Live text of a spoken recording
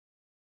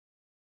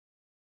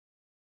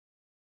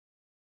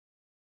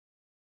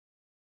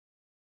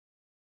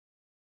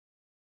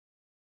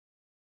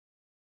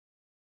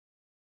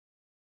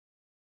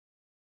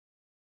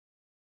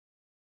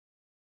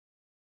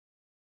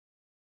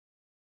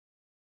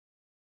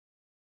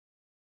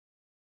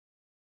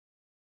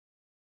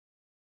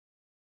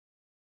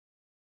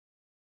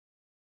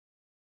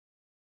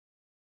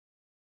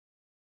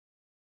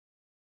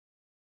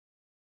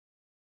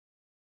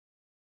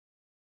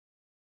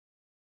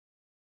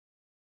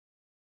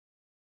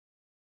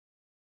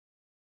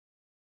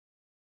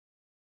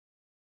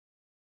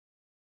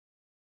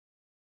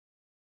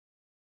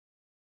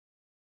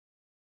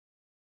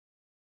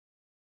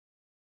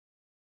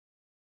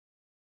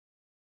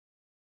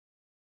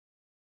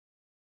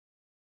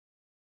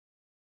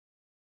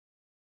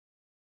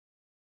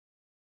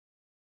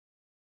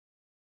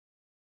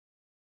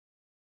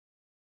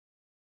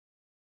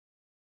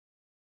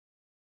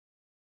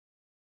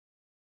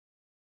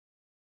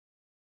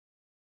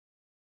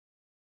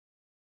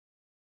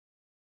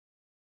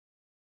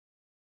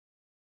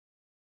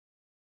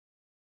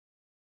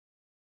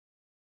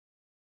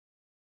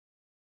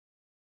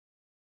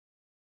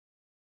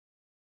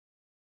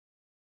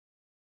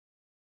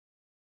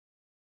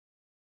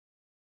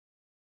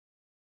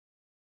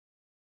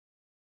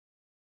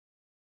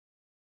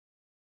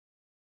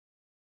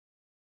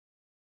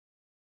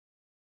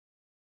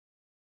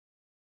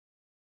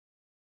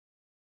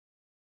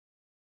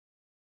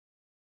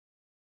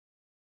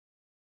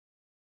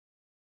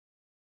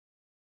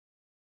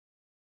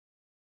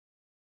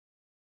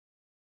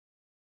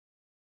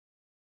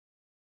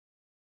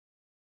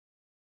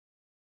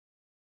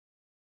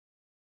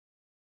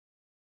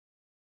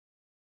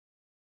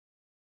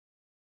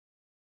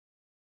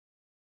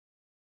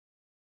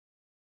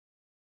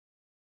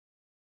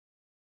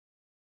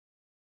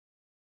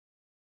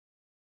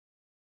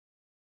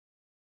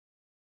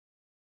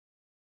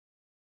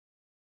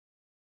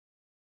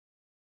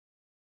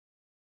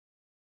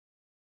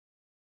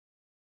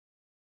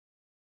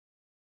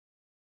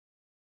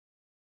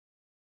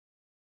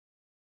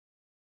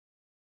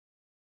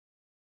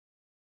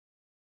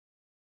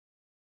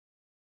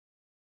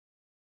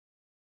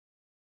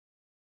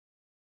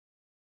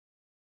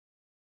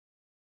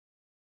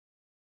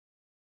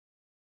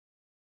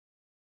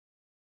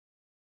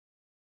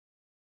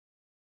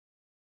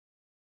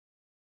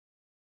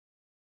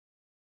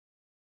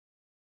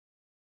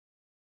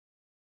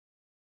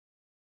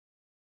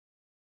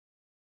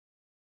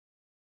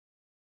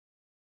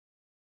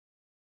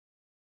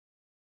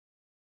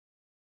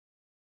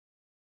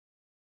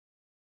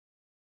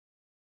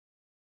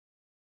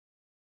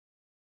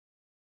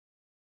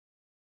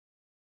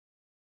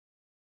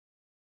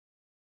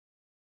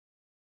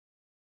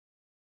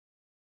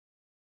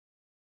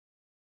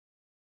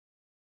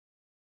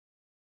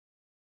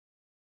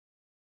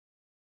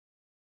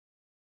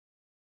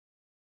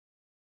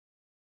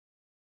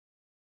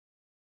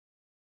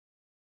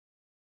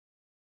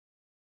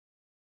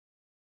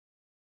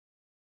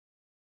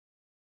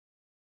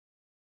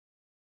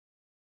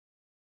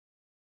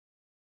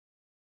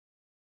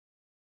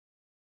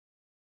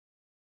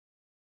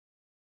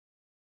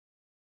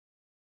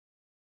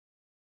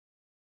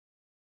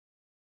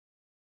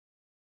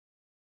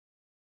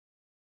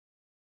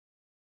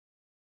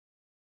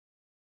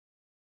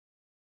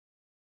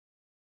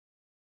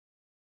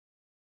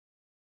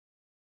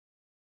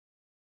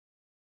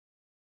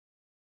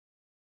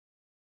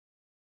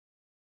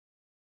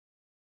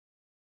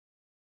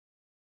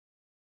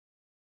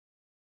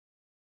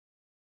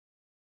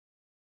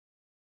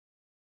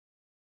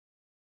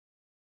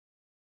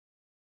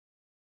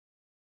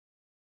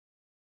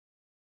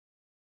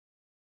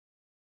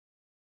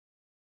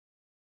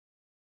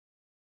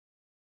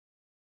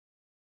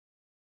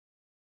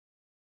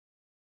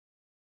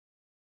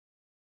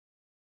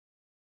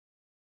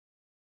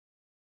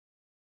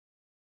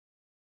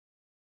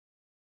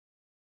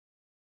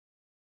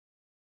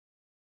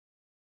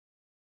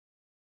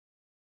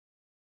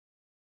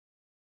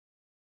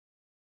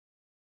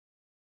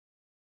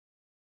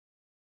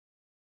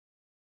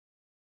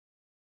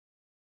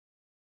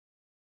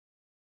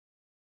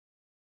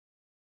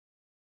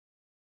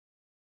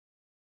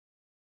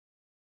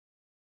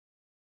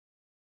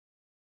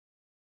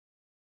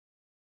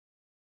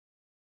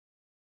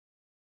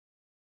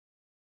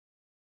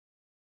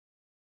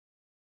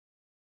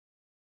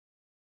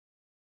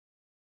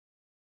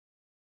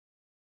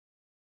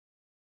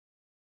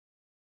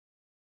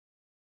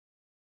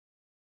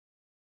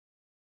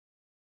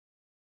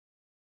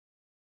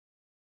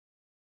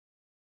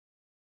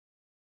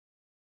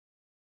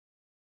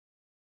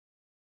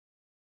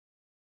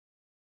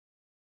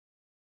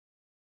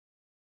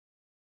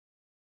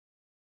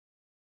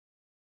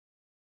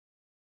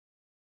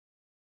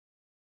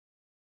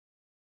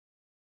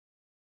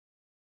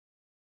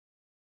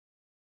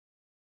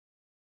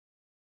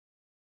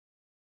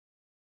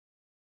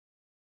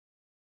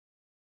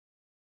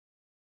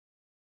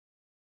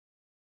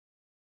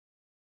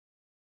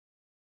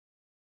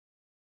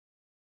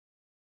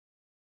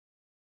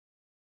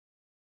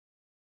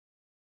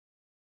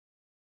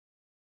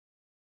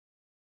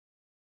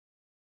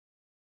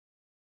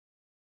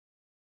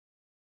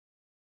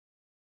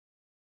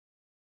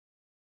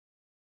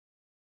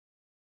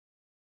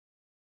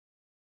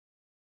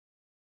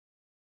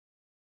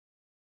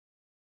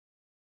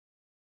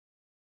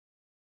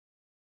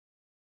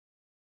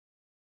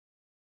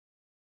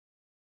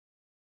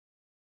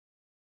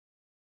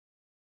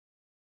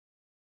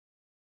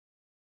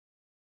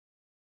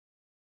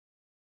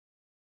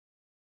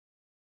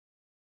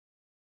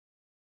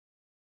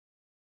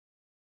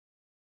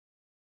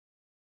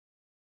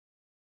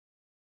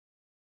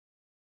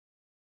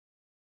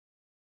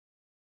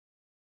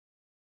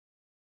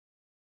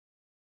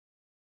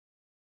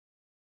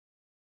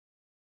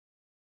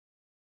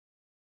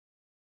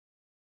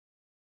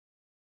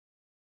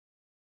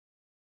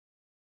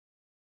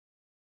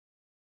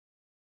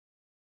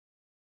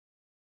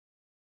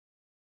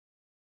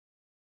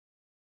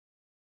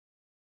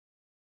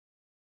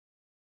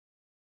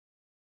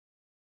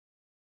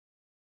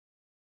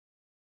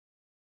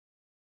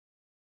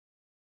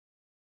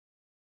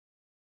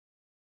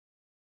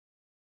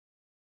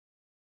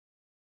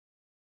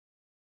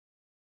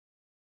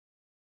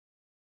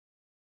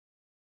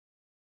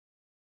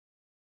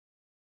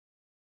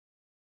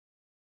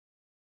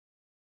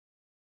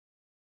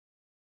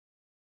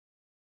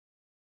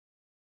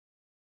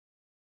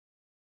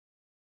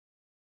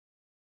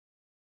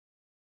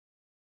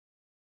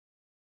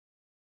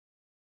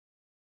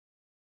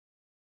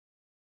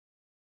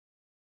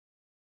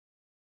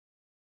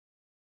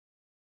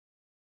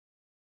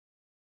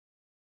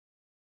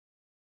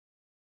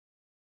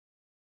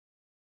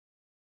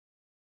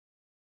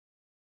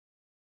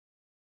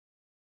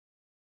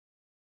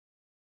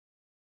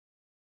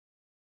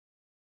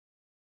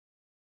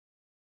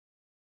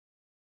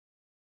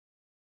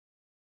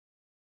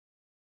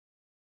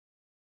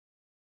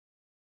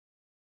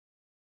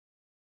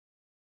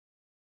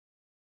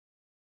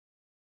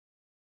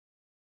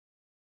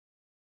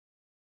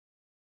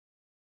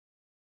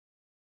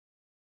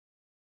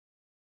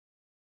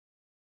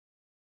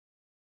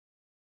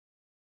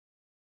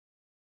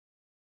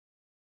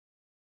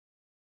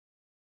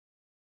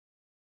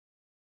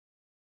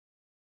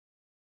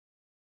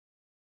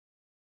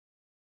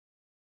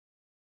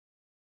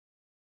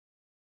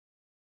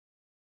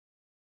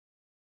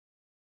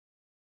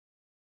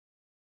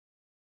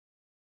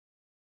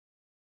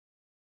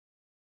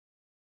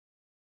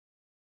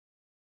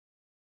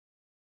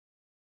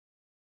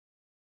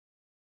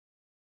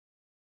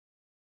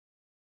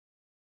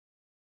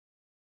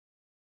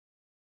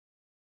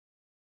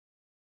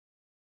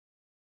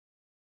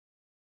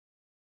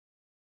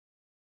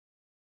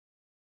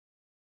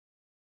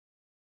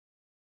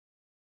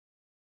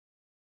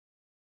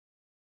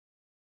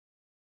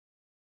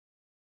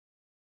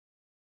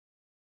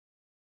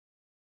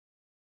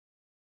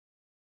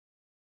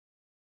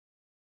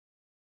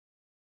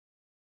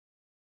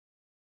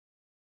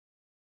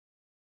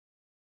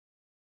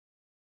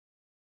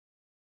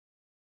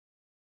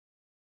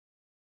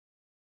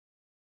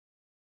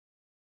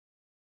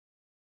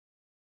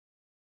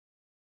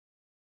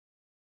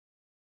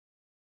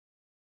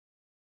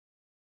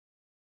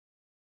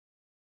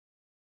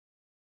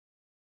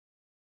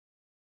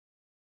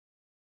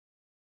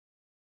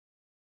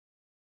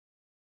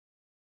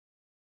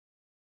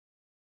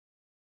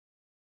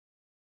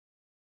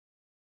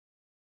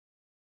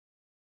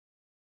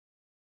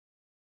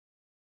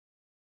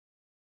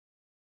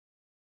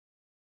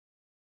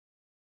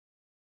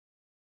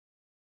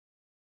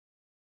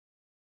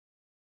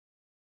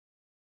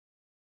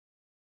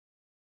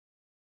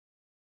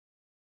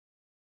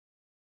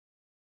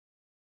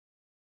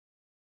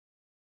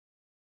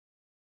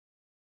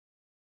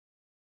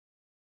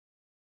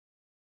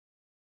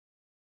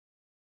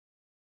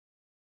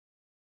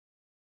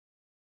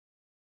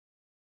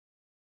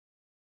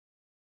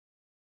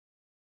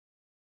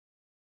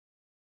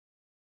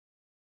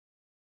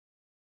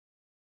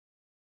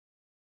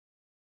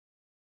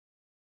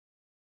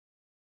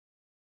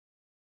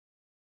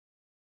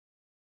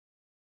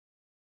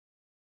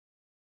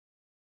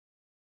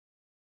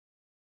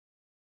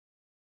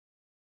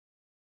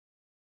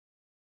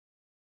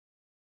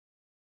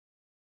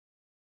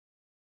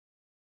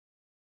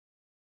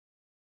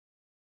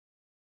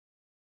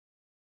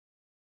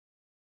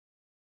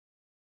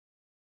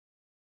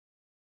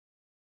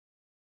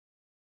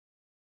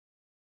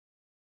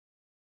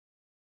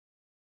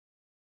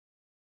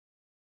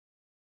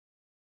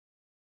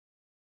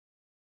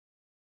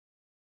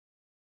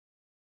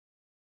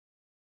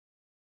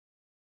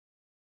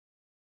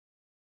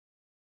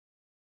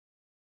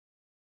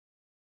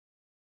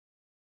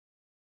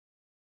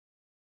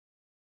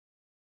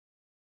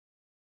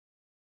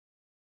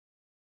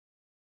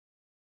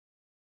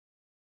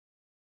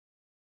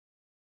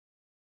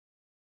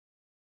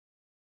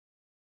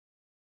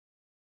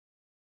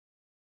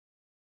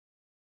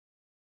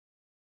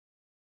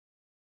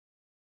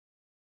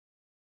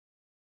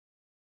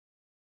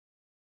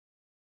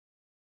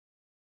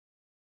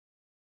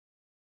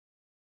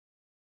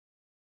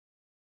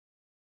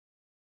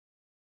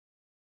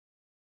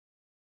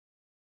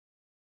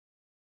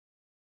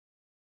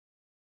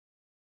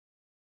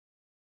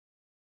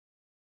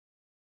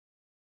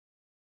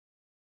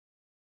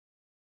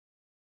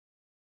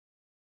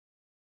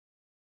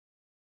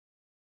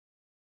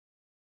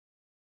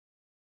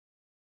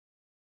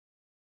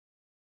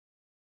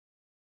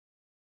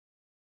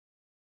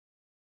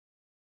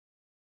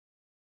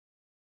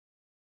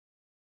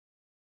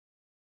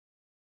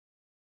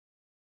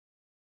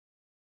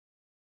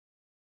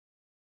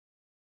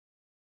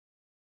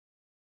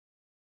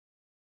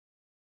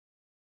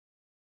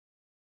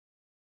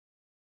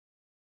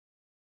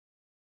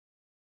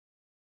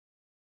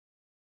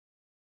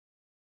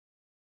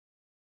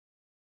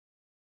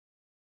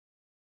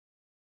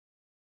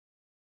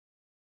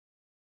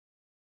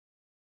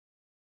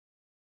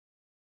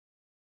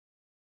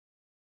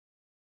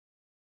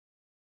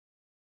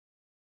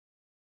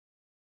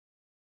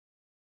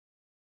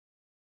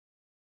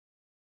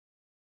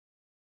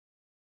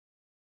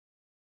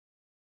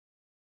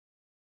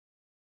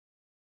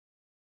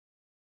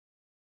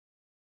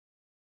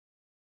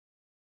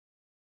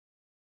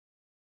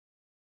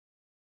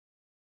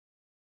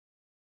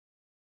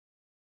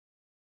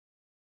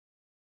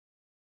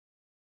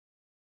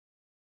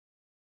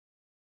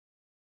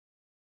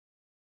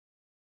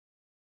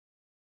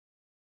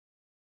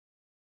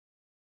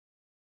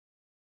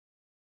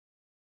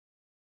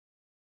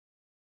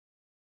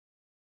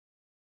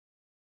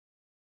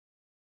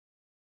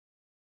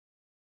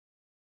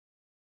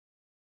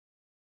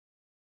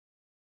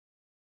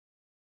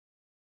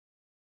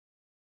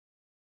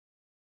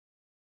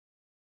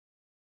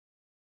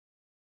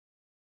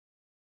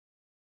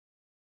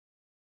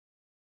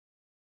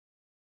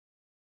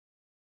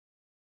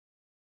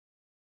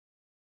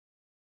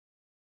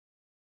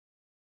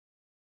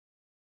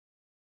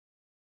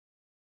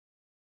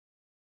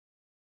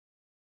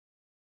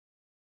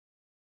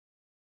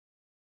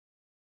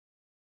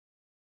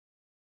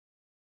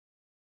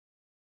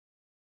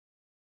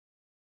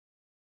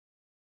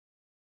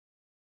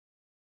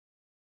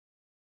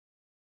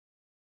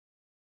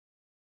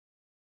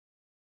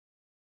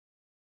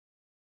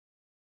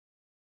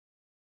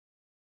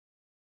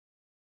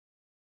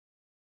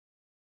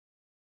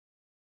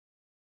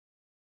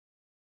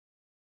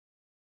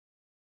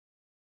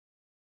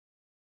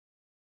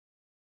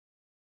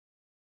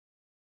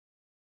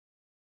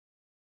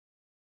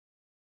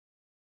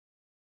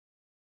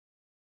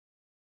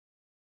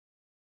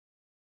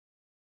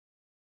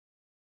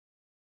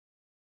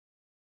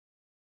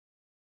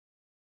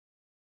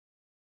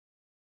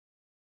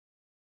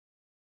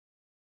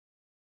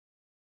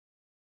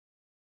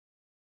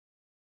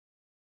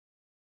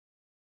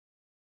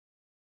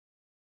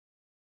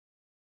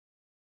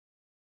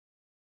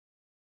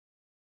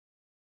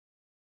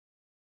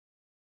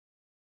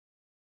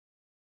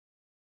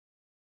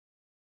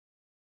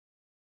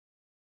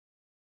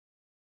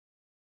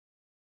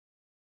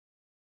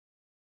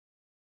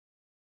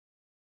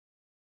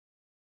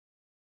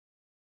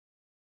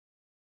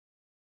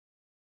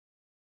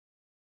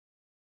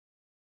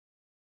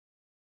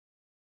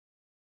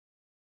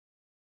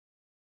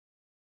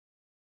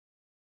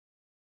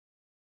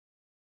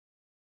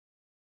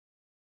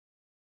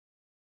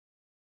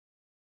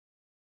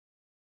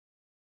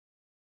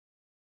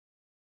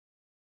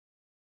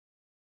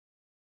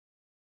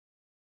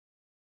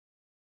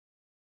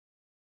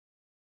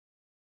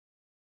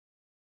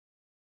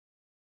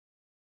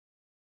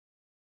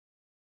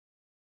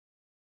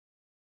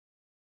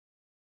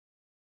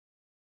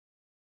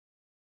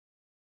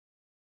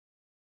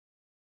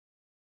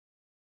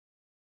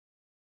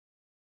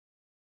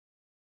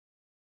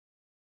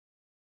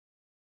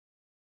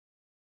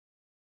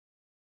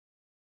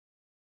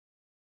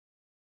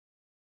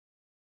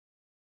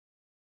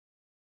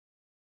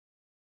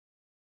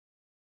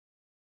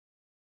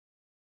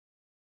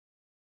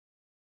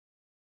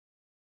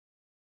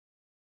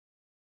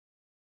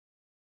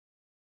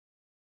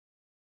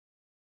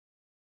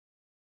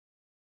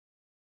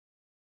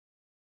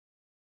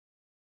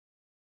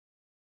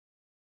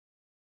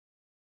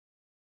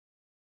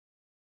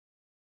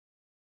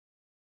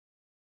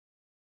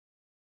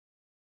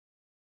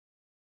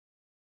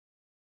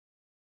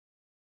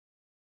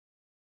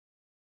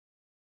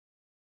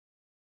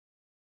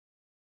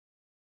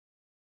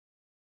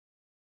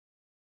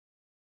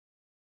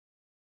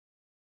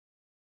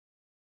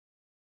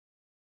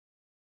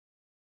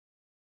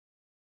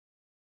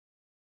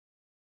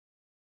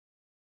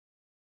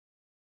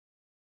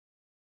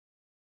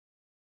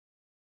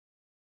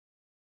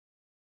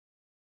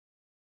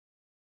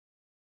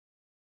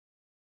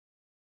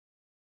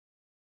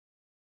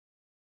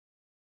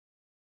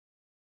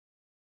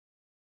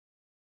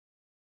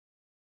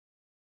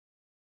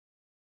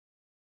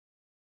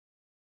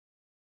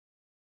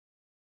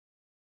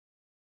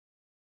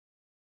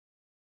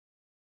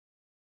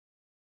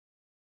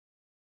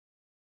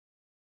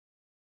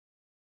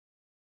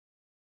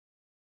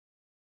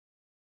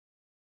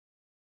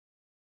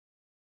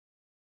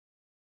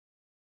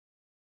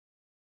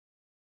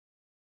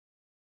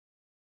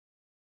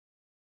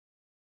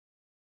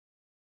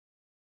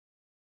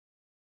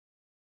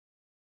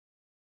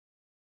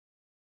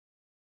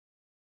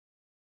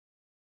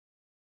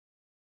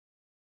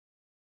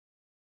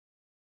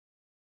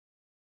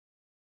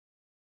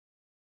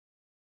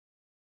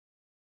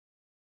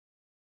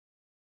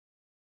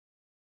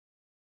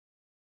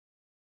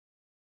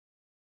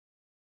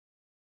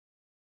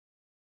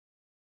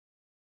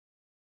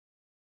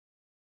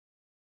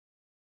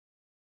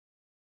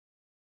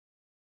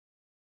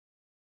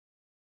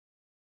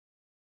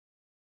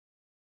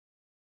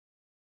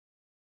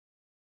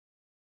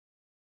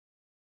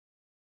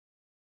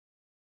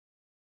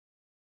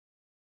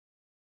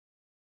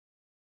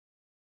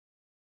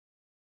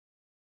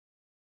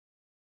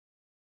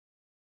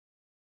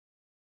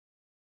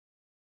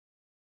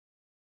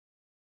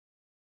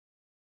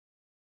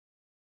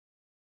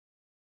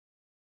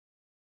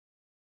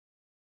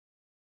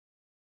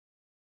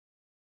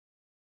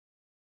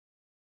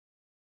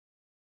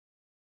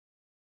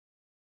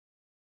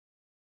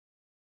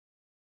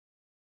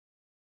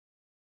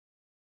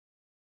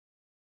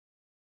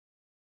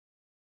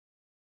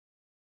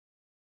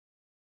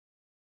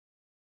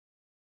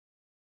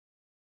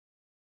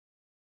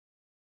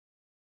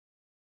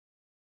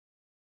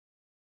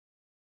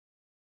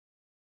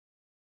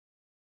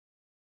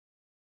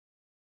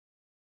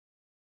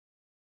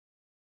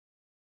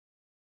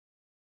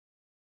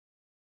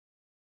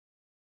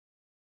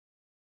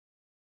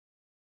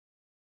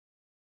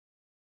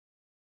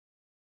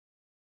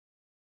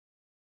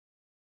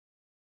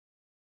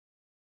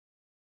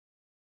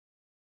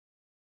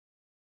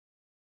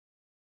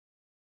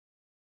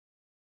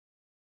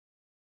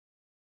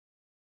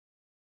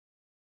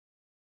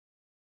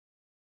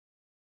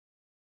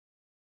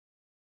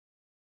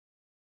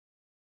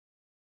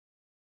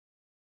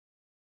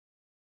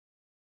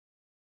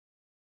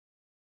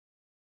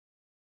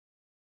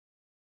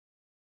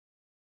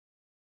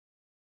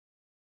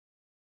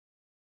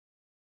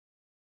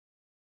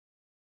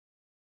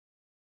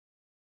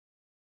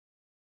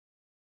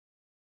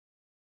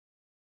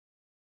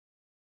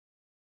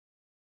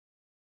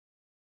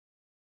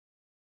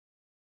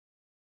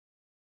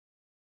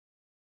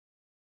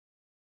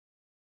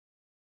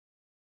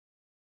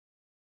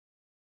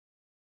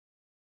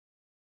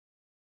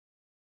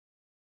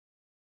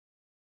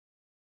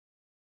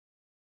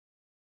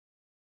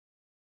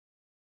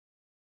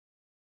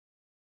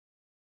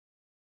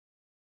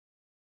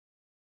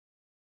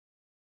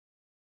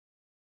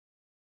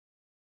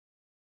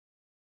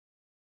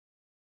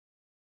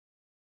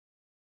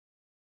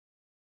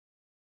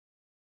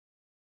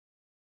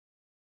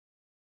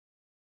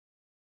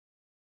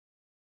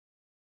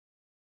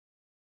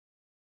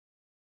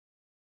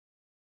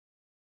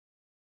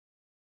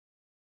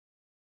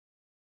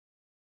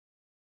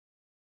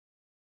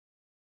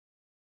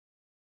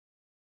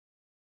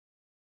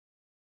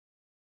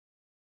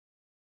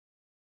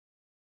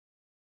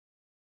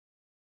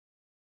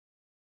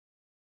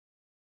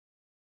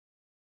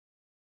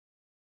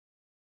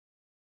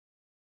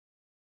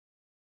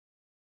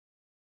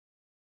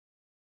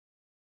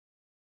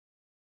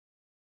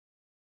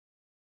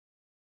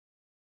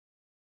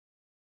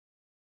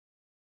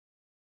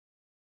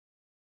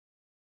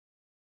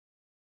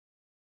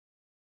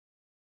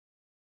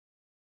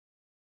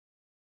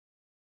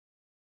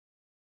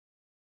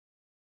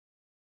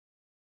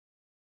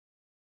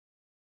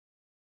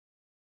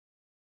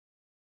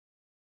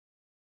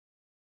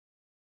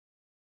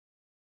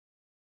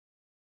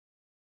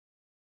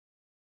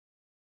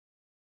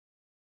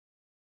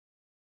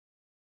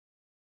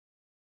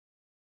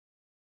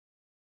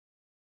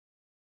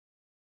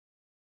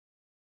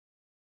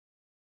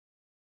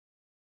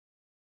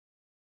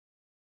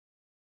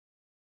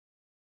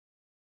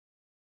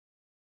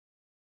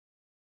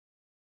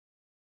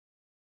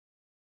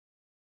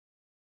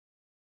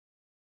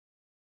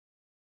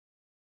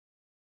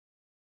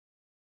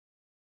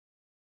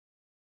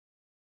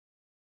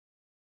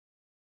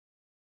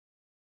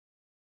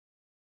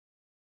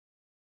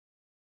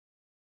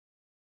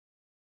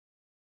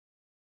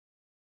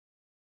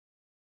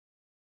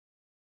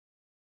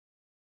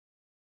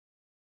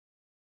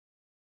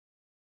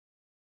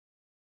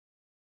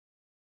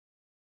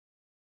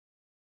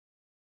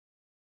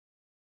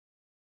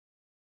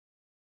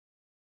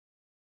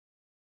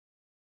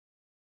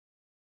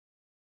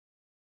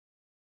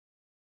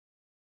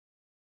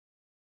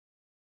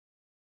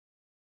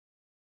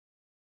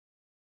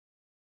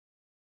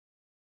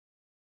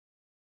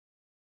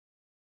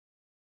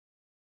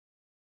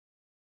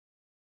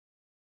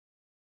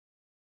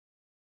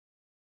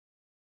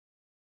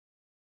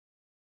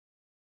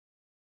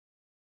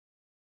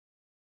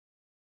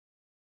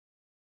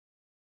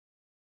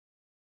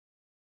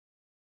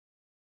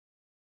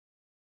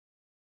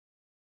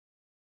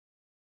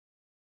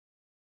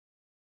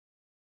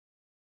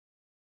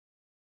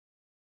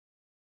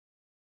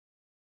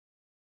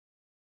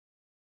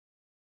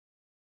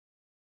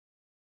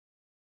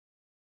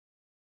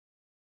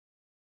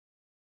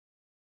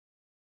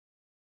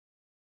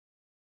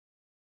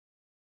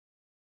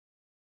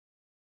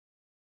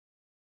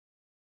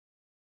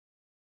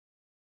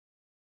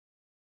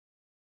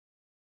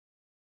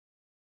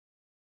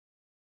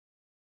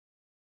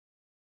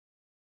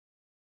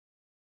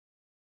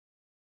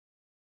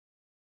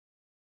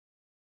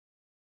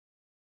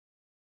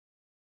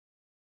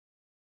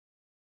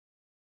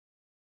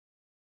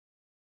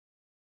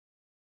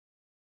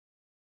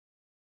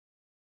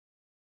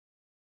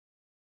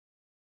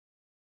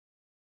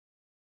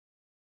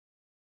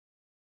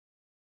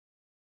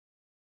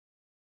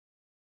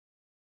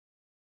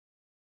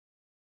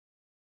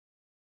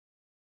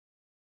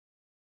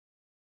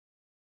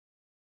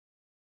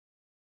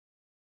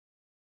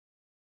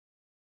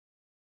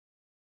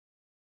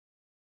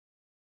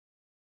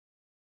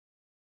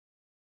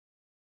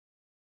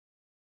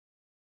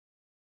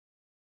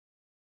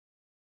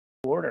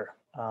order.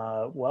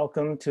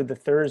 Welcome to the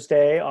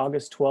Thursday,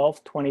 August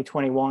 12th,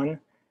 2021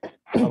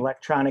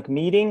 electronic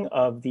meeting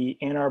of the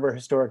Ann Arbor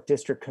Historic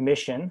District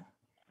Commission.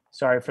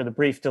 Sorry for the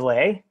brief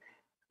delay,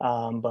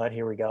 but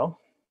here we go.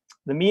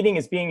 The meeting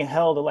is being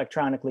held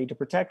electronically to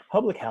protect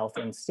public health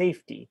and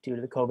safety due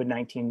to the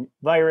COVID-19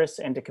 virus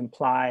and to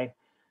comply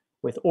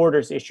with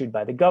orders issued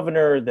by the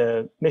governor,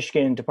 the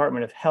Michigan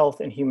Department of Health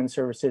and Human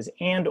Services,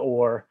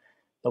 and/or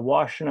the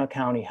Washtenaw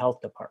County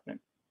Health Department.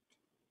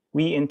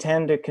 We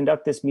intend to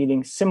conduct this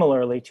meeting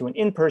similarly to an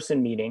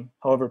in-person meeting.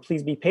 However,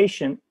 please be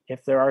patient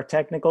if there are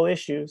technical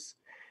issues.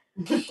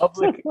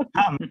 Public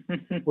comment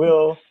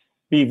will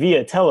be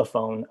via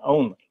telephone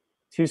only.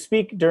 To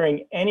speak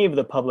during any of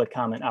the public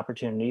comment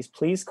opportunities,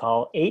 please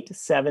call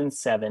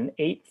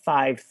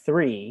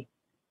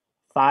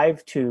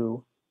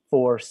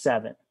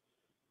 877-853-5247,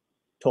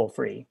 toll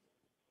free,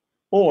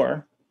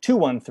 or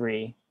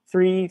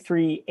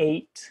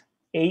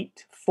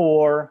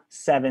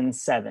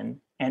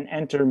 213-338-8477 and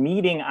enter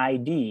meeting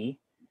ID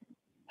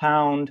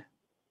pound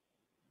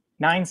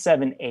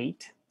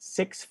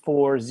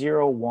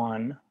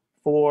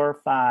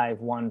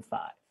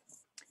 978-6401-4515.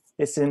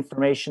 This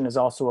information is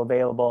also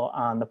available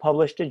on the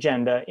published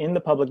agenda in the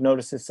public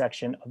notices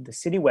section of the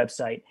city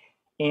website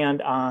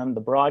and on the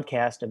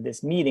broadcast of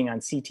this meeting on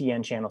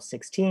CTN channel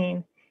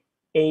 16,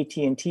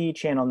 AT&T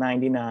channel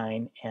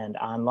 99, and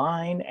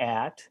online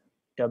at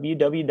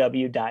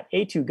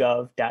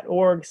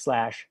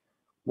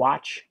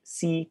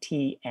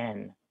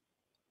www.a2gov.org/watchctn.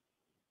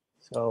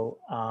 So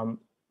now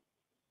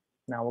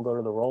we'll go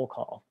to the roll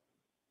call.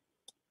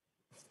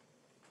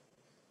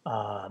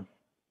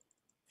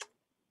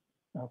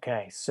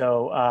 Okay,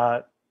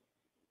 so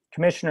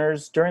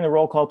commissioners, during the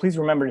roll call, please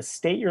remember to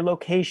state your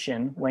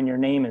location when your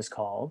name is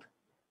called.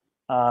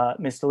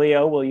 Ms.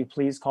 DeLeo, will you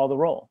please call the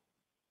roll?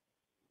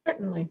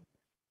 Certainly.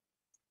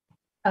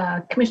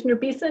 Commissioner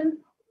Beeson,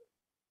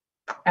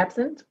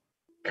 absent.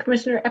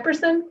 Commissioner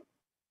Epperson.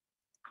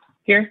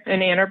 Here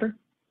in Ann Arbor.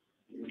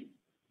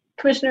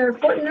 Commissioner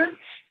Fortner.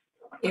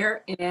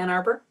 Here in Ann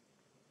Arbor.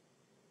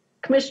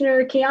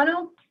 Commissioner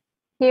Keano.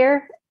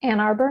 Here, Ann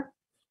Arbor.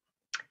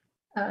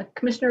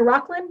 Commissioner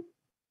Rockland.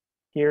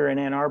 Here in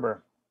Ann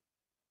Arbor.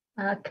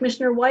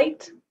 Commissioner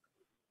White,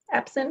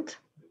 absent.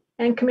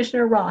 And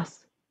Commissioner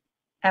Ross,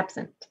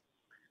 absent.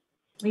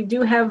 We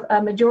do have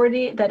a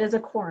majority that is a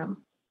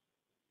quorum.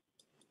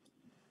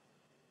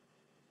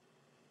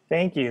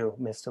 Thank you,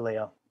 Ms.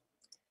 DeLeo.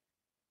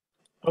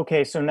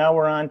 Okay, so now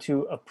we're on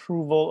to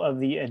approval of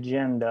the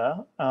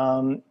agenda.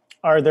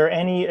 Are there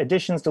any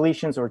additions,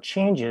 deletions, or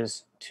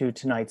changes to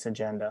tonight's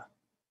agenda?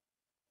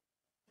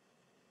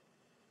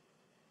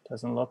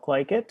 Doesn't look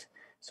like it.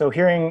 So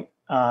hearing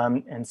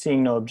and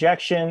seeing no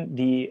objection,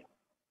 the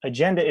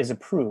agenda is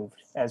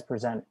approved as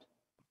presented.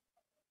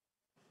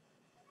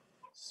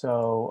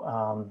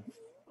 So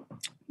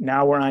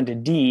now we're on to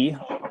D,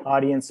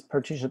 audience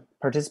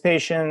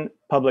participation,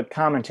 public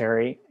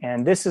commentary.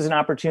 And this is an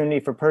opportunity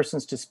for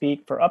persons to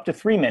speak for up to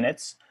 3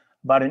 minutes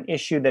about an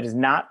issue that is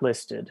not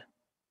listed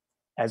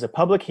as a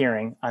public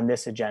hearing on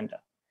this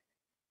agenda.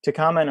 To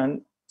comment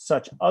on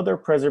such other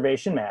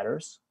preservation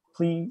matters,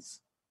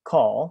 please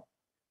call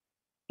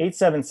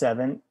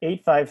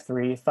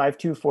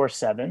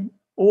 877-853-5247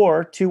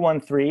 or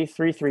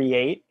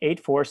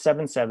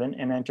 213-338-8477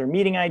 and enter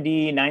meeting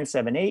ID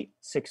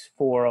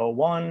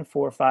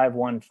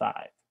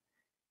 978-6401-4515.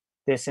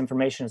 This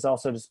information is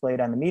also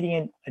displayed on the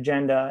meeting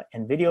agenda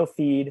and video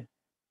feed.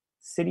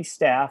 City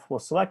staff will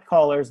select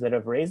callers that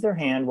have raised their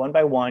hand one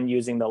by one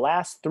using the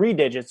last 3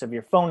 digits of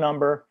your phone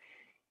number.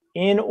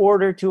 In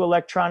order to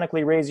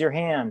electronically raise your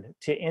hand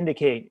to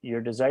indicate your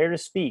desire to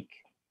speak,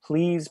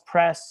 please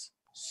press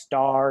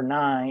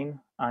 *9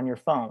 on your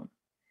phone.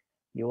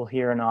 You will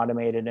hear an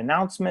automated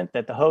announcement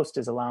that the host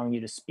is allowing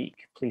you to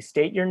speak. Please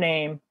state your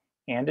name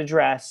and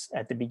address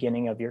at the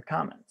beginning of your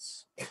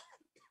comments.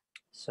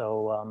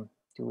 So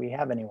do we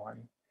have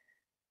anyone?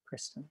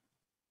 Kristen?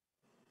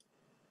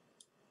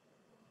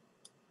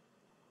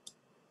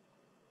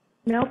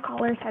 No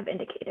callers have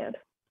indicated.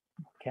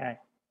 Okay.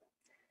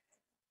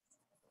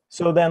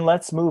 So then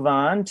let's move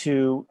on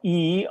to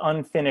E,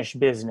 unfinished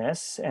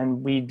business.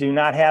 And we do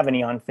not have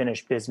any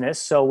unfinished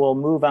business. So we'll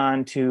move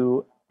on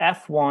to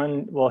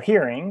F1, well,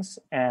 hearings,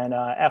 and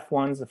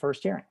F1's the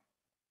first hearing.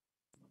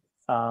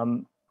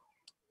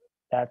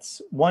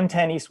 That's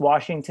 110 East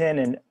Washington.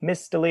 And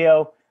Ms.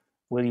 DeLeo,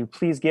 will you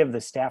please give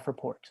the staff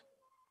report?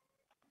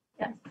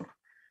 Yes.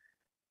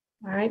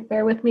 All right,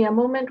 bear with me a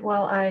moment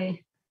while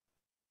I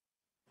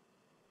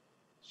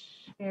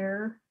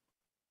share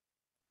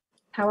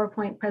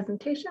PowerPoint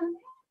presentation.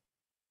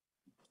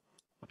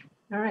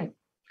 All right.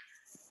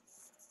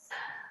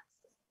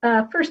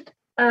 First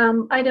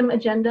item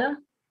agenda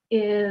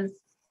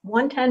is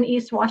 110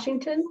 East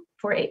Washington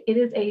it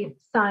is a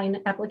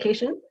sign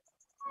application.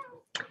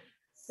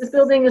 This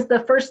building is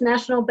the first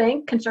national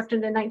bank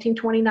constructed in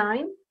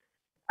 1929.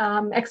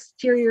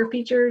 Exterior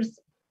features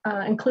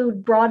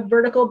include broad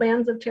vertical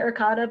bands of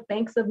terracotta,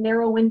 banks of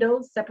narrow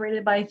windows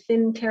separated by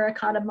thin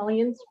terracotta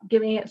mullions,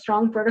 giving it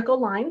strong vertical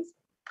lines.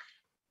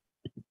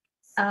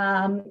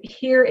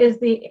 Here is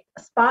the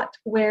spot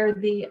where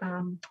the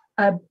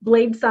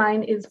blade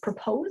sign is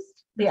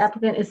proposed. The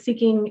applicant is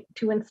seeking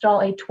to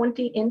install a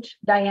 20-inch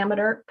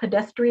diameter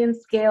pedestrian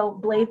scale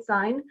blade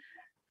sign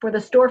for the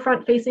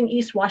storefront facing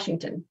East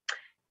Washington.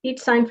 Each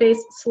sign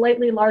face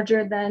slightly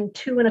larger than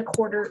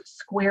 2¼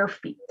 square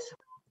feet.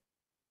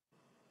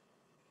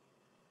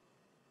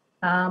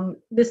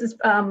 This is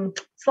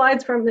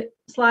slides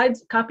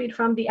copied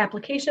from the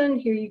application.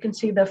 Here you can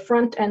see the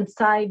front and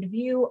side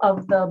view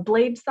of the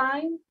blade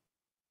sign.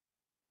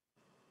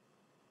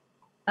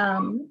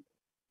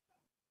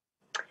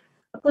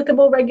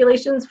 Applicable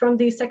regulations from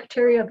the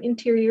Secretary of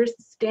Interior's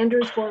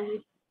standards for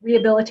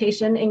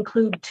rehabilitation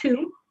include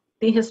 2.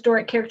 The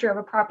historic character of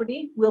a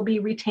property will be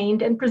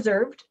retained and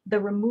preserved. The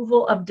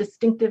removal of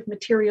distinctive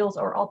materials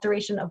or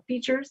alteration of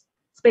features,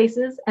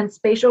 spaces, and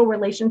spatial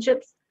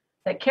relationships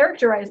that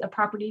characterize a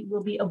property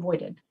will be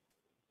avoided.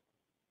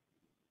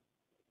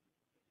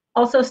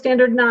 Also,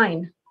 Standard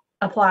 9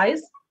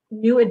 applies.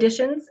 New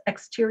additions,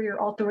 exterior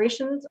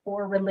alterations,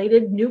 or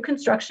related new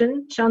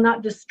construction shall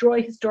not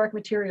destroy historic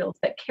materials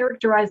that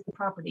characterize the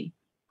property.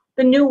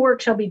 The new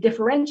work shall be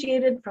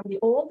differentiated from the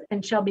old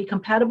and shall be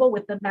compatible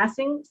with the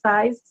massing,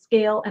 size,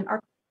 scale, and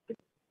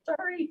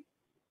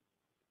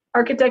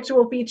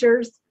architectural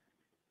features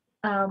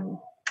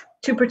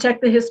to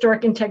protect the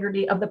historic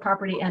integrity of the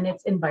property and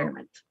its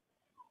environment.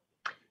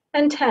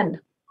 And 10,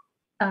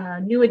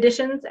 new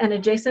additions and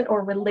adjacent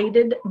or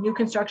related new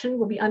construction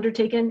will be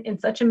undertaken in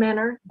such a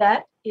manner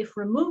that, if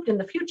removed in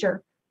the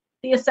future,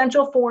 the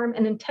essential form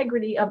and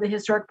integrity of the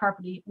historic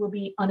property will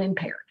be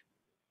unimpaired.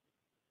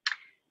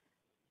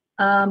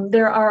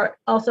 There are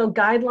also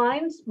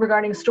guidelines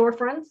regarding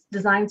storefronts,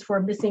 designs for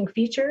missing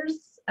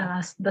features.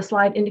 The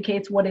slide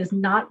indicates what is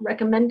not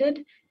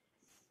recommended,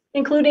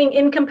 including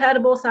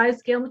incompatible size,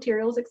 scale,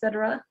 materials,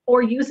 etc.,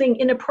 or using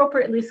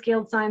inappropriately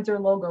scaled signs or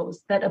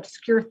logos that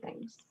obscure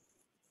things.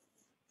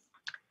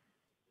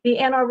 The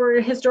Ann Arbor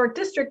Historic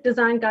District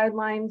design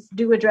guidelines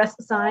do address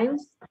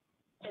signs.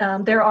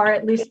 There are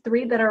at least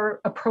 3 that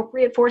are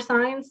appropriate for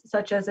signs,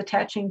 such as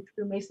attaching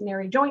through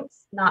masonry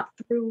joints, not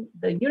through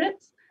the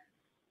units.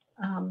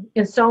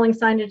 Installing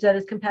signage that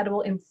is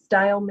compatible in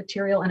style,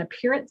 material, and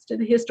appearance to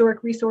the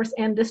historic resource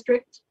and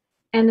district,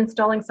 and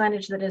installing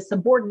signage that is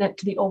subordinate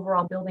to the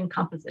overall building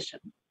composition.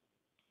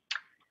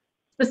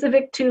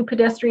 Specific to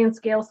pedestrian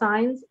scale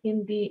signs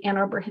in the Ann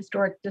Arbor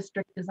Historic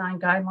District design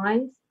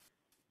guidelines,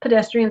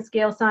 pedestrian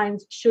scale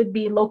signs should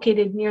be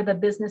located near the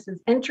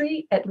business's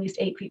entry, at least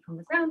 8 feet from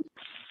the ground,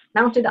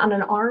 mounted on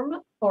an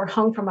arm or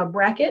hung from a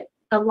bracket,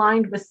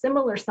 aligned with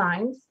similar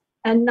signs,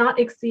 and not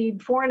exceed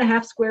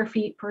 4½ square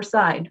feet per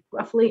side,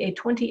 roughly a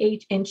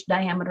 28-inch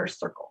diameter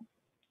circle.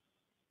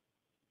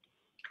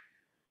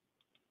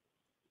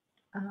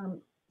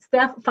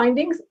 Staff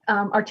findings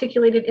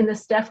articulated in the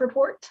staff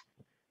report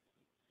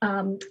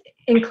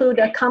include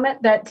a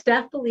comment that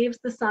staff believes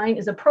the sign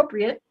is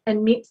appropriate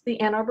and meets the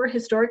Ann Arbor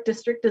Historic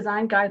District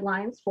design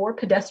guidelines for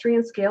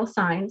pedestrian scale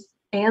signs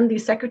and the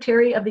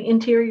Secretary of the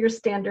Interior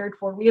standard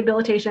for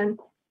rehabilitation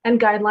and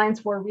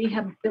guidelines for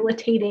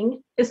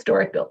rehabilitating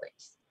historic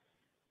buildings.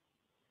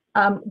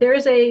 There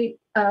is a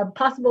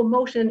possible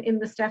motion in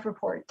the staff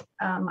report.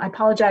 I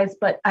apologize,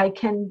 but I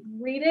can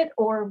read it,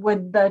 or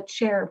would the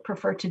chair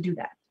prefer to do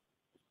that?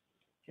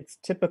 It's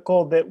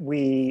typical that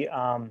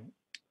one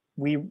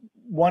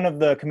of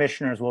the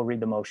commissioners will read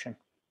the motion.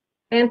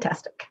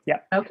 Fantastic. Yeah.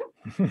 Okay.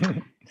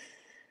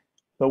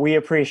 But we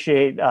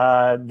appreciate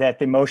that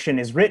the motion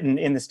is written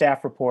in the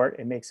staff report.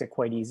 It makes it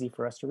quite easy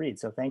for us to read.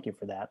 So thank you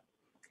for that.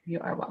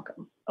 You are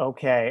welcome.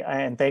 Okay,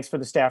 and thanks for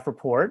the staff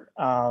report.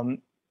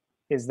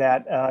 Is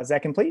that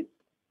complete?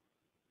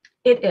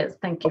 It is.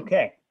 Thank you.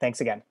 Okay,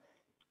 thanks again.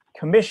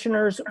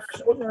 Commissioners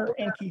Fortner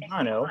and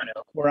Quijano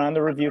were on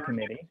the review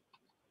committee.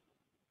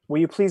 Will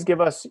you please give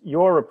us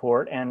your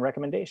report and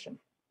recommendation?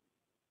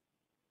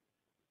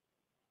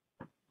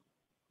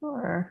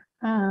 Sure.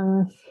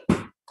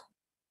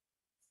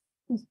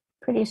 It's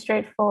pretty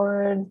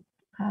straightforward.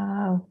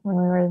 When we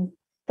were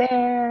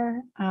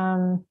there,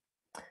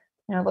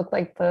 it looked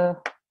like there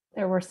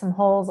were some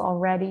holes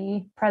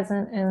already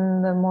present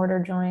in the mortar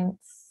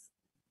joints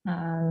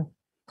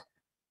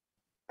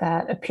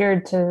that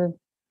appeared to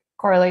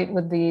correlate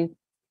with the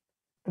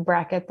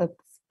bracket that's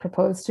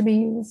proposed to be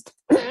used.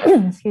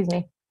 Excuse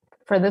me,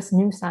 for this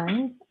new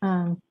sign.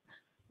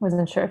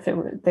 Wasn't sure if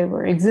they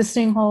were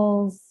existing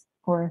holes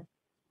or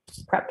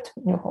prepped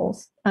new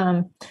holes,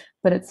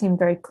 but it seemed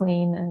very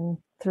clean and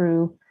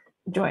through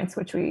joints,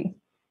 which we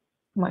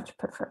much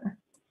prefer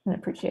and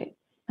appreciate.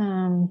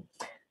 And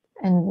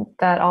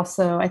that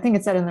also, I think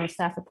it said in the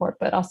staff report,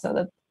 but also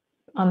that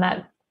on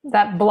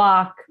that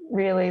block,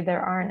 really,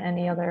 there aren't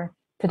any other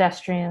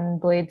pedestrian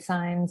blade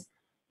signs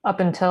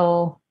up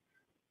until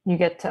you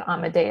get to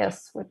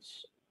Amadeus,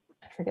 which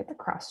I forget the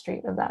cross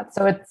street of that.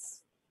 So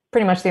it's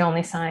pretty much the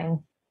only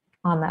sign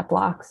on that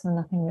block, so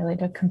nothing really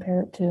to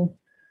compare it to.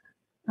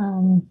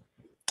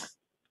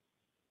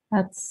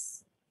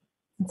 That's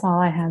all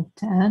I had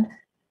to add.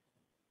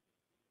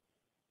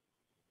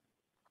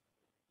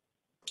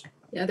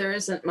 Yeah, there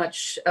isn't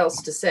much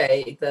else to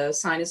say. The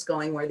sign is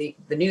going where the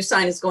new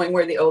sign is going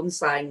where the old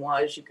sign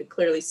was. You could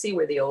clearly see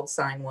where the old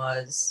sign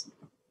was.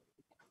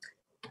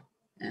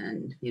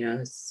 And, you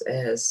know,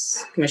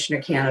 as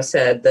Commissioner Cano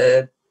said,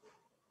 the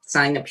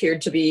sign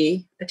appeared to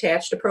be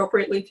attached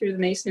appropriately through the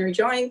masonry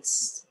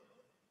joints.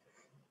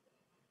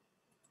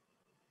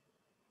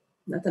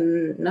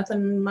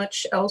 Nothing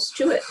much else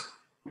to it.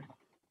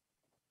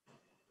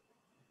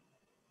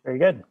 Very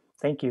good.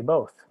 Thank you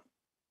both.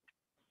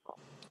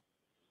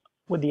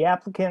 Would the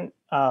applicant,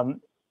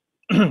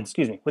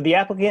 excuse me, would the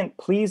applicant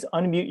please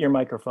unmute your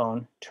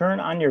microphone, turn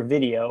on your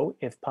video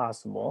if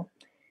possible,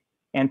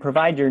 and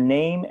provide your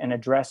name and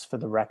address for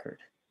the record?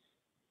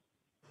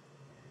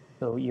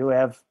 So you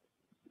have,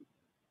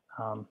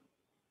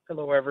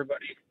 Hello,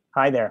 everybody.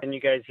 hi there. Can you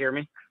guys hear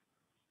me?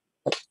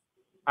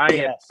 I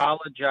Yes.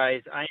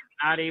 apologize. I am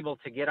not able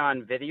to get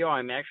on video.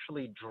 I'm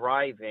actually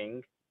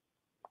driving.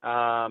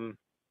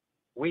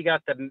 We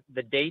got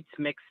the dates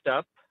mixed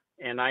up,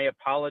 and I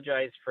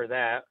apologize for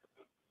that.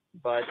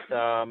 But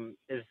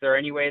is there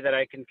any way that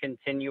I can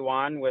continue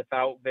on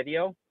without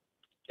video?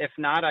 If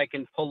not, I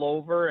can pull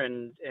over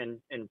and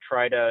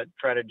try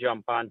to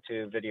jump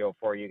onto video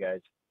for you guys.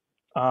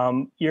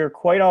 You're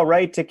quite all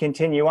right to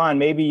continue on.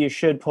 Maybe you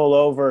should pull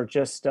over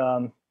just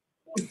so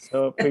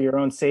for your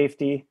own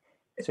safety,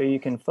 so you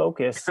can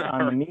focus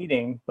on the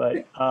meeting.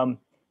 But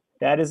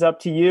that is up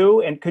to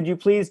you. And could you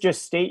please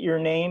just state your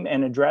name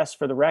and address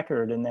for the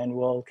record, and then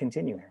we'll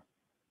continue here.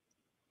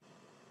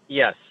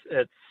 Yes,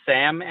 it's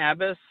Sam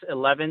Abbas,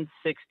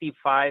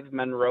 1165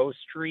 Monroe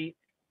Street,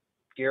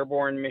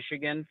 Dearborn,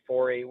 Michigan,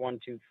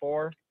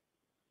 48124.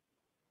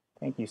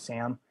 Thank you,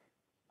 Sam.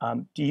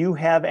 Do you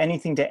have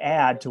anything to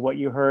add to what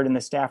you heard in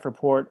the staff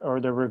report or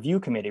the review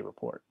committee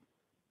report?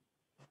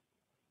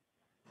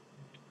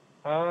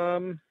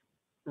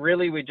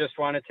 Really, we just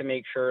wanted to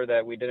make sure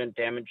that we didn't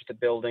damage the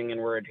building and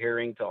we're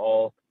adhering to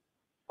all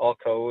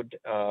code.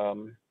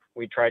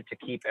 We tried to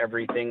keep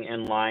everything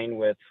in line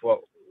with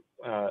what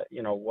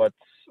you know,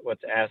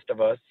 what's asked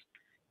of us.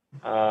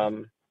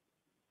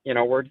 You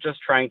know, we're just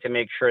trying to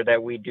make sure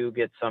that we do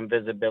get some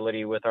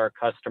visibility with our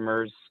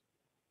customers,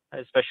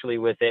 especially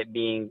with it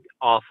being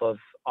off of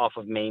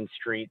Main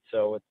Street,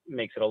 so it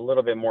makes it a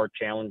little bit more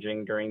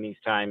challenging during these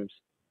times.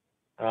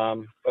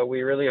 But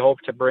we really hope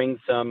to bring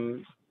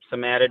some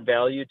added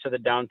value to the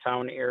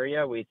downtown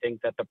area. We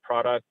think that the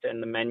product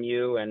and the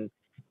menu and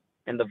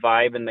the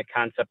vibe and the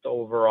concept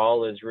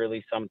overall is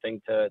really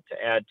something to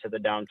add to the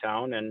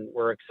downtown, and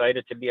we're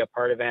excited to be a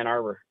part of Ann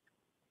Arbor.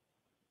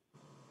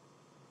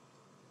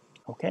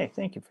 Okay,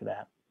 thank you for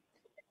that.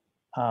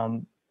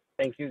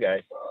 Thank you,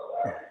 guys.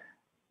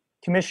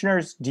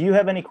 Commissioners, do you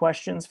have any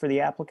questions for the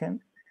applicant?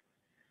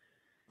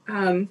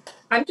 I'm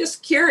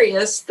just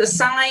curious, the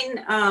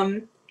sign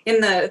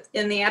in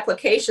the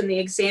application, the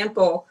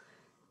example,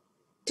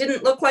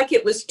 didn't look like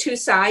it was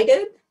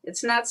two-sided.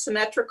 It's not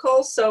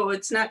symmetrical, so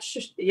it's not,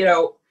 you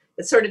know,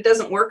 it sort of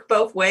doesn't work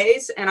both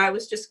ways. And I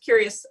was just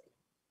curious,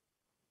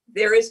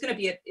 there is going to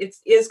be, it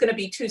is going to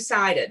be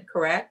two-sided,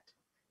 correct?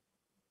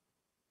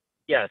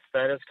 Yes,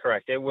 that is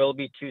correct. It will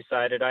be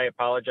two-sided. I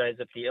apologize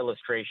if the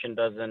illustration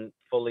doesn't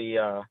fully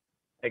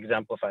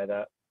exemplify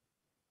that.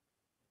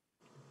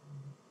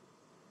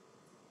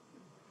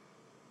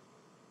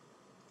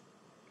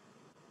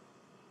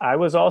 I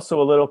was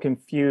also a little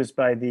confused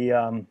by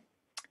the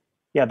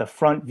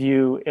front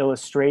view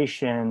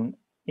illustration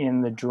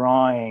in the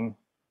drawing.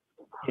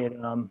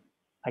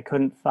 I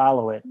couldn't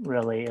follow it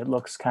really. It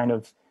looks kind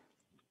of,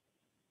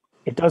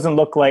 it doesn't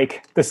look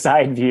like the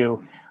side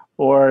view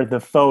or the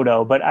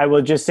photo, but I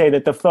will just say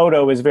that the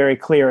photo is very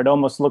clear. It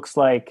almost looks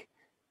like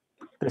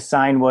the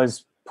sign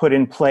was put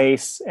in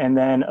place and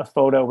then a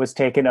photo was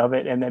taken of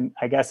it. And then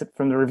I guess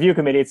from the review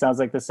committee, it sounds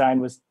like the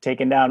sign was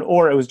taken down,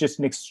 or it was just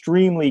an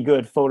extremely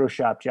good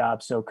Photoshop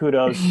job. So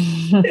kudos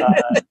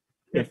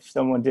if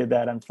someone did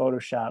that on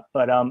Photoshop.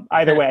 But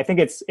either way, I think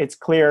it's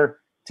clear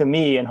to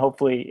me, and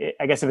hopefully,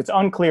 I guess if it's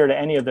unclear to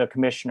any of the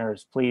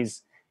commissioners,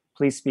 please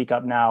speak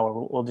up now,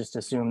 or we'll just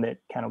assume that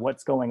kind of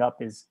what's going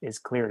up is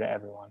clear to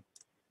everyone.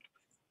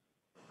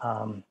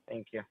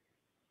 Thank you.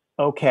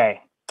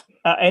 Okay.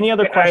 Any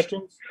other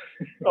questions?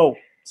 Oh,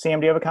 Sam,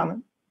 do you have a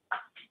comment?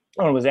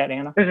 Oh, was that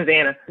Anna? This is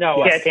Anna.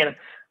 No, Yeah, it's Anna.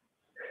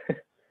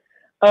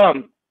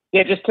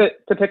 Yeah, just to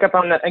pick up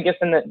on that, I guess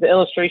in the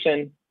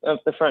illustration of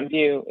the front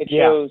view, it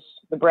shows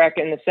the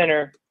bracket in the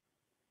center.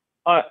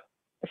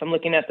 If I'm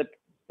looking at the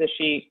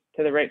sheet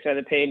to the right side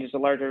of the page is a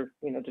larger,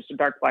 just a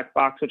dark black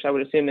box, which I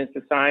would assume is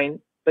the sign.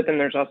 But then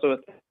there's also a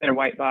thinner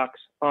white box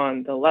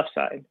on the left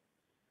side.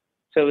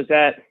 So is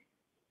the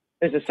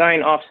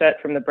sign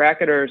offset from the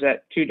bracket, or is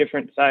that two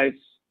different size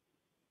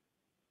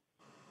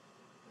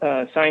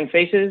sign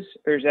faces,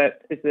 or is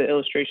the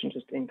illustration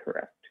just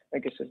incorrect? I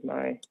guess is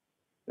my, I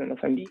don't know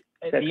if I'm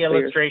the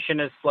illustration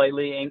is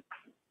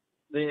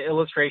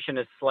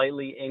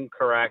slightly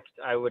incorrect.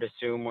 I would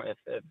assume if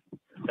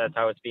that's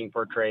how it's being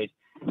portrayed.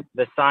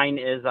 The sign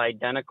is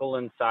identical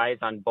in size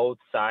on both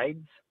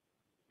sides,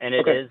 and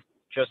it is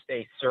just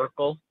a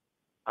circle.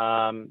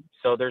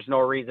 So there's no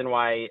reason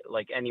why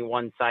like any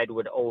one side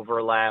would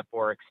overlap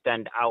or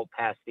extend out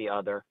past the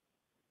other.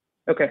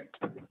 Okay.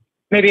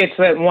 Maybe it's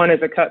that one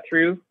is a cut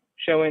through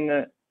showing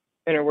the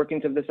inner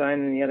workings of the sign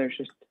and the other is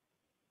just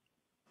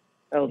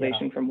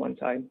elevation from one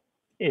side.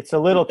 It's a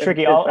little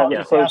tricky. It's I'll just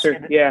ask closer.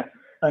 it Yeah.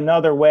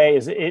 another way.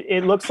 Is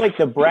it looks like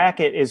the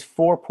bracket is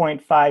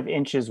 4.5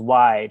 inches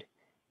wide.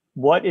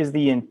 What is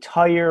the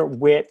entire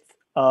width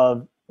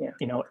of,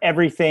 you know,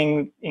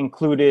 everything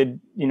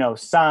included, you know,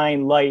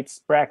 sign,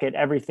 lights, bracket,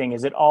 everything?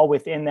 Is it all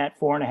within that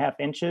 4.5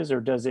 inches,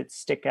 or does it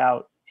stick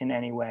out in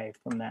any way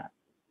from that?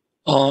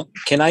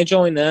 Can I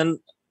join in?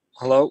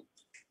 Hello?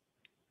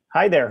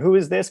 Hi there. Who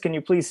is this? Can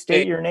you please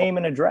state Hey. your name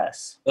and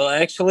address? Well,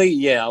 actually,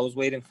 yeah, I was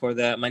waiting for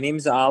that. My name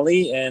is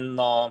Ali, and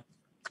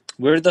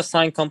we're the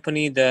sign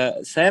company.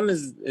 Sam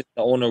is the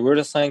owner. We're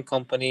the sign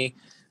company.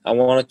 I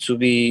wanted to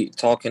be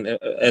talking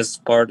as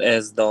part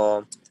as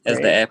the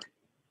Great. app.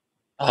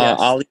 Yes.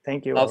 Ali,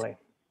 Thank you, Ali.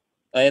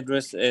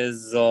 address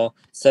is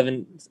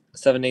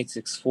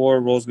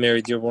 7864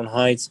 Rosemary, Dearborn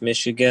Heights,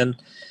 Michigan.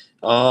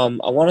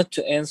 I wanted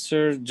to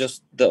answer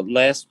just the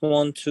last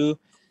one too.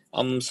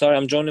 I'm sorry,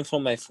 I'm joining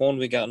from my phone.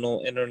 We got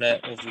no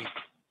internet over here.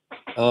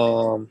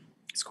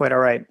 It's quite all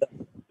right.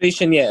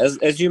 Illustration, yeah,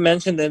 as you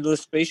mentioned, the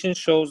illustration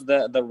shows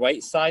that the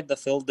right side, the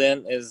filled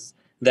in, is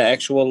the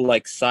actual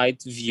like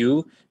side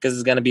view because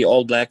it's gonna be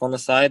all black on the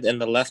side, and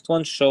the left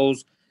one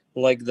shows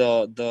like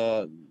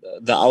the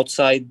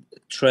outside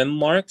trim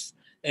marks,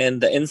 and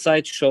the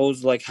inside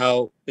shows like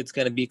how it's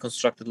gonna be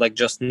constructed, like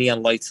just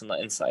neon lights on the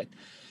inside.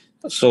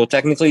 So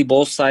technically,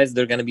 both sides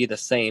they're gonna be the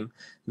same.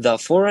 The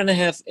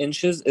 4.5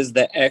 inches is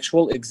the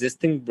actual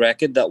existing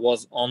bracket that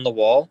was on the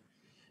wall,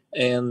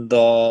 and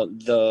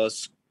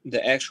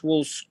the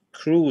actual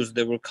screws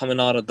that were coming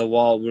out of the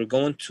wall, we're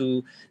going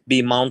to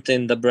be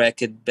mounting the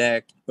bracket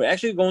back. We're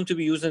actually going to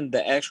be using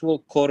the actual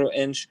 1/4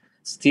 inch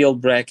steel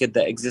bracket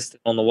that existed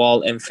on the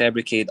wall and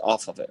fabricate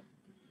off of it.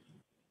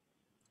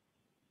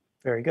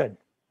 Very good.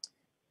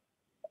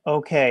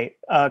 Okay,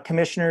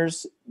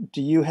 commissioners,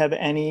 do you have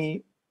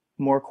any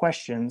more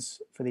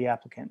questions for the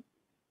applicant?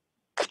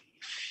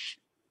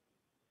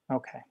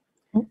 Okay.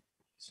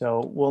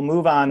 So we'll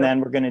move on then.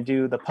 We're going to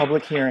do the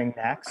public hearing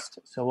next.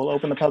 So we'll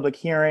open the public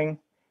hearing.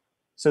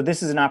 So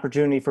this is an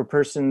opportunity for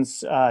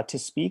persons to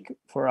speak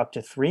for up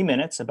to 3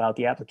 minutes about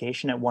the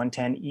application at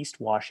 110 East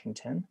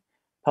Washington.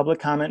 Public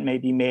comment may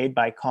be made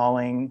by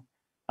calling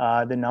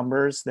the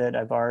numbers that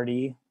I've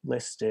already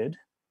listed.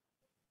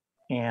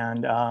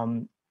 And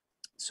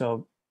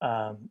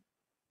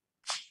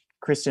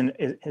Kristen,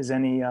 is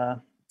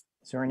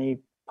there any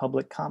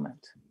public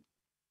comment?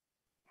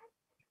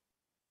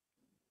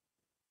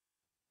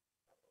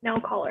 No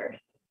callers.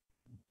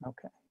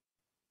 Okay.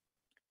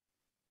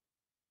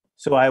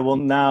 So I will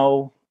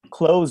now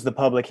close the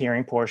public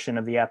hearing portion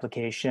of the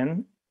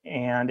application.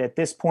 And at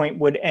this point,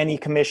 would any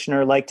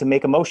commissioner like to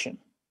make a motion?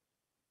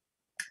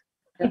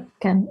 You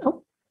can.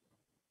 Oh,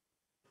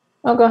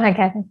 go ahead,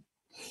 Kathy.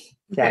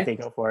 Kathy,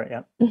 go for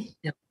it.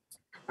 Yeah.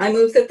 I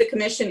move that the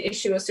commission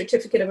issue a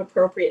certificate of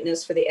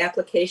appropriateness for the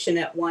application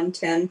at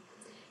 110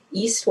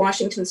 East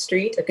Washington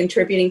Street, a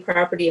contributing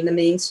property in the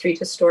Main Street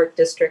Historic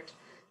District,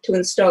 to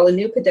install a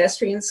new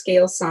pedestrian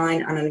scale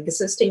sign on an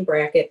existing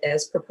bracket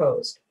as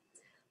proposed.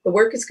 The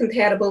work is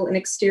compatible in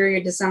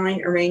exterior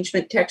design,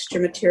 arrangement, texture,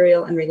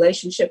 material, and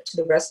relationship to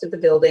the rest of the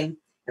building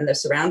and the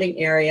surrounding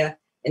area,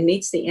 and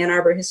meets the Ann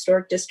Arbor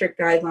Historic District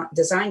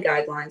design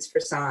guidelines for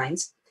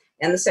signs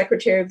and the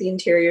Secretary of the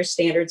Interior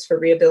standards for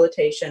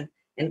rehabilitation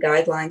and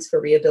guidelines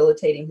for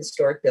rehabilitating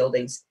historic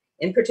buildings,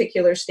 in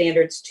particular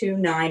standards 2,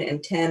 9,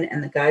 and 10,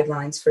 and the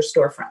guidelines for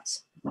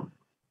storefronts.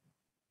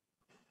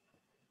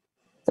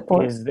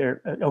 Support. Is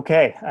there,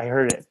 okay, I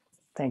heard it.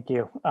 Thank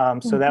you.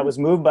 So that was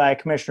moved by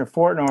Commissioner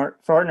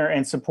Fortner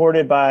and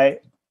supported by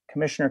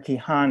Commissioner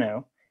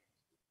Quijano.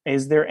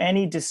 Is there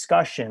any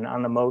discussion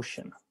on the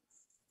motion?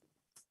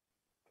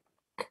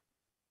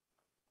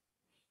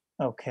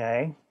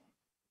 Okay.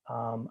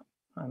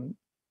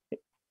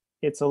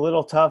 It's a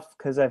little tough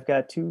because I've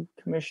got two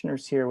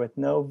commissioners here with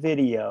no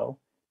video.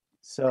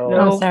 So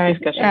No sorry.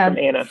 discussion from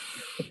Anna.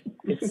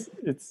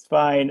 it's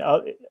fine.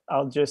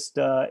 I'll just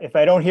if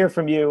I don't hear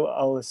from you,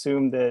 I'll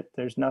assume that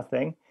there's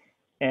nothing.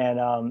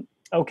 And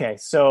okay,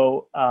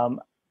 so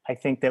I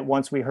think that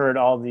once we heard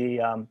all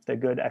the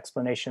good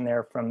explanation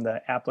there from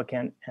the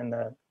applicant and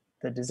the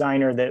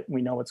designer, that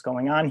we know what's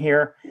going on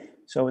here.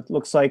 So it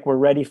looks like we're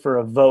ready for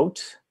a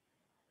vote.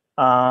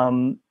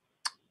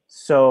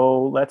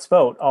 So let's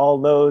vote. All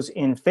those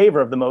in favor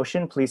of the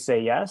motion, please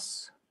say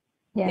yes.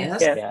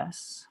 Yes. Yes.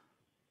 Yes.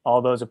 All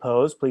those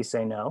opposed, please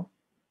say no.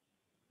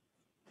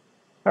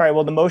 All right,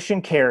 well, the motion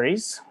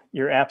carries.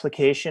 Your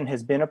application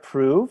has been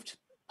approved.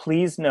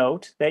 Please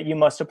note that you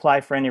must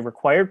apply for any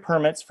required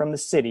permits from the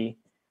city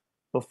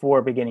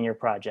before beginning your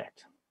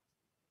project.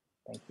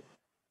 Thank you.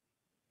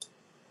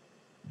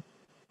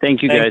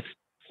 Thank you, guys.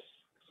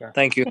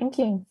 Thank you. Thank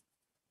you.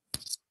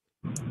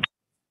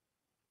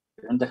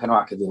 عندك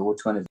انواع كثيره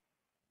which one is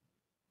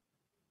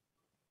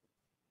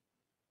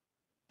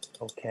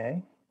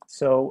Okay,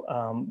 So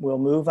we'll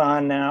move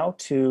on now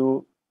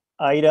to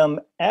item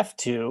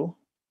F2,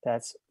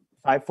 that's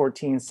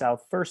 514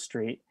 South First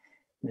Street.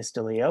 Ms.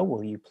 DeLeo,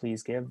 will you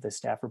please give the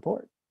staff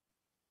report?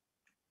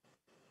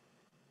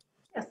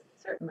 Yes,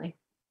 certainly.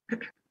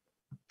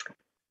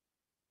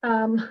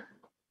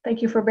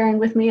 Thank you for bearing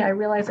with me. I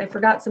realize I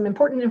forgot some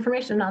important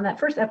information on that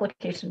first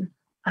application.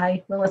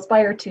 I will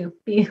aspire to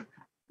be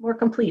more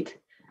complete.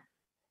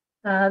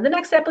 The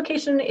next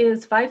application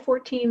is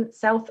 514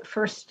 South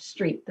First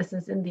Street. This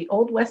is in the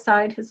Old West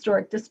Side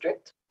Historic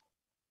District.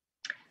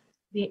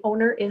 The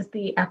owner is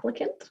the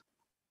applicant.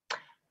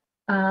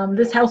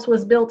 This house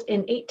was built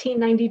in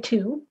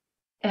 1892.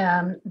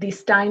 The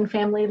Stein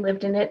family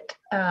lived in it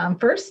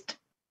first,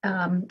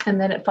 and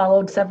then it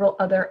followed several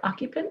other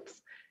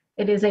occupants.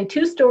 It is a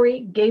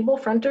two-story gable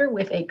fronter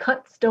with a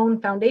cut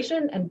stone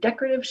foundation and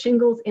decorative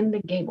shingles in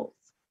the gables.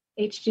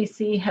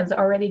 HGC has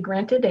already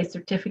granted a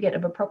certificate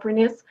of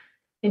appropriateness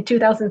in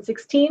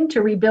 2016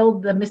 to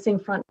rebuild the missing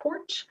front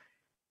porch,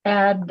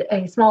 add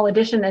a small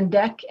addition and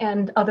deck,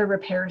 and other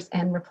repairs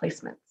and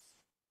replacements.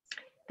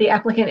 The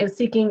applicant is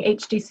seeking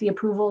HGC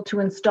approval to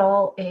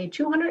install a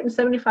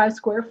 275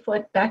 square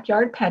foot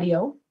backyard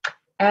patio,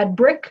 add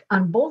brick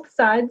on both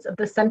sides of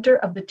the center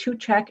of the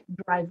two-track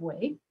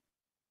driveway,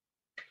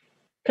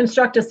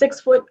 construct a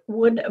 6-foot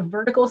wood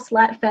vertical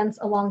slat fence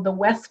along the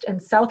west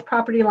and south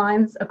property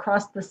lines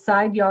across the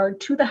side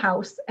yard to the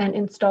house, and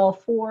install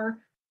 4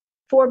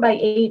 by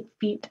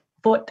 8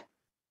 foot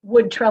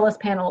wood trellis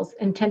panels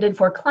intended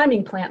for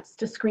climbing plants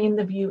to screen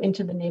the view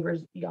into the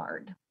neighbor's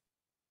yard.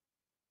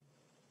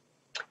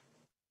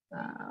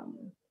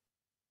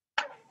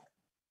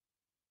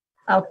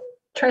 I'll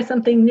try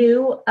something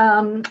new.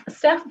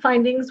 Staff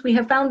findings, we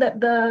have found that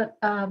the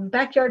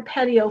backyard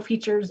patio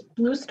features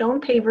blue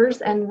stone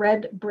pavers and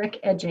red brick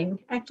edging.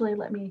 Actually,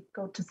 let me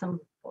go to some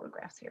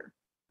photographs here.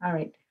 All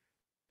right.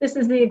 This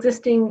is the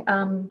existing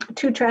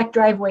two-track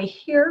driveway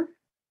here.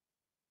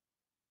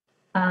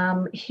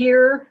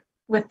 Here,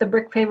 with the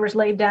brick pavers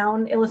laid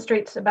down,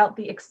 illustrates about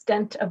the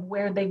extent of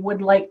where they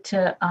would like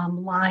to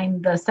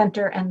line the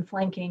center and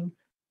flanking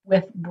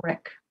with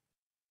brick.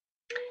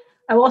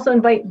 I will also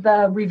invite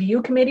the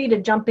review committee to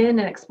jump in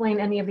and explain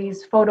any of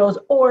these photos,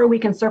 or we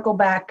can circle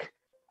back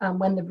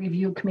when the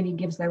review committee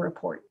gives their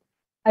report.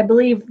 I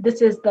believe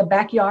this is the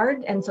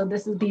backyard, and so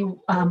this is the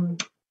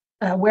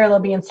where they'll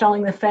be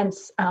installing the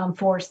fence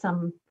for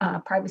some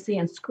privacy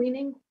and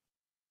screening.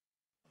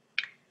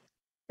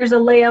 Here's a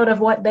layout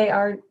of what they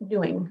are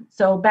doing.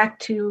 So back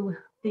to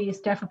the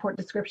staff report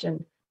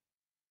description.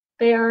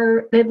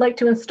 They'd like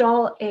to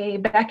install a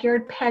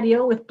backyard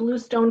patio with blue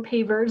stone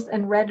pavers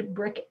and red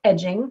brick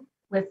edging,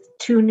 with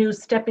 2 new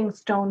stepping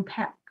stone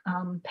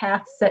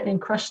paths set in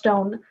crushed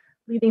stone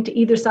leading to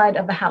either side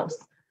of the house,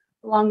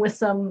 along with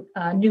some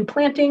new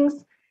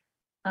plantings.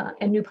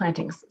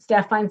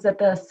 Staff finds that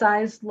the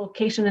size,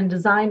 location, and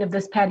design of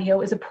this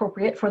patio is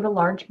appropriate for the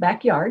large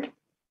backyard.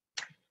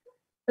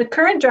 The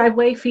current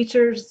driveway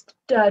features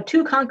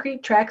 2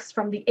 concrete tracks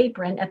from the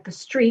apron at the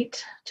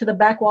street to the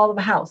back wall of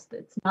the house.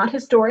 It's not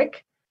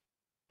historic,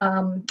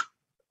 and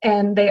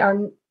they are,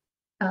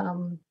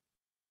 oh,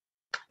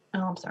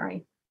 I'm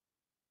sorry.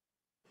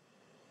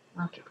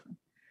 Okay.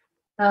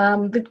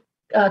 The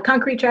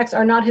concrete tracks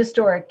are not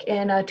historic.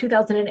 In a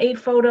 2008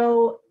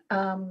 photo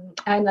and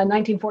a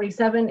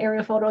 1947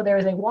 area photo, there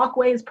is a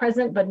walkways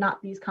present, but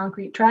not these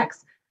concrete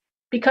tracks.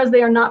 Because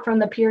they are not from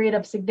the period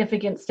of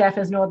significance, staff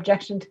has no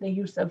objection to the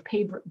use of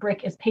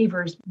brick as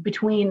pavers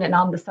between and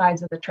on the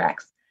sides of the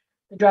tracks.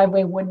 The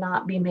driveway would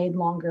not be made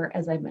longer,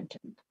 as I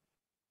mentioned.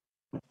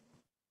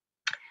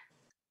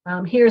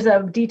 Here's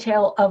a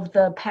detail of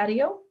the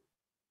patio,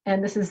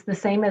 and this is the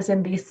same as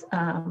in these,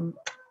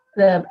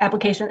 the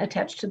application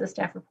attached to the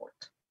staff report.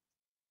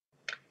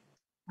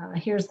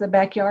 Here's the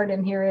backyard,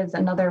 and here is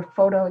another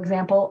photo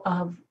example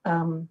of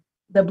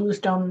the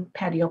bluestone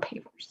patio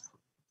pavers.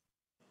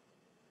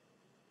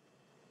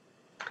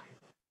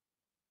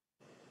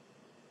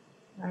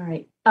 All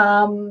right.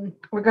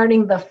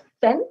 Regarding the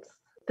fence,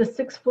 the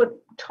 6-foot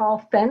tall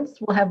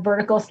fence will have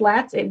vertical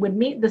slats. It would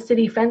meet the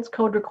city fence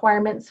code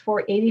requirements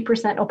for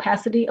 80%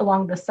 opacity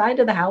along the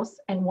side of the house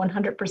and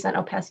 100%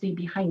 opacity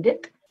behind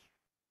it.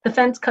 The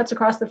fence cuts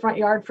across the front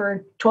yard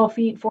for 12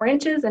 feet 4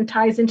 inches and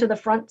ties into the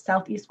front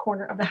southeast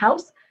corner of the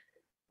house.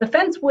 The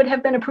fence would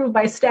have been approved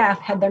by staff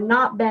had there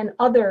not been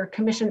other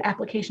commission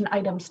application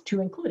items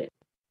to include it.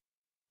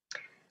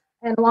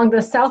 And along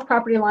the south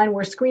property line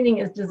where screening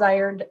is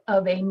desired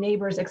of a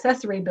neighbor's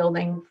accessory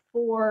building,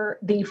 for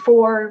the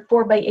 4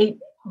 by 8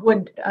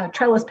 wood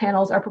trellis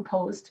panels are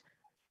proposed,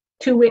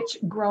 to which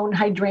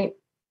hydrangeas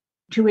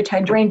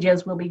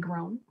will be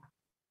grown.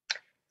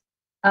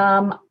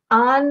 On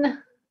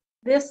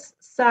this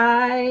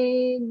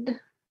side,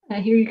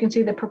 here you can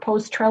see the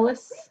proposed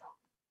trellis.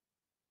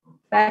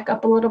 Back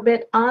up a little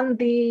bit.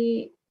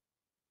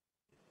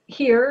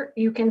 Here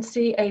you can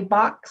see a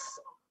box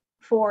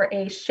for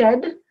a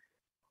shed.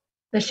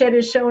 The shed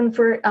is shown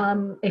for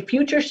a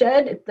future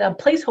shed. It's a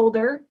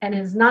placeholder and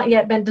has not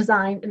yet been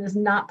designed and is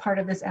not part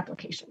of this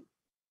application.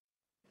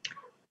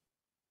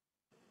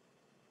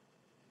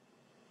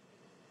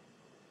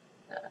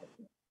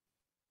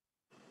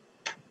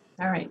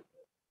 All right.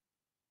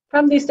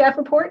 From the staff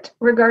report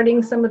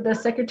regarding some of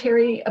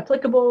the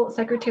applicable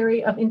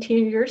Secretary of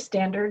Interior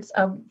standards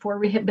for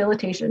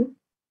rehabilitation.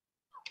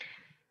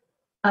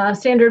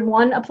 Standard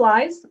 1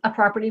 applies. A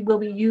property will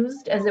be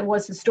used as it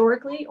was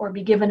historically or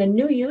be given a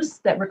new use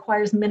that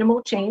requires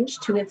minimal change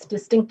to its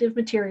distinctive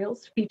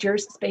materials,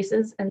 features,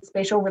 spaces, and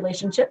spatial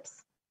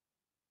relationships.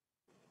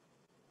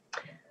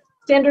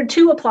 Standard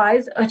 2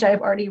 applies, which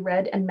I've already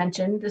read and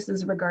mentioned. This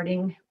is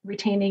regarding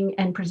retaining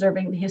and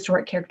preserving the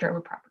historic character of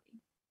a property.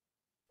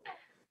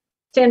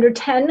 Standard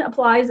 10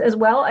 applies as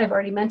well. I've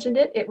already mentioned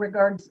it. It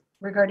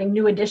regarding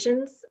new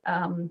additions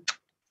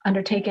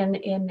undertaken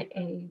in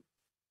a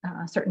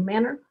certain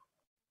manner.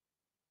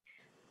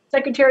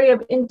 Secretary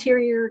of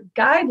Interior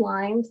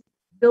guidelines,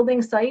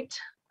 building site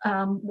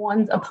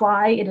ones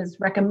apply. It is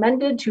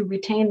recommended to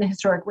retain the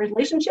historic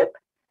relationship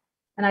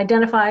and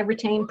identify,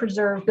 retain,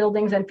 preserve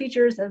buildings and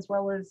features as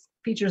well as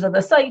features of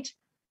the site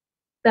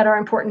that are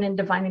important in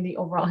defining the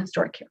overall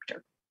historic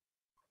character.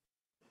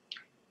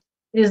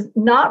 It is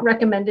not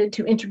recommended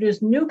to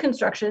introduce new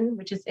construction,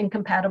 which is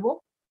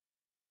incompatible,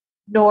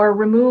 nor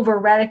remove or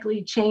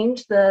radically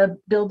change the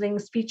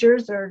building's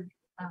features or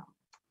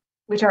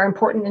which are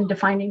important in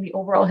defining the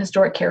overall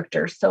historic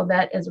character, so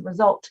that as a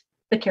result,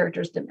 the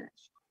characters diminish.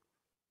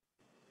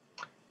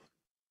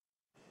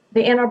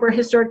 The Ann Arbor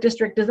Historic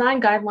District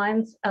Design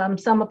Guidelines,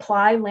 some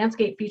apply.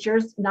 Landscape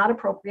features not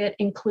appropriate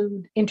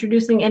include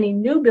introducing any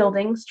new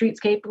building,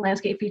 streetscape,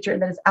 landscape feature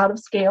that is out of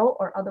scale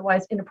or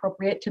otherwise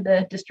inappropriate to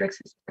the district's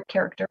historic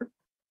character.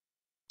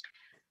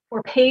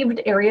 For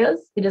paved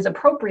areas, it is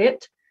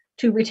appropriate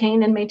to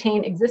retain and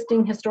maintain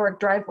existing historic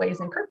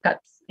driveways and curb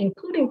cuts,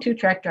 including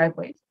 2-track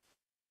driveways.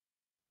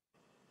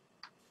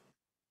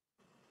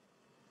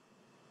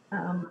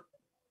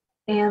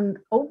 And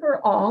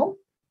overall,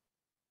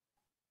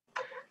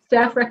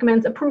 staff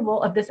recommends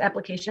approval of this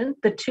application.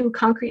 The 2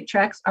 concrete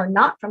tracks are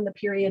not from the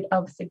period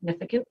of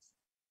significance.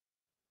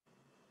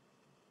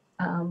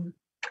 And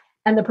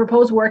the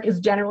proposed work is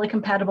generally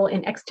compatible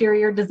in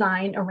exterior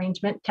design,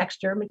 arrangement,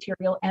 texture,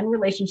 material, and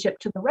relationship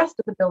to the rest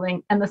of the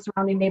building and the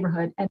surrounding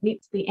neighborhood, and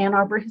meets the Ann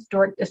Arbor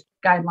Historic District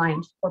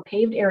guidelines for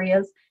paved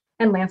areas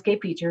and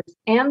landscape features,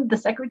 and the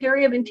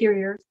Secretary of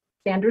Interior's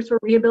standards for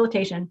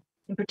rehabilitation,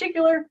 in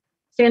particular,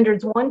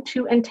 standards 1,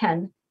 2, and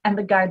 10, and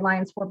the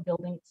guidelines for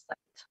building site.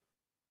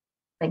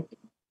 Thank you.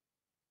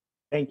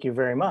 Thank you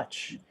very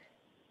much.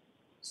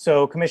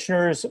 So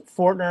Commissioners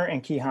Fortner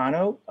and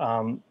Quijano,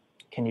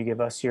 can you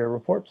give us your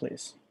report,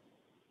 please?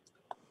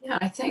 Yeah,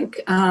 I think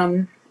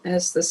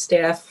as the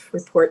staff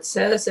report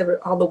says,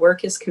 all the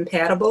work is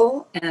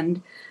compatible,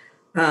 and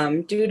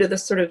due to the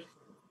sort of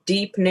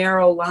deep,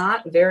 narrow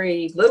lot,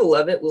 very little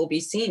of it will be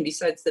seen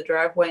besides the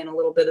driveway and a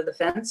little bit of the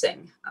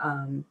fencing.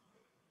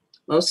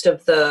 Most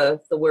of the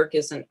work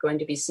isn't going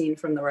to be seen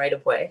from the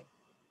right-of-way.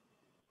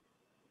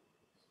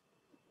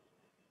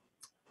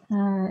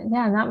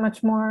 Yeah, not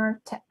much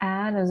more to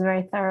add. It was a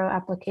very thorough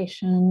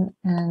application,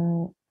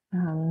 and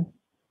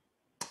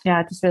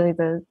yeah, just really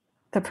the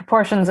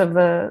proportions of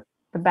the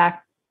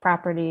back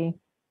property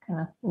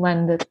kind of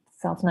lend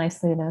itself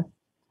nicely to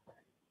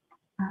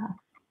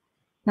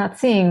not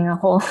seeing a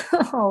whole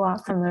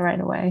lot from the right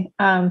of way.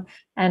 And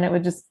it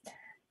would just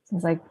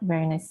seems like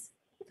very nice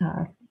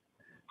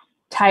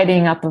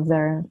tidying up of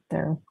their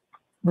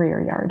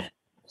rear yard.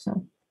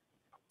 So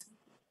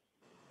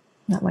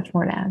not much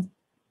more to add.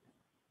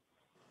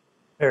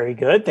 Very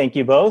good. Thank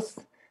you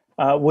both.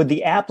 Would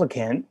the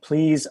applicant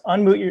please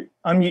unmute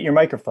your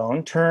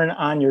microphone, turn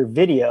on your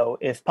video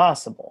if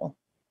possible,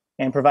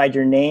 and provide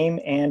your name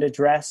and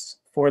address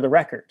for the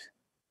record?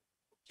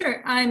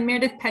 Sure. I'm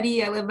Meredith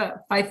Petty. I live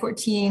at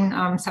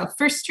 514 South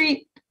First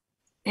Street.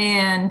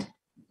 And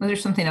was there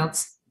something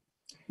else?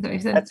 Is that what you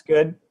said? That's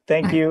good.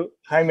 Thank you.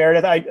 Hi,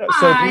 Meredith.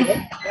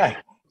 Hi.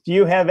 Do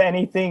you have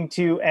anything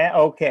to add?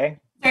 Okay.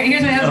 All right,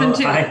 here's my husband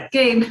too, Hi.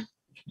 Gabe.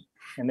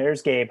 And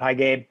there's Gabe. Hi,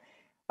 Gabe.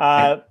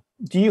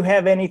 Do you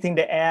have anything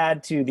to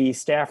add to the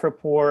staff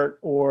report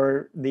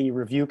or the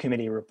review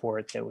committee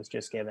report that was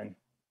just given?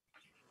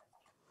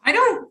 I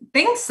don't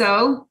think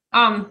so.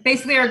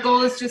 Basically, our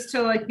goal is just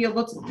to be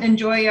able to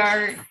enjoy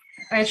our,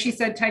 as she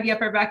said, tidy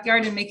up our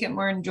backyard and make it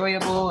more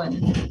enjoyable,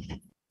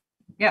 and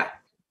yeah,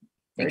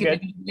 make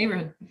it a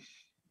neighborhood.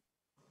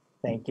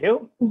 Thank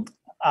you.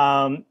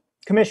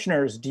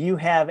 Commissioners, do you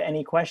have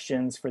any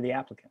questions for the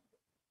applicant?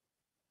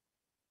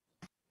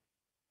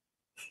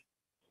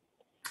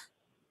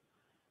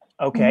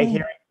 Okay,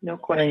 hearing No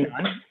question.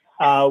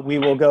 none, we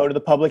will go to the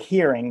public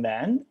hearing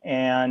then.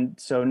 And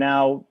so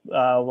now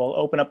we'll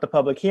open up the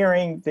public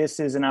hearing. This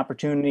is an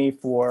opportunity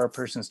for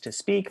persons to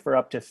speak for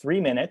up to 3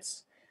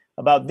 minutes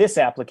about this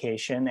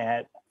application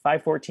at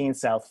 514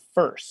 South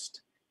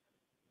First.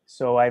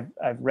 So I've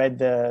read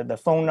the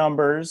phone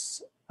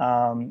numbers.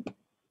 And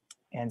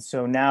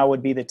so now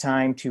would be the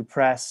time to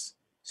press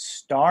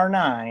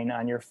 *9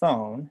 on your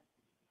phone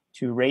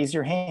to raise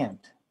your hand.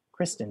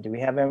 Kristen, do we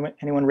have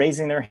anyone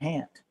raising their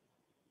hand?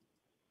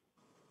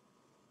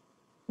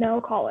 No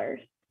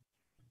callers.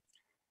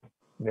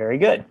 Very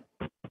good.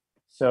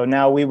 So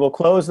now we will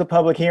close the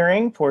public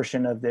hearing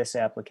portion of this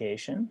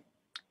application.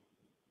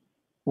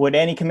 Would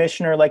any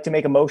commissioner like to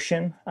make a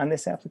motion on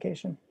this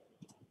application?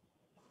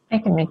 I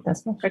can make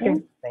this I motion.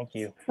 can. Thank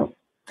you.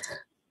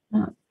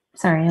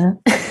 Sorry, Anna.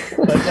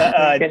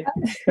 But,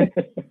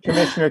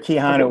 Commissioner Okay,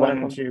 Quijano, why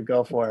wonderful. don't you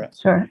go for it?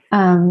 Sure.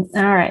 All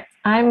right.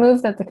 I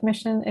move that the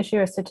commission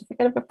issue a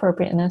certificate of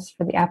appropriateness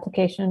for the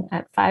application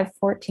at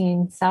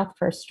 514 South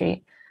First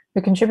Street,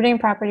 the contributing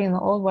property in the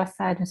Old West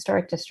Side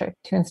Historic District,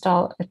 to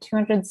install a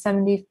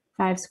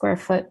 275 square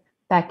foot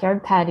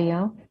backyard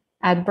patio,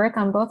 add brick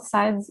on both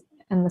sides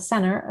and the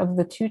center of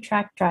the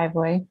 2-track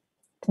driveway,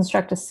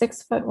 construct a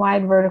 6-foot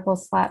wide vertical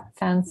slat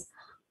fence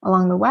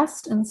along the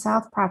west and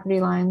south property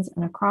lines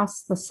and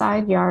across the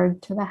side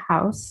yard to the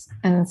house,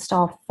 and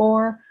install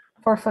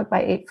 4-foot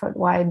by 8-foot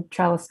wide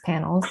trellis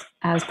panels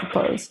as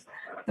proposed.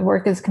 The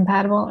work is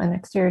compatible in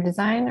exterior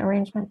design,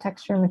 arrangement,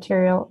 texture,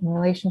 material, and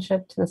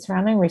relationship to the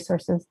surrounding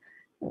resources,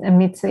 and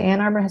meets the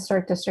Ann Arbor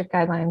Historic District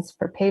guidelines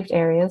for paved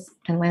areas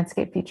and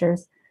landscape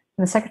features,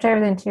 and the Secretary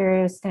of the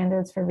Interior's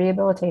standards for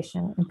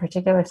rehabilitation, in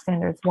particular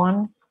standards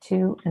 1,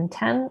 2, and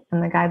 10,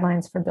 and the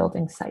guidelines for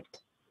building site.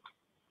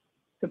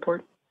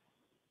 Support.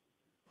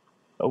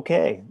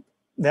 Okay,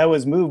 that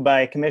was moved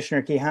by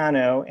Commissioner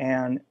Quijano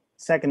and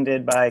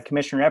seconded by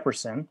Commissioner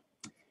Epperson.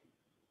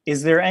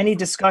 Is there any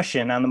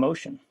discussion on the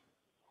motion?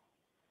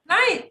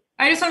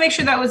 I just want to make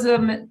sure that was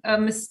a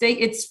mistake.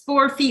 It's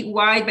 4 feet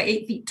wide by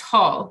 8 feet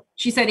tall.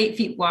 She said 8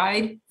 feet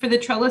wide for the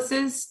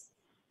trellises.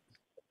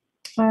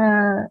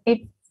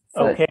 8-foot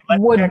Okay,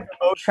 let's wood check the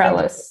motion.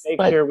 trellis. Make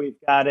but, sure we've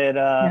got it.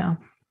 yeah.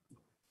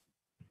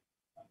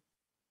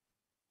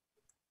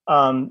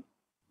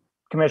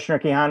 Commissioner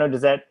Quijano,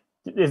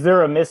 is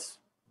there a mistype?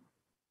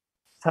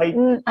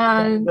 No,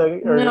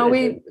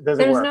 Does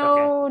it there's work?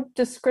 no Okay.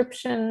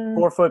 description.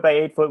 4-foot by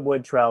 8-foot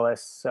wood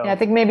trellis. So Yeah, I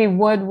think maybe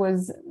wood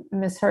was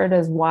misheard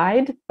as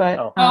wide, but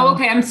Oh.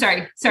 Okay. I'm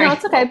sorry. no,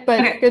 it's okay. But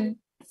Okay. good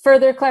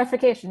further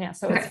clarification. Yeah,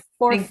 so Okay, it's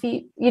 4 thank-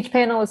 feet. Each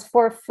panel is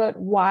 4 foot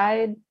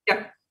wide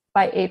Yep.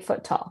 by 8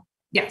 foot tall.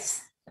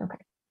 Yes. Okay.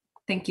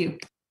 Thank you.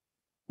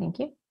 Thank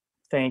you.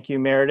 thank you,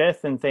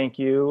 Meredith, and thank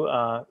you,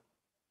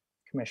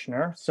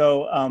 Commissioner.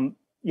 So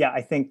yeah,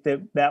 I think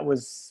that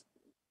was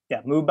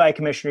moved by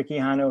Commissioner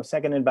Quijano,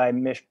 seconded by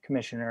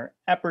Commissioner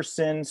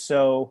Epperson.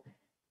 So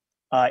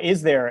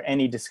is there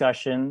any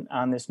discussion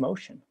on this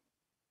motion?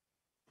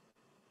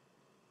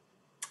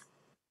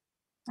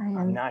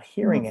 I'm not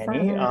hearing any.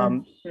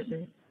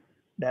 Mm-mm.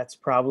 That's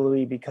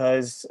probably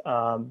because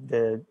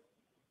the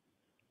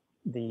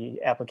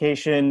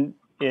application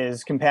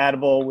is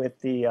compatible with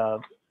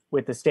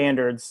the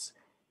standards,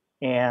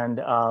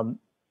 and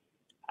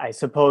I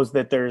suppose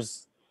that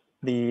there's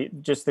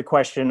just the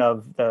question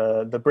of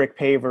the brick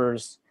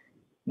pavers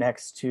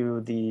next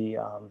to the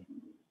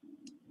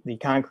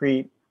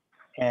concrete,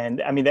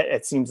 and I mean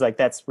it seems like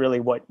that's really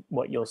what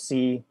you'll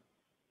see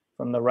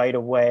from the right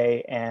of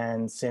way,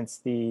 and since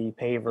the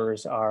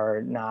pavers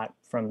are not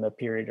from the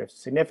period of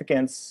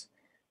significance,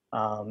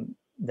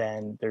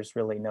 then there's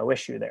really no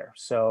issue there.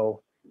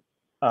 So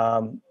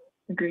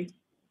Agree.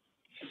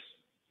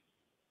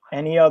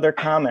 any other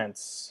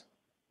comments?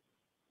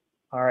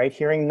 All right,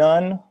 hearing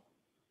none,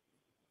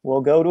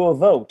 we'll go to a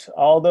vote.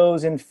 All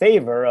those in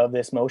favor of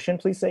this motion,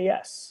 please say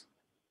yes.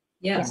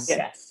 Yes.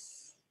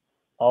 Yes.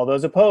 All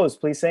those opposed,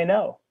 please say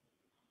no.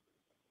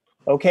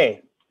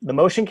 Okay, the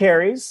motion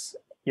carries.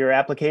 Your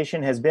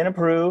application has been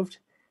approved.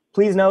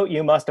 Please note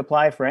you must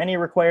apply for any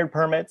required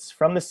permits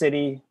from the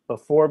city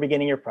before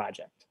beginning your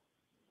project.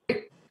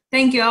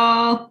 Thank you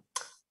all.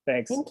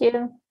 Thanks. Thank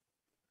you.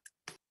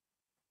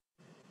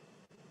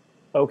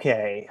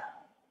 Okay,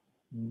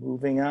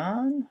 moving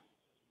on.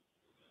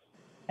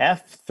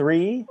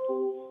 F3,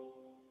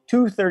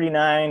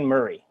 239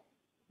 Murray.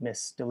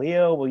 Ms.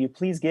 DeLeo, will you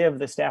please give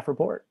the staff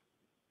report?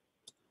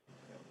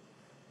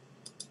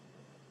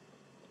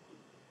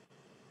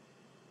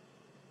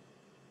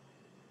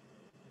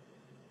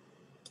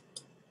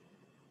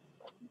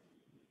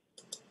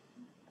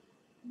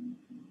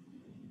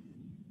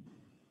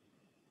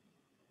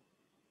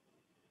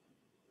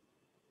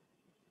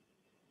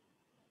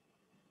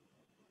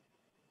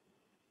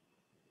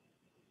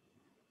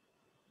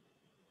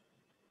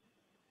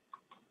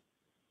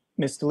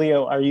 Ms.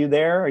 DeLeo, are you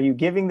there? Are you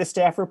giving the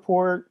staff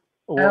report?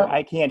 Or Oh.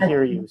 I can't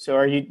hear you. So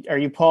are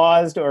you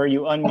paused or are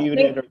you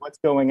unmuted or what's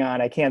going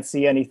on? I can't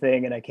see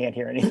anything and I can't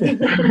hear anything.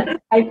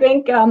 I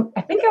think I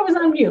was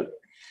on mute.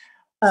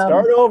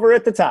 Start over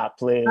at the top,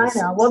 please. I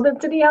know. Well, the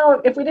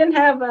DL, if we didn't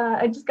have,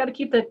 I just got to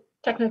keep the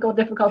technical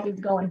difficulties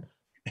going.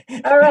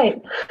 All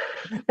right.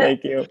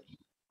 Thank you.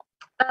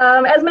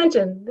 As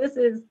mentioned, this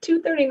is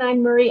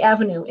 239 Murray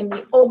Avenue in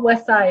the Old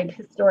West Side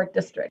Historic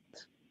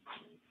District.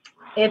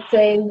 It's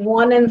a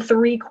 1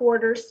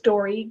 3/4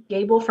 story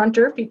gable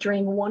fronter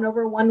featuring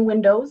 1/1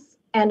 windows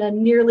and a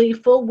nearly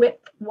full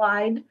width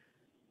wide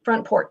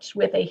front porch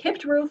with a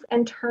hipped roof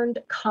and turned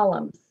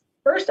columns.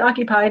 First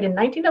occupied in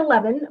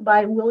 1911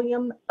 by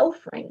William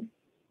Elfring.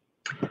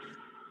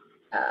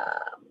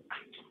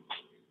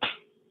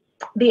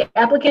 The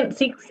applicant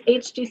seeks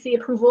HGC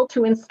approval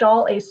to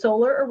install a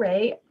solar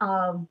array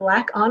of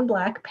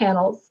black-on-black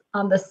panels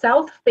on the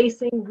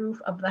south-facing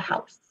roof of the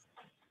house.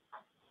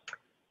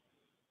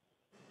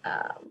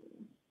 I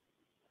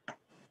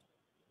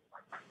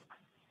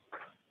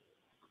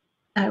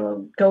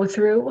will go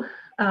through.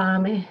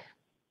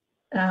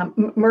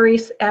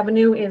 Maurice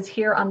Avenue is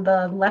here on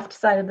the left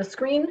side of the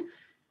screen.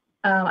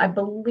 I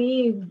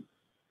believe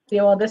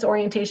this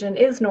orientation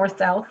is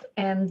north-south,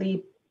 and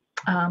the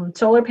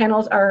solar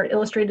panels are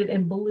illustrated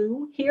in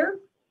blue here,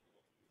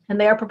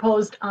 and they are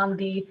proposed on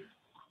the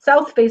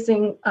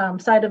south-facing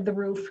side of the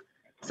roof.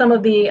 Some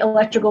of the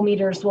electrical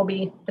meters will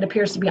be, it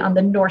appears to be on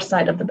the north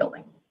side of the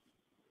building.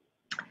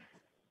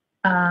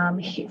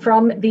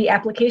 From the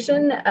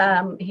application,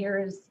 here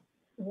is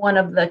one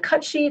of the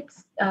cut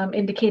sheets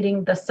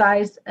indicating the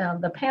size of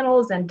the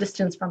panels and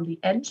distance from the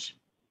edge.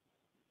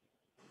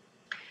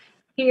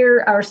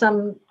 Here are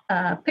some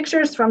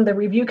pictures from the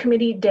review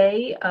committee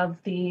day of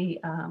the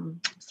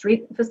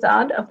street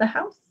facade of the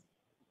house.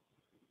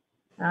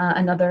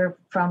 Another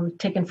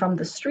taken from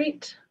the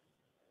street.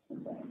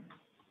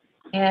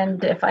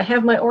 And if I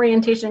have my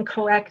orientation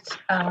correct,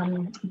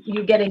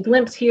 you get a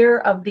glimpse here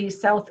of the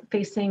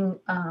south-facing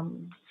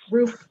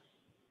roof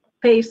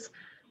face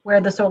where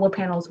the solar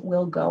panels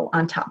will go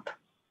on top.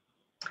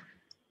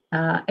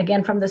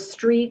 Again, from the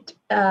street,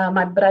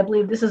 but I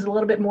believe this is a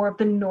little bit more of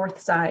the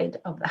north side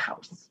of the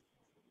house.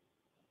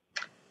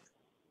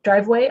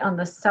 Driveway on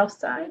the south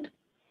side.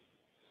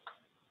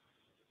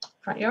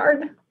 Front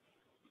yard.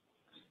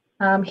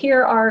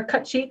 Here are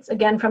cut sheets,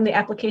 again, from the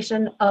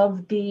application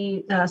of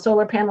the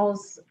solar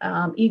panels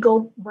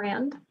Eagle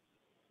brand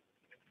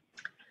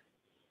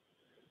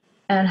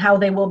and how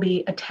they will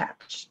be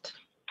attached.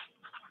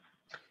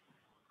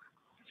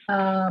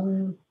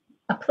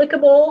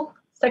 Applicable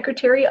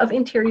Secretary of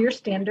Interior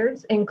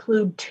standards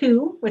include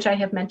 2, which I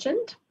have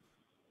mentioned,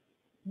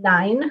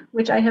 9,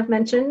 which I have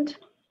mentioned,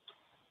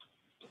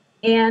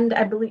 and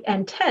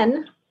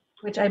 10,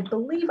 which I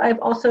believe I've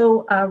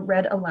also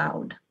read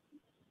aloud.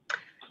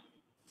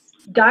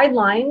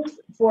 Guidelines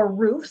for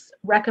roofs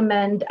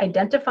recommend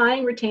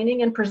identifying,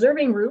 retaining, and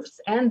preserving roofs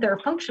and their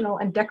functional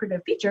and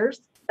decorative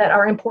features that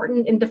are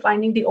important in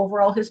defining the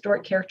overall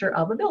historic character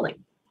of a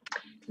building.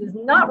 It is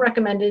not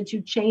recommended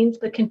to change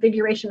the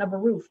configuration of a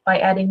roof by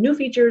adding new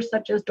features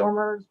such as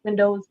dormers,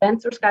 windows,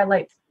 vents, or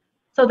skylights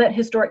so that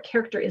historic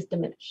character is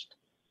diminished.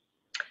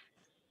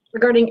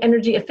 Regarding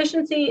energy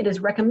efficiency, it is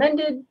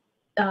recommended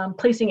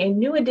placing a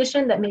new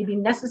addition that may be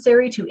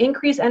necessary to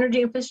increase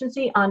energy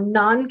efficiency on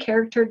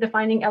non-character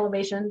defining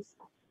elevations.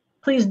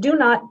 Please do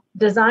not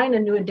design a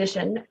new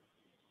addition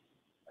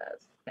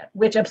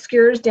which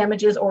obscures,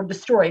 damages, or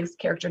destroys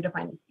character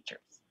defining features.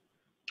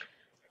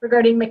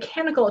 Regarding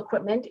mechanical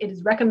equipment, it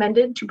is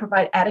recommended to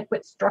provide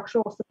adequate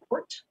structural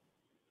support.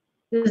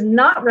 It is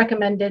not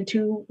recommended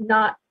to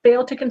not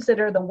fail to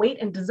consider the weight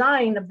and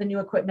design of the new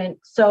equipment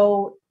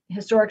so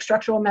historic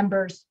structural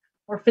members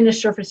or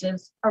finished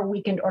surfaces are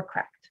weakened or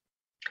cracked.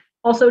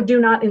 Also, do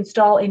not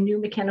install a new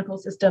mechanical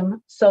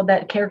system so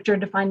that character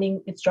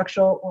defining its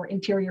structural or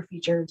interior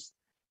features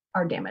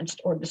are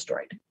damaged or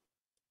destroyed.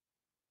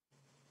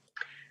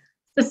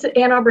 The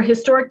Ann Arbor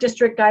Historic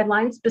District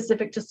guidelines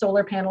specific to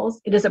solar panels.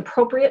 It is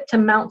appropriate to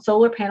mount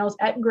solar panels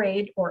at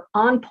grade or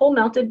on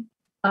pole-mounted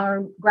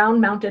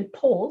ground-mounted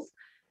poles.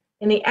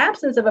 In the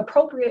absence of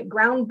appropriate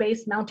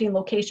ground-based mounting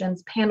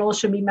locations, panels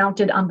should be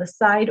mounted on the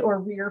side or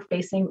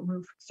rear-facing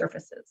roof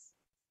surfaces.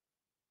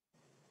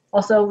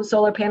 Also,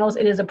 solar panels,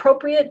 it is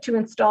appropriate to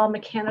install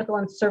mechanical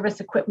and service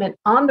equipment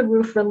on the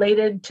roof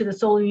related to the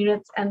solar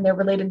units and their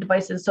related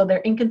devices so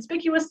they're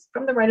inconspicuous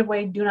from the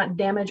right-of-way, do not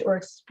damage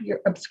or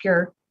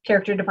obscure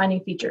character-defining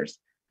features.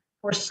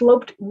 For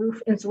sloped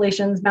roof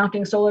installations,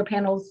 mounting solar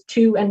panels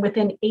to and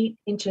within 8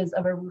 inches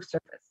of a roof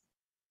surface.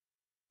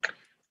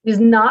 It is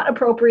not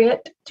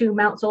appropriate to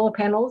mount solar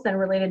panels and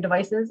related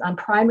devices on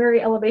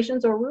primary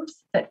elevations or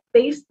roofs that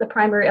face the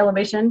primary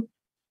elevation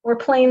or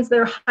planes that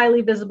are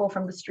highly visible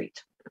from the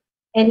street.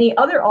 Any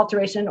other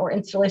alteration or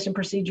installation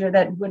procedure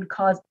that would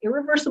cause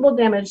irreversible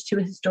damage to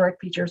historic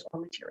features or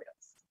materials.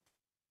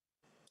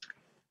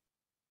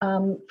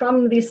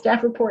 From the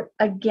staff report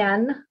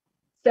again,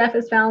 staff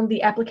has found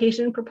the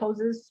application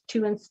proposes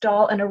to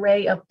install an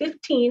array of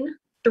 15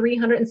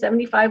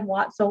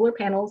 375-watt solar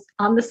panels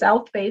on the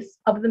south face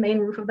of the main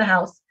roof of the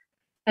house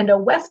and a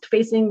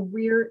west-facing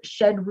rear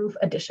shed roof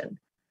addition.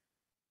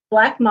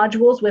 Black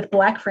modules with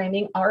black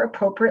framing are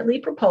appropriately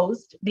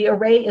proposed. The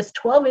array is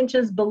 12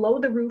 inches below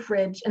the roof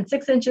ridge and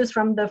 6 inches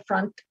from the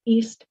front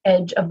east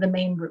edge of the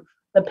main roof.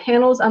 The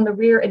panels on the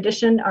rear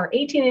addition are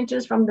 18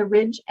 inches from the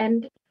ridge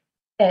and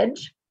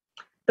edge.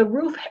 The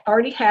roof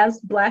already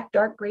has black,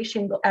 dark gray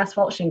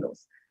asphalt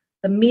shingles.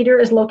 The meter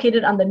is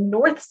located on the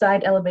north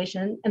side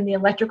elevation, and the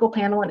electrical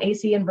panel and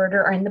AC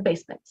inverter are in the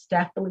basement.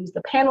 Staff believes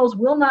the panels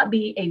will not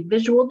be a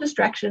visual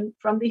distraction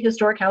from the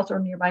historic house or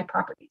nearby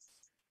properties.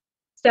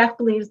 Staff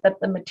believes that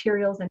the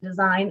materials and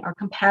design are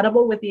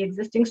compatible with the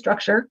existing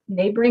structure,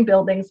 neighboring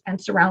buildings, and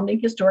surrounding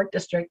historic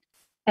district,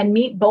 and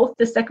meet both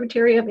the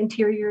Secretary of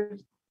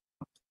Interior's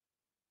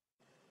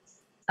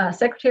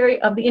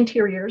Secretary of the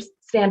Interior's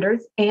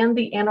standards and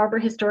the Ann Arbor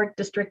Historic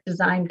District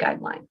Design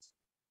Guidelines.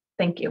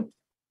 Thank you.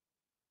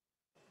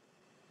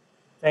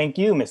 Thank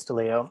you, Ms.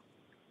 DeLeo.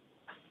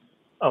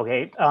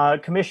 Okay,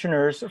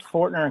 Commissioners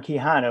Fortner and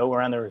Quijano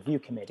were on the review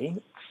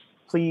committee.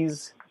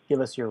 Please give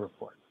us your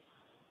report.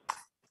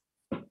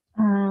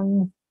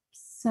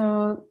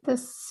 So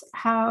this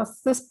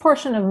house, this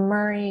portion of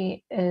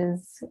Murray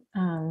is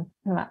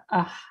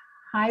a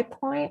high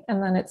point,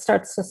 and then it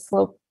starts to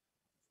slope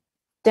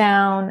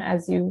down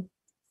as you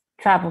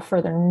travel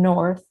further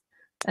north.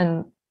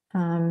 And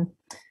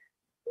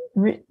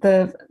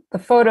the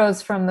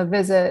photos from the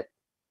visit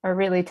are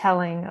really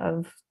telling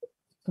of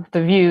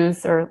the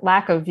views or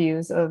lack of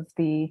views of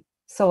the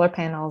solar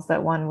panels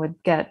that one would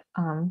get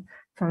from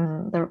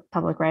the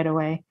public right of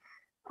way.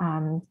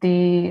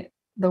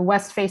 The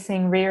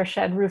west-facing rear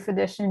shed roof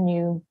addition,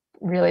 you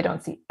really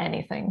don't see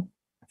anything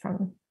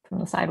from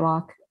the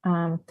sidewalk.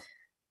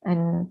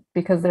 And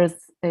because there's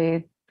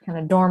a kind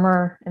of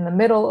dormer in the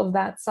middle of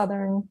that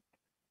southern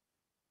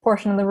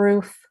portion of the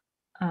roof,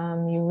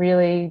 you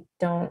really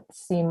don't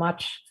see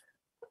much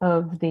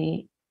of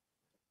the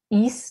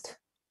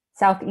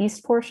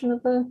southeast portion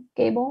of the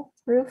gable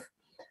roof.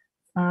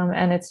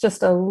 And it's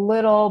just a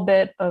little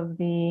bit of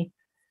the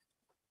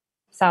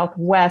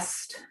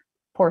southwest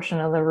portion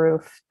of the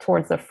roof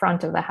towards the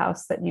front of the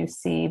house that you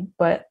see,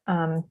 but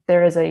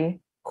there is a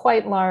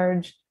quite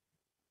large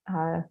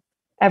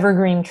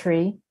evergreen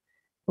tree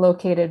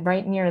located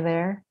right near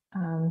there,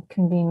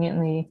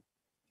 conveniently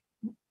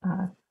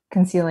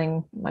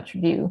concealing much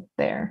view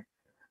there.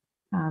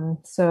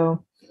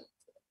 So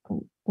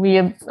we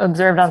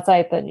observed on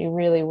site that you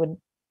really would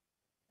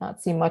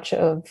not see much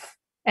of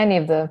any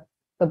of the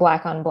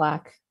black on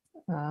black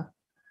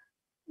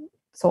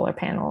solar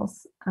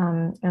panels.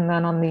 And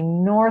then on the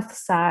north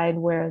side,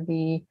 where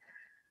the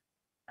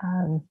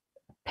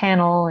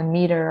panel and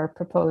meter are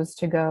proposed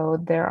to go,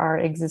 there are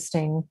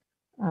existing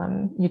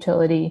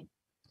utility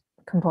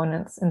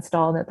components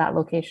installed at that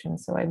location.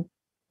 So I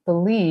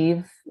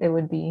believe it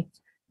would be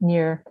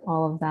near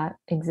all of that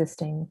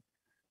existing,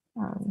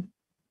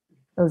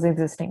 those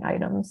existing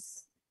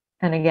items.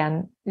 And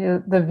again,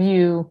 the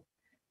view,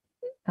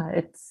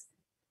 it's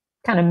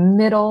kind of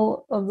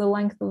middle of the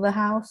length of the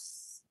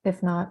house,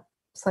 if not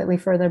slightly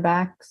further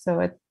back.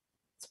 So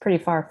it's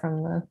pretty far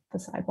from the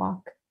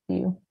sidewalk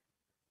view.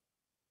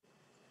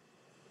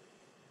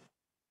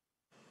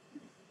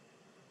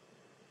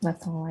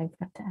 That's all I've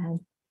got to add.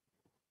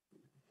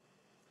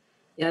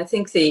 Yeah, I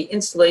think the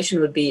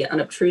installation would be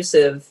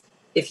unobtrusive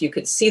if you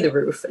could see the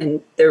roof,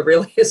 and there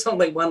really is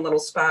only one little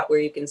spot where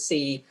you can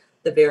see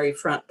the very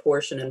front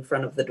portion in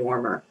front of the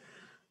dormer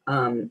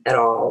at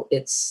all.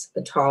 It's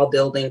a tall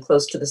building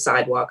close to the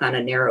sidewalk on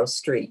a narrow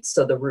street,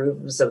 so the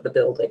roofs of the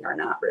building are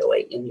not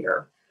really in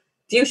your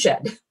view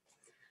shed.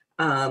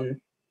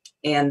 And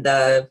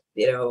as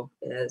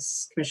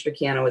Commissioner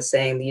Keano was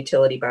saying, the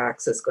utility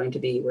box is going to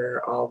be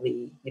where all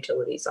the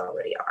utilities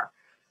already are.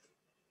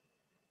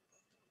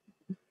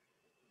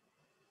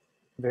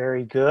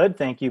 Very good.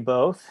 Thank you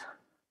both.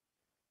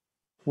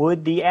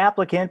 Would the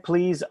applicant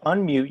please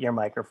unmute your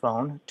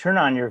microphone, turn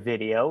on your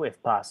video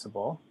if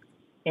possible,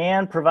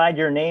 and provide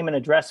your name and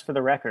address for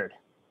the record?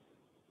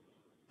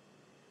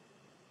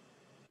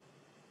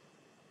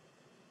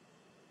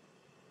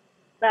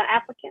 The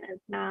applicant is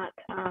not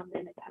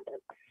in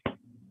attendance.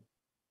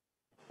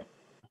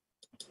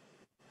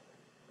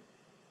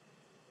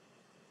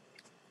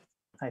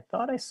 I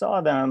thought I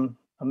saw them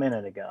a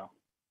minute ago,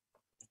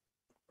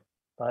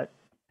 but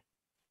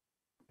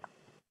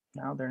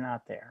now they're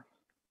not there.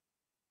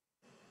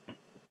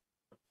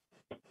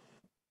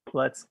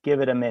 Let's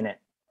give it a minute,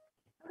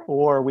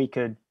 or we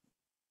could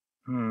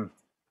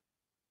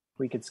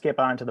skip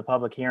on to the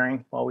public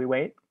hearing while we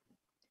wait.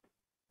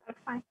 That's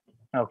fine.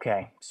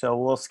 Okay, so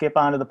we'll skip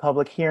on to the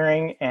public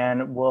hearing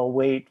and we'll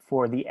wait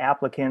for the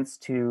applicants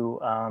to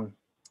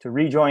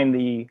rejoin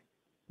the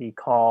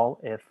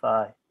call if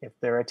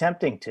they're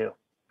attempting to.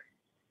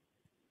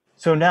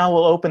 So now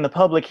we'll open the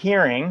public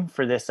hearing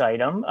for this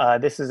item.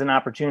 This is an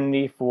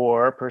opportunity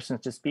for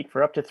persons to speak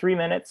for up to 3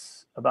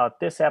 minutes about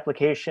this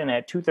application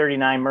at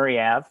 239 Murray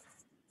Ave.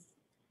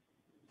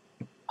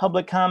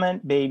 Public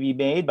comment may be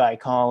made by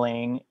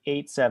calling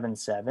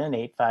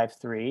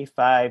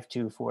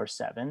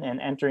 877-853-5247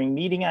 and entering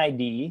meeting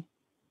ID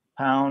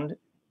pound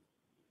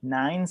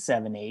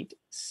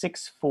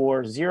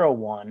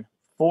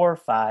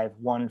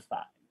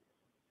 978-6401-4515.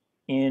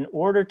 In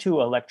order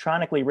to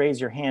electronically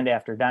raise your hand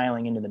after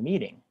dialing into the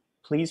meeting,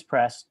 please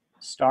press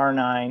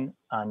 *9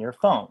 on your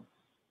phone.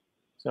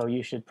 So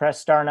you should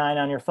press *9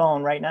 on your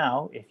phone right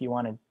now if you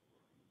want to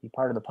be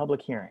part of the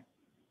public hearing.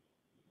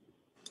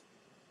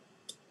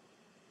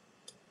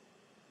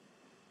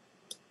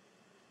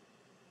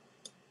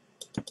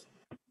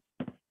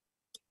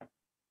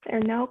 There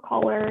are no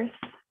callers.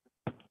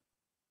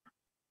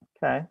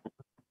 Okay.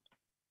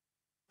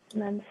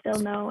 And then still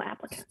no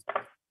applicants.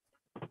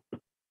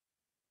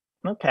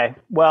 Okay,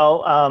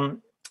 well,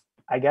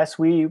 I guess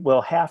we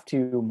will have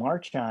to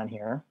march on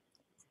here.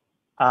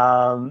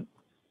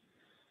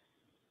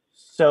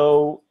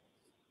 So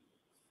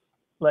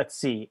let's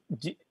see.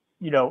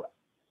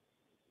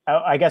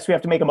 I guess we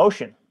have to make a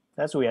motion.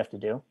 That's what we have to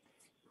do.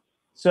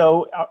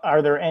 So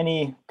are there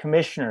any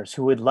commissioners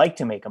who would like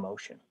to make a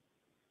motion?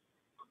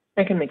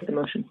 I can make the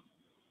motion.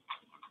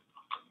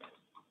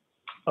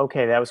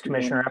 Okay, that was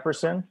Commissioner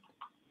Epperson.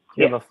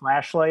 Do you have a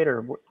flashlight,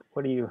 or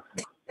what do you?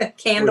 A We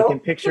candle. can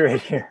picture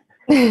it here.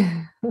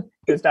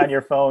 Just on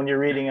your phone. You're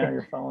reading on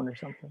your phone or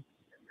something.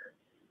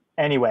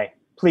 Anyway,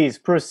 please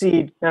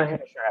proceed, Okay.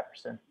 Commissioner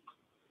Epperson.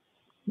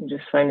 I'll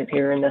just find it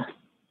here in the.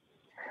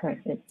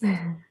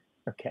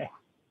 Okay.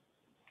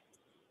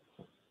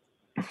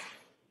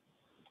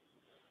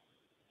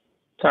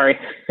 Sorry.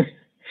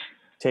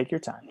 Take your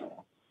time.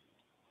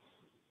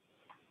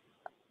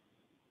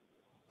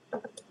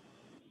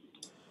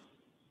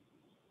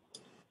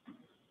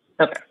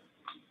 Okay.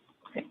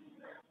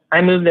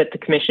 I move that the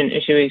commission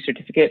issue a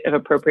certificate of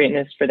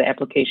appropriateness for the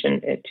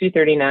application at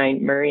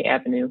 239 Murray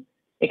Avenue,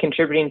 a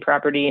contributing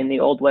property in the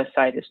Old West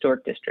Side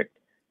Historic District,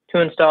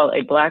 to install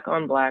a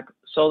black-on-black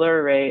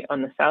solar array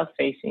on the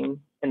south-facing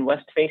and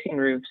west-facing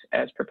roofs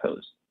as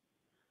proposed.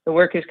 The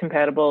work is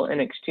compatible in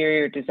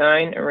exterior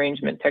design,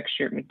 arrangement,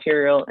 texture,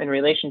 material, and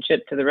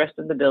relationship to the rest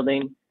of the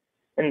building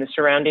and the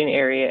surrounding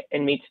area,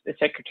 and meets the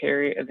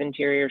Secretary of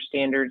Interior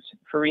standards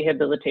for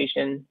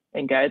rehabilitation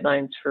and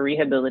guidelines for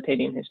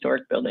rehabilitating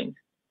historic buildings.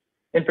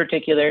 In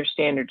particular,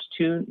 standards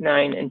 2,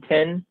 9, and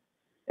 10,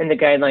 and the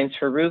guidelines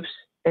for roofs,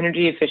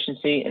 energy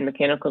efficiency, and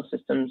mechanical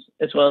systems,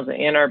 as well as the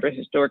Ann Arbor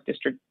Historic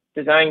District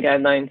design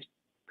guidelines,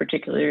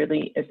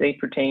 particularly as they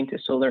pertain to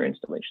solar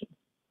installation.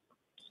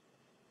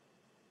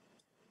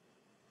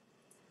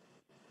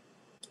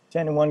 Is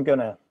anyone going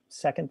to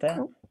second that?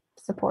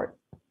 Support.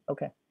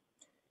 Okay.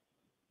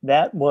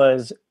 That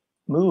was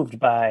moved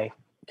by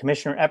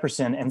Commissioner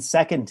Epperson and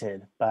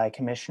seconded by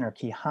Commissioner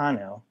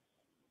Quijano.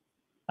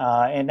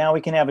 And now we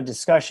can have a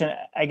discussion.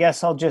 I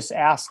guess I'll just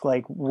ask,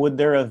 like, would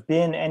there have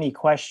been any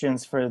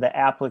questions for the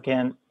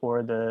applicant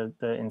or the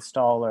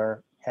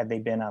installer had they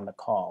been on the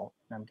call?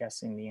 And I'm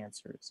guessing the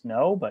answer is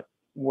no, but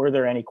were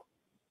there any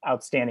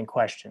outstanding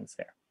questions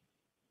there?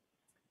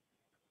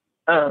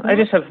 I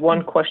just have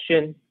one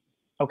question.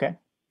 Okay.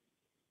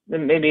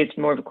 Maybe it's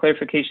more of a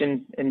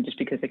clarification, and just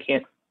because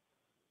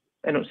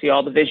I don't see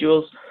all the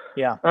visuals.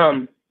 Yeah.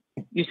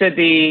 You said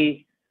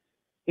the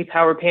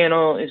power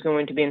panel is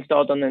going to be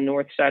installed on the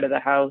north side of the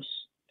house,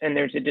 and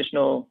there's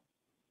additional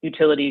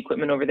utility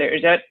equipment over there.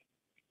 Is that,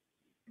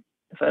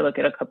 if I look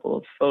at a couple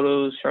of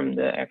photos from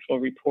the actual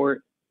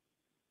report,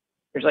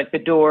 there's like the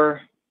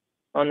door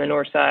on the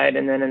north side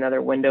and then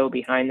another window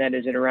behind that.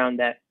 Is it around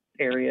that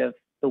area of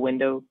the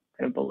window,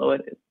 kind of below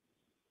it?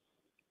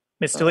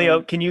 Ms.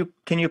 DeLeo, can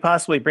you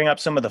possibly bring up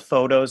some of the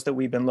photos that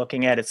we've been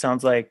looking at? It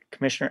sounds like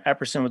Commissioner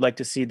Epperson would like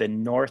to see the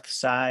north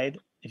side.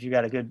 If you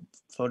got a good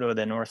photo of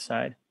the north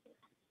side.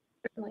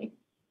 Certainly.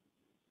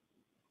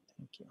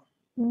 Thank you.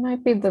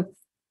 Might be the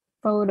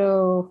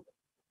photo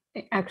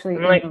actually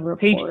in Like the report.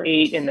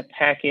 page 8 in the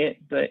packet,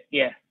 but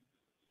yeah.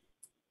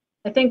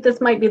 I think this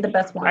might be the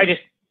best one. I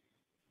just,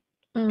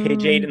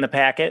 Page 8 in the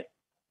packet.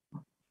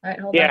 All right,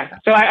 hold yeah. on.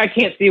 So I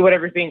can't see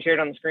whatever's being shared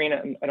on the screen.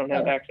 I don't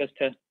have access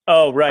to.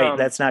 Oh, right.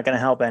 That's not going to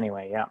help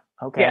anyway. Yeah.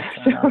 Okay.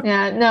 Yeah.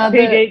 Yeah, no,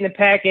 Page 8 in the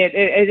packet.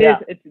 Yeah.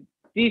 It's a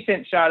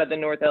decent shot of the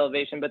north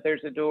elevation, but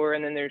there's a door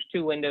and then there's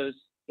 2 windows,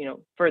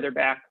 further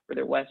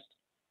west.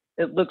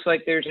 It looks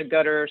like there's a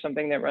gutter or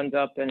something that runs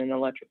up and an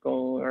electrical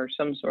or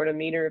some sort of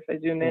meter if I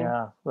zoom in.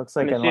 Yeah. Looks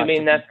like I'm an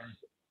assuming electric that's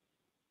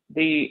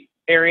the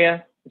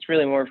area. It's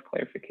really more of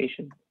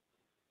clarification.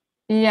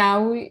 yeah,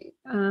 we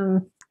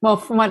well,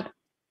 from what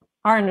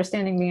our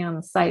understanding being on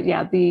the site,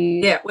 yeah,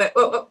 Yeah, wait,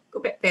 go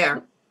back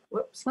there.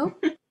 Whoops. Oh.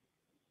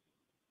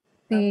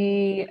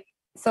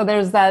 So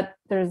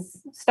there's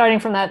starting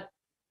from that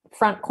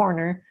front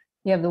corner,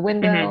 you have the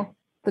window,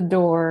 the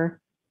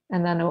door,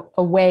 and then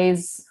a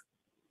ways,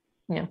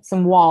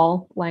 some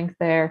wall length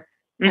there,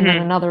 and then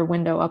another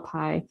window up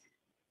high.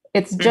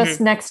 It's just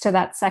next to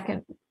that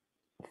second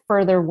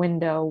further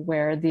window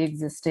where the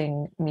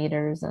existing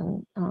meters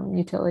and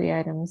utility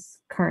items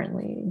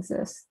currently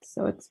exist.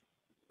 So it's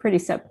pretty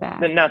set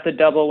back. Not the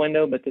double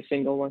window, but the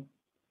single one.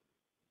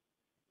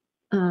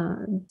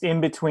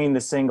 in between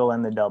the single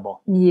and the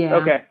double. Yeah.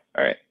 Okay.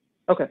 All right.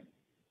 Okay.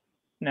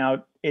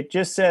 Now, it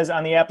just says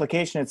on the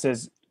application, it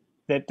says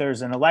that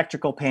there's an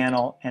electrical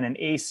panel and an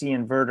AC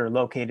inverter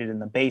located in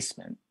the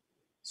basement.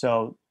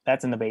 So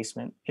that's in the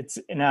basement. It's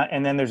not,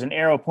 and then there's an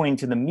arrow pointing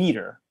to the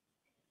meter.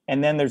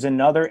 And then there's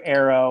another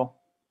arrow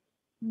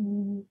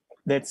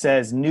that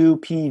says new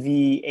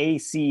PV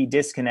AC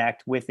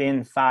disconnect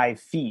within 5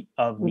 feet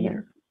of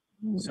meter.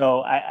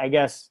 So I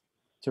guess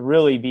to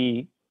really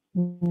be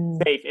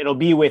safe, it'll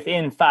be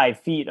within 5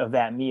 feet of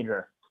that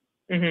meter.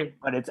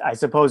 But I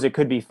suppose it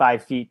could be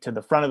 5 feet to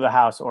the front of the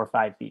house or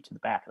 5 feet to the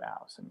back of the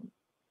house.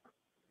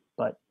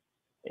 But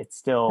it's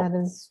still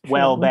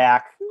well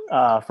back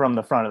from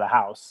the front of the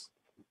house.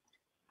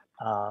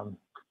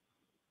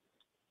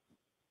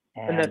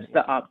 And that's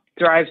the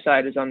drive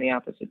side is on the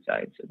opposite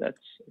side. So that's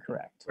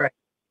correct. Right.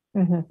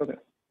 Okay.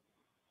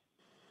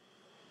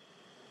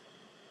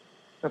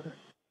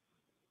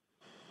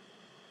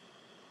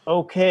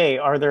 Okay,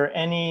 are there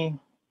any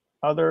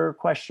other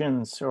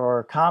questions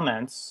or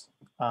comments,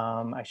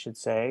 I should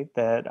say,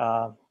 that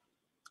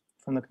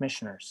from the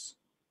commissioners?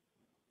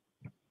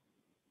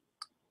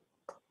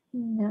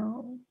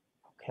 No.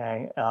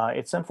 Okay,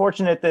 it's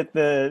unfortunate that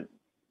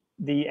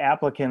the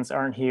applicants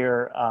aren't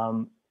here,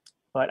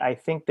 but I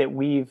think that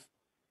we've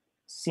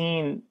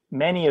seen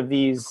many of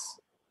these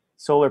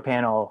solar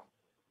panel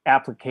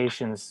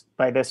applications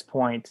by this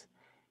point,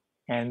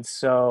 and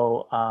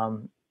so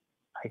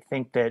I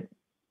think that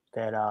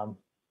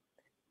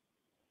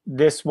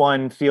this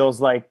one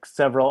feels like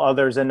several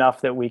others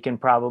enough that we can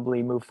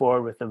probably move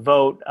forward with the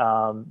vote.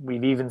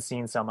 We've even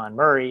seen some on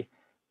Murray,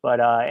 but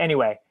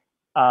anyway,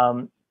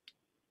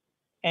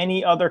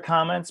 any other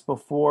comments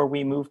before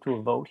we move to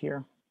a vote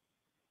here?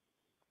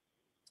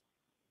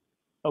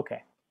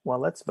 Okay, well,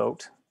 let's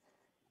vote.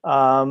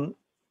 All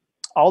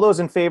those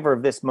in favor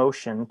of this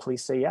motion,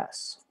 please say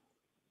yes.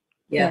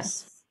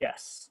 Yes.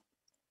 Yes.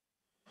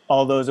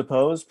 All those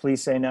opposed,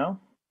 please say no.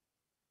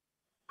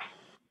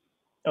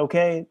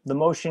 Okay, the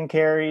motion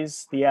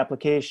carries. The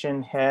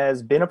application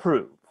has been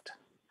approved.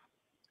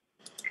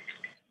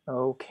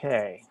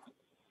 Okay.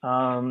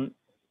 So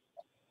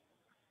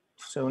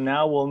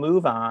now we'll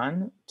move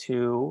on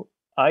to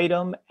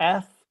item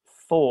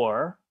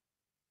F4,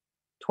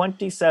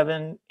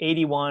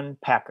 2781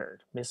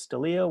 Packard. Ms.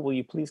 D'Elia, will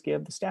you please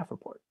give the staff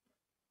report?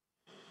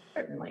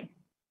 Certainly.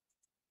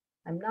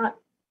 I'm not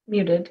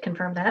muted,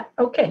 confirm that.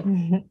 Okay.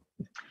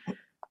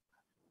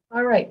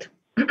 All right.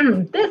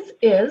 This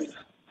is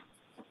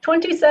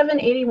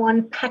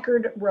 2781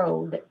 Packard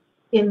Road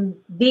in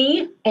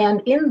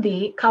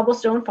the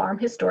Cobblestone Farm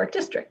Historic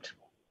District.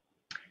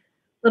 A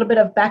little bit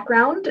of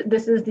background.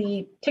 This is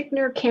the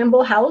Tickner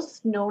Campbell House,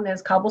 known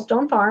as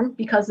Cobblestone Farm,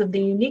 because of the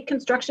unique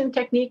construction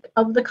technique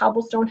of the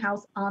cobblestone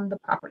house on the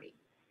property.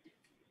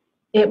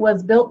 It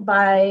was built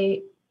by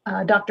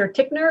Dr.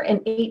 Tickner in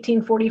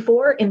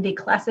 1844 in the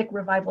classic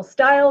revival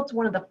style. It's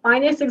one of the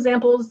finest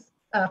examples,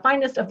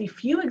 finest of the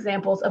few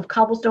examples of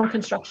cobblestone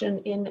construction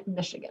in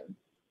Michigan.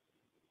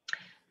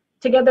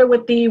 Together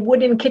with the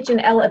wooden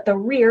kitchen L at the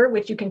rear,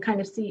 which you can kind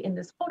of see in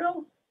this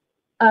photo,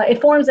 it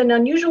forms an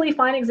unusually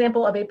fine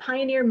example of a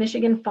pioneer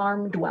Michigan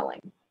farm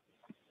dwelling.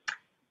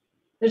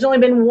 There's only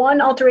been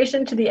one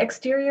alteration to the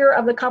exterior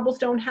of the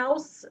cobblestone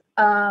house,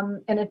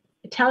 an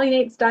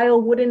Italianate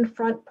style wooden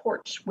front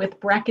porch with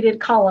bracketed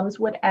columns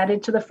was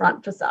added to the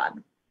front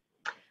facade.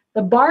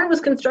 The barn was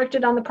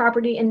constructed on the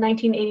property in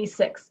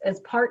 1986 as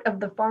part of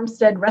the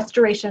farmstead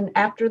restoration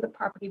after the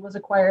property was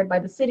acquired by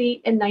the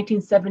city in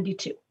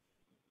 1972.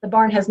 The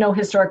barn has no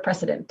historic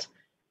precedent,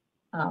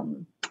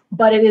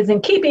 but it is in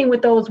keeping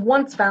with those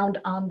once found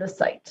on the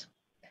site.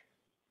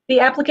 The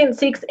applicant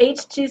seeks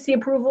HTC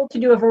approval to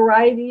do a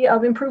variety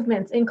of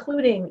improvements,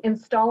 including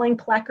installing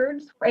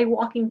placards for a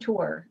walking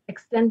tour,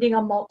 extending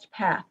a mulch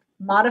path,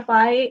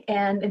 modify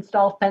and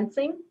install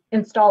fencing,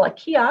 install a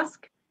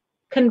kiosk,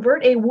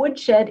 convert a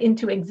woodshed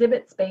into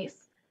exhibit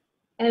space,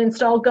 and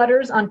install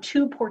gutters on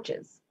 2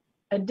 porches.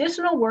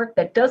 Additional work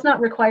that does not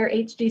require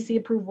HDC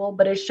approval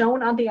but is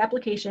shown on the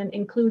application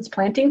includes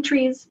planting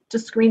trees to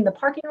screen the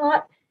parking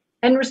lot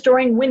and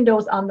restoring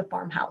windows on the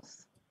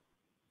farmhouse.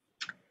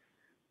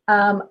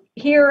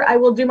 Here I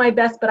will do my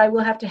best, but I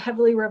will have to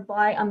heavily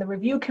rely on the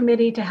review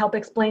committee to help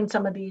explain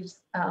some of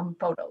these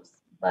photos.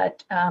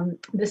 But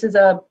this is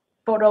a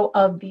photo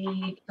of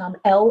the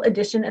L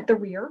addition at the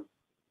rear.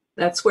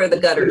 That's where the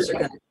gutters are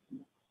going.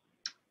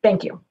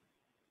 Thank you.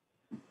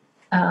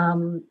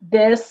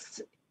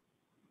 This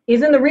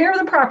is in the rear of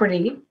the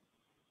property.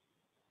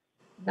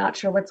 Not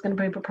sure what's going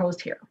to be proposed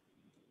here.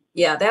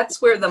 Yeah,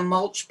 that's where the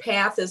mulch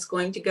path is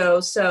going to go.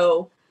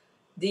 So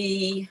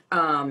the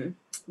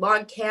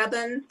log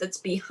cabin that's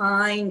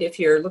behind, if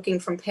you're looking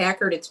from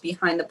Packard, it's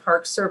behind the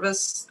Park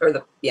Service, or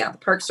the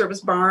Park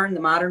Service barn,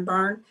 the modern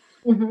barn.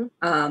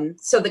 Mm-hmm.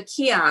 So the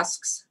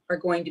kiosks are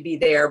going to be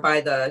there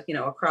by the,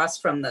 across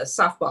from the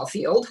softball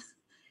field.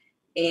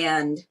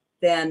 And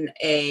then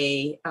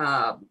the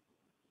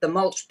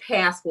mulch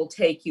path will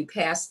take you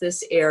past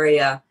this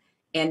area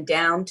and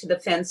down to the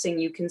fencing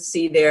you can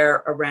see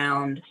there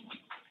around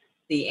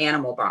the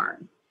animal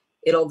barn.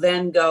 It'll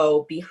then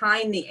go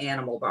behind the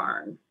animal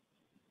barn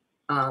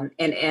and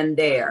end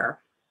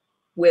there,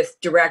 with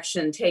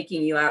direction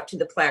taking you out to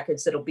the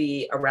placards that'll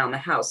be around the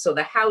house. So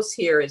the house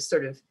here is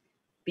sort of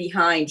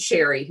behind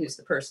Sherry, who's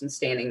the person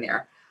standing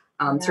there,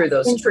 through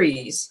those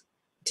trees.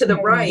 To the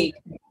right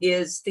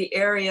is the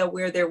area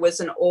where there was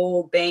an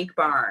old bank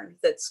barn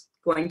that's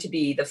going to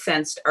be the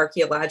fenced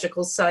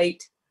archaeological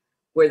site,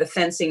 where the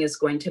fencing is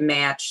going to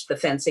match the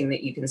fencing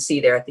that you can see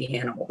there at the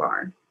animal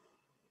barn.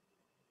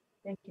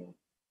 Thank you.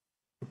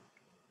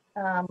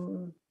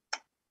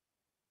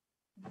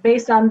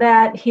 Based on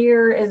that,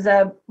 here is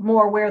a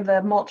more where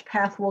the mulch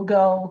path will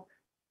go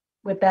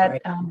with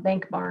that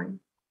bank barn.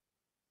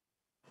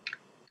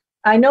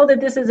 I know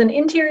that this is an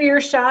interior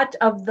shot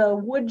of the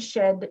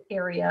woodshed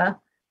area.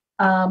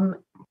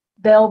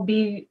 They'll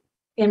be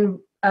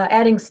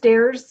adding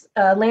stairs,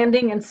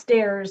 landing and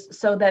stairs,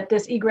 so that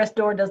this egress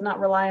door does not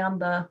rely on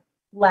the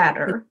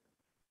ladder.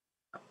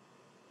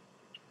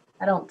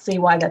 I don't see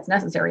why that's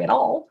necessary at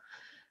all.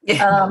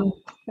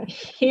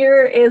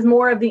 Here is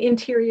more of the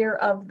interior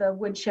of the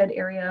woodshed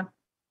area.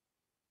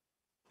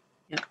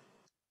 Yeah.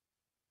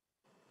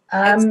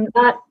 I'm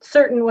not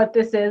certain what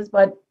this is,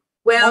 but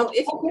Well,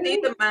 if you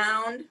see the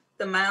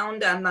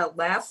mound on the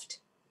left,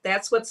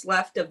 that's what's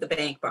left of the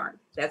bank barn.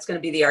 That's going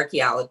to be the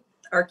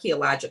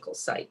archaeological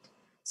site.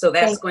 So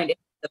that's going to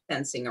have the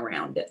fencing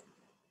around it.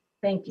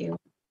 Thank you.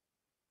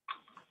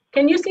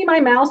 Can you see my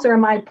mouse, or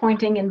am I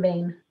pointing in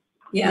vain?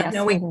 Yeah, Yes,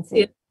 no, we we can see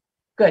it.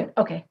 Good.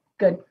 Okay,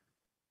 good.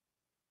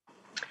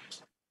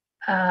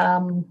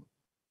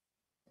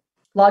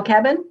 Log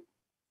cabin?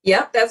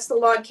 Yep, that's the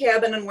log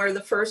cabin and where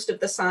the first of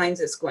the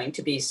signs is going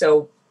to be.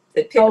 So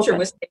the picture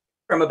was taken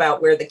from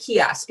about where the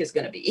kiosk is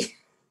going to be.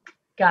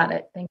 Got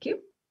it. Thank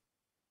you.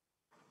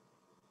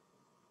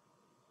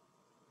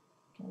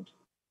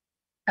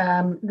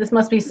 This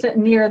must be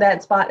sitting near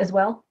that spot as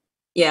well.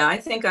 Yeah, I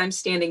think I'm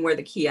standing where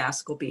the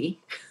kiosk will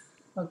be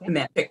in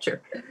that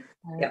picture.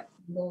 Yep.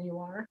 There you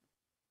are.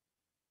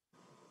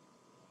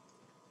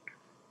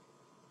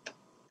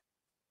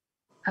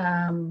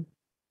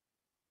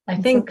 I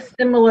think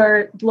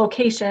similar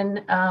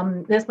location.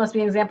 This must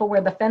be an example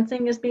where the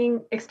fencing is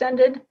being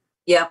extended.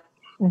 Yep.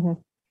 Mm-hmm.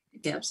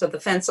 Yep. So the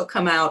fence will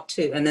come out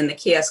to, and then the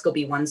kiosk will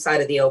be one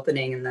side of the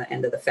opening, and the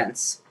end of the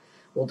fence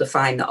will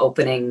define the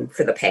opening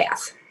for the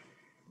path.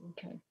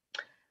 Okay.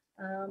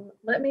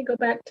 Let me go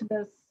back to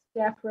the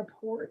staff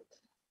report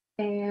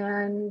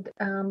and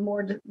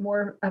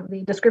more of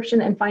the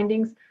description and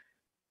findings.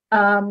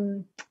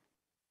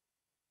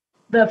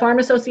 The Farm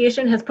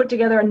Association has put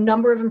together a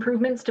number of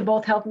improvements to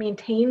both help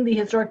maintain the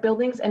historic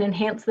buildings and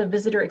enhance the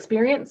visitor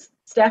experience.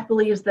 Staff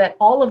believes that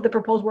all of the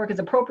proposed work is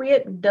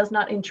appropriate, does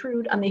not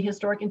intrude on the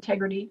historic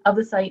integrity of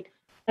the site,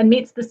 and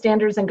meets the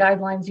standards and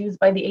guidelines used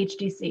by the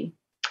HDC.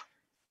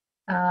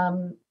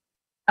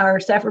 Our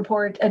staff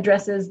report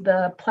addresses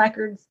the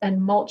placards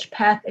and mulch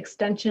path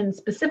extension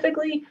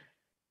specifically.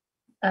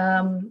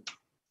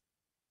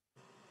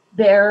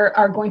 There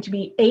are going to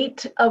be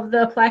 8 of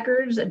the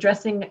placards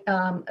addressing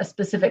a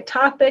specific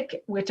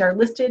topic, which are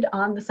listed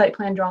on the site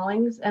plan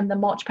drawings, and the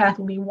mulch path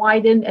will be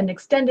widened and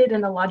extended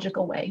in a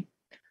logical way.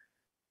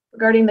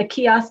 Regarding the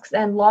kiosks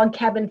and log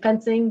cabin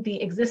fencing, the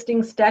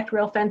existing stacked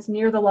rail fence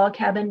near the log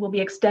cabin will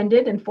be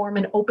extended and form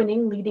an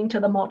opening leading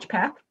to the mulch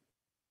path.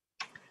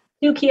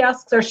 2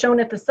 kiosks are shown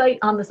at the site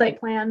on the site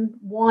plan,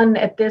 one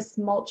at this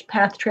mulch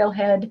path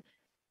trailhead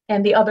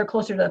and the other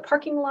closer to the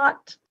parking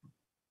lot.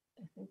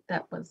 I think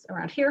that was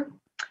around here.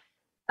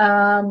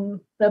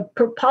 The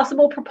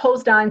possible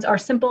proposed signs are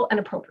simple and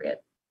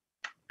appropriate.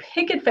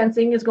 Picket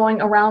fencing is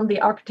going around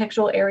the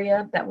architectural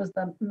area. That was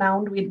the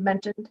mound we'd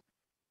mentioned.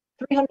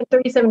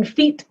 337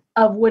 feet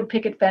of wood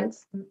picket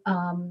fence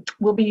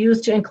will be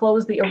used to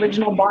enclose the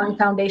original barn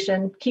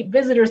foundation, keep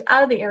visitors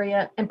out of the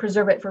area, and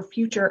preserve it for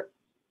future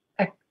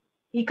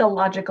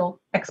ecological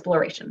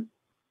exploration.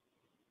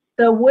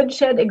 The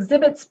woodshed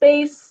exhibit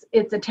space,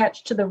 it's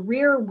attached to the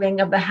rear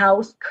wing of the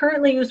house,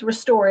 currently used for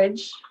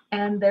storage,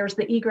 and there's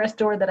the egress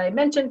door that I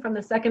mentioned from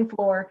the second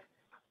floor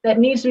that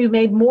needs to be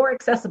made more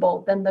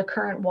accessible than the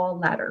current wall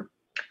ladder.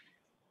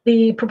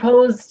 The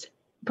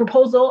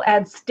proposal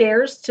adds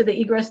stairs to the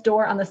egress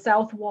door on the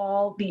south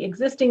wall. The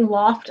existing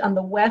loft on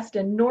the west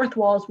and north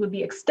walls would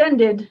be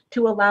extended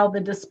to allow the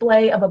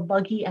display of a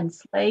buggy and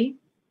sleigh,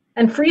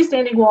 and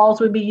freestanding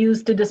walls would be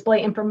used to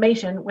display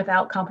information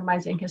without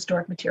compromising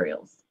historic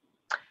materials.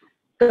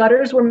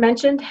 Gutters were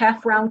mentioned.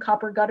 Half-round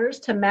copper gutters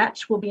to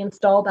match will be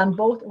installed on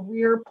both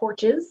rear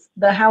porches.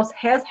 The house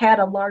has had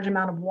a large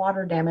amount of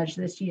water damage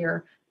this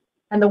year,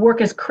 and the work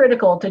is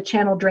critical to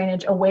channel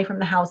drainage away from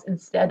the house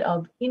instead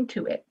of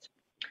into it.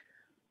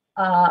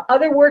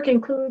 Other work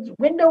includes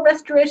window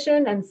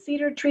restoration and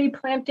cedar tree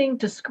planting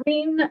to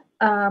screen.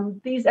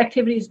 These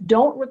activities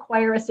don't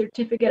require a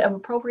certificate of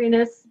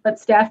appropriateness, but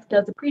staff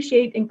does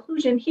appreciate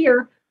inclusion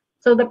here,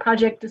 so the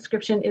project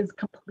description is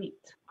complete.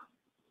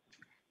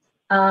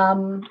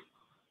 I'm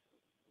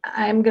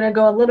going to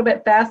go a little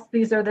bit fast.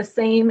 These are the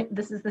same.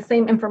 This is the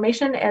same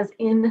information as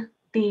in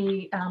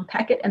the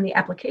packet and the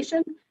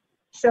application.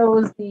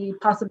 Shows the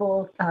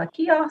possible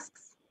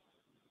kiosks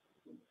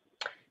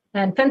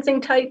and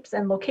fencing types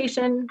and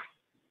location,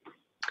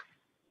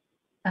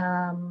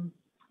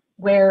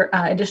 where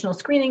additional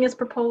screening is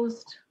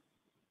proposed.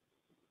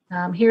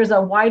 Here's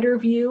a wider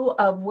view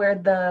of where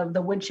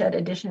the woodshed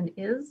addition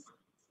is.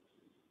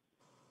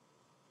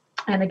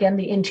 And again,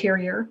 the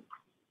interior.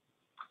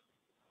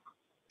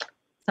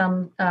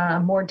 Some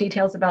more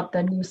details about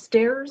the new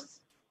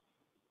stairs.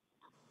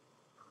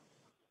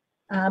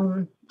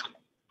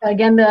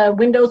 Again, the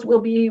windows will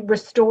be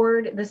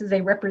restored. This is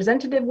a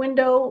representative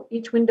window.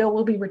 Each window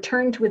will be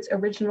returned to its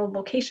original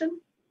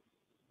location.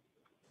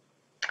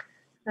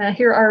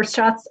 Here are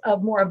shots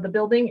of more of the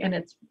building and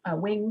its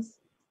wings,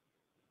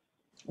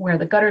 where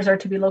the gutters are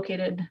to be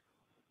located.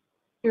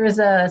 Here is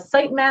a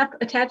site map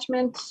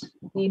attachment.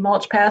 The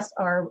mulch paths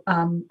are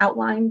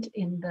outlined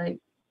in the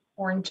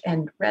orange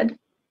and red.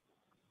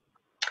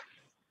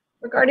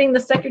 Regarding the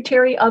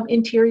Secretary of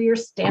Interior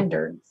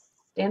standards,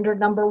 Standard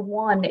number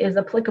 1 is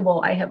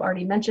applicable. I have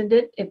already mentioned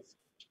it. It's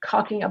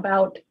talking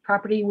about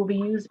property will be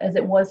used as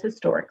it was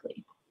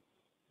historically.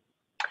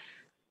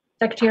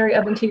 Secretary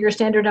of Interior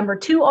standard number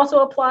 2 also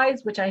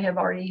applies, which I have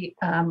already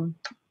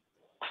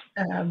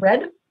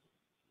read,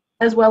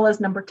 as well as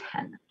number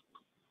 10.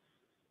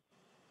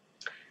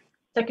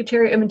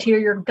 Secretary of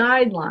Interior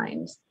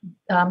guidelines,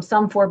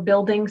 some for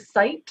building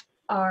site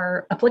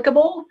are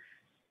applicable.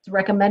 It's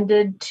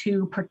recommended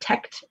to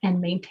protect and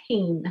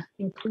maintain,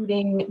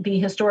 including the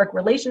historic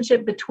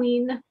relationship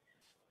between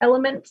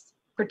elements,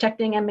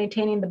 protecting and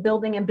maintaining the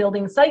building and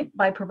building site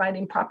by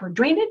providing proper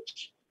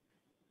drainage,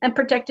 and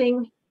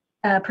protecting,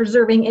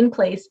 preserving in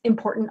place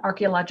important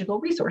archaeological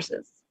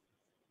resources.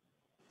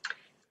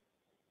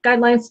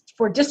 Guidelines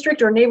for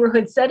district or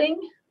neighborhood setting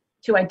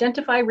to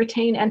identify,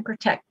 retain, and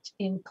protect,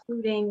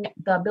 including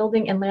the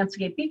building and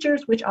landscape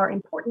features which are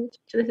important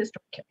to the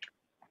historic character.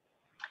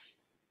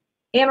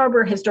 Ann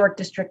Arbor Historic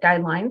District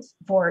guidelines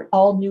for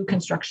all new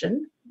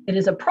construction. It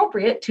is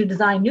appropriate to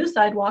design new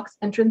sidewalks,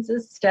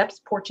 entrances, steps,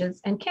 porches,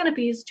 and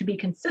canopies to be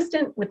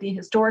consistent with the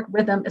historic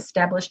rhythm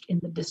established in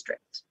the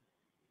district.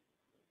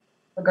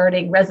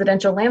 Regarding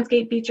residential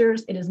landscape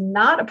features, it is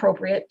not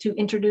appropriate to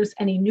introduce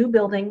any new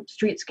building,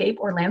 streetscape,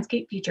 or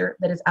landscape feature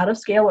that is out of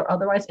scale or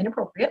otherwise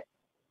inappropriate.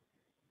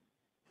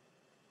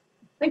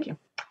 Thank you.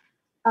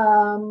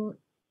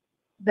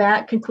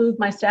 That concludes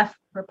my staff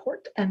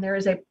report, and there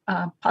is a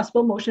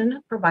possible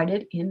motion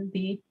provided in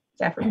the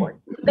staff report.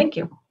 Thank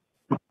you.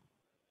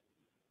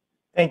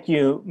 Thank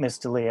you, Ms.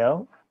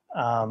 DeLeo.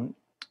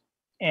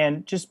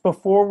 And just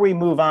before we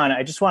move on,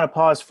 I just want to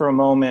pause for a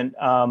moment.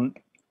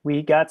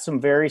 We got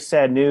some very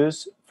sad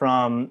news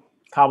from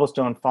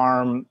Cobblestone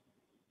Farm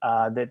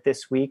that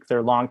this week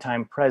their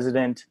longtime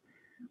president,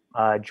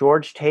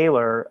 George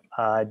Taylor,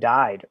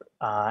 died.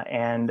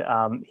 And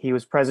he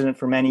was president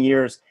for many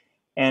years.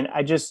 And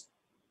I just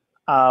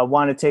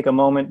want to take a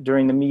moment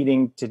during the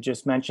meeting to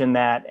just mention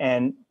that.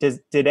 And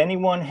did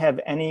anyone have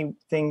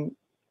anything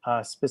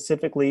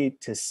specifically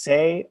to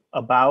say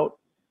about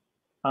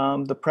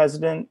the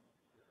president?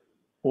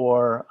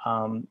 Or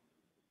I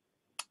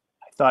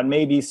thought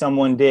maybe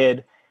someone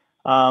did.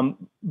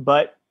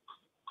 But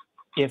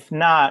if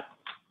not,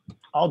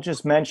 I'll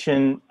just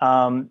mention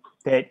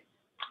that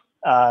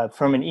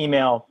from an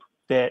email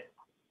that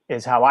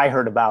is how I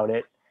heard about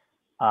it,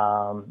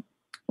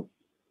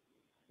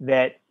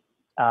 that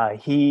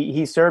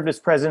he served as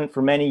president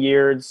for many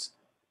years,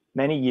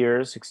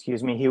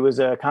 excuse me. He was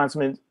a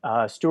consummate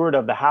steward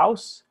of the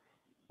house,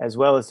 as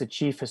well as the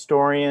chief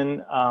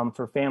historian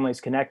for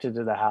families connected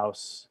to the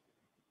house.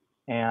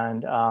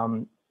 And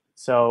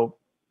so,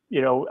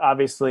 you know,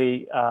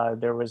 obviously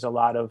there was a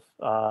lot of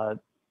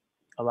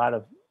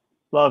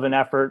love and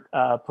effort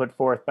put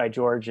forth by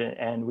George,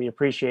 and we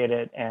appreciate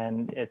it.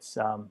 And it's,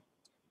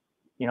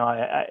 you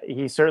know,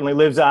 he certainly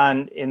lives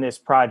on in this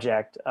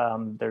project.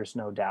 There's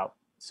no doubt.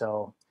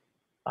 So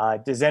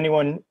does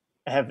anyone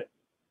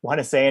want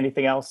to say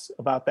anything else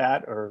about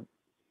that, or?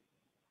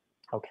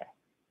 Okay,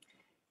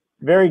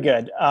 very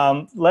good.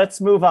 Let's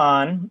move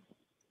on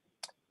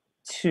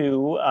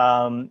to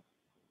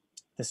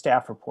the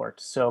staff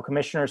report. So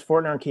Commissioners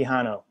Fortner and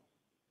Quijano,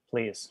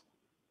 please.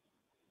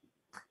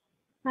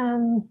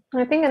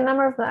 I think a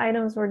number of the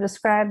items were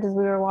described as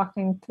we were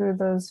walking through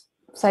those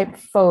site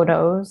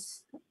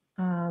photos.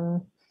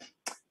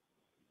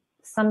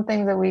 Some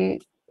things that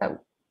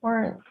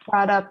weren't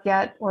brought up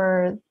yet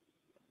were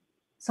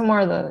some more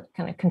of the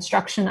kind of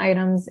construction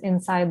items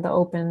inside the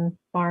open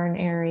barn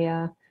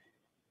area.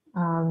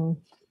 I'm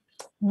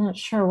not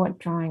sure what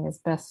drawing is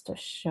best to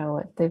show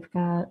it.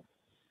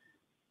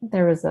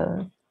 There was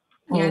a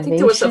Yeah, I think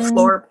there was a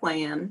floor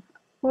plan.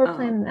 Floor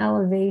plan and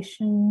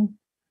elevation,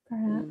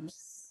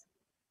 perhaps.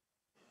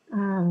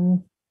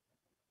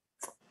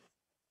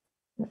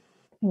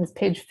 It was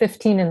page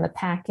 15 in the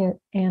packet,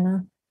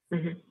 Anna,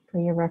 for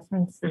your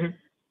reference.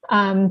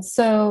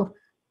 So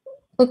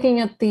looking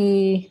at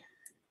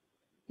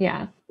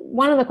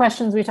one of the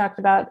questions we talked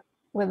about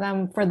with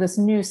them for this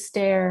new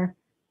stair,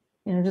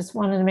 you know, just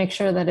wanted to make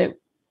sure that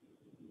it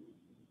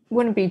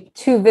wouldn't be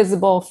too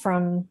visible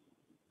from,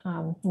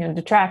 you know,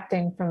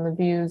 detracting from the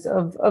views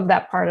of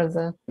that part of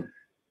the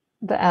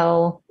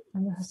L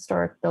and the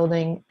historic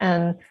building.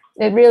 And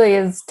it really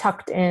is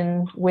tucked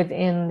in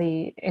within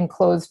the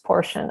enclosed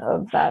portion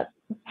of that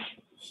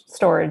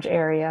storage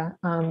area.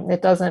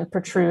 It doesn't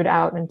protrude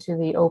out into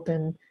the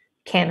open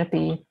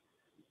canopy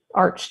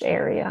arched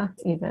area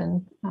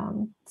even.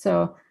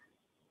 So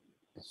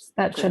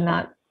that should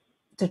not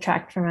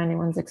detract from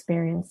anyone's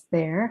experience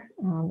there.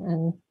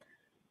 And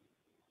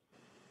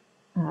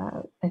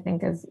I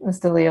think, as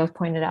Mr. Leo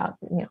pointed out,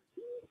 you know,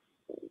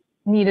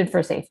 needed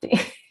for safety.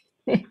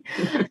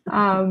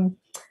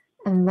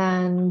 And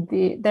then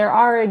there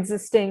are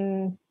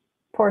existing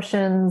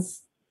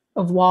portions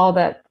of wall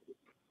that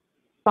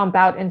bump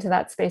out into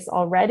that space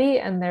already,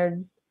 and they're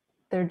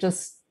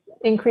just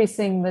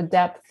increasing the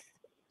depth,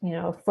 you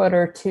know, a foot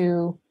or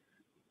two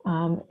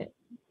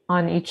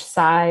on each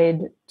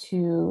side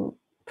to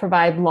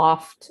provide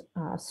loft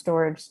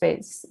storage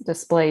space,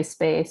 display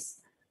space,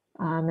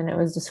 And it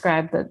was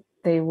described that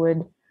they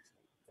would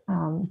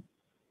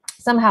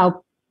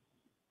somehow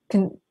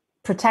can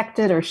protect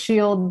it or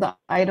shield the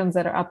items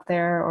that are up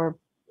there, or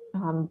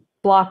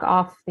block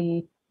off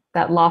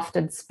that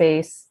lofted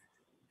space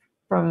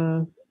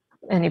from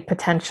any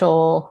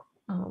potential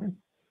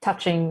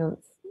touching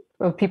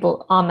of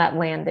people on that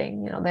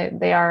landing. You know,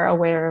 they are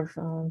aware of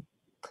you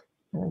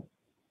know,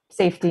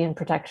 safety and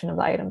protection of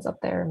the items up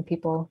there and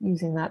people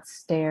using that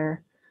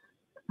stair.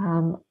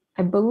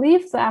 I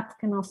believe the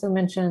applicant also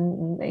mentioned,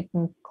 and they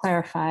can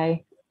clarify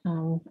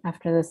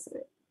after this,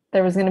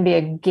 there was going to be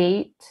a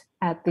gate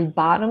at the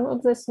bottom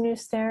of this new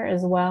stair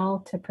as well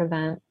to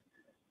prevent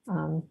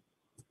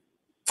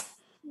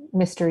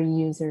mystery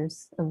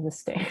users of the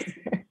stairs.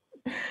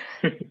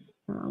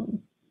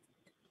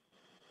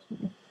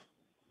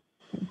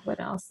 What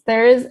else?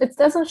 There is, it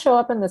doesn't show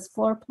up in this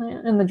floor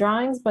plan in the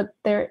drawings, but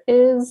there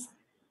is,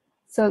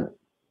 so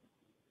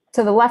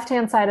to the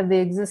left-hand side of the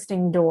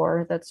existing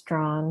door that's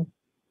drawn,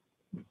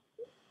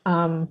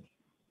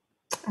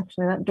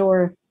 actually that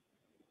door,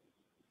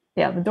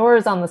 yeah, the door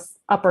is on the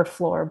upper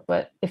floor,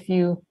 but if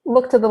you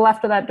look to the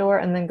left of that door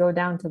and then go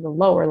down to the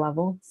lower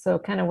level, so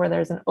kind of where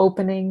there's an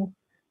opening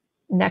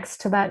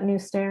next to that new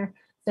stair,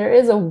 there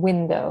is a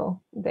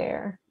window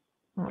there,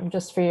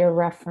 just for your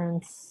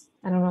reference.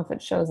 I don't know if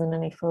it shows in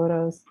any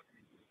photos.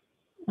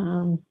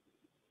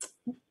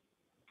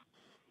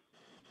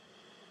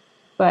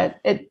 But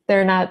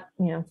they're not,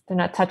 you know, they're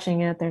not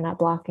touching it, they're not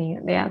blocking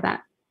it. Yeah,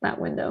 that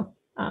window.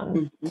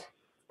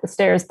 The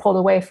stair is pulled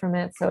away from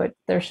it, so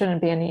there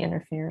shouldn't be any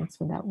interference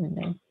with that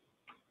window.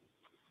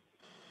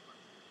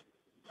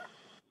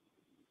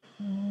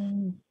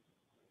 And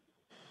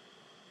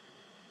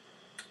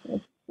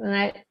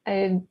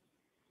I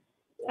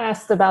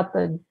asked about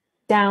the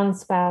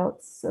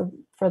downspouts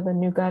for the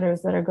new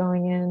gutters that are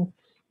going in.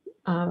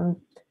 You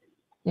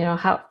know,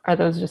 how are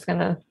those just going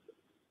to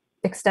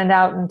extend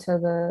out into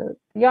the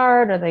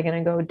yard? Are they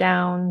going to go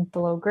down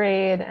below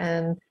grade?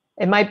 And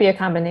it might be a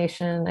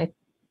combination. I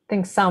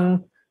think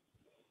some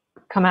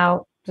come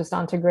out just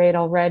onto grade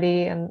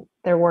already, and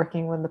they're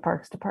working with the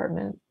Parks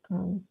Department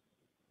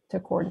to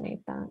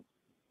coordinate that.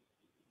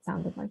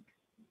 Sounded like.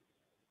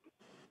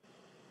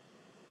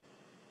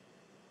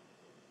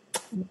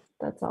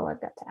 That's all I've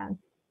got to add.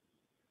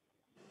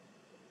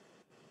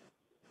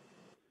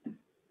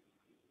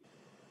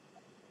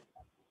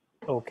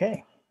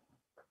 Okay.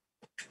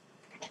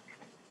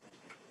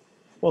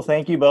 Well,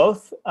 thank you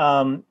both.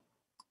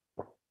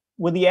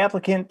 Would the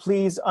applicant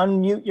please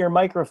unmute your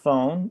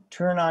microphone,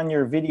 turn on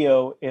your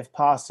video if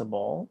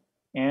possible,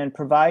 and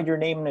provide your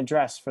name and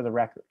address for the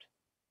record?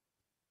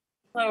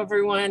 Hello,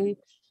 everyone.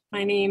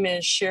 My name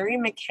is Sherry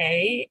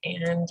McKay,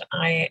 and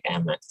I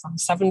am from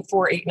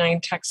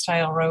 7489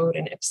 Textile Road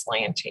in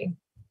Ypsilanti.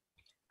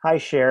 Hi,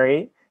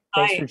 Sherry.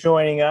 Thanks Hi. for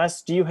joining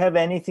us. Do you have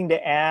anything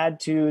to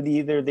add to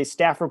either the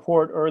staff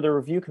report or the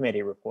review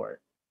committee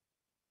report?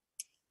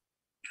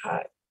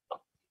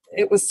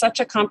 It was such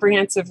a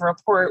comprehensive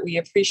report. We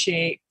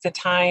appreciate the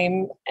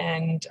time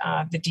and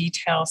the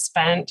detail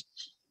spent.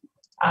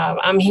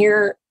 I'm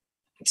here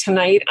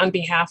tonight on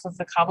behalf of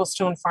the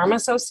Cobblestone Farm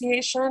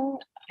Association,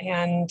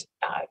 and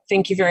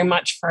thank you very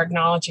much for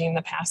acknowledging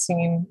the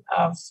passing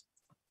of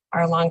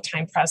our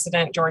longtime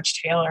president,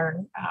 George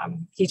Taylor.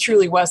 He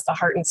truly was the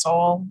heart and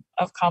soul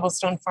of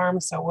Cobblestone Farm,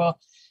 so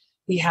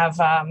we have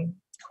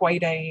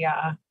quite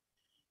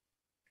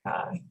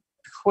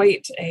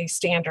a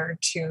standard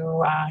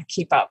to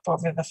keep up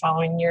over the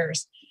following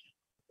years.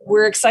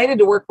 We're excited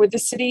to work with the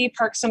city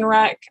Parks and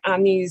Rec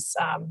on these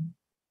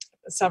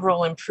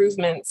several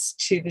improvements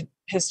to the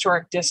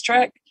historic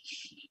district.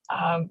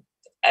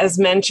 As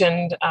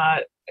mentioned,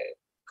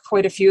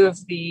 quite a few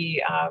of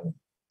the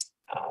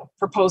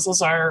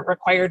proposals are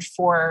required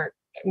for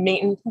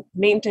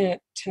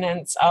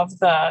maintenance of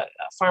the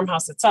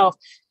farmhouse itself,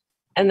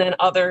 and then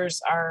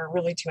others are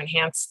really to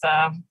enhance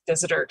the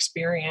visitor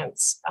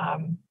experience.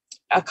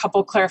 A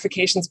couple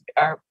clarifications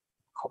or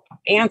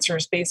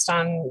answers based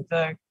on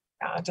the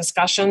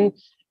discussion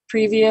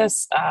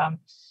previous.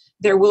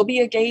 There will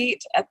be a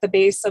gate at the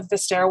base of the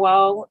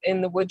stairwell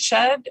in the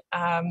woodshed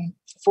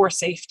for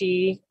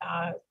safety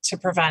to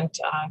prevent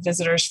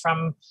visitors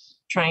from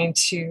trying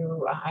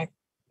to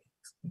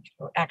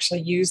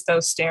actually use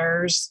those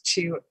stairs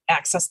to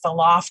access the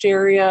loft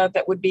area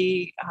that would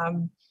be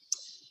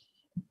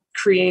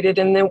created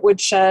in the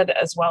woodshed,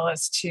 as well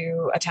as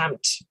to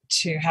attempt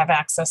to have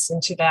access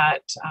into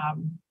that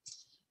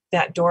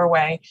that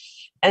doorway.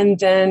 And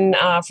then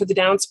for the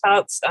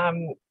downspouts,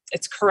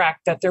 it's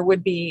correct that there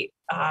would be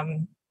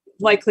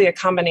likely a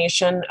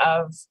combination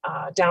of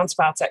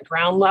downspouts at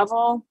ground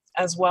level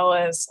as well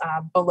as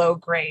below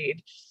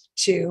grade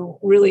to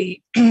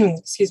really,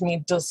 excuse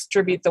me,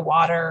 distribute the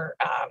water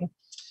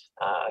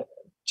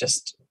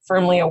just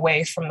firmly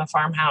away from the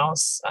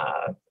farmhouse.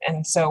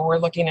 And so we're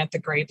looking at the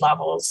grade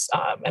levels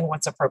and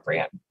what's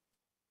appropriate.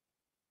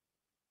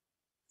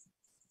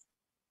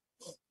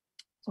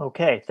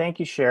 Okay, thank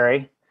you,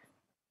 Sherry.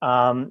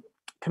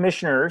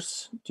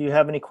 Commissioners, do you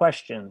have any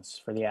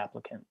questions for the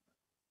applicant?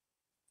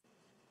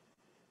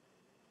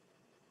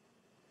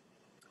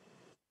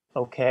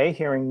 Okay,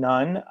 hearing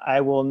none,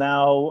 I will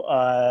now,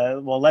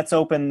 well, let's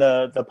open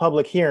the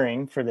public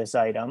hearing for this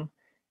item.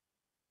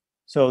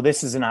 So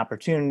this is an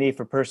opportunity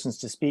for persons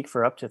to speak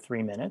for up to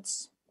 3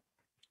 minutes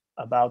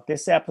about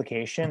this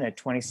application at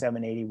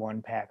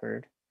 2781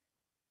 Packard.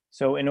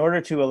 So in order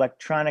to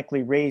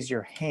electronically raise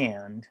your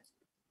hand,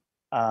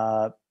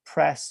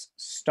 press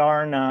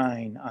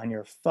 *9 on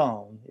your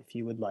phone if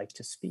you would like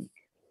to speak.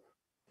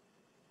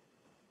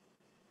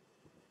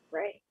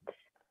 Right.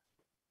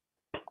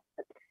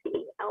 Let's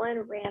see.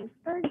 Ellen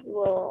Ranford, you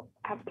will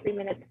have 3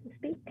 minutes to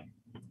speak.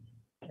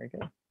 Very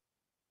good.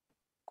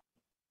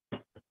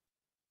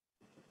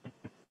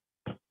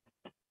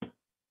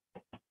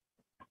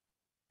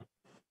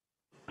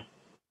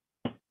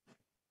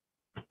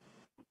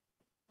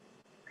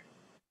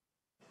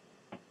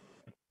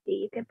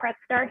 You can press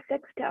 *6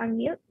 to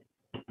unmute.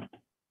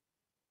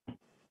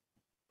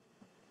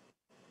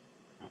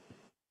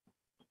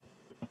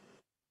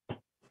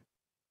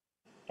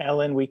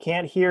 Ellen, we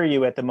can't hear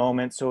you at the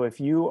moment, so if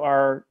you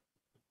are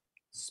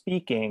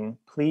speaking,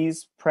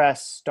 please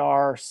press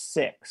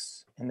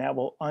 *6, and that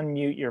will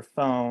unmute your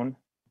phone,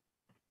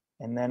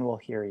 and then we'll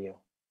hear you.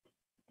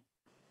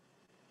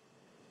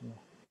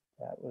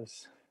 That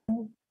was...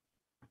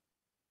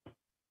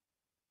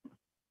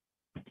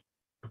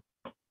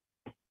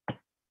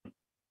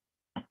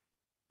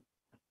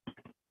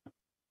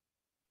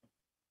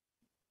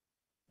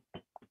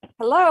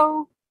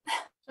 Hello.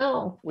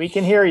 Oh, We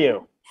can hear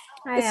you.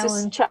 hi, This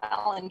Ellen. is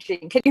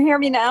challenging. Can you hear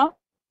me now?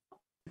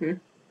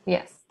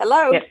 Yes.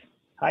 Hello. Yes.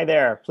 Hi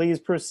there, please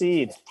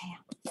proceed.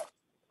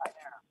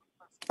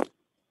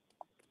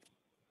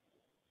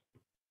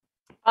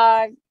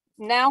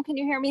 Now can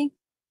you hear me?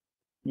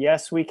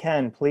 Yes, we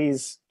can.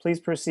 Please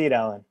proceed,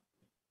 Ellen.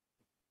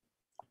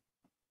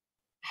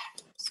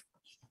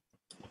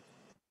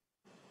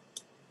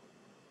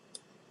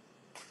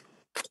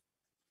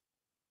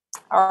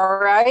 All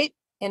right.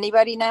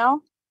 Anybody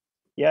now?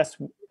 Yes,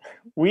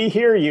 we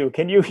hear you.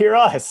 Can you hear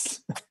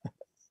us?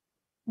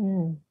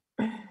 Mm.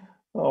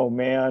 Oh,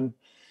 man.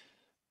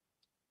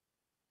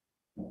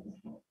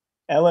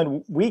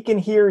 Ellen, we can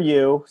hear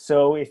you.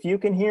 So if you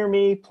can hear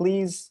me,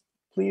 please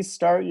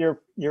start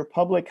your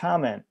public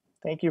comment.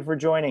 Thank you for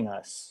joining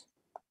us.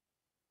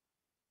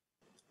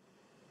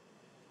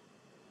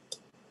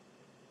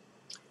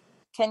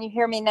 Can you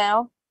hear me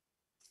now?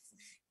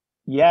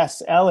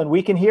 Yes, Ellen,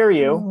 we can hear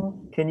you.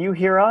 Mhm. Can you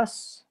hear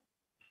us?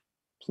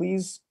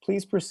 Please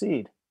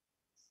proceed.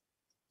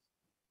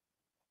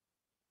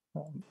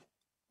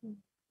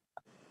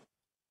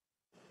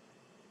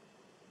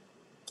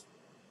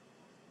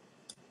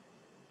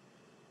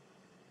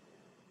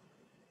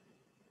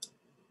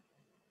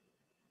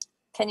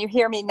 Can you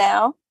hear me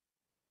now?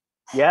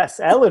 Yes,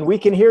 Ellen, we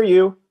can hear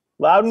you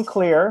loud and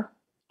clear.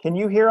 Can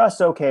you hear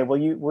us okay? Will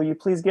you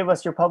please give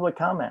us your public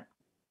comment?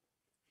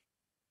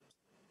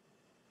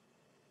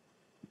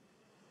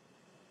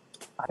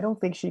 I don't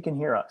think she can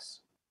hear us.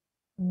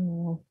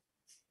 Mm.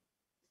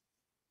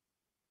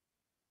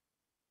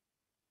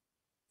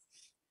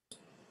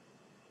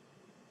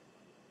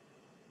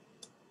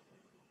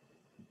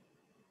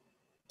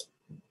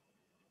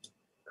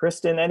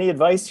 Kristen, any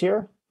advice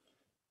here?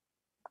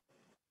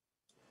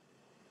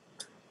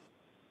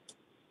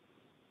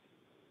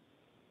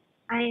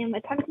 I am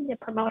attempting to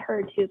promote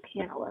her to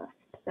panelist.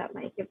 That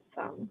might give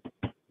some.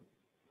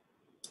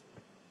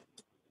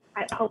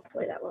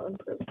 Hopefully that will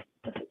improve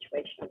the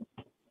situation.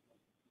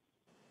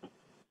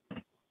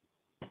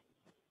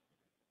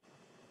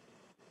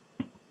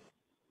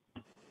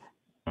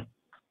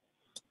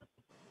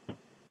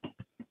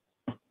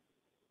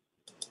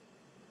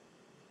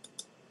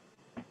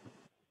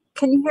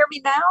 Can you hear me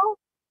now?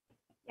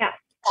 Yes.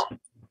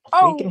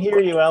 Oh, We can hear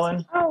you,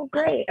 Ellen. Oh,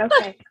 great.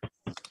 Okay.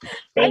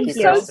 Thank I'm you,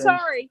 so Kristen.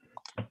 sorry.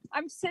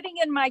 I'm sitting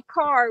in my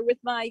car with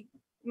my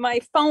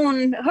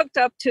phone hooked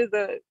up to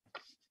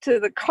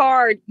the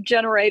car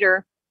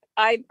generator.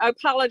 I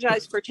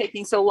apologize for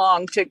taking so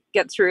long to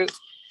get through.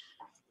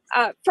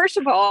 First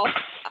of all,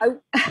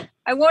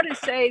 I want to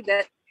say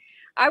that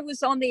I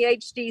was on the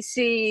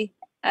HDC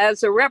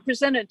as a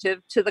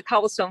representative to the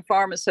Cobblestone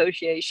Farm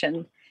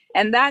Association,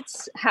 and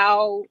that's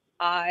how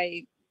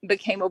I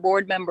became a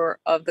board member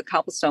of the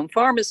Cobblestone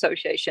Farm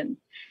Association.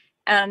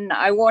 And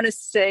I want to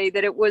say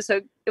that it was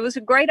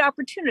a great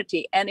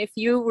opportunity. And if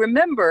you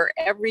remember,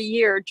 every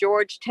year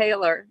George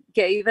Taylor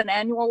gave an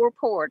annual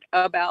report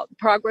about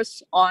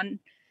progress on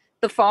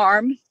the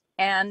farm.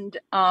 And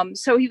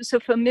so he was a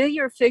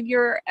familiar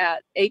figure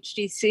at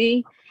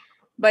HDC,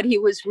 but he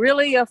was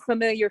really a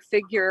familiar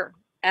figure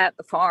at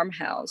the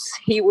farmhouse.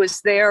 He was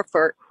there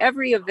for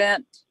every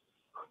event,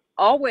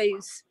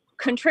 always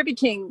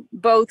contributing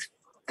both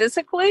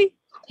physically.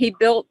 He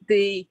built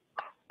the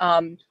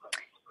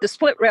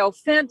split rail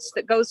fence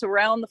that goes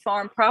around the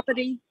farm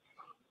property.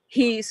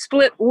 He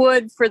split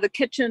wood for the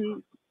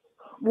kitchen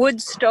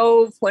wood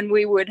stove when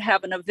we would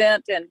have an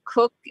event and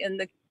cook in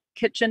the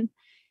kitchen.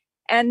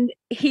 And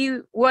he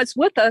was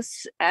with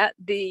us at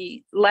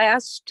the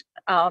last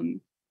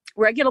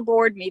regular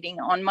board meeting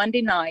on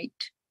Monday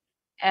night.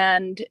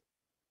 And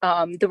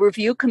The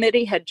review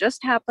committee had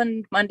just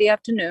happened Monday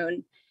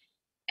afternoon,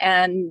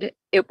 and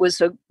it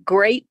was a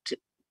great,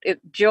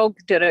 Jill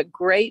did a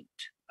great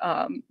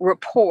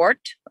report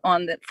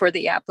for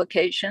the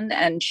application,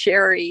 and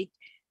Sherry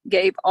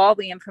gave all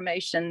the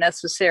information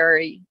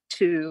necessary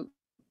to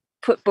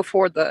put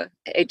before the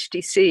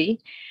HDC.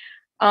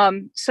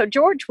 So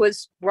George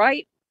was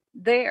right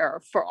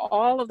there for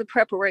all of the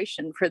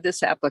preparation for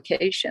this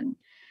application.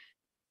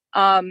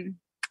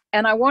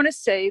 And I want to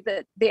say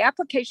that the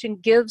application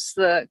gives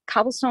the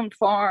Cobblestone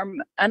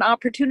Farm an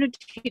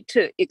opportunity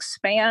to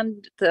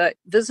expand the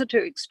visitor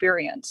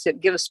experience.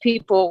 It gives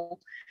people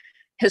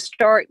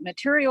historic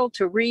material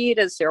to read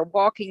as they're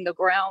walking the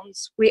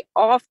grounds. We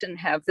often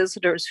have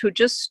visitors who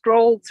just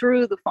stroll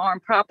through the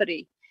farm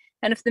property.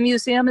 And if the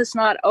museum is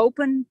not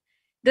open,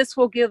 this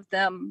will give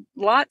them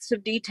lots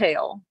of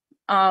detail,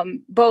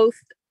 both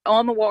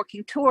on the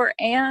walking tour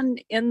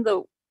and in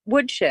the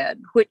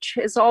woodshed, which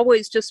has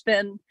always just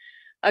been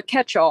a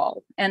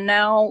catch-all. And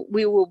now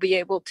we will be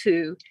able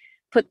to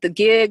put the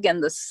gig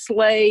and the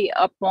sleigh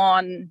up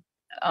on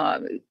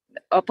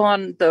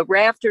the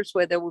rafters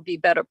where they will be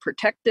better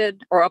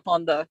protected, or up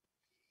on the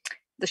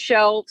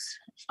shelves,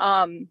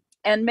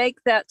 and make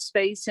that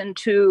space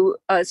into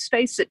a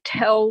space that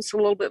tells a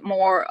little bit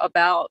more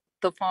about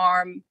the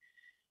farm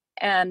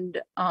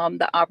and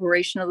the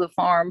operation of the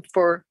farm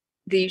for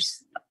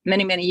these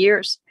many, many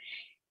years.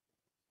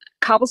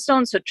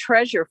 Cobblestone's a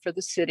treasure for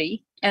the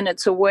city, and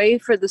it's a way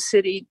for the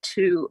city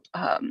to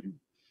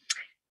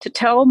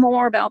tell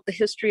more about the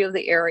history of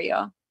the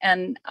area.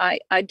 And I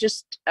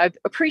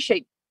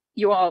appreciate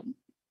you all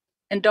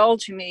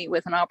indulging me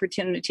with an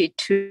opportunity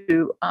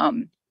to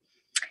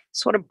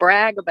sort of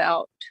brag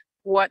about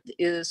what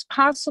is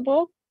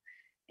possible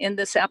in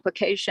this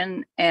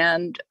application,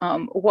 and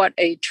what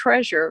a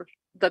treasure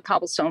the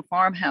Cobblestone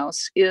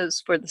Farmhouse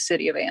is for the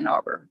city of Ann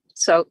Arbor.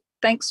 So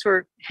thanks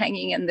for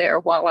hanging in there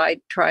while I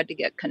tried to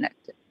get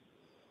connected.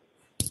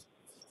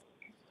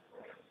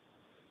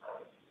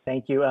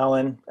 Thank you,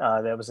 Ellen.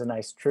 That was a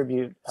nice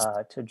tribute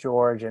to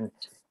George, and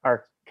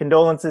our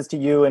condolences to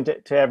you and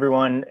to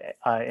everyone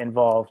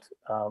involved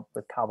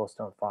with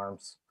Cobblestone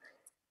Farms.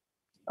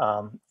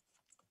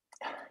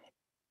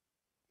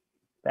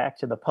 Back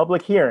to the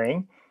public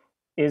hearing.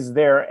 Is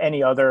there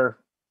any other,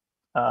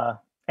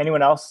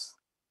 anyone else?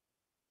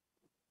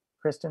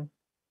 Kristen?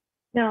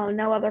 No,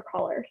 no other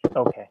callers.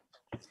 Okay.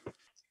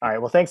 All right.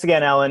 Well, thanks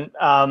again, Ellen.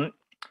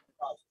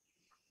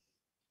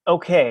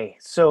 Okay.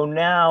 So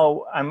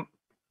now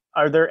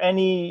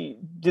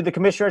did the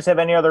commissioners have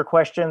any other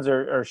questions,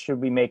 or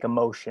should we make a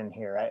motion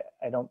here?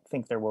 I don't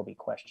think there will be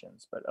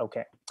questions, but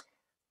okay.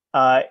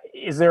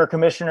 Is there a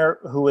commissioner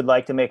who would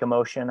like to make a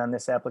motion on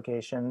this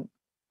application?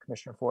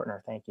 Commissioner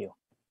Fortner, thank you.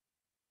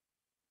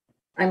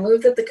 I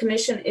move that the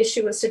commission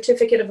issue a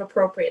certificate of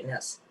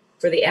appropriateness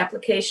for the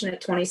application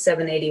at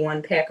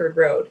 2781 Packard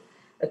Road,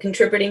 a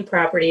contributing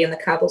property in the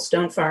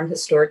Cobblestone Farm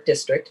Historic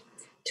District,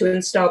 to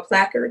install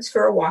placards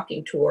for a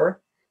walking tour,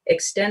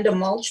 extend a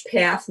mulch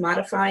path,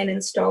 modify and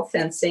install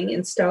fencing,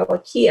 install a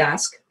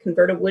kiosk,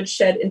 convert a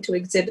woodshed into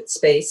exhibit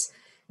space,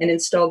 and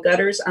install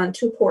gutters on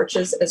 2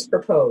 porches as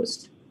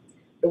proposed.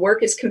 The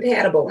work is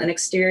compatible in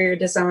exterior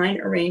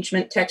design,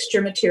 arrangement,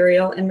 texture,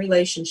 material, and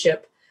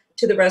relationship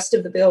to the rest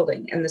of the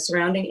building and the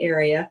surrounding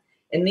area,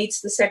 and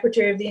meets the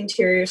Secretary of the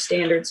Interior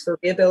standards for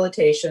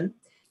rehabilitation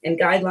and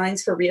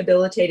guidelines for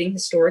rehabilitating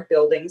historic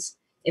buildings,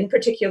 in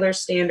particular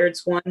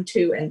standards 1,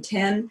 2, and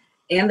 10,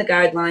 and the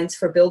guidelines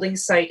for building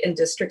site and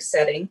district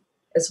setting,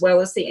 as well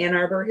as the Ann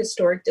Arbor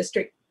Historic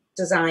District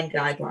Design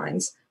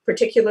Guidelines,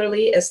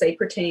 particularly as they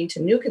pertain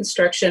to new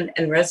construction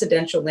and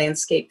residential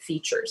landscape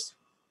features.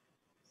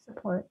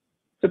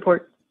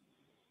 Support.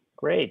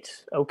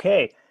 Great.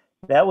 Okay.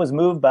 That was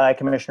moved by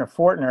Commissioner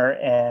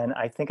Fortner, and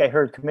I think I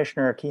heard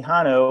Commissioner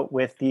Quijano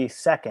with the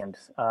second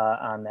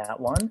on that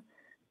one.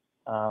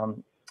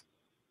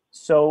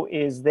 So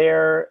is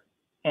there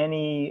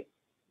any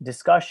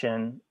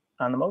discussion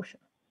on the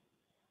motion?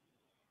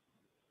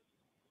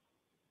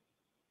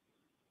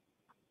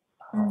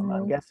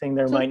 I'm guessing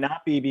there might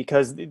not be,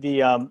 because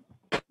the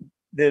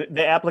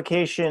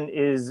application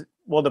is,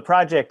 well, the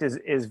project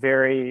is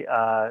very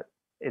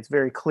it's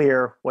very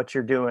clear what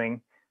you're doing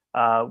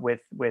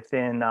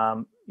within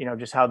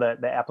just how the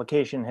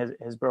application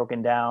has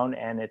broken down,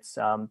 and it's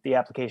the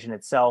application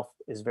itself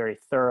is very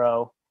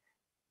thorough.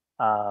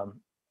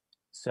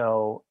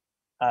 So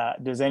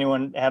does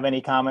anyone have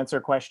any comments or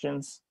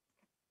questions?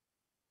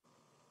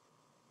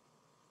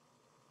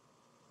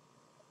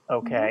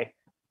 Okay.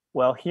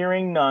 Well,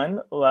 hearing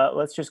none,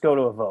 let's just go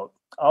to a vote.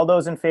 All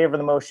those in favor of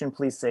the motion,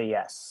 please say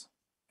yes.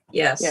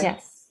 Yes.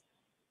 Yes.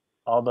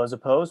 All those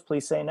opposed,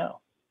 please say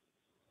no.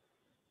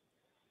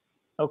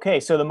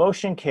 Okay, so the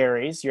motion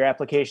carries. Your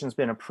application's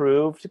been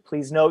approved.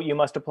 Please note you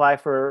must apply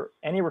for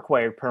any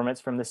required permits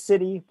from the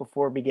city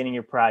before beginning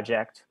your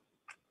project.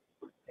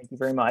 Thank you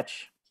very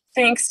much.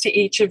 Thanks to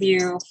each of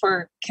you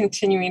for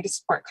continuing to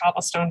support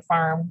Cobblestone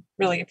Farm.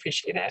 Really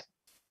appreciate it.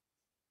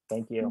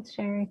 Thank you. Thanks,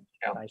 Sherry.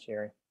 Bye,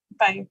 Sherry.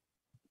 Bye.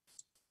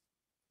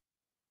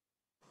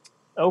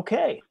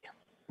 Okay.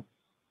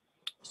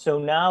 So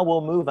now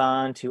we'll move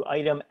on to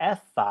item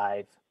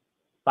F5,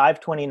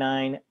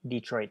 529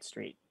 Detroit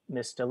Street.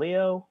 Ms.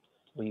 DeLeo,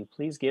 will you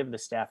please give the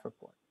staff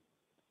report?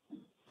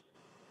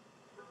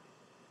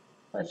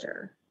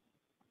 Pleasure.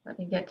 Let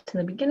me get to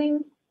the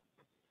beginning.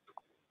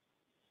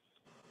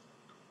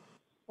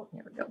 Oh,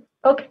 here we go.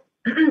 Okay.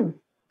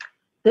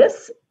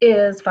 This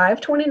is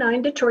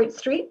 529 Detroit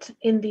Street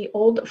in the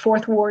Old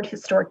Fourth Ward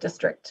Historic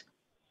District.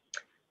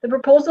 The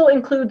proposal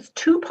includes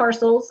two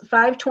parcels,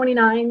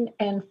 529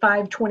 and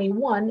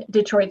 521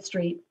 Detroit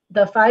Street.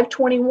 The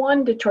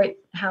 521 Detroit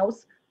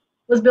house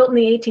was built in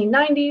the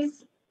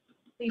 1890s.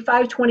 The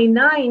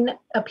 529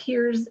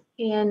 appears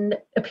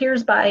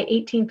by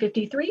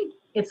 1853.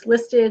 It's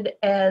listed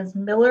as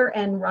Miller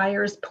and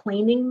Ryer's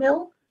Planing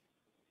Mill.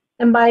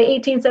 And by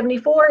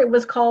 1874, it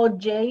was called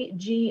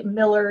J.G.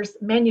 Miller's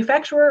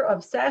Manufacturer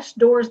of Sash,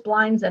 Doors,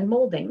 Blinds, and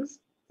Moldings.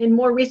 In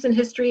more recent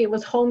history, it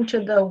was home to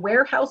the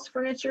Warehouse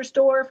Furniture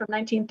Store from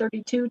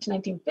 1932 to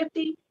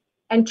 1950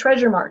 and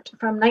Treasure Mart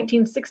from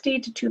 1960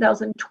 to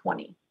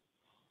 2020,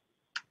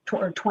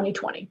 or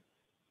 2020.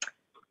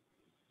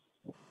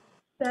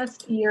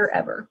 Best year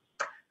ever.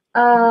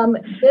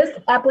 This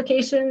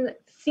application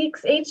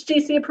seeks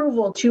HGC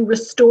approval to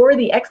restore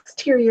the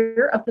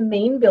exterior of the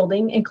main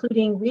building,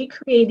 including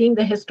recreating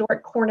the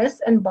historic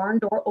cornice and barn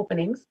door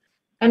openings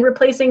and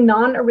replacing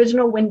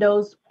non-original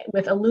windows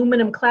with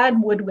aluminum-clad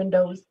wood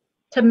windows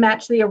to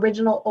match the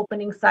original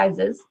opening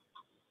sizes,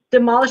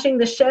 demolishing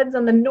the sheds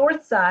on the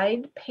north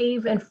side,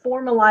 pave and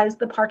formalize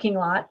the parking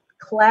lot,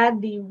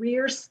 clad the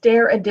rear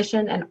stair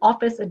addition and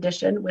office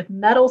addition with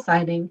metal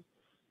siding,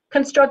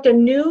 construct a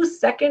new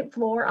second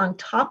floor on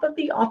top of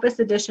the office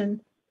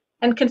addition,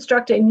 and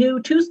construct a new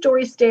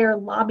two-story stair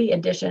lobby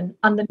addition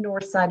on the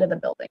north side of the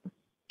building.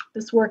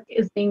 This work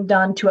is being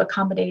done to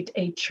accommodate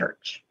a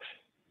church.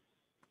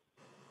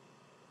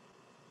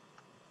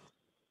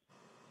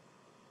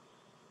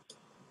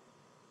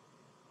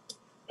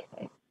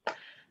 Okay.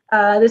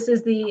 This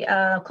is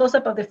the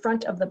close-up of the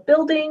front of the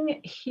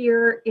building.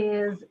 Here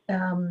is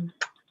an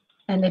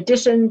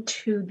addition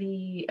to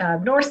the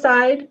north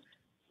side.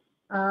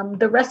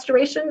 The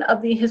restoration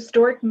of the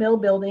historic mill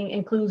building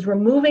includes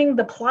removing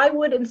the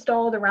plywood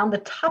installed around the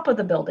top of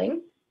the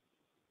building,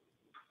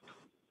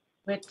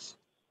 which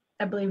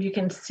I believe you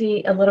can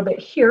see a little bit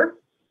here.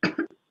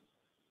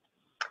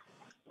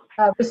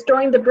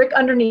 Restoring the brick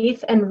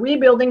underneath and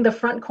rebuilding the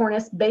front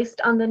cornice based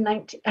on the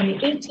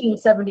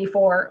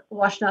 1874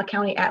 Washtenaw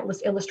County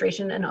Atlas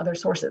illustration and other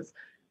sources.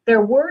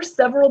 There were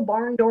several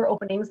barn door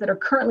openings that are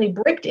currently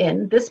bricked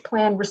in. This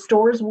plan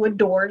restores wood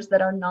doors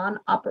that are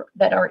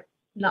non-operable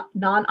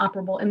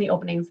in the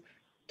openings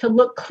to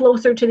look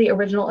closer to the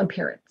original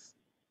appearance.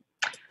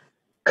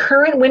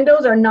 Current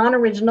windows are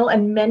non-original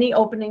and many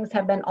openings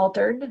have been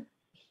altered.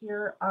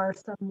 Here are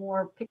some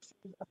more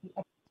pictures of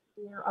the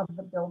exterior of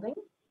the building.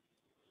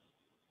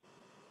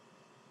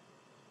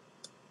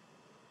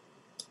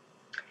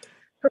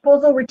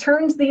 Proposal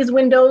returns these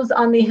windows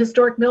on the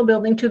historic mill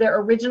building to their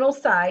original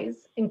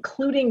size,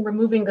 including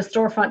removing the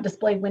storefront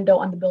display window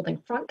on the building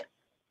front,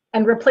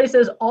 and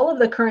replaces all of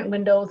the current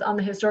windows on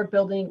the historic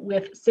building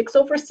with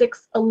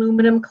 6/6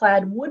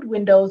 aluminum-clad wood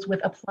windows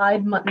with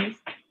applied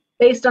muttons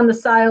based on the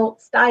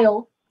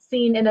style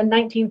seen in a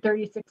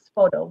 1936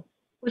 photo,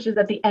 which is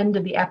at the end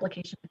of the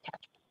application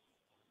attachment.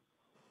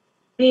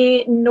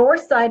 The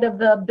north side of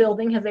the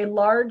building has a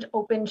large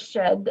open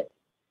shed.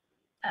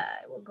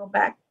 We'll go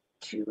back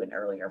to an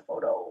earlier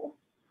photo.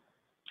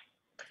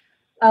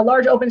 A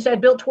large open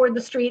shed built toward the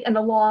street and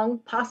along,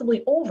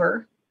 possibly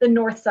over, the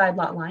north side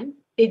lot line.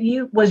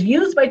 It was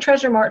used by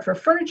Treasure Mart for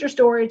furniture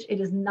storage. It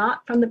is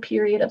not from the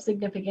period of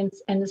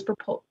significance, and this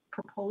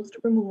proposed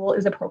removal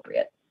is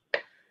appropriate.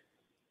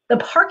 The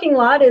parking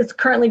lot is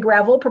currently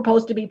gravel,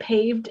 proposed to be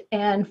paved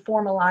and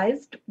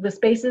formalized, with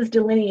spaces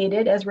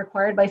delineated as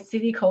required by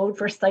city code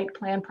for site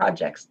plan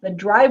projects. The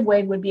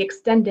driveway would be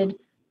extended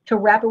to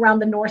wrap around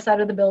the north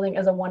side of the building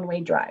as a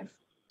one-way drive.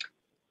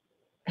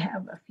 I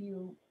have a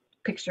few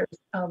pictures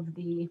of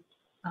the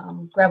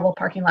gravel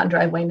parking lot and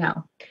driveway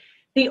now.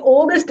 The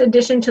oldest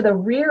addition to the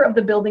rear of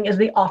the building is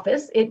the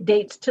office. It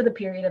dates to the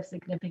period of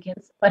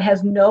significance, but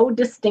has no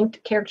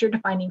distinct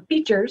character-defining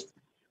features.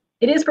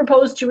 It is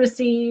proposed to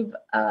receive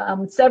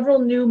several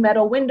new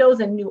metal windows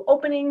and new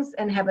openings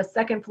and have a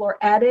second floor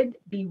added,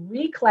 be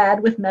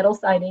reclad with metal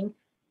siding.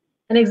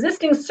 An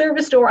existing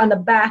service door on the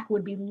back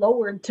would be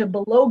lowered to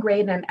below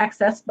grade and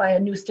accessed by a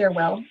new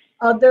stairwell.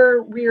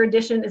 Other rear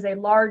addition is a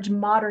large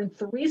modern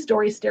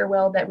 3-story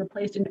stairwell that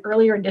replaced an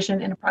earlier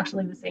addition in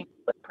approximately the same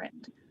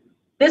footprint.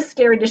 This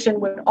stair addition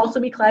would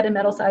also be clad in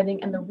metal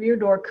siding, and the rear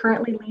door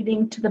currently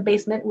leading to the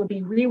basement would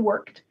be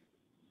reworked.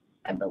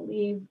 I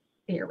believe,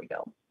 here we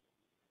go.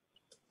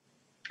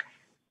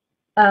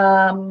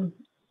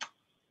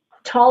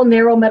 Tall,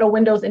 narrow metal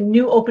windows and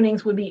new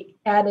openings would be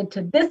added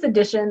to this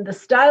addition. The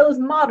style is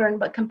modern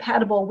but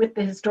compatible with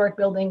the historic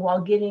building while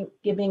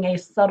giving a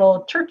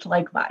subtle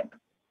church-like vibe.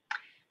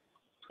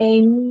 A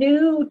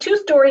new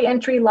 2-story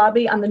entry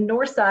lobby on the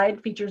north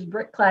side features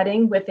brick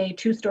cladding with a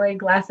 2-story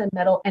glass and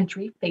metal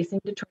entry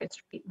facing Detroit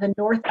Street. The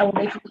north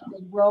elevation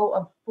is a row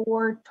of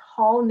 4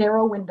 tall,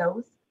 narrow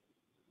windows.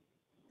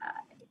 I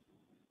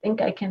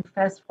think I can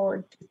fast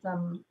forward to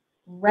some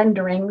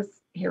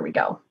renderings. Here we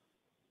go.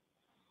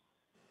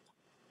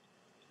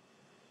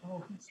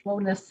 Oh,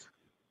 slowness.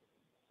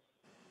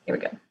 Here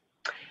we go.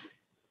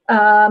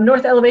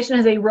 North elevation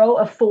has a row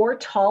of 4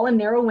 tall and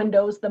narrow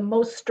windows. The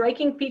most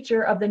striking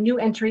feature of the new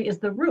entry is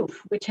the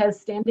roof, which has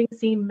standing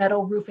seam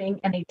metal roofing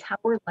and a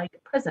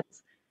tower-like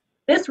presence.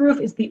 This roof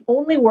is the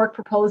only work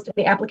proposed in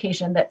the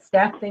application that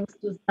staff thinks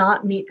does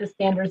not meet the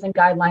standards and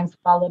guidelines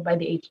followed by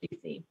the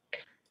HDC.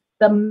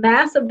 The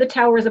mass of the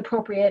tower is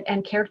appropriate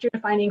and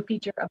character-defining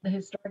feature of the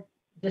historic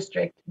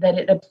district that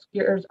it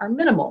obscures are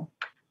minimal.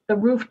 The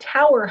roof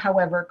tower,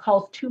 however,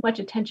 calls too much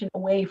attention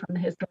away from the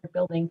historic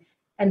building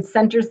and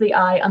centers the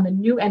eye on the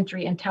new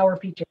entry and tower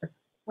feature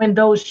when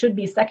those should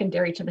be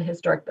secondary to the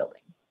historic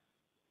building.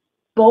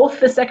 Both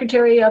the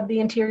Secretary of the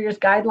Interior's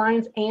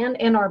guidelines and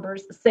Ann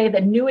Arbor's say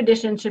that new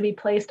additions should be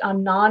placed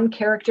on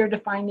non-character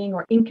defining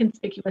or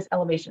inconspicuous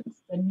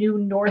elevations. The new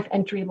north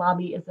entry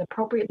lobby is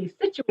appropriately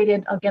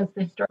situated against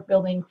the historic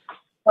building,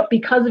 but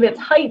because of its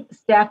height,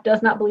 staff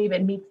does not believe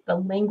it meets the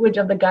language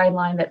of the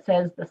guideline that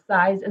says the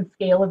size and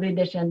scale of the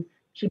addition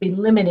should be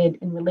limited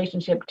in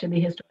relationship to the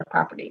historic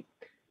property.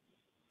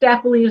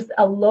 Staff believes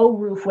a low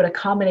roof would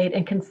accommodate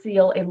and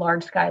conceal a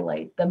large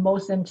skylight. The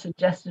motion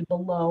suggested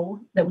below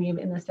that we have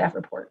in the staff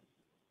report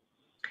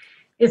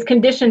is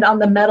conditioned on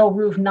the metal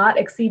roof not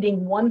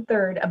exceeding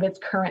 1/3 of its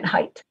current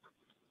height.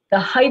 The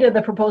height of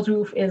the proposed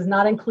roof is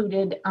not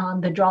included on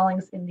the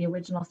drawings in the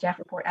original staff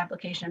report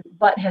application,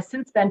 but has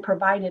since been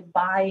provided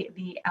by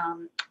the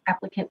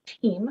applicant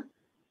team.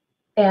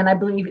 And I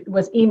believe it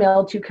was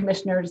emailed to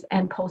commissioners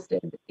and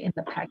posted in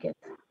the packet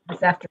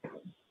this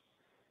afternoon.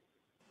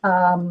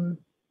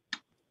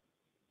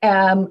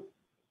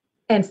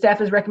 And staff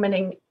is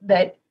recommending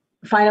that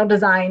final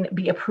design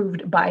be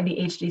approved by the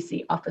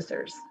HDC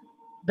officers.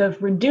 The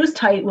reduced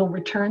height will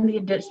return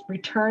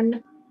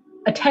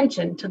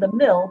attention to the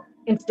mill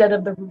instead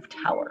of the roof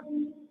tower.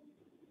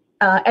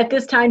 At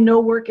this time, no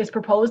work is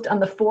proposed on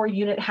the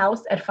 4-unit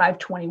house at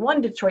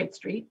 521 Detroit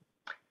Street.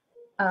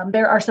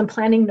 There are some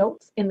planning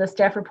notes in the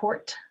staff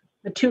report.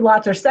 The 2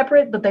 lots are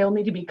separate, but they will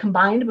need to be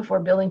combined before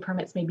building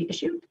permits may be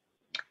issued.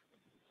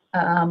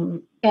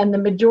 And the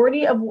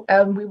majority of,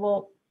 I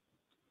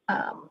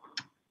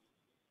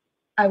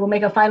will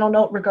make a final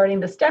note regarding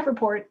the staff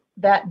report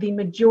that the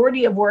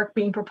majority of work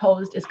being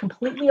proposed is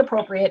completely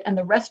appropriate and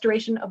the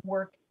restoration of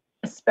work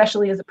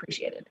especially is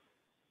appreciated.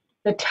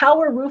 The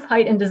tower roof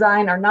height and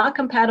design are not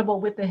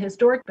compatible with the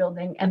historic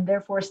building, and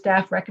therefore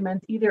staff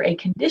recommends either a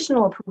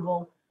conditional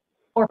approval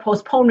or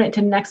postponement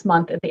to next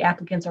month if the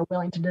applicants are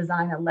willing to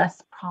design a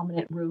less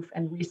prominent roof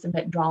and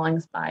resubmit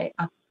drawings by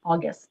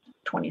August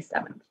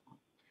 27th.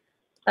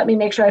 Let me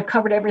make sure I've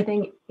covered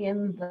everything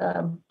in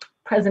the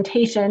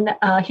presentation.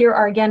 Here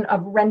are again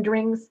of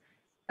renderings.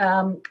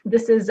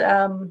 This is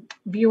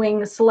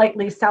viewing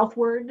slightly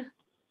southward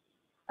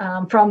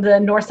from the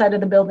north side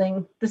of the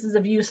building. This is a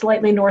view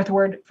slightly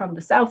northward from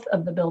the south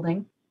of the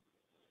building.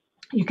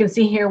 You can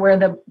see here where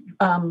the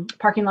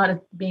parking lot is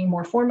being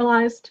more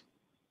formalized.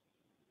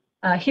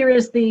 Here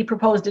is the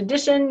proposed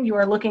addition. You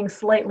are looking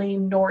slightly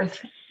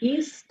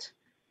northeast.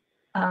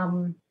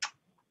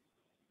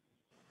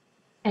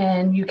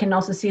 And you can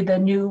also see the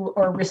new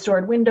or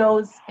restored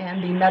windows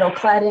and the metal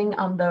cladding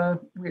on the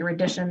rear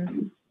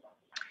addition.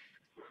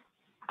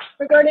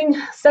 Regarding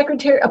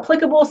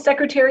applicable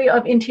Secretary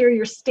of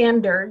Interior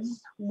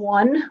standards,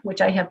 1,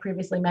 which I have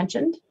previously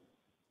mentioned,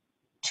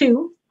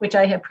 2, which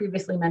I have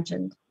previously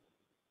mentioned,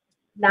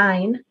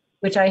 9,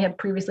 which I have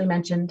previously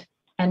mentioned,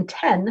 and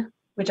 10,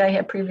 which I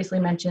have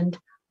previously mentioned,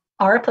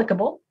 are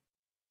applicable.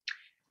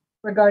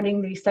 Regarding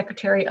the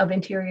Secretary of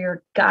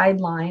Interior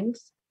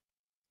guidelines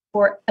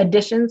for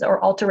additions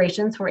or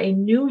alterations for a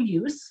new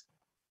use,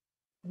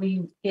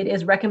 it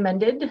is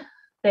recommended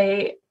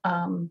they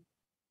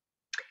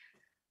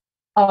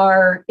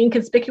are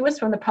inconspicuous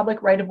from the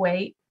public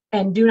right-of-way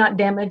and do not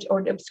damage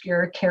or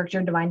obscure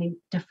character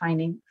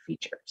defining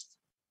features.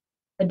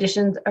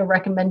 Additions are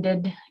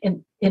recommended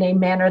in a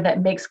manner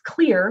that makes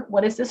clear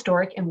what is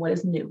historic and what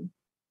is new.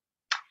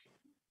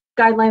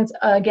 Guidelines,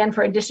 again,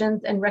 for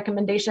additions and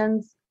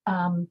recommendations,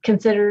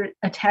 consider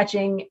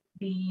attaching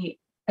the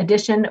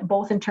addition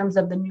both in terms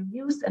of the new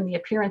use and the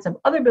appearance of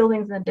other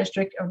buildings in the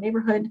district or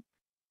neighborhood.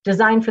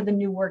 Design for the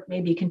new work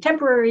may be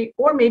contemporary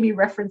or maybe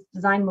reference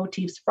design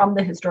motifs from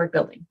the historic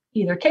building.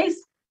 Either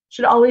case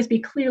should always be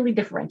clearly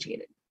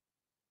differentiated.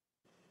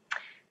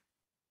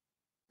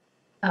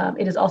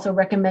 It is also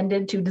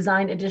recommended to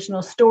design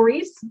additional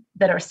stories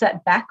that are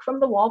set back from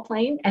the wall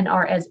plane and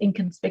are as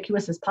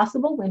inconspicuous as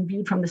possible when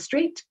viewed from the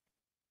street.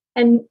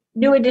 And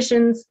new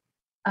additions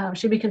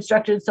should be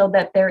constructed so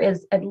that there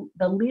is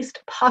the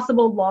least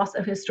possible loss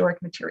of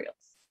historic materials.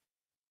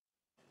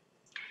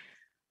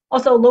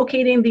 Also,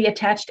 locating the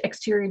attached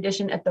exterior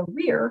addition at the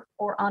rear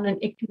or on an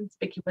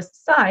inconspicuous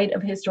side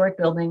of a historic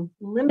building,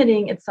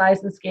 limiting its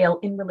size and scale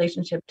in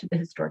relationship to the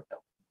historic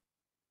building.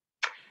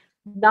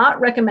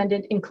 Not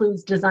recommended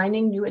includes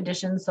designing new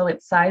additions so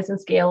its size and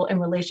scale and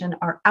relation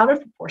are out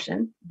of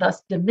proportion,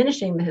 thus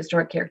diminishing the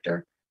historic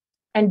character,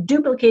 and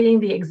duplicating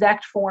the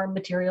exact form,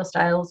 material,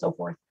 style, and so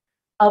forth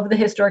of the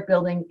historic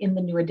building in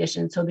the new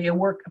addition so the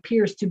work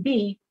appears to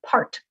be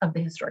part of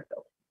the historic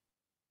building.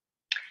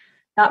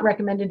 Not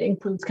recommended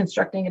includes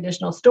constructing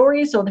additional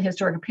stories so the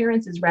historic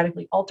appearance is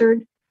radically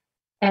altered,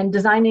 and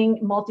designing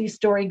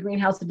multi-story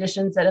greenhouse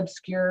additions that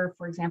obscure,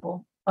 for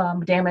example,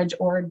 damage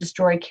or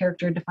destroy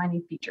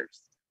character-defining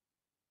features.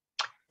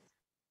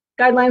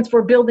 Guidelines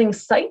for building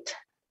site.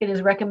 It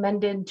is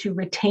recommended to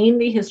retain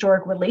the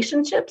historic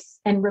relationships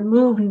and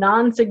remove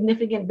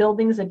non-significant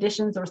buildings,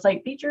 additions, or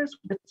site features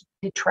which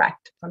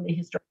detract from the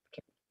historic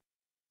character.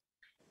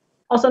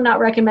 Also not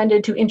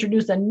recommended to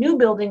introduce a new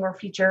building or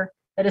feature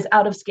that is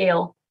out of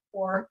scale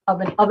or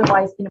of an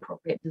otherwise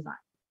inappropriate design.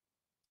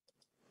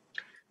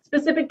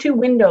 Specific to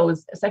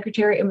windows,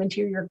 Secretary of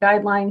Interior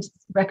guidelines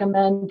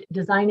recommend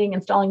designing,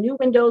 installing new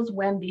windows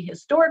when the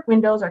historic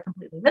windows are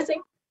completely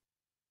missing.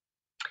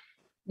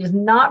 It is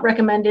not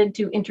recommended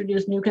to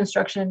introduce new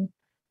construction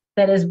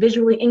that is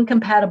visually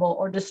incompatible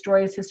or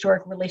destroys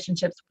historic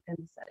relationships within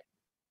the setting.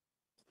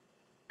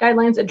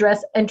 Guidelines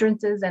address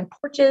entrances and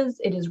porches.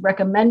 It is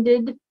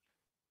recommended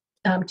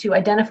to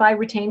identify,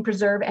 retain,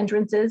 preserve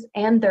entrances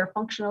and their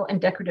functional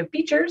and decorative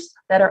features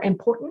that are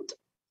important.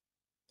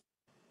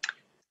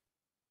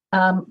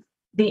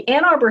 The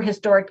Ann Arbor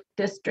Historic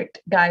District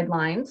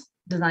guidelines,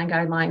 design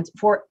guidelines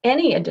for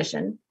any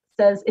addition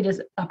says it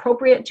is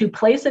appropriate to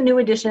place a new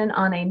addition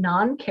on a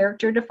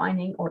non-character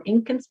defining or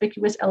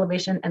inconspicuous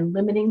elevation and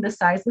limiting the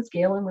size and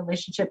scale in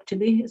relationship to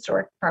the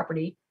historic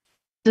property,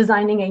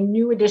 designing a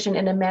new addition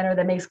in a manner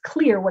that makes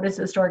clear what is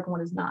historic and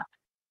what is not.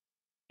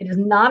 It is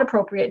not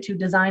appropriate to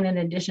design an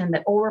addition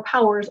that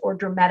overpowers or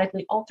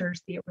dramatically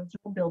alters the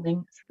original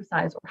building through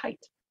size or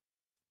height.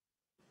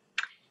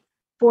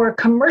 For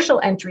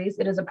commercial entries,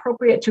 it is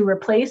appropriate to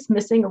replace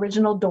missing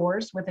original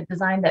doors with a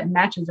design that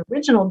matches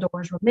original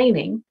doors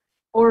remaining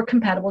or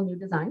compatible new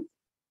designs.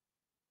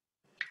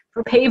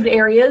 For paved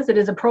areas, it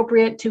is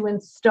appropriate to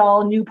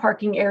install new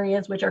parking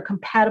areas which are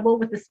compatible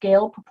with the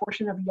scale,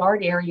 proportion of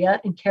yard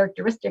area, and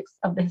characteristics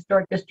of the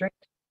historic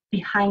district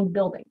behind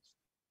buildings.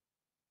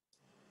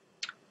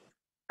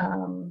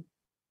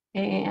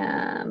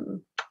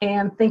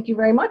 And thank you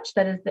very much.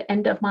 That is the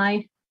end of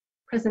my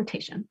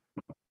presentation.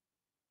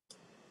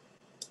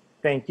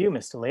 Thank you,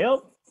 Ms.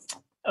 DeLeo.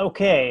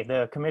 Okay,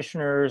 the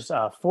commissioners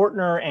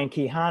Fortner and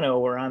Quijano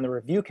were on the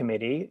review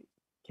committee.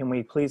 Can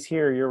we please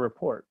hear your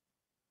report?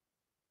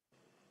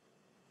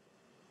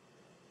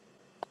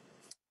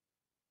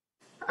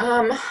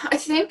 I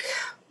think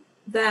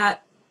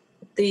that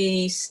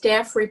the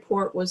staff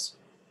report was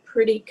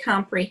pretty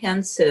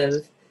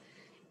comprehensive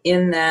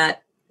in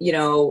that, you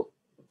know,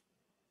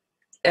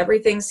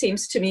 everything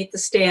seems to meet the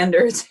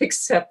standards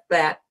except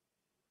that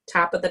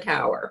top of the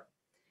tower.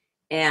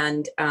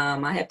 And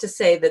I have to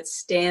say that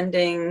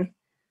standing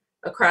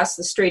across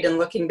the street and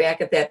looking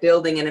back at that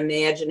building and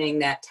imagining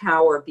that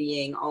tower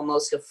being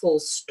almost a full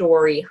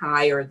story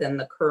higher than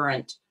the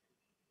current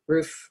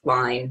roof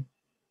line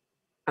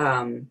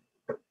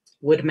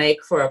would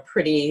make for a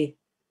pretty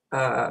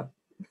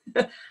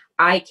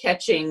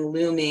eye-catching,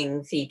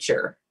 looming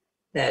feature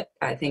that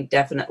I think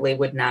definitely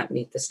would not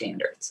meet the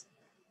standards.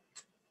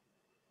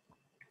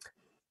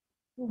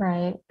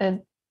 Right.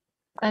 And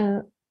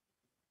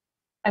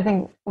I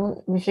think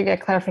we should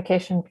get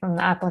clarification from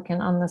the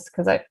applicant on this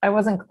because I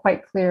wasn't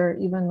quite clear,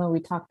 even though we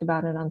talked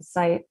about it on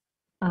site.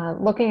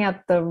 Looking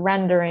at the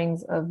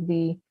renderings of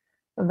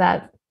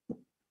that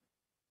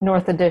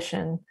north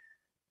addition,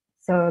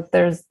 so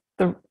there's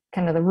the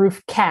kind of the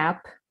roof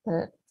cap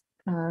that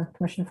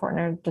Commissioner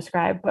Fortner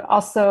described, but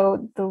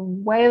also the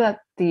way that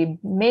the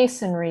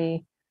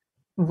masonry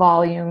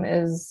volume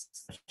is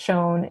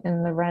shown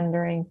in the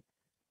rendering.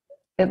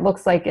 It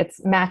looks like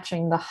it's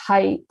matching the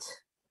height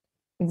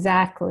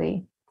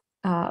exactly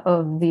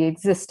of the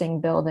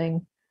existing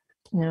building,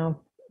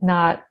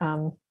 not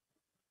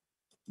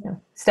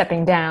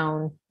stepping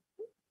down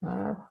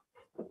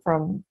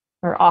from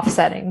or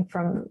offsetting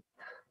from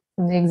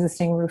the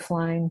existing roof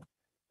line,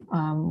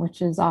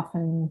 which is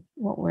often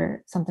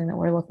something that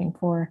we're looking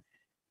for,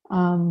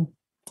 and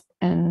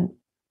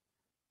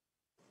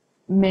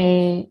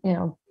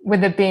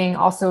with it being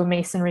also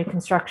masonry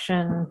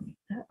construction,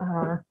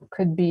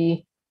 could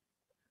be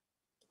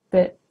a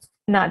bit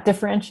not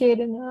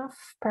differentiated enough,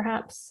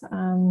 perhaps.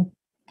 So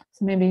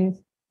maybe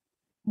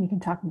we can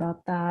talk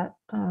about that.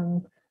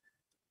 A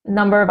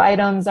number of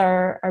items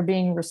are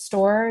being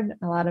restored.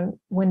 A lot of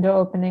window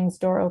openings,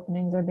 door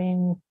openings are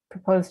being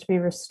proposed to be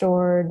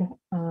restored,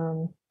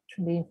 which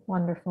would be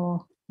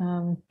wonderful.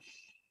 And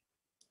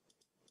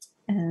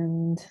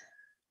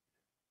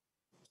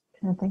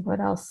I don't think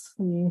what else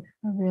we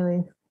are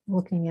really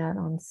looking at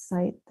on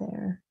site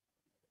there.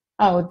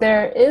 Oh,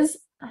 there is,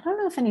 I don't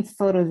know if any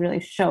photos really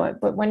show it,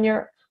 but when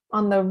you're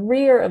on the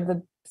rear of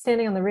the,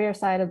 standing on the rear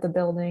side of the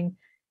building,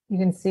 you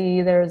can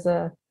see there's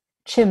a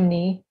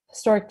chimney,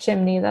 historic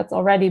chimney that's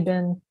already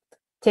been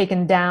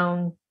taken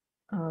down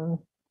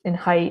in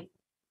height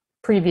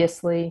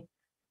previously.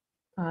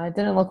 It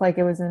didn't look like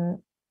it was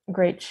in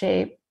great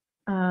shape.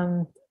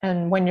 And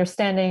when you're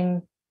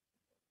standing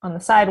on the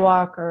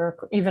sidewalk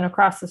or even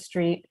across the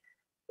street,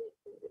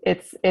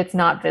 it's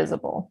not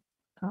visible.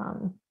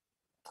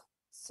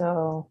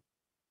 So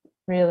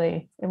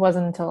really, it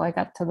wasn't until I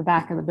got to the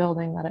back of the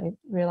building that I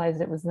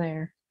realized it was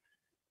there.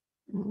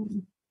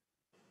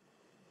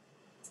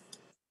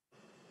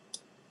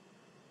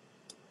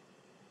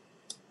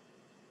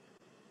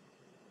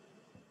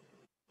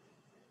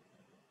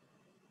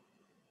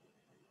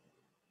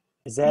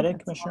 Is that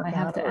it, That's all Commissioner I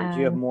have Canada, to or do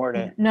you have add. more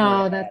to?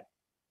 No,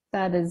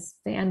 that is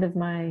the end of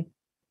my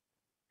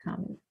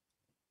comment.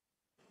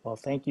 Well,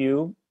 thank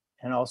you.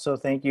 And also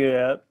thank you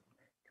to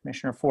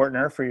Commissioner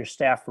Fortner for your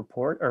staff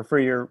report, or for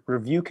your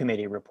review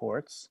committee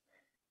reports.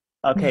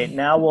 Okay,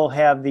 now we'll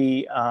have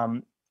the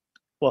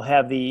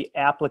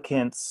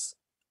applicants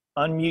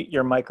unmute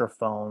your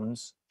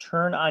microphones,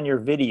 turn on your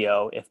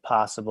video if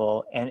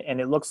possible, and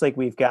it looks like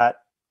we've got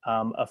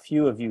a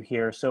few of you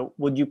here. So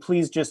would you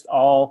please just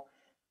all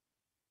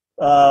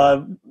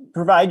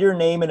provide your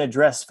name and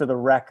address for the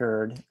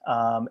record,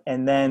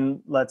 and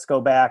then let's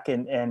go back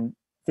and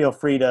feel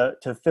free to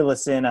fill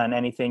us in on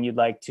anything you'd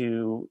like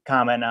to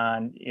comment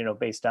on,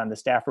 based on the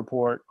staff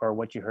report or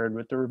what you heard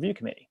with the review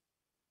committee.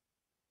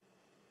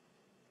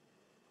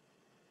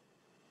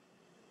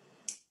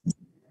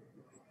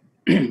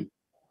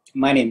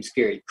 My name's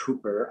Gary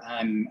Cooper.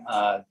 I'm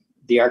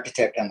the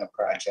architect on the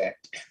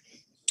project.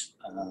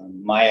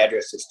 My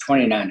address is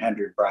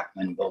 2900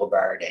 Brockman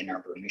Boulevard, Ann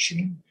Arbor,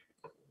 Michigan.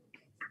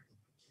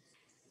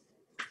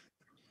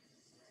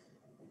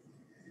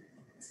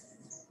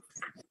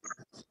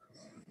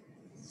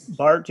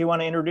 Bart, do you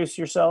want to introduce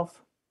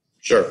yourself?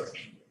 Sure.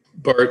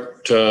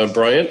 Bart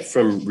Bryant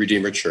from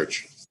Redeemer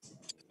Church,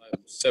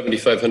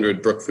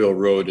 7500 Brookville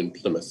Road in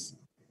Plymouth.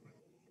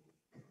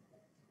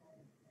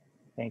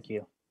 Thank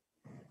you.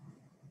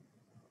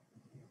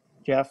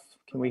 Jeff,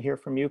 can we hear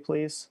from you,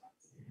 please?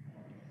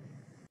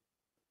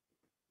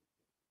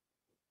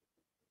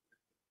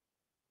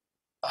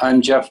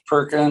 I'm Jeff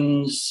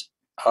Perkins.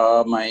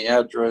 My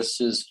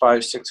address is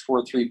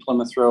 5643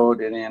 Plymouth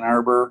Road in Ann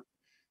Arbor,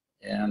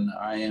 and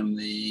I am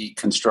the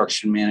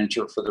construction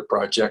manager for the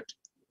project.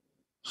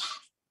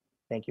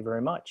 Thank you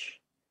very much.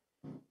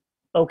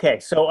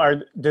 Okay,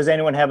 so does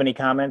anyone have any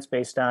comments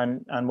based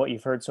on what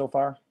you've heard so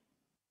far?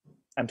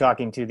 I'm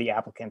talking to the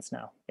applicants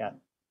now. Yeah.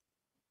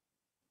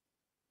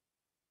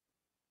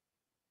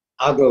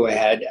 I'll go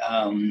ahead.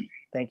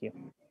 Thank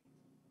you.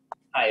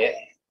 I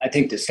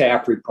think the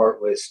staff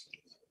report was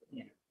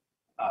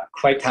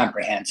quite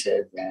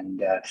comprehensive,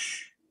 and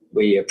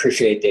we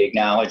appreciate the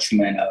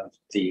acknowledgement of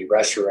the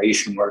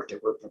restoration work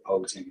that we're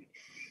proposing.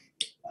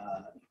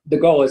 The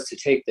goal is to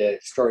take the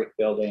historic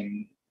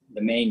building,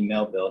 the main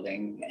mill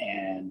building,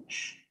 and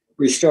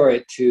restore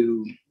it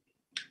to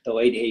the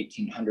late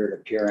 1800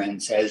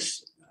 appearance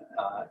as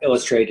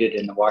illustrated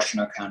in the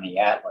Washtenaw County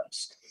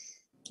Atlas.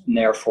 And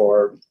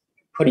therefore,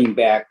 putting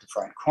back the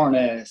front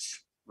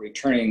cornice,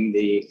 returning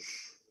the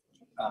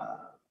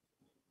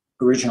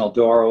original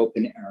door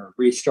open, or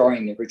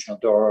restoring the original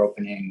door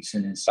openings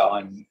and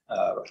installing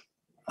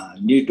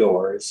new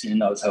doors in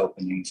those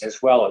openings,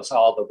 as well as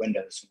all the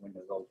windows and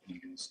window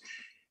openings,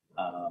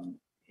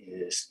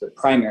 is the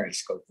primary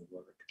scope of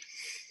work.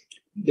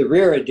 The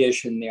rear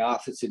addition, the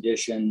office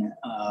addition,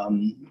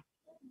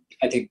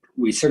 I think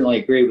we certainly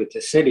agree with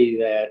the city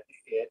that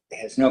it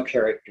has no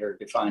character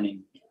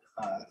defining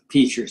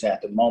features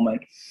at the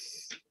moment.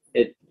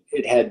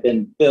 It had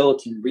been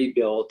built and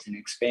rebuilt and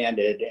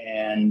expanded,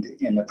 and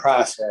in the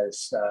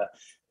process,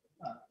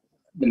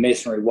 the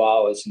masonry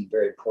wall is in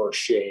very poor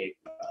shape.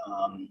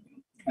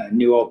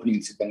 New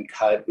openings have been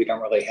cut. We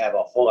don't really have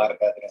a whole lot of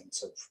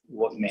evidence of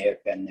what may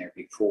have been there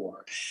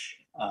before.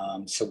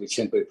 So we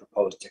simply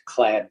propose to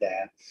clad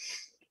that,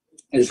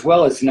 as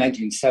well as the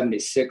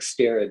 1976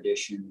 stair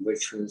addition,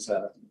 which was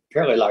a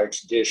fairly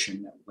large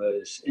addition that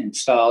was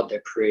installed to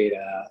create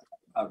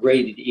a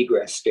rated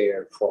egress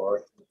stair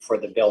for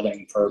the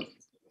building for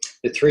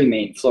the three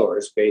main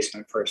floors,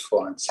 basement, first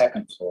floor, and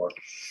second floor.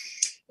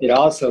 It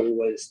also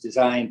was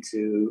designed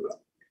to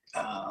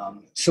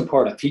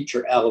support a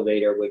feature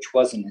elevator, which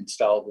wasn't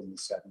installed in the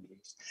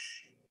 70s.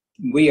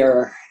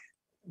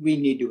 We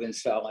need to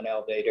install an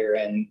elevator,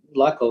 and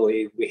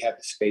luckily we have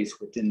the space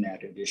within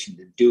that addition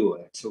to do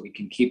it, so we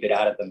can keep it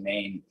out of the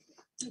main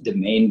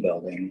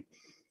building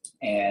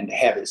and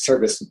have it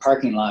service the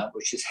parking lot,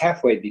 which is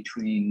halfway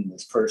between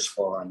the first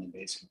floor and the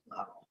basement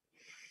level.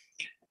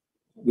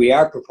 We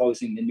are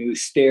proposing the new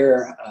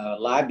stair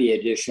lobby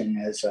addition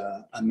as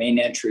a main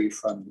entry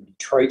from the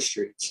Detroit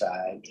Street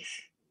side.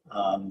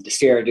 The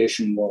stair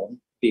addition will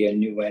be a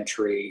new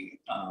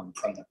entry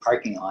from the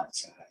parking lot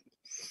side.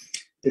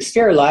 The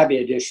stair lobby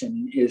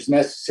addition is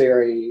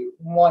necessary,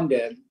 one,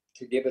 to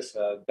give us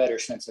a better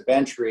sense of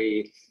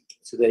entry,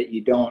 so that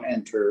you don't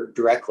enter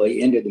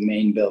directly into the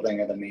main building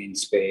or the main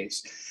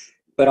space.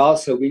 But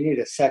also we need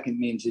a second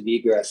means of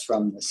egress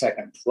from the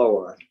second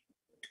floor.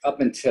 Up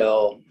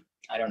until,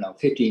 I don't know,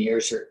 15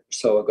 years or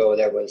so ago,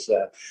 there was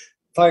a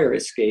fire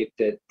escape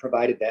that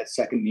provided that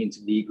second means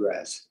of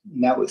egress.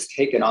 And that was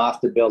taken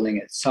off the building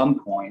at some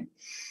point.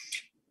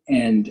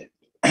 And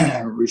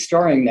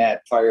restoring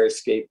that fire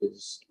escape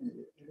is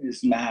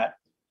not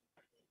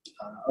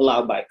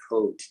allowed by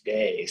code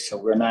today. So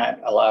we're not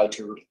allowed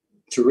to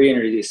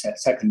reintroduce that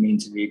second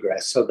means of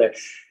egress. So the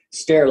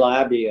stair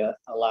lobby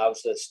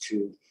allows us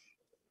to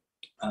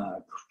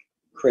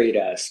create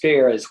a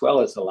stair as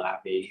well as a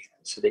lobby,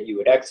 so that you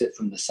would exit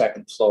from the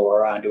second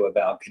floor onto a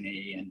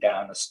balcony and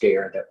down a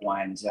stair that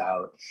winds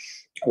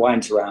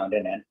around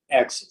and then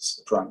exits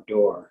the front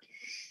door.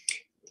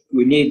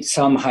 We need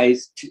some height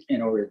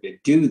in order to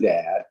do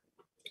that.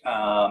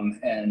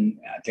 And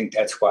I think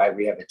that's why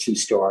we have a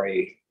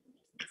 2-story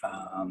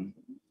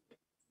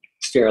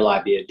stair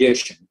lobby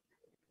addition.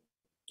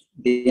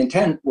 The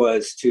intent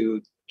was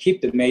to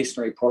keep the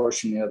masonry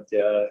portion of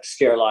the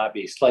stair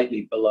lobby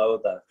slightly below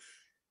the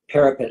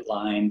parapet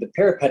line. The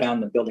parapet on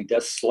the building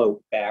does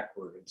slope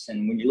backwards,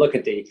 and when you look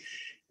at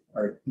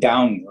or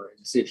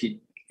downwards, if you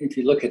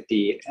look at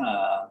the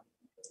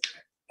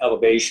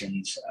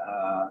elevations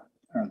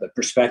or the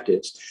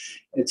perspectives,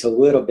 it's a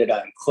little bit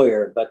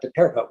unclear, but the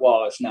parapet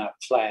wall is not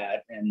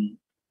flat, and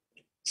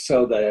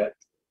so the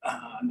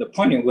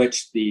point at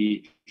which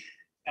the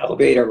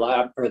elevator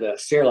or the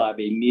stair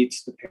lobby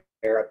meets the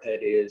parapet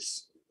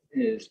is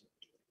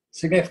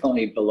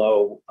significantly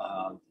below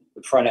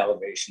the front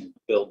elevation of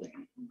the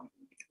building.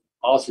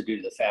 Also due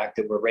to the fact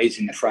that we're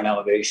raising the front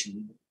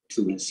elevation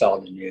to install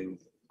the new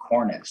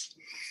cornice.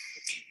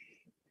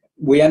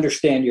 We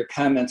understand your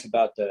comments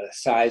about the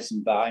size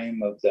and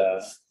volume of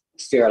the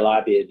stair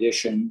lobby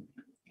addition,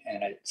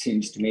 and it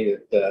seems to me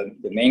that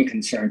the main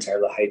concerns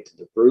are the height of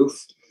the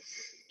roof.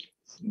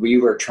 We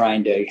were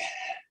trying to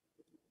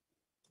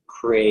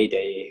create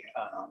a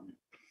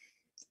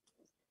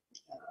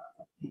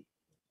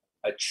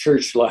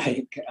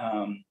church-like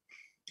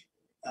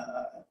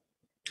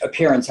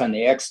appearance on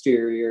the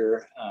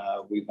exterior.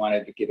 We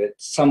wanted to give it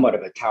somewhat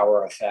of a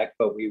tower effect,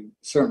 but we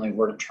certainly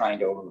weren't trying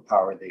to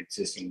overpower the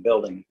existing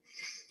building.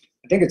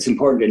 I think it's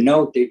important to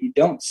note that you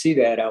don't see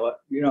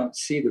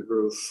the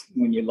roof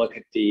when you look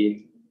at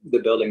the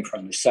building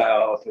from the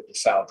south or the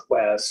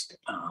southwest.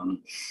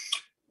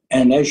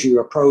 And as you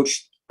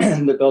approach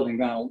the building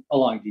down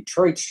along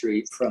Detroit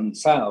Street from the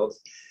south,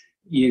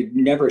 you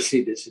never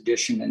see this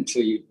addition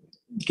until you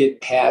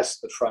get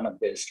past the front of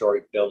the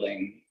historic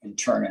building and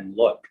turn and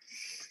look.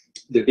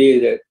 The view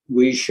that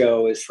we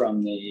show is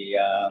from the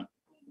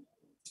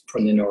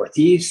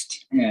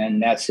northeast,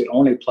 and that's the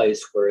only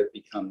place where it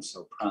becomes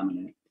so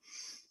prominent.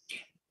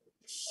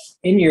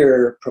 In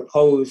your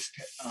proposed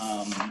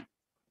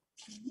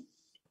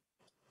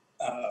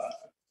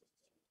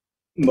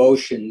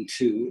motion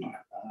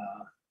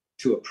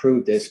to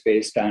approve this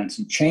based on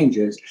some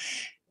changes,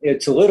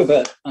 it's a little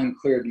bit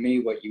unclear to me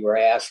what you were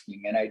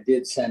asking, and I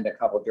did send a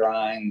couple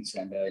drawings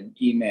and an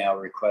email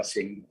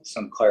requesting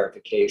some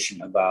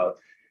clarification about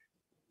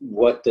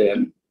what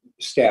the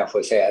staff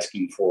was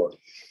asking for.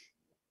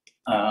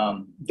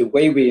 The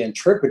way we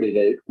interpreted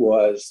it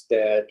was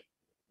that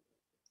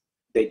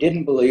they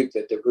didn't believe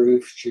that the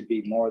roof should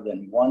be more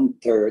than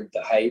 1/3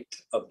 the height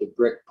of the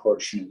brick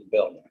portion of the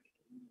building.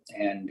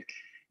 And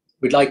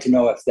we'd like to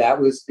know if that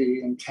was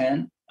the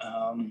intent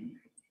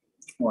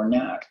or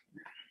not.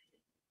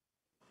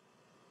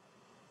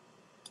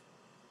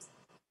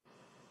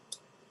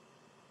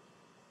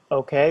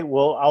 Okay,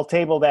 well, I'll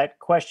table that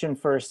question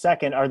for a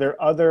second. Are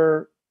there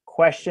other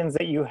questions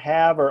that you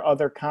have or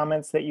other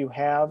comments that you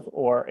have,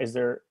 or is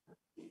there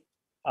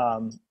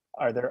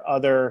are there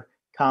other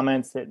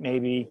comments that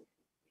maybe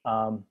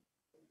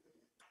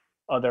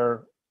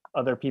other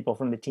people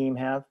from the team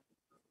have?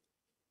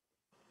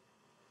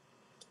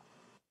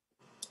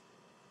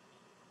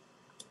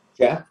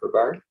 Jeff or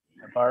Bart?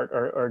 Bart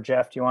or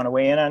Jeff, do you want to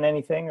weigh in on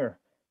anything? Or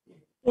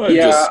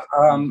yeah,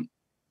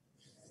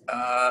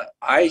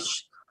 I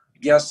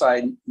guess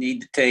I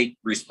need to take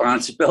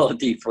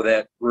responsibility for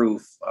that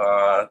roof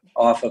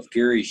off of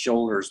Gary's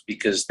shoulders,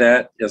 because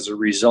that is a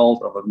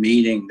result of a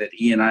meeting that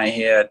he and I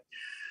had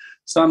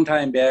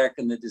sometime back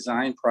in the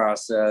design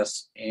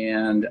process,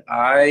 and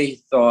I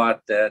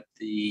thought that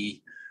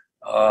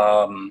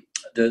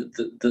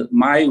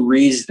my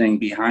reasoning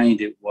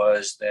behind it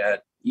was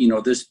that, you know,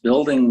 this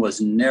building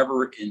was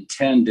never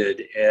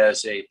intended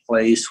as a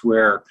place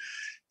where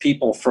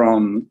people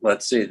from,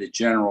 let's say, the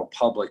general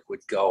public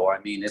would go. I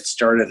mean, it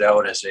started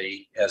out as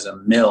a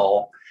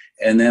mill,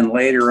 and then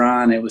later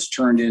on it was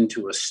turned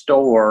into a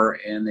store,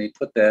 and they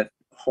put that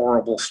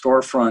horrible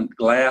storefront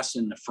glass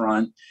in the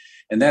front,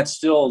 and that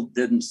still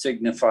didn't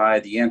signify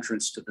the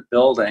entrance to the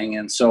building.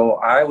 And so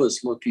I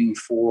was looking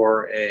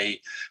for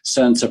a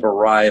sense of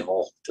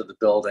arrival to the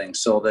building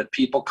so that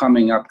people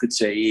coming up could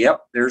say,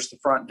 yep, there's the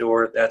front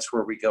door, that's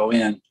where we go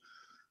in.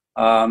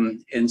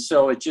 And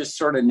so it just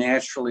sort of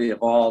naturally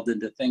evolved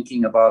into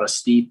thinking about a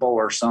steeple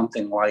or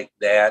something like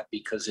that,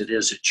 because it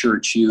is a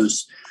church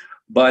use.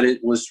 But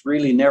it was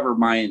really never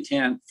my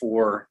intent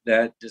for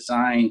that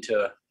design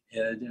to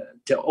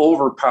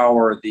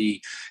overpower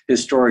the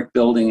historic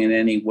building in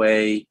any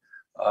way.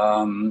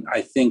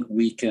 I think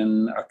we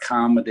can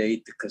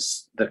accommodate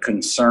the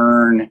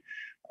concern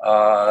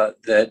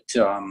that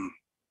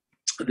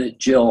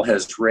Jill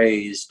has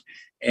raised.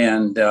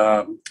 And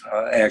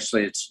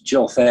actually, it's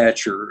Jill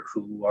Thatcher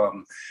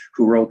who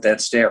wrote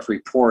that staff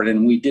report,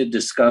 and we did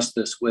discuss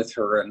this with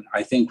her. And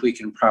I think we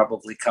can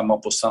probably come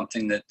up with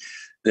something that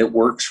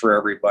works for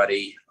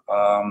everybody.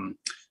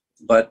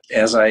 But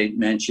as I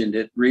mentioned,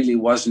 it really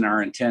wasn't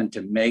our intent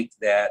to make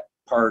that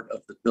part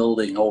of the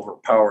building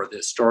overpower the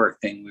historic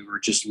thing. We were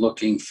just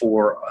looking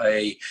for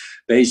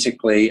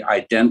basically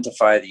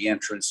identify the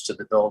entrance to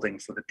the building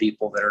for the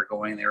people that are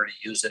going there to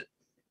use it.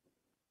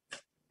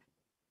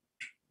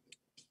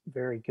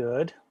 Very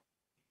good.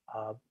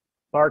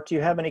 Bart, do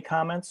you have any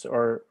comments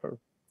or?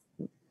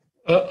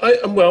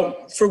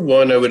 Well, for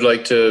one, I would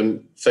like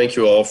to thank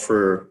you all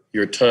for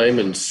your time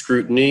and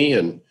scrutiny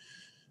and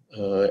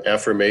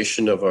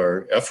affirmation of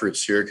our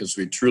efforts here, because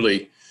we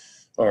truly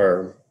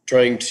are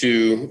trying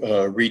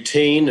to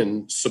retain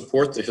and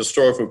support the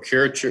historical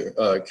character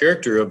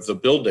of the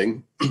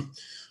building,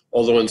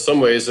 although in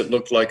some ways it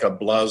looked like a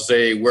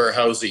blasé,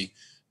 warehousey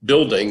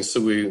building,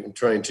 so we're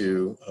trying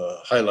to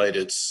highlight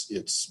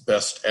its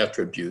best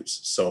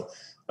attributes. So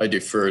I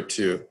defer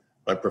to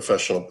my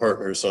professional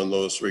partners on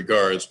those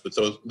regards, but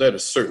that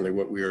is certainly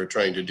what we are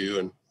trying to do,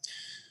 and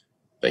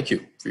thank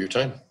you for your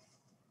time.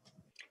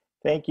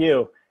 Thank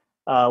you.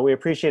 We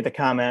appreciate the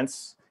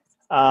comments.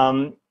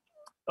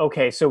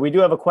 Okay, so we do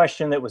have a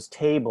question that was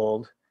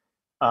tabled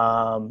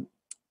from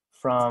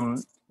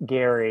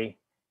Gary,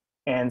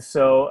 and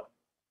so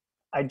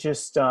I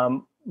just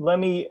let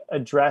me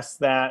address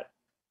that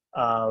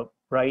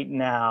right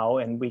now,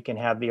 and we can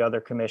have the other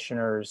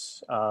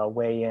commissioners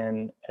weigh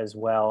in as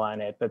well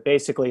on it. But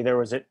basically, there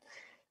was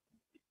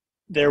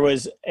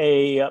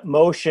a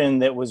motion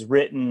that was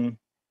written,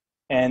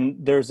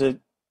 and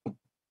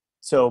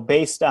so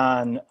based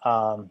on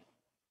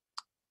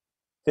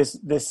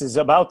this is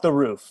about the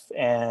roof,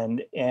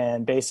 and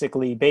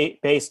basically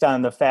based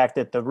on the fact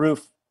that the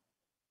roof,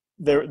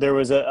 there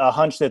was a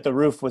hunch that the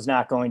roof was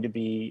not going to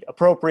be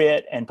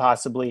appropriate, and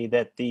possibly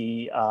that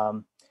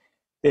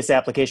this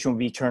application would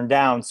be turned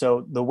down.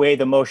 So the way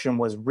the motion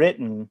was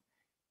written,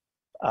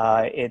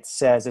 it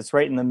says, it's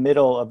right in the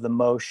middle of the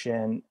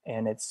motion,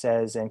 and it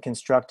says, and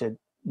construct a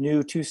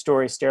new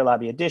 2-story stair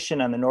lobby addition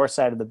on the north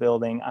side of the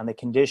building on the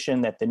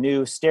condition that the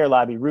new stair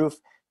lobby roof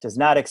does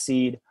not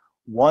exceed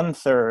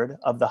 1/3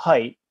 of the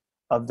height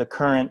of the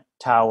current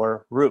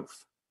tower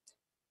roof,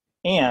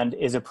 and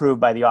is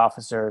approved by the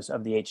officers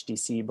of the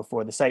HDC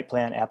before the site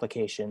plan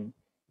application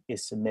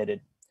is submitted.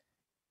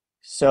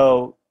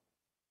 So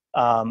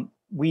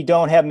we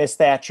don't have Ms.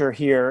 Thatcher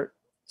here,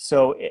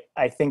 so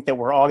I think that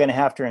we're all going to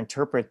have to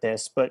interpret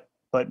this, but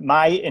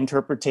my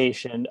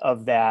interpretation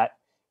of that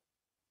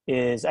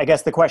is, I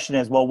guess the question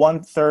is, well,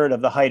 1/3 of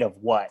the height of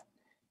what?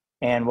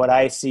 And what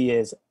I see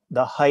is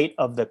the height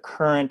of the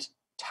current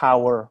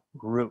tower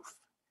roof.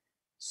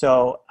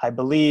 So I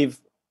believe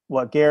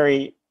what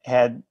Gary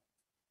had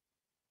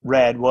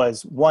read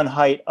was one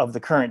height of the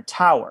current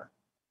tower.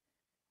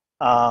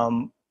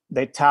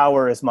 The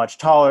tower is much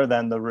taller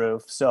than the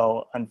roof,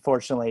 so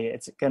unfortunately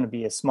it's going to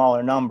be a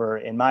smaller number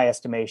in my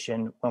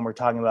estimation when we're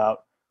talking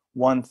about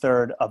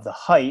 1/3 of the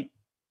height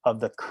of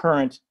the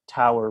current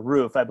tower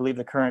roof. I believe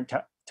the current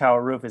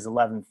tower roof is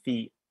 11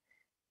 feet.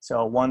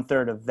 So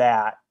 1/3 of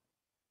that,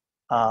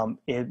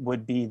 it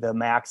would be the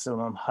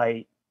maximum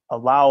height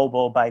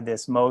allowable by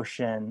this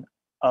motion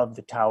of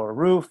the tower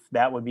roof.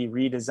 That would be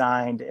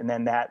redesigned, and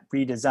then that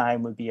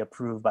redesign would be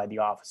approved by the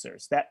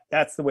officers.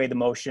 That's the way the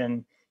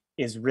motion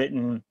is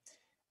written,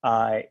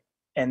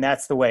 and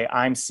that's the way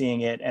I'm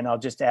seeing it. And I'll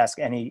just ask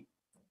any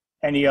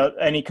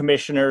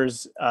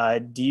commissioners,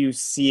 do you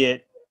see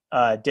it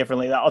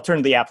differently? I'll turn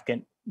to the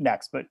applicant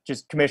next, but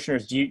just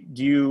commissioners, do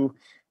you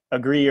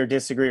agree or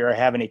disagree or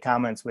have any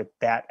comments with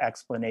that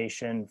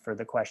explanation for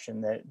the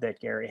question that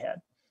Gary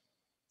had?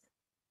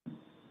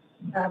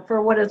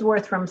 For what is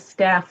worth from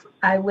staff,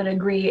 I would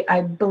agree.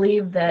 I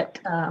believe that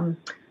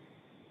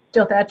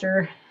Jill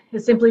Thatcher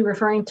is simply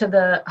referring to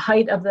the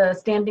height of the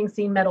standing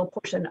seam metal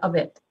portion of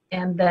it,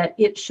 and that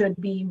it should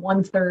be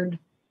 1/3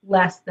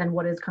 less than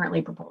what is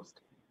currently proposed.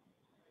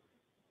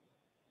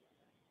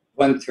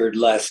 1/3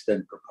 less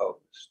than proposed.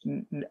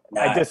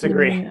 I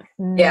disagree.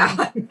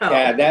 Yeah. No.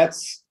 Yeah,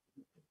 that's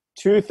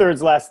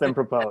 2/3 less than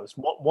proposed.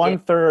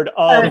 1/3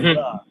 of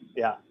the,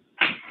 yeah.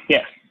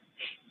 Yeah.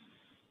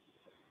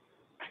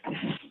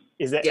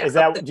 Is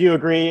that, do you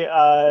agree,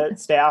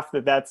 staff,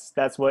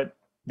 that's what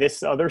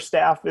this other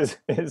staff is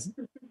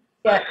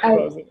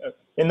proposing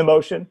in the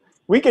motion?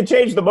 We could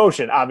change the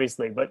motion,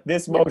 obviously, but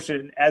this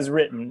motion as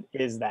written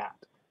is that.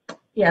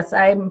 Yes,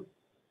 I'm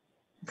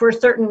for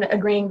certain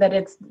agreeing that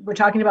we're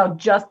talking about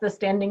just the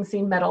standing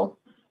seam metal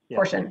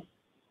portion.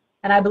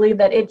 And I believe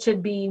that it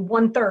should be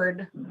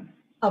 1/3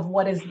 of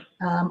what is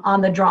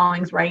on the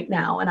drawings right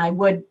now. And I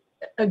would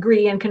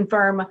agree and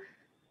confirm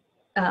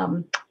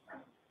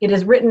it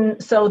is written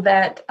so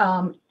that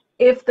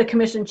if the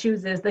commission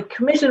chooses, the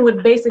commission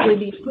would basically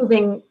be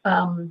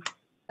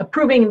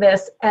approving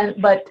this and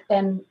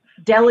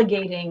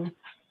delegating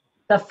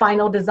the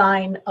final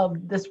design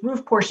of this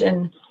roof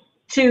portion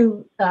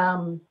to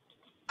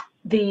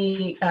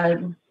the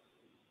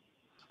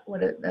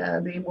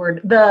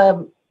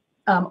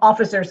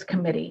officers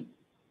committee,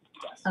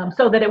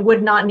 so that it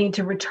would not need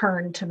to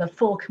return to the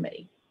full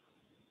committee.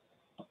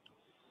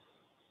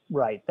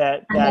 Right.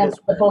 That And is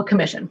the full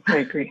commission. I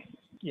agree.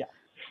 Yeah.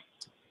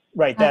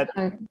 Right.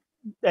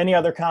 Any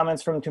other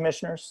comments from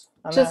commissioners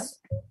on just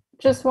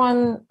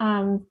one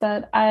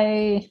that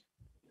I'm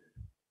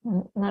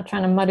not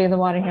trying to muddy the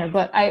water here,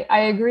 but I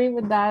agree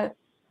with that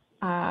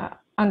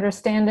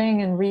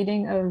understanding and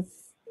reading of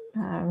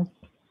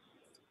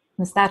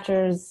Ms.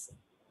 Thatcher's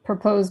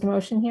proposed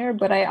motion here,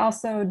 but I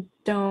also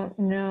don't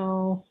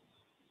know,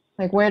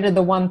 like, where did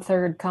the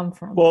 1/3 come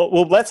from? Well,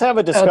 let's have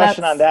a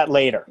discussion on that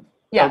later.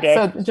 Yeah,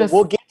 okay? so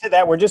We'll get to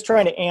that. We're just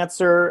trying to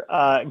answer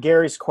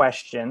Gary's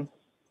question,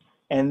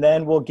 and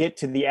then we'll get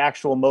to the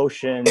actual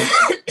motion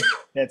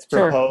that's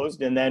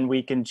proposed, and then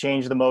we can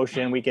change the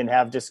motion. We can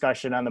have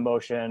discussion on the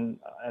motion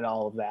and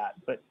all of that.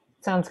 But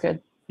sounds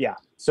good. Yeah.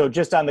 So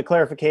just on the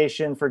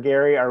clarification for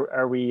Gary,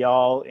 are we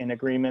all in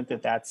agreement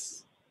that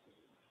that's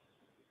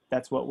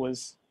what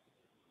was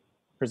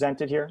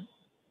presented here?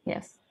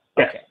 Yes.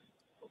 Okay.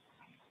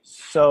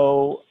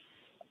 So,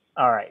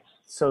 all right.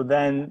 So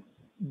then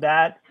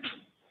that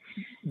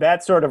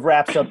sort of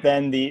wraps up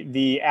then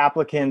the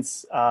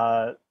applicant's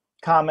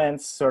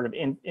comments, sort of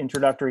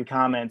introductory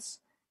comments.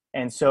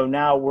 And so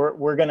now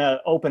we're going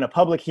to open a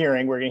public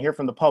hearing. We're going to hear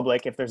from the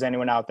public if there's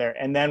anyone out there,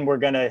 and then we're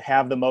going to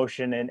have the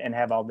motion and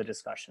have all the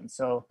discussion.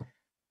 So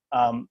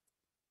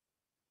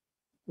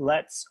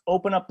let's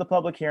open up the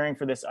public hearing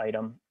for this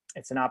item.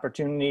 It's an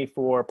opportunity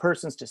for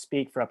persons to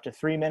speak for up to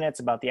 3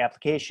 minutes about the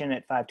application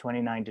at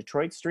 529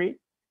 Detroit Street.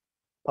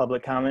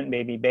 Public comment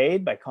may be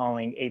made by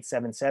calling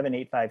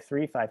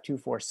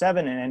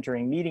 877-853-5247 and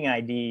entering meeting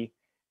ID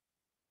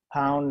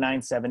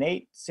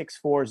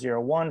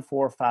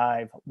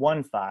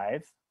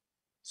 #978-6401-4515.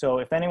 So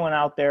if anyone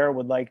out there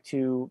would like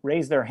to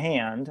raise their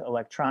hand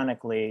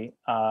electronically,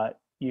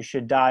 you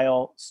should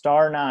dial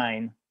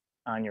 *9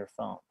 on your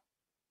phone.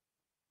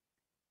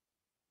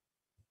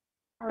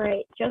 All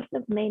right,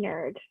 Joseph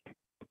Maynard,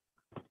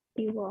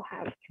 you will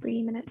have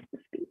 3 minutes to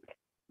speak.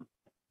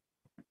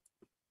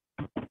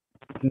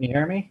 Can you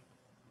hear me?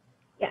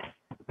 Yes.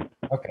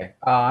 Okay,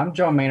 I'm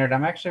Joe Maynard.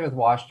 I'm actually with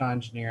Washington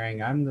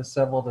Engineering. I'm the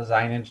civil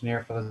design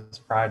engineer for this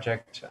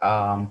project.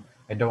 I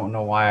don't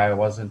know why I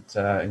wasn't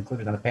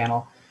included on the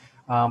panel,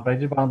 but I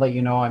did want to let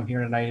you know I'm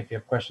here tonight if you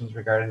have questions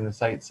regarding the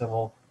site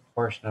civil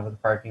portion of the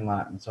parking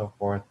lot and so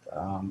forth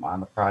on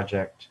the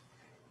project.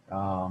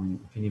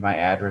 If you need my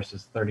address,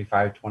 is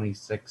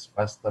 3526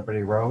 West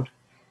Liberty Road,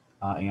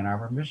 Ann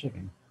Arbor,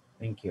 Michigan.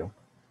 Thank you.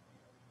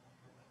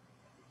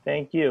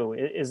 Thank you.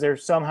 Is there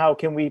somehow,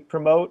 can we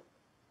promote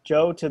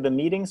Joe to the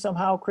meeting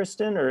somehow,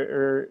 Kristen,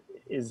 or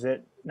is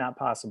it not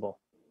possible?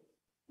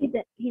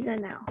 He's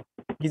in now.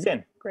 He's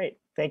in. Great.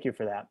 Thank you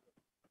for that.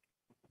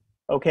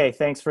 Okay,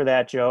 thanks for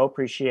that, Joe.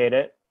 Appreciate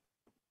it.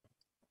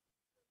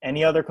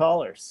 Any other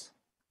callers?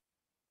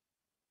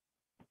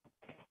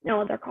 No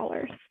other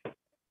callers.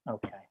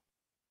 Okay.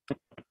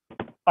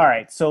 All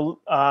right, so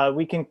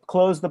we can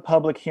close the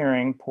public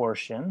hearing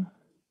portion.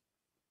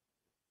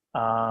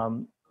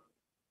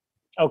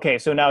 Okay,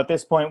 so now at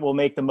this point, we'll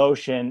make the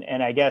motion,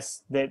 and I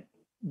guess that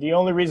the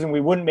only reason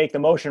we wouldn't make the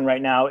motion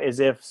right now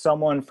is if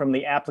someone from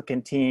the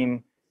applicant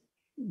team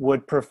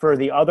would prefer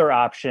the other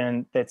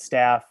option that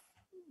staff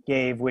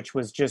gave, which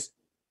was just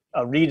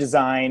a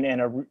redesign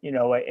and a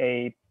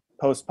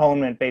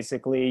postponement.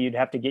 Basically, you'd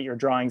have to get your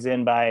drawings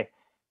in by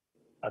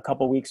a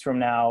couple weeks from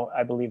now.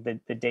 I believe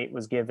that the date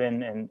was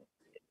given. And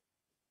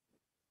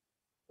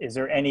is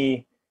there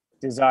any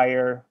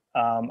desire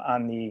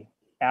on the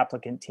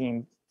applicant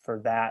team for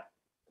that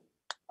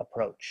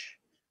approach,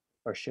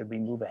 or should we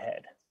move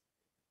ahead?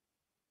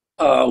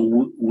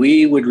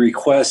 We would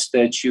request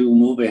that you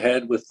move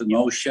ahead with the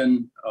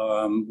motion.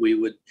 We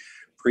would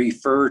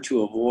prefer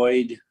to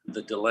avoid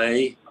the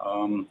delay.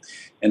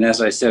 And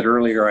as I said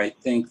earlier, I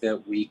think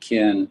that we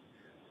can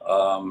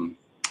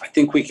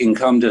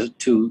come to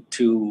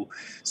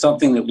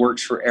something that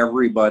works for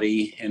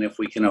everybody. And if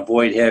we can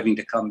avoid having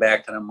to come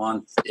back in a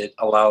month, it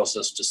allows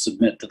us to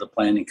submit to the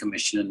Planning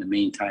Commission in the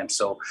meantime.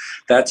 So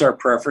that's our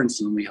preference,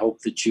 and we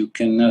hope that you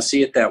can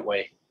see it that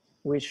way.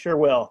 We sure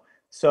will.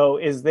 So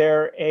is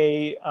there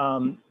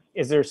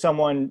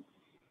someone,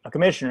 a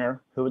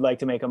commissioner, who would like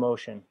to make a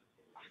motion?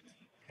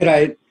 Could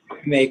I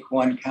make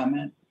one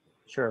comment?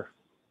 Sure.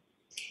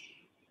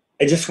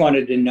 I just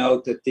wanted to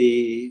note that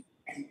the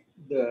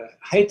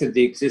height of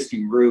the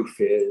existing roof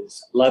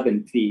is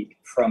 11 feet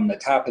from the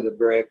top of the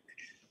brick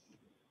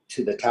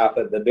to the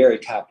very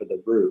top of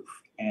the roof.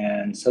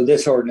 And so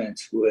this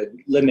ordinance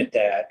would limit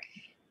that.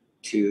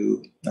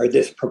 or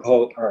this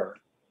proposal, or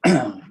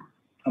a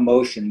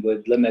motion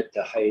would limit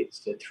the height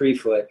to 3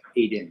 foot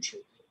 8 inches.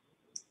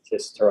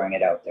 Just throwing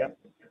it out there.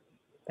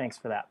 Thanks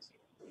for that.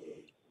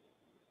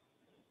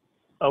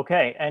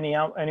 Okay,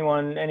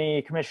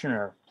 any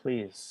commissioner,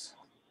 please?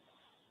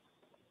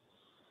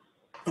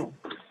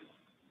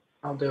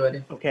 I'll do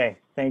it. Okay,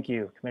 thank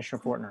you,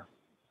 Commissioner Fortner.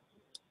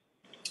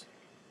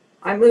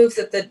 I move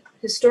that the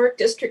Historic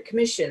District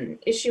Commission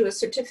issue a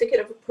certificate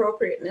of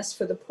appropriateness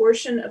for the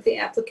portion of the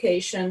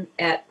application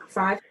at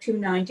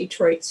 529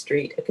 Detroit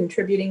Street, a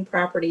contributing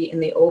property in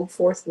the Old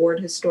Fourth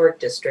Ward Historic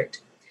District,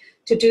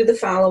 to do the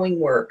following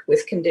work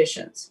with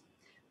conditions.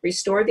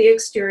 Restore the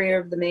exterior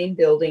of the main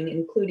building,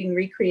 including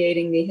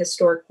recreating the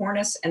historic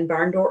cornice and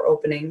barn door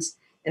openings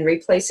and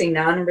replacing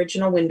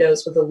non-original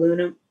windows with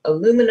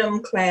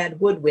aluminum-clad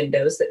wood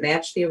windows that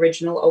match the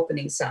original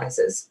opening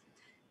sizes.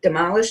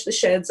 Demolish the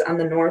sheds on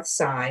the north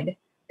side,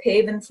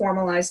 pave and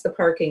formalize the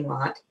parking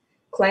lot,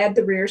 clad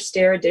the rear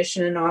stair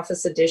addition and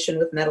office addition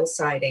with metal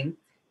siding,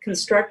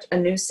 construct a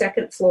new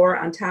second floor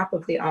on top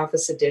of the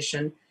office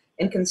addition,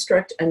 and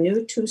construct a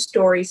new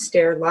 2-story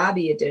stair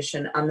lobby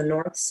addition on the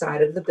north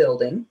side of the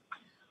building,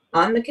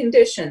 on the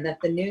condition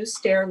that the new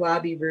stair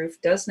lobby roof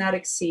does not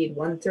exceed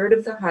 1/3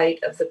 of the height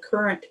of the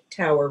current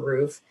tower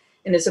roof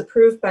and is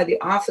approved by the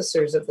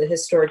officers of the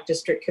Historic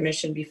District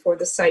Commission before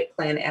the site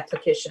plan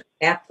application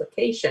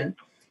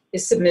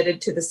is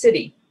submitted to the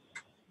city.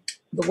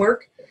 The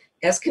work,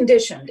 as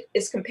conditioned,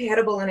 is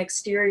compatible in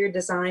exterior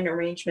design,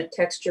 arrangement,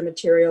 texture,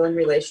 material, and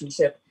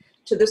relationship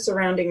to the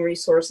surrounding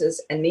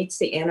resources and meets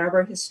the Ann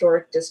Arbor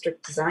Historic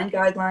District design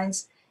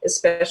guidelines,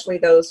 especially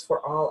those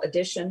for all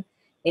addition,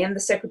 and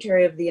the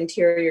Secretary of the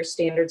Interior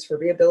standards for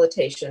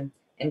rehabilitation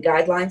and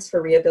guidelines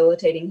for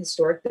rehabilitating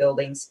historic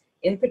buildings,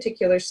 in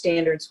particular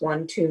standards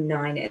 1, 2,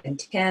 9, and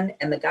 10,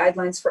 and the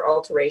guidelines for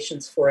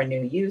alterations for a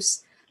new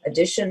use,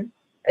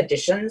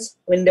 additions,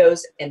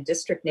 windows, and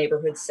district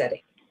neighborhood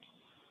setting.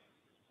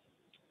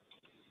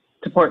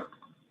 Support.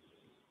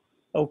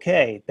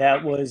 Okay,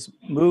 that was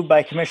moved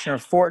by Commissioner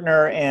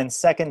Fortner and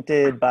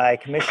seconded by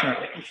Commissioner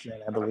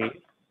Anderson, I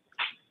believe.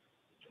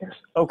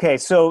 Okay,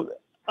 so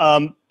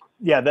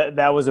yeah,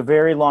 that was a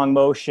very long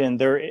motion.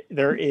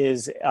 There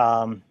is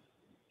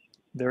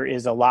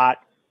a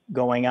lot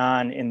going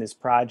on in this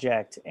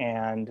project,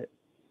 and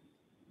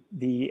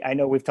I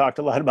know we've talked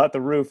a lot about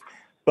the roof,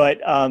 but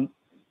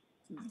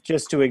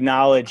just to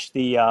acknowledge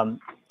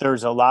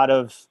there's a lot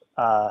of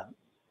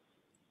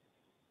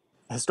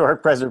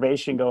historic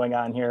preservation going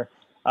on here,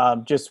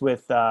 just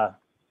with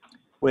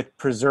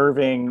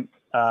preserving,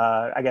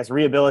 I guess,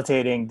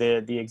 rehabilitating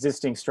the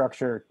existing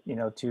structure,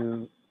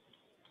 to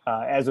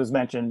as was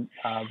mentioned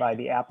by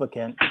the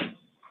applicant.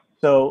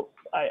 So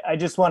I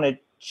just want to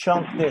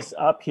chunk this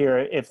up here.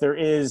 If there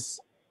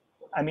is,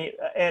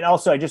 and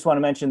also I just want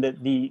to mention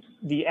that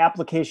the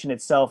application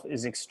itself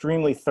is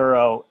extremely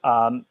thorough,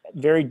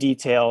 very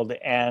detailed,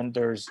 and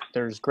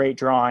there's great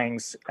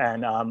drawings,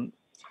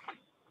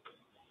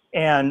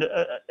 and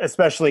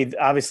especially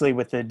obviously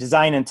with the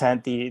design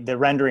intent, the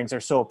renderings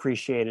are so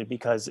appreciated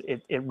because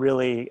it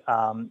really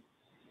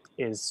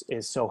is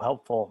so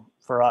helpful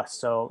for us.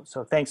 So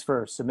thanks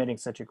for submitting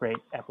such a great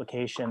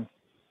application.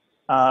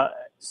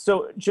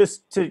 So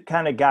just to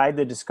kind of guide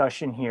the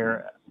discussion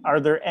here, are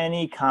there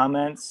any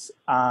comments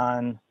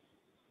on,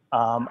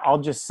 I'll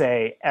just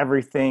say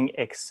everything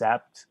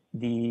except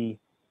the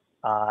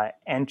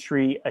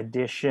entry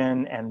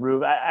addition and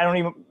roof? I don't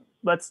even,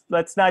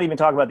 let's not even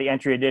talk about the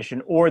entry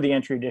addition or the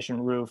entry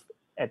addition roof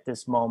at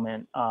this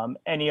moment.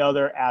 Any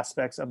other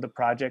aspects of the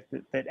project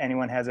that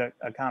anyone has a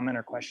comment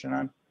or question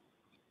on?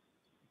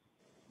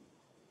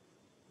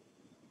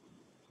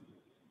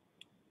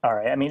 All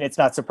right. It's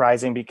not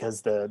surprising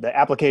because the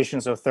application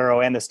is so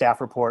thorough and the staff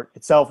report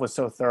itself was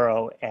so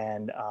thorough,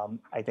 and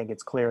I think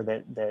it's clear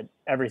that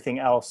everything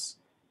else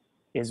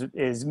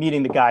is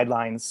meeting the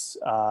guidelines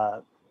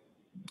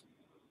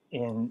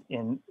in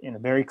a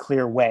very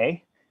clear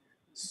way.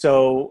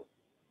 So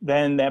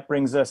then that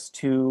brings us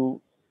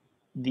to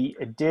the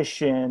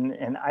addition,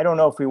 and I don't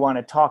know if we want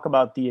to talk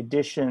about the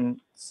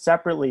addition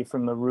separately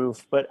from the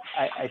roof, but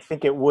I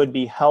think it would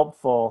be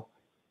helpful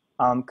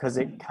because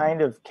it kind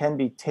of can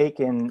be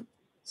taken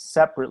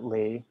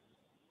separately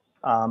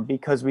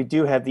because we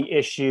do have the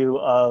issue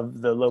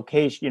of the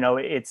location.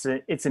 It's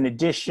an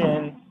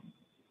addition.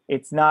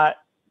 It's not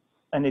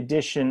an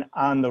addition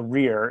on the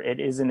rear.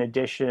 It is an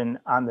addition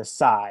on the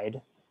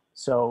side.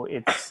 So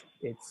it's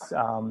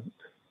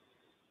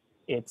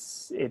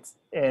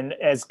and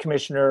as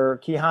Commissioner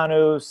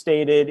Quijano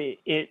stated,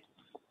 it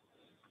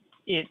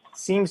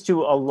seems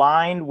to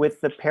align with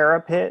the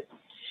parapet,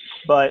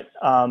 but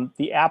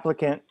the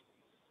applicant,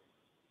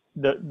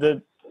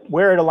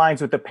 where it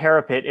aligns with the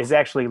parapet is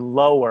actually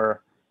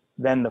lower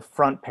than the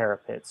front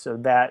parapet. So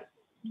that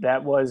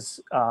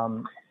was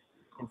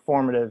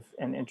informative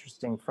and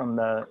interesting from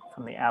the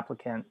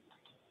applicant.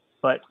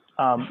 But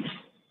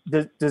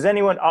does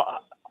anyone?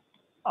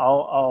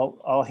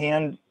 I'll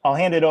hand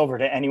it over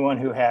to anyone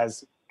who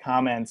has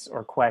comments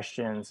or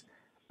questions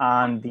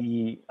on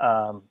the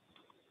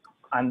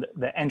on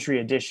the entry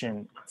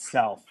addition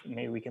itself.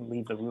 Maybe we can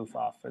leave the roof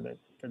off for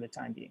the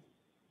time being.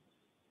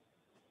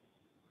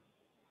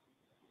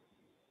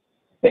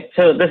 Okay,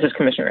 so this is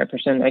Commissioner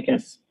Epperson. I can,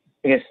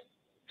 I guess,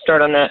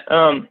 start on that.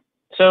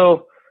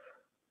 So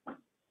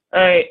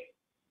I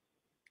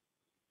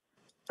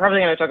probably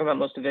going to talk about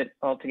most of it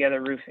all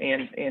together, roof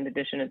and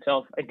addition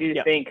itself. I do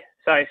think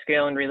size,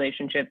 scale, and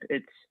relationship,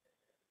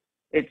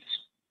 it's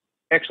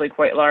actually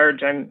quite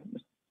large. I'm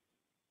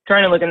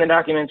trying to look in the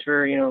documents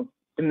for,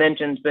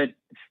 dimensions, but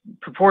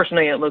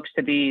proportionally it looks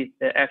to be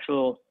the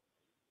actual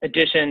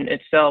addition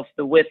itself.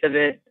 The width of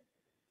it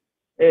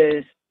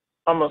is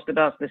almost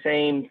about the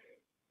same,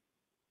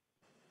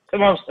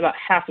 almost about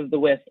half of the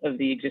width of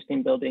the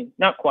existing building.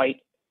 Not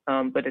quite,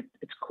 but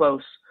it's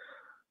close.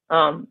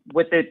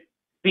 With it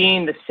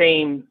being the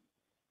same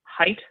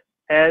height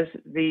as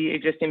the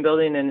existing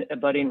building and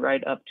abutting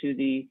right up to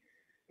the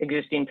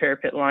existing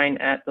parapet line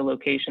at the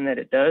location that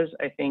it does,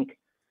 I think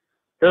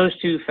those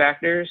two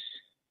factors,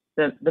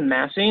 the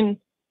massing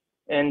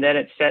and that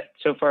it's set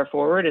so far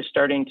forward, is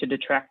starting to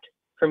detract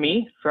for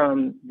me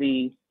from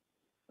the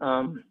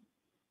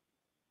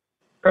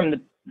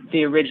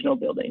original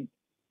building.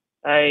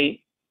 I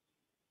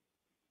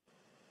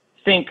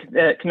think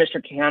that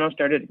Commissioner Quijano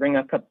started to bring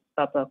up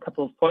a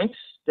couple of points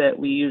that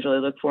we usually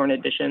look for in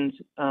additions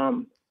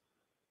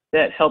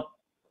that help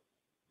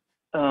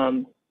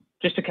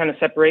just to kind of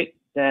separate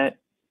that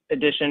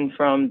addition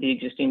from the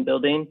existing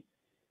building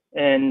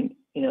and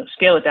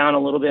scale it down a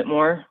little bit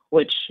more,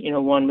 which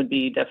one would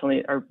be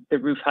definitely the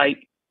roof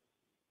height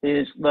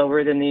is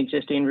lower than the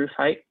existing roof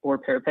height or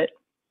parapet,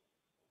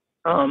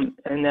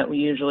 and that we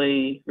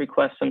usually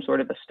request some sort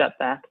of a step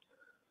back.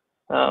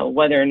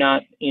 Whether or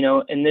not,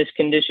 in this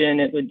condition,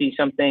 it would be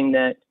something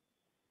that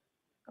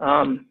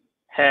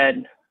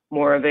had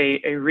more of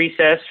a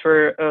recess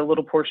for a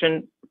little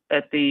portion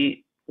at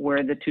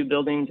where the two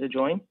buildings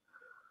adjoin.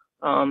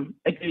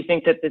 I do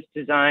think that this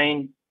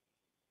design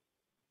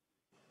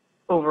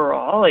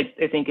overall, I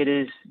think it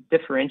is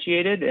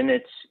differentiated in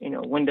its,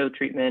 window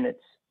treatment. It's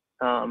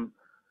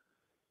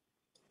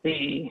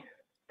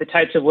the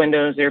types of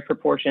windows, their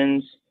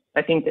proportions.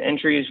 I think the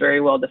entry is very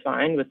well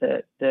defined with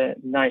the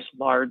nice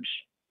large,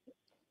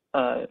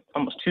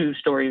 almost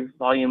 2-story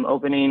volume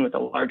opening with the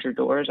larger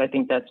doors. I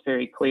think that's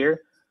very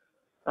clear.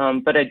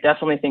 But I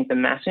definitely think the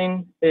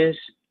massing is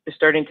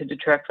starting to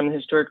detract from the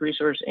historic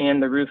resource,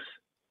 and the roof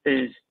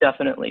is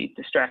definitely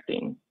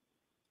distracting.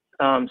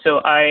 So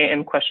I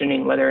am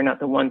questioning whether or not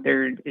the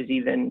 1/3 is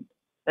even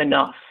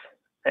enough.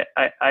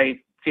 I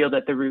feel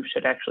that the roof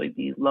should actually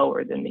be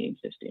lower than the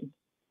existing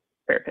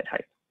parapet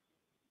height.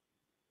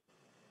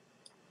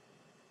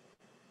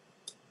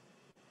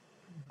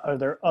 Are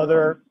there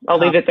other? I'll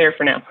leave it there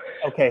for now.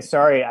 Okay,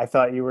 sorry, I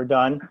thought you were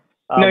done.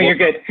 No, you're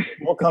good.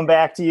 We'll come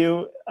back to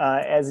you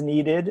as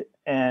needed.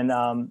 And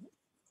can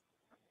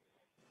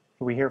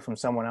we hear from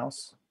someone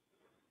else?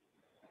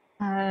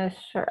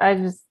 Sure.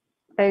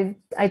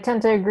 I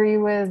tend to agree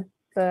with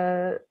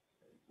the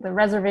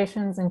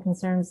reservations and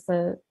concerns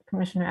that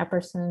Commissioner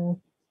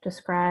Epperson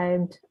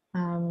described.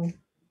 The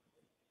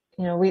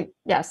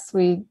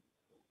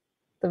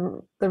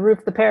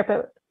roof, the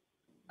parapet,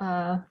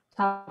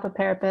 top of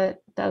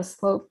parapet does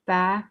slope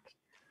back.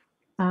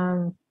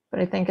 But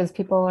I think as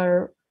people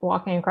are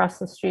walking across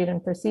the street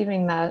and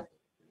perceiving that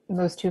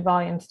those two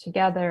volumes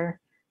together,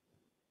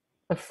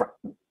 the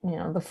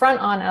front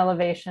on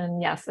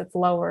elevation, yes, it's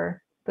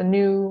lower. The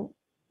new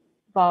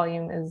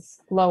volume is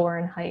lower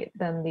in height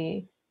than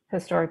the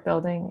historic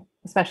building,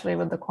 especially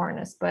with the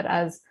cornice. But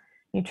as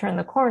you turn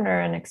the corner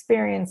and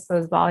experience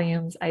those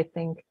volumes, I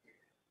think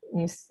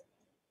we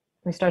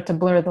start to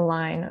blur the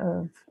line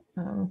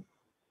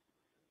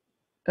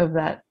of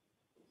that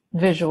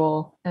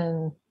visual,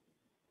 and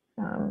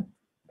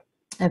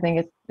I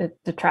think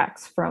it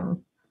detracts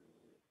from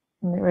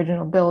the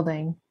original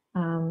building.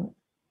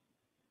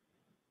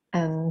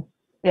 And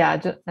yeah, I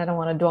don't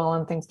want to dwell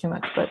on things too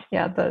much, but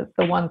yeah, the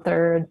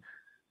 1/3,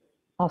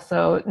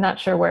 also not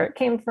sure where it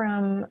came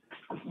from,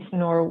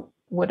 nor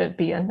would it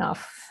be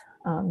enough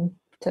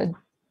to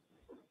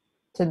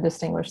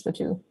distinguish the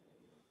two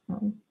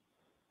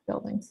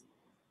buildings.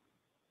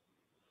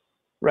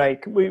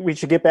 Right. We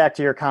should get back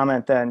to your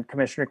comment then,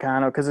 Commissioner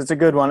Cano, because it's a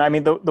good one. I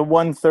mean, the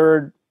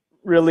 1/3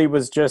 really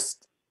was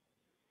just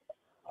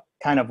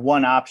kind of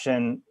one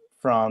option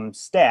from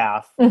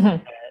staff.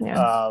 Mm-hmm.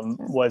 Yeah.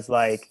 Was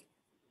like,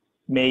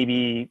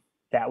 maybe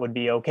that would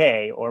be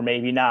okay, or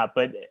maybe not.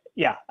 But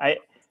yeah,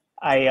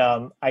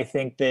 I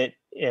think that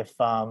if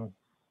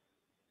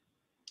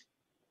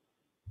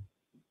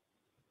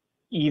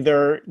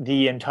either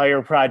the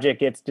entire project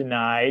gets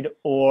denied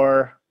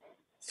or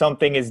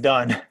something is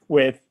done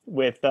with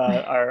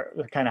our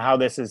kind of how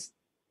this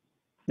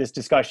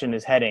discussion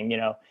is heading,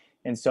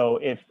 and so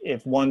if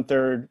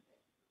 1/3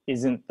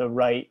 isn't the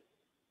right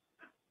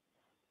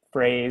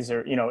phrase,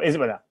 or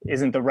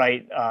isn't the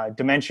right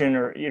dimension,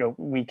 or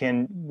we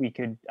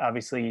could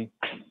obviously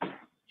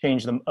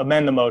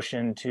amend the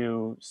motion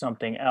to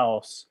something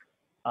else.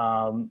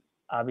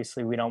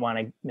 Obviously we don't want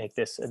to make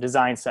this a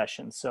design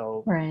session,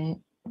 so right.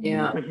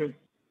 Yeah.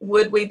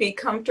 would we be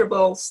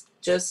comfortable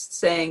just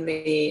saying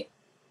the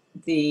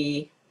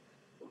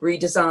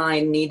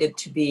redesign needed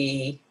to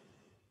be,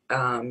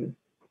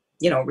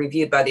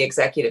 reviewed by the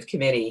executive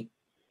committee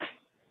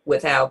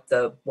without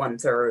the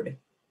 1/3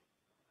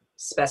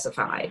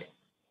 specified?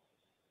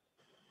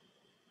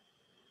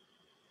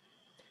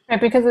 Right,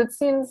 because it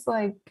seems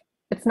like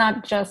it's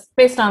not just,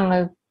 based on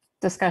the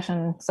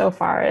discussion so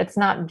far, it's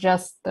not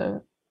just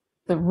the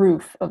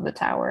roof of the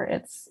tower,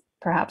 it's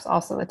perhaps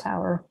also the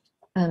tower.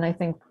 And I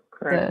think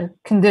the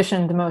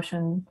conditioned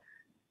motion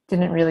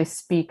didn't really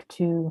speak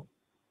to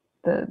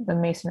the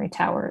masonry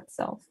tower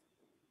itself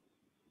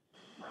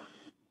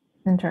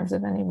in terms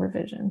of any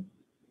revision.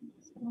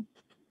 So.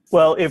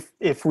 Well,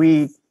 if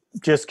we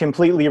just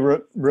completely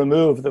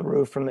remove the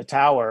roof from the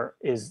tower,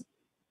 is,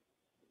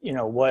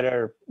 what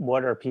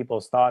are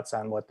people's thoughts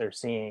on what they're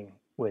seeing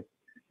with,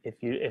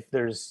 if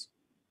there's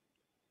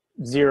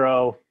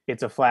zero,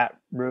 it's a flat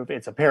roof,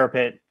 it's a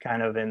parapet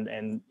kind of,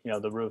 and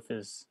the roof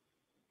is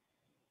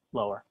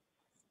lower?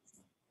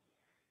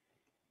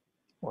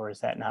 Or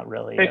is that not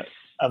really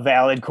a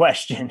valid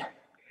question?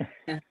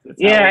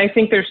 Yeah, I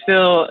think there's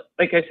still,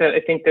 like I said,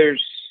 I think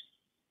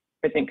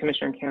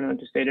Commissioner Cano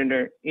just stated,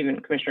 or even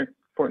Commissioner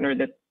Fortner,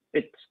 that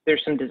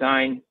there's some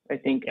design, I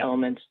think,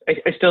 elements.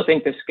 I still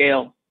think the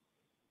scale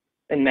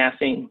and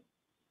massing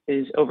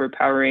is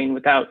overpowering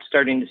without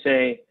starting to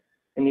say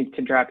it needs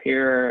to drop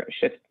here or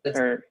shift,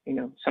 or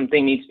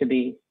something needs to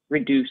be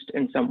reduced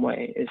in some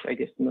way, is, I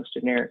guess, the most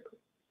generic.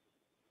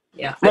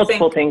 Yeah,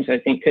 multiple things I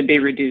think could be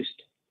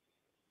reduced.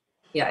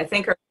 Yeah, I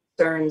think our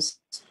concerns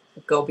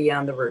go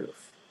beyond the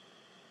roof.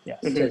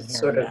 Yes, to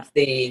sort of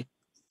the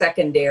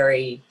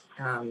secondary,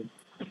 that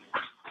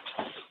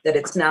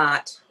it's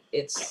not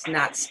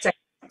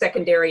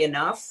secondary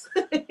enough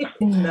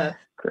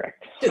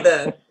correct to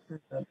the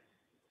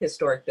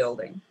historic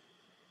building,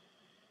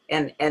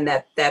 and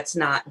that's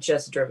not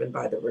just driven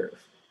by the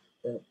roof.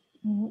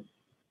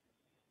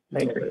 I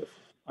agree.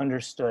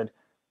 Understood.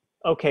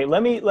 Okay,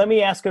 let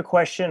me ask a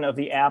question of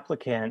the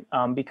applicant,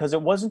 because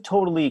it wasn't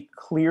totally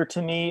clear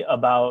to me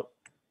about,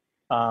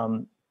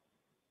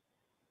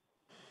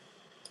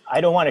 I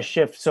don't want to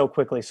shift so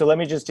quickly. So let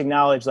me just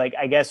acknowledge, like,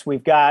 I guess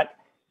we've got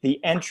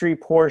the entry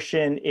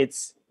portion.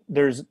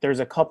 There's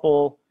a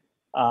couple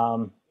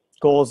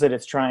goals that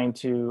it's trying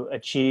to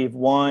achieve.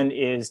 One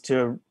is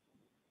to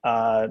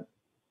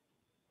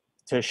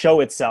show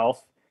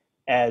itself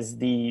as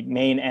the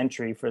main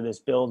entry for this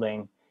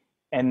building.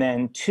 And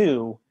then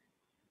two,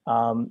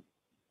 and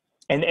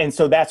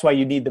so that's why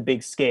you need the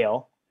big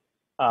scale,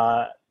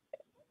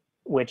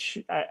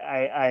 which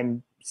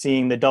I'm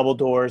seeing the double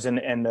doors and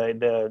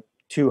the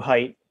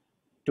 2-height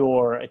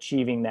door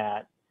achieving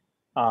that.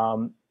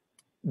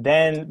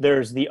 Then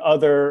there's the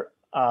other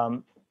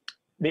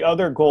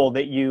goal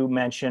that you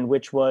mentioned,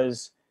 which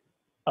was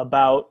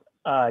about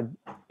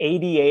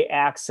ADA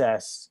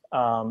access.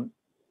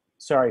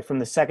 Sorry, from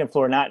the second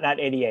floor, not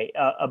ADA,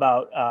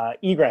 about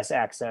egress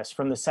access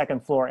from the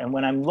second floor. And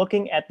when I'm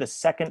looking at the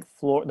second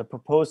floor, the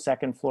proposed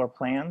second floor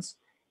plans,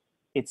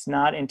 it's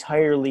not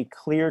entirely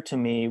clear to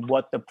me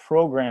what the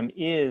program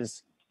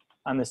is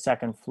on the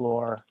second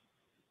floor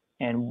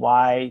and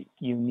why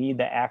you need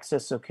the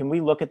access. So can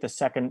we look at the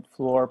second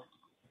floor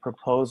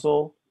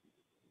proposal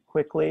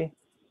quickly?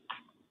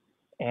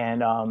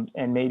 And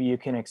maybe you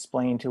can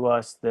explain to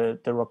us the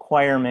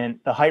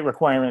requirement, the height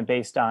requirement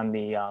based on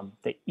the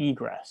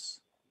egress.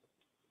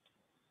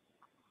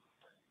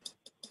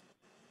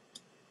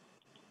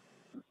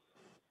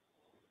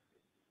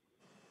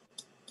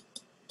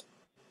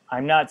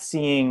 I'm not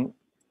seeing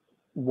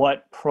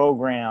what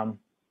program,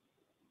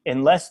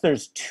 unless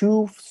there's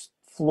 2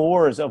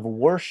 floors of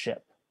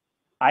worship.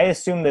 I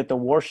assume that the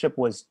worship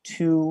was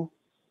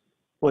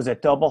a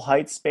double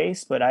height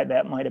space, but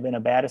that might have been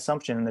a bad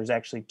assumption, and there's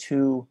actually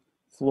 2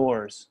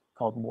 floors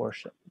called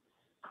worship.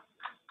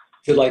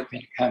 Would you like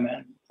me to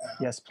comment?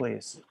 Yes,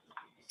 please.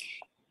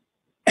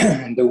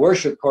 The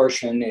worship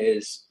portion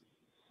is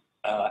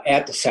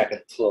at the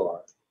second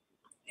floor,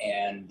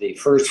 and the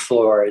first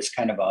floor is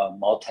kind of a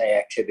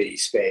multi-activity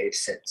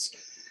space. It's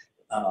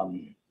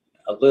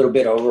a little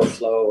bit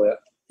overflow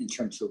in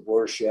terms of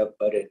worship,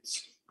 but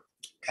it's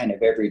kind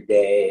of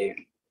everyday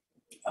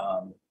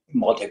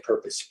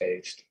multi-purpose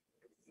space.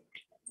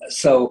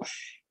 So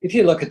if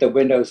you look at the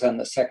windows on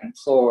the second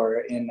floor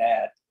in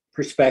that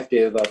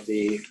perspective of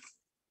the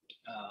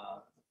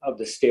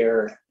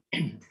stair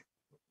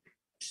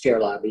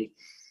lobby,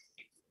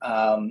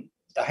 the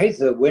height of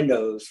the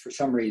windows, for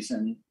some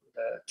reason,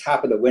 the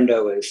top of the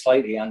window is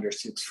slightly under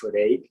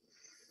 6'8".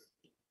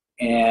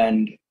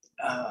 And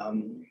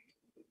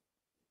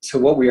so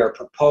what we are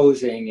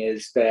proposing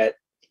is that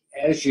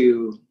as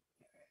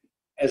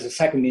a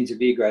second means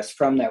of egress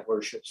from that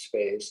worship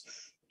space,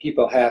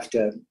 people have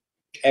to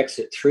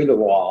exit through the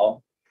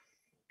wall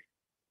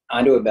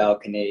onto a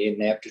balcony,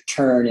 and they have to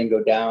turn and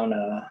go down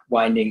a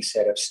winding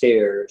set of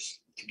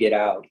stairs to get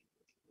out.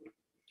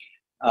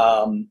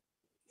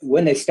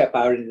 When they step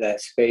out into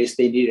that space,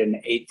 they need an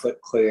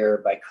 8-foot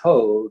clear by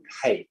code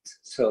height.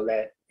 So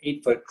that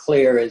 8-foot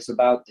clear is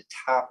about the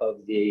top of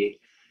the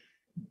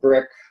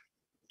brick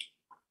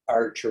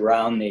arch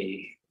around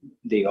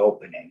the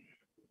opening.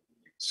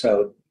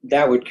 So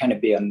that would kind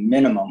of be a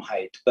minimum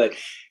height, but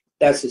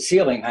that's the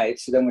ceiling height.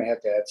 So then we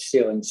have to have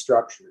ceiling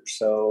structures.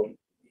 So,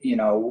 you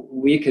know,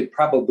 we could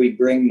probably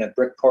bring the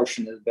brick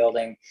portion of the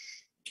building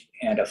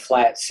and a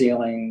flat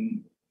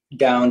ceiling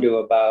down to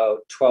about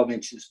 12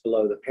 inches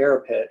below the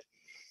parapet,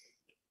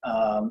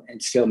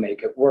 and still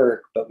make it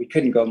work, but we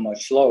couldn't go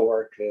much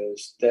lower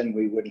because then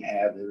we wouldn't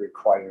have the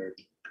required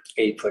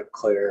 8-foot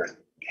clear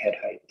head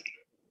height.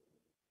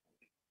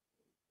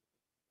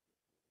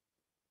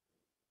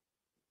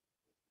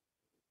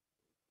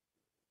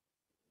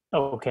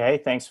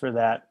 Okay, thanks for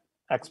that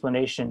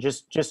explanation.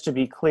 Just to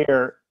be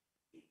clear,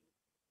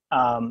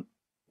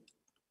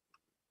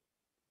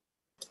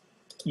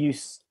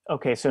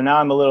 okay, so now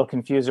I'm a little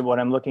confused at what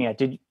I'm looking at.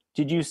 Did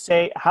you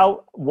say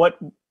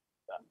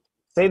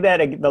say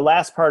that the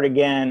last part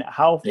again?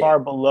 How far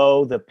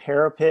below the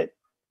parapet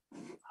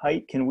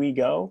height can we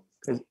go?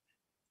 Because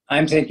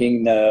I'm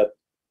thinking that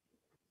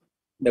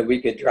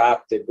we could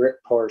drop the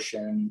brick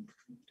portion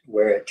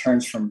where it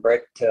turns from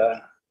brick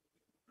to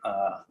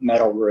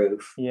metal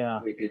roof.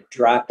 Yeah, we could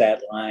drop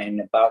that line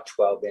about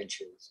 12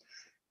 inches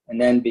and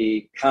then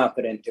be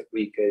confident that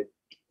we could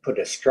put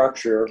a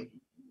structure,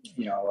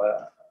 you know,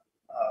 a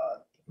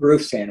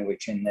roof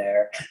sandwich in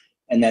there,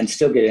 and then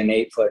still get an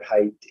 8-foot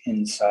height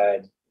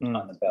inside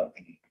on the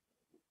balcony.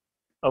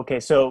 Okay,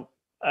 so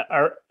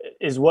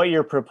is what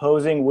you're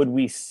proposing, would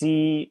we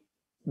see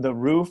the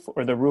roof,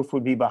 or the roof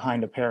would be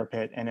behind a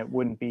parapet and it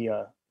wouldn't be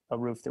a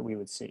roof that we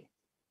would see?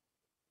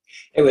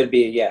 It would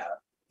be, yeah.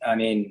 I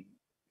mean,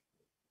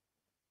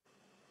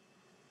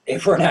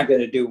 if we're not going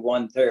to do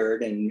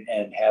 1/3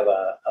 and have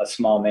a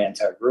small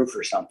mansard roof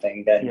or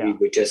something, then we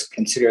would just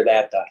consider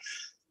that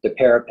the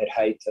parapet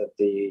height of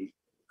the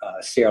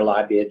stair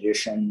lobby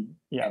addition,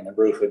 and the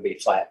roof would be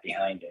flat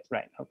behind it.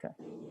 Right, okay.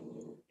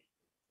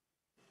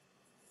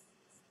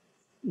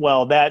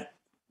 Well,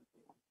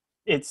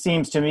 it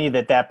seems to me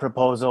that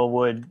proposal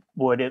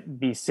would it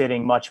be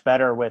sitting much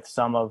better with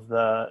some of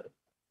the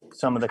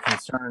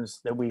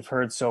concerns that we've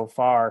heard so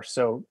far.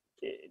 So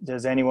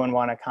does anyone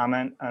want to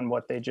comment on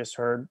what they just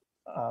heard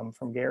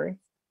from Gary?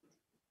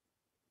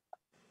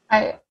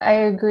 I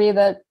agree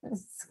that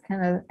it's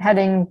kind of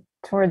heading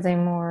towards a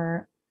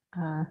more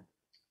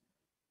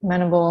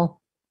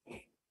amenable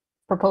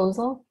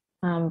proposal,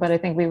 but I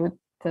think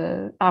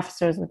the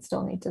officers would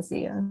still need to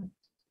see a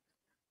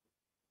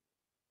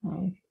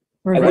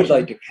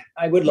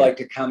I would like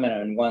to comment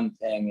on one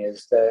thing,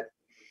 is that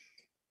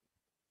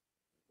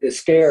the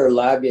stair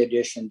lobby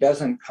addition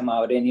doesn't come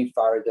out any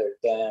farther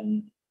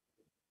than,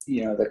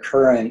 you know, the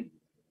current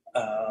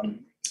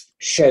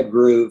shed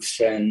roofs,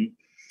 and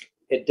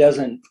it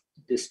doesn't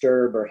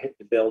disturb or hit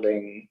the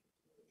building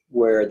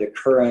where the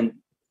current,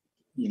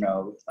 you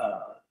know,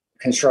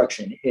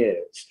 construction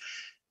is.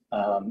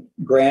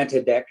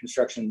 Granted, that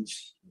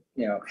construction's,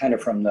 you know, kind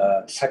of from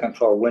the second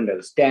floor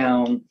windows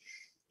down,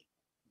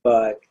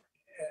 but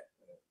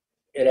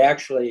it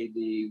actually,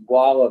 the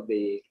wall of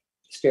the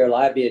stair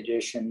lobby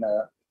addition,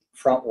 the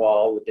front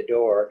wall with the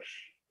door,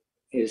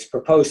 is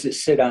proposed to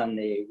sit on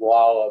the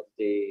wall of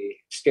the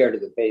stair to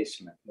the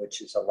basement,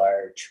 which is a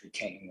large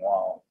retaining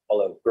wall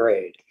below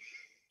grade.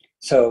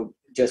 So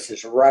just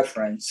as a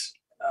reference,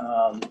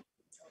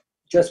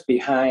 just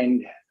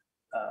behind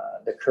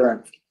the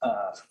current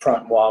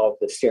front wall of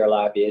the stair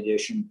lobby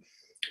addition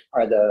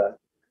are the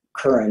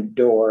current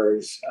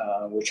doors,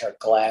 which are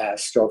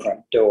glass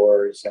storefront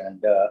doors,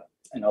 and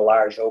a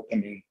large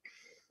opening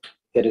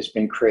that has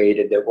been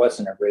created that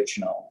wasn't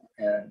original.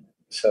 And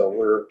so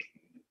we're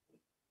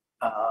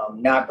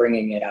not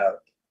bringing it out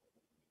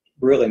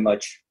really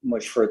much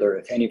further,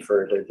 if any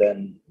further,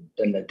 than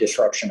the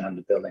disruption on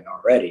the building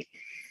already.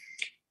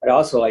 I'd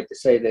also like to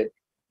say that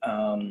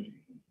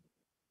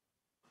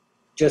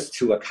just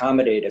to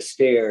accommodate a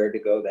stair to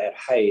go that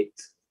height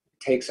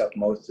takes up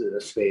most of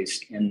the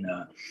space in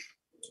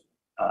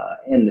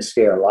the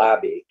stair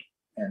lobby.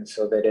 And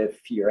so that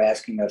if you're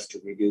asking us to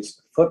reduce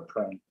the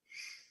footprint,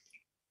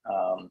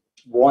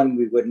 one,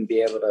 we wouldn't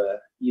be able to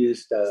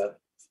use the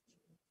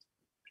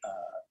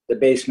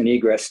basement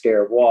egress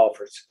stair wall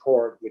for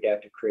support. We'd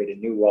have to create a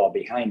new wall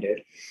behind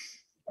it.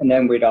 And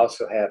then we'd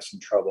also have some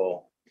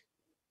trouble,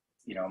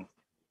 you know,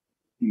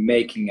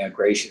 making a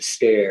gracious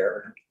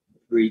stair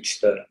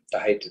reach the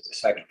height of the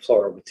second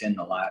floor within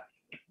the lot.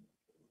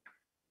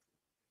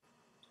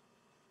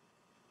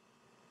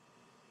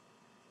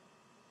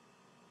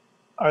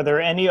 Are there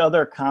any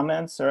other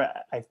comments? Or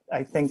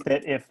I think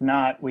that if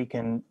not, we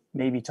can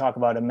maybe talk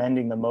about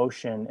amending the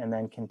motion and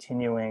then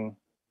continuing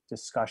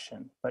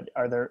discussion. But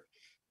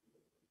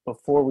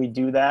before we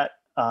do that,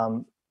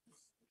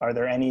 are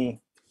there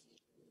any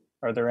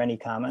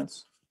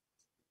comments?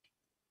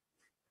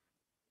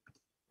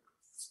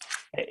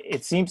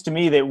 It seems to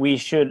me that we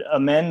should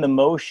amend the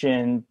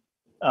motion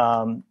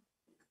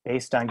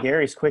based on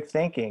Gary's quick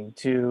thinking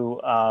to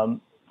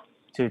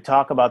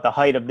talk about the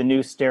height of the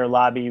new stair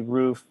lobby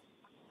roof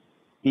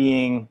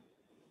being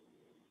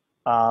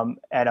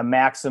at a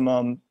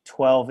maximum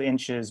 12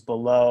 inches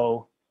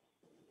below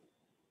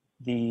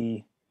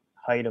the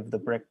height of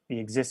the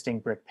existing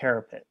brick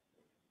parapet?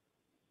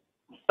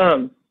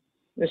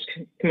 This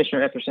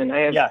Commissioner Epperson,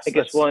 I have, Yes, I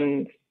guess,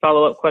 one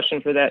follow-up question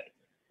for that.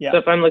 Yeah. So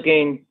if I'm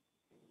looking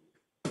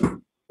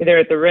either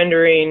at the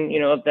rendering,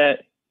 of that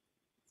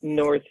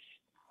north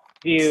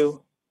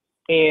view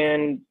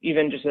and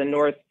even just the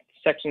north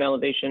section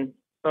elevation,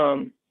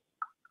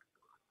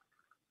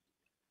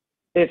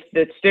 if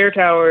the stair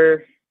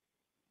tower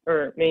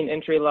or main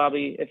entry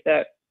lobby, if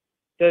that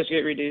does get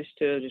reduced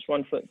to just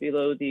 1 foot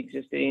below the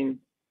existing,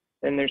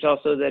 then there's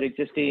also that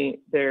existing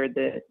there,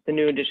 the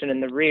new addition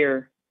in the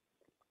rear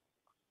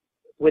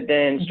would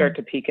then start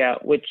to peak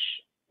out, which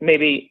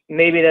maybe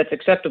that's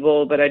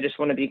acceptable, but I just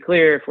want to be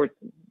clear if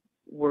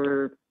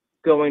we're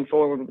going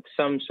forward with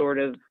some sort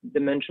of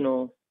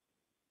dimensional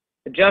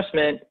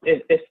adjustment,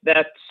 if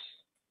that's,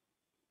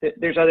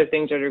 there's other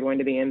things that are going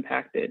to be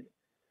impacted,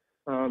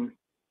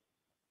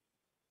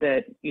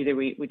 that either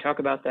we talk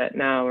about that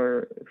now,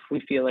 or if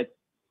we feel like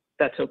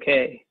that's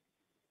okay.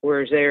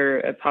 Or is there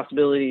a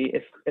possibility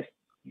if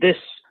this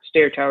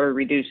stair tower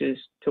reduces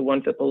to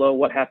 1 foot below,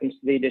 what happens to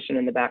the addition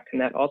in the back? Can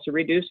that also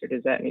reduce, or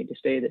does that need to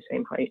stay the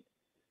same height?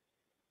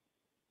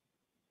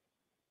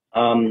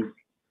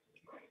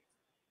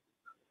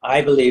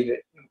 I believe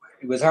it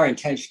was our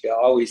intention to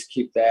always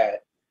keep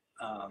that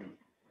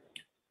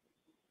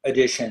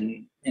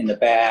addition in the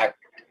back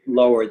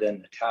lower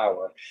than the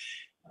tower.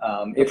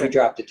 If we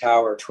drop the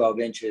tower 12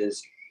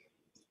 inches,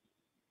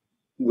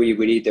 we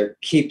would either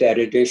keep that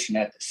addition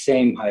at the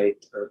same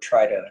height or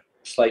try to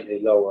slightly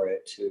lower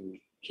it to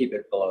keep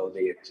it below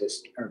the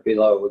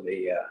below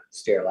the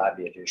stair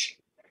lobby addition.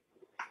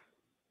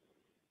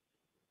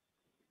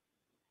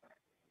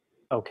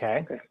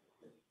 Okay.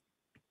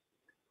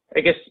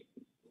 I guess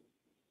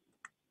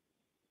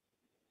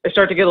I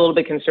start to get a little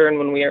bit concerned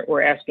when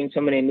we're asking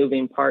so many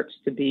moving parts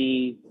to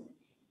be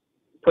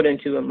put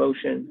into a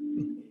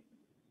motion.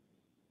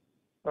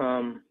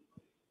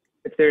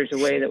 If there's a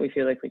way that we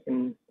feel like we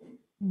can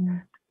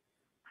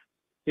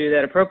do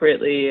that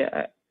appropriately,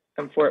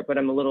 I'm for it, but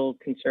I'm a little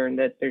concerned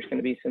that there's going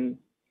to be some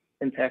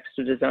impacts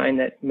to design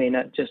that may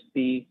not just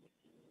be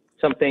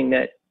something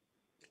that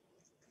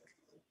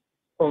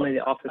only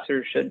the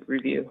officers should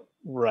review.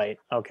 Right.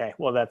 Okay.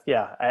 Well, that's,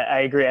 yeah,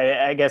 I agree.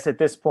 I guess at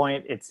this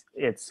point, it's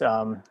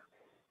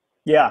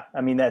yeah,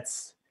 I mean,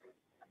 that's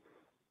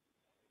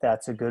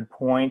a good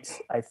point.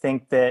 I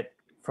think that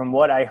from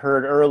what I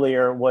heard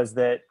earlier was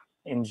that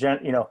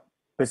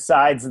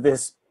besides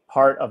this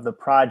part of the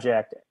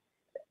project,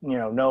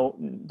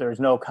 there's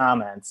no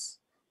comments.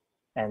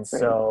 And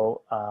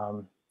so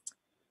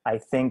I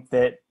think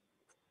that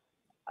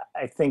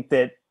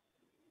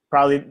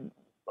probably,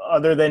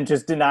 other than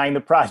just denying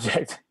the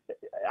project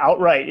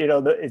outright,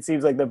 it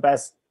seems like the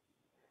best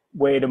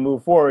way to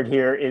move forward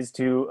here is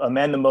to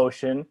amend the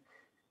motion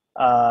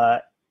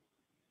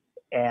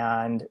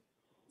and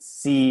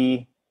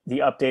see the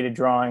updated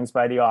drawings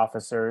by the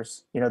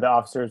officers. The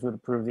officers would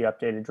approve the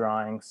updated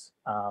drawings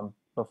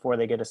before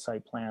they get a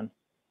site plan.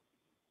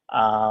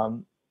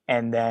 And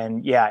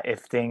then, yeah,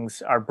 if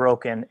things are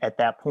broken at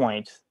that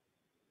point,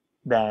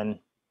 then,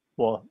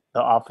 well,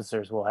 the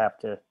officers will have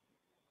to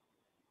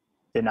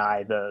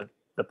deny the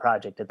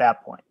project at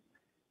that point.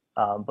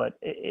 But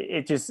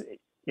it just,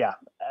 yeah,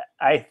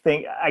 I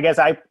guess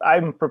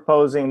I'm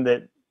proposing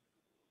that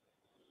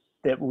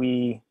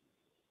we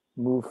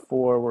move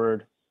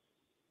forward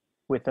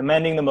with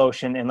amending the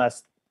motion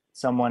unless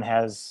someone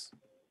has,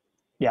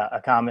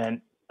 a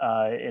comment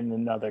in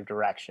another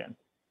direction.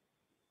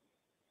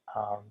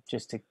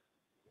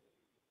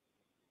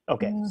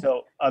 Okay,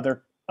 so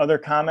other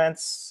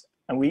comments,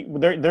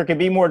 and there could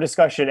be more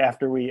discussion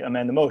after we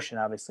amend the motion,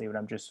 obviously, but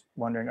I'm just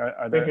wondering,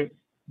 are there,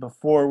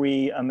 before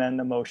we amend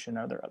the motion,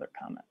 are there other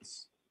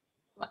comments?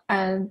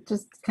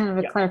 Just kind of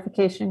a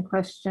clarification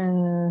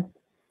question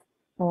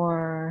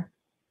for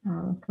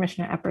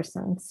Commissioner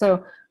Epperson.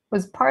 So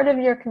was part of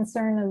your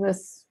concern of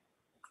this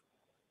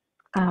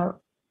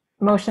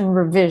motion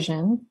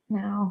revision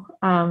now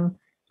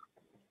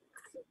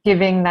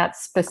giving that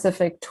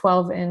specific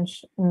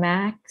 12-inch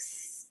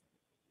max,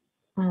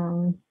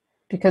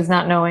 because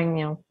not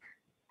knowing,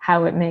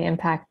 how it may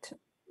impact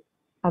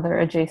other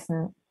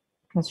adjacent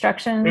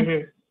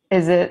construction?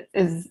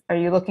 Are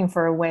you looking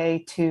for a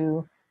way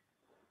to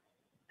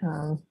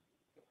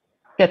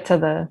get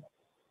to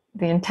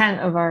the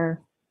intent of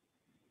our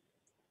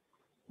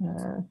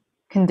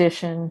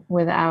condition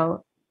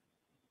without,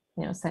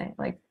 saying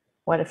like,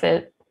 what if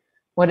it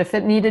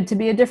needed to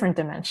be a different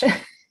dimension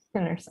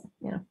or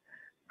something,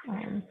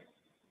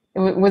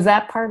 was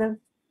that part of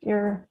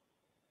your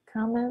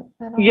comment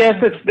at all? Yes,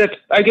 that's,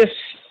 I guess,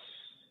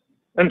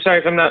 I'm sorry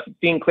if I'm not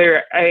being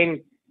clear.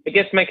 I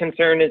guess my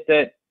concern is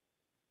that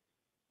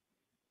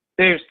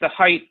there's the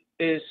height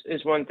is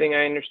one thing.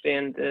 I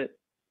understand that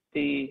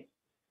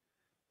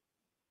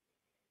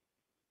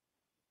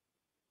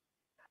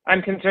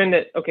I'm concerned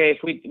that, okay, if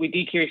we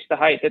decrease the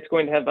height, that's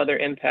going to have other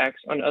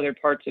impacts on other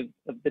parts of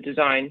the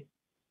design,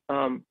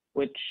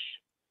 which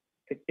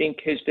I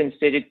think has been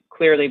stated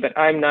clearly, but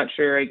I'm not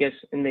sure, I guess,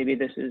 and maybe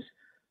this is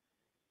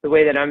the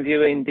way that I'm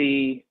viewing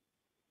the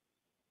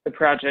the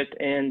project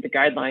and the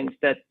guidelines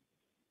that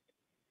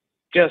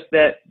just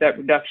that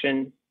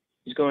reduction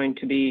is going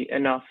to be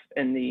enough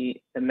in the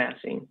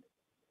massing.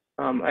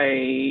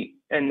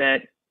 And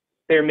that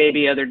there may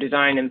be other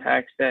design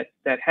impacts that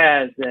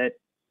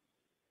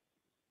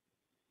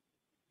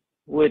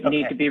would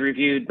need to be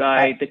reviewed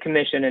by the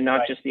commission and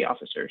not just the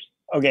officers.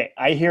 Okay,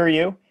 I hear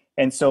you.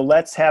 And so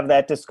let's have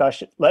that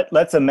discussion.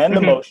 Let's amend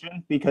the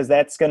motion, because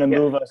that's going to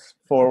move us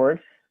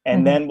forward.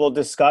 And then we'll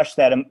discuss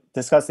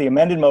the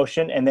amended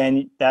motion, and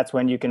then that's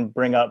when you can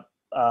bring up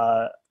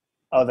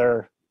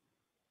other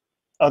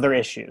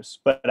issues.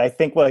 But I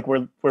think like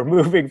we're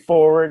moving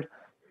forward.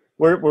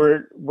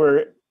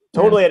 We're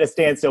totally at a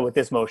standstill with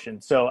this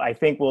motion. So I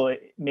think we'll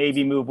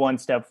maybe move one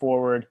step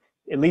forward,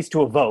 at least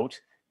to a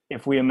vote,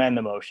 if we amend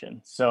the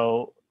motion.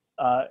 So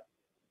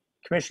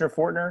Commissioner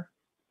Fortner,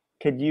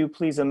 could you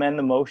please amend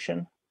the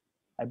motion?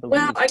 I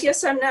believe. Well, I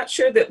guess I'm not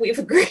sure that we've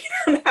agreed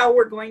on how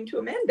we're going to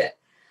amend it.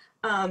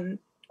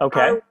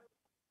 Okay.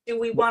 Do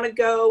we want to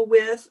go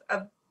with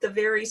the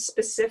very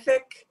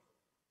specific,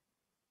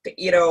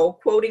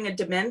 quoting a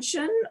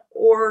dimension,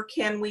 or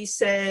can we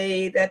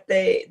say that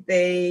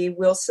they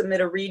will submit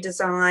a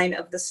redesign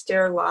of the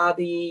stair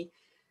lobby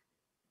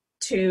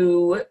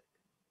to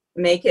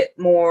make it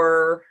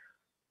more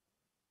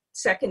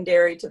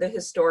secondary to the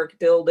historic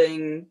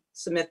building,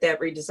 submit that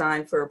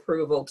redesign for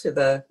approval to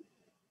the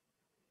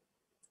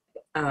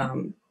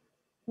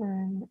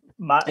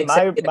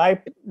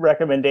my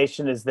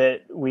recommendation is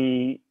that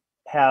we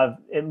have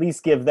at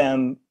least give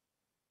them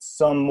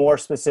some more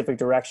specific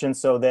direction,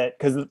 so that,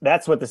 because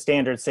that's what the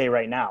standards say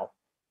right now,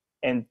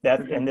 and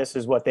and this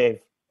is what the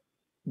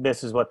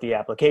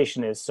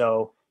application is.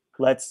 So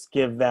let's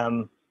give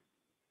them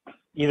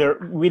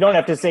either, we don't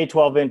have to say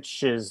 12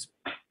 inches.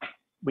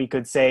 We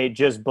could say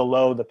just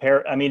below the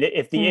parapet. I mean,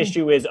 if the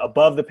issue is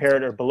above the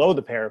parapet or below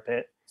the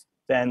parapet,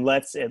 then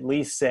let's at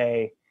least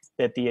say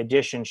that the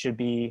addition should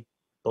be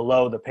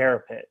below the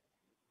parapet.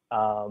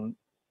 I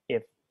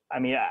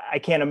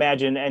can't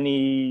imagine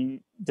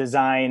any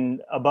design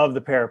above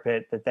the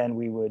parapet that then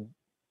we would,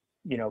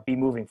 be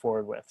moving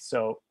forward with.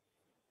 So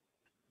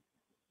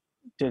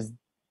I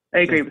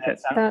agree with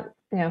that.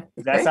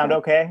 Does that sound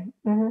okay?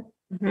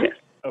 Mm-hmm. Yeah.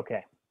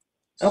 Okay.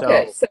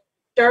 Okay, so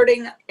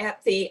starting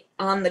at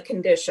on the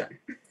condition.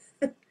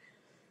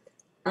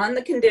 On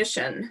the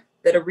condition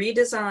that a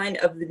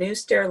redesign of the new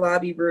stair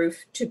lobby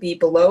roof to be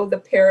below the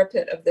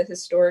parapet of the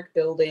historic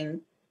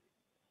building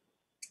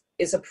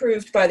is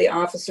approved by the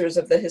officers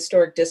of the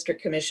Historic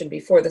District Commission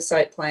before the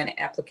site plan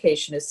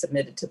application is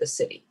submitted to the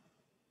city.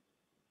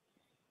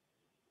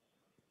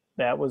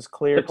 That was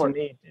clear to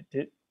me.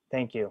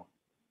 Thank you.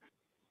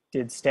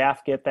 Did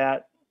staff get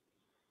that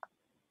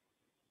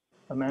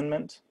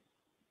amendment?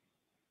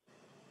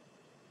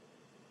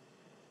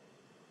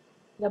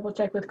 Double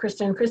check with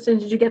Kristen. Kristen,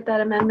 did you get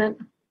that amendment?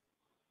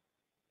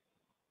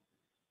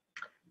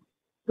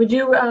 Would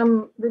you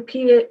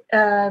repeat it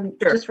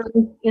Sure. just for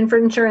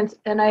insurance?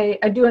 And I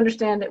do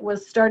understand it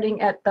was starting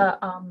at the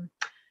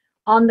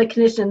on the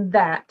condition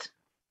that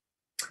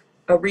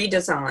a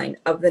redesign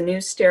of the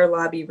new stair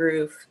lobby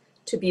roof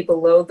to be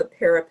below the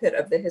parapet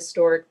of the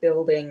historic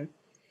building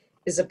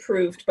is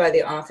approved by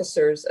the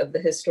officers of the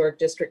Historic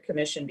District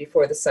Commission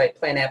before the site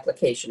plan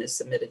application is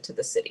submitted to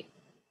the city.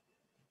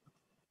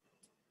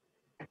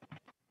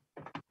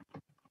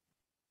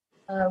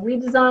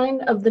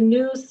 Redesign of the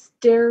new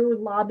stair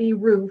lobby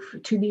roof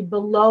to be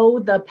below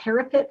the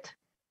parapet.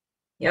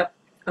 Yep,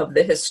 of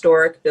the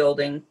historic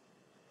building.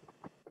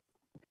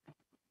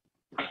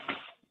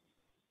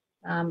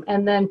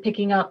 And then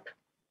picking up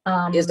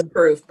is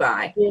approved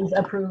by. Is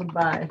approved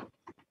by.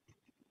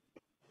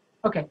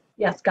 Okay,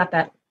 yes, got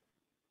that.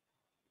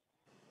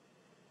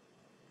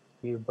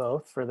 You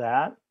both for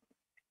that.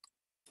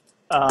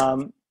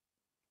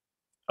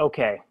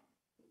 Okay,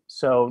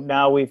 so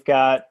now we've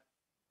got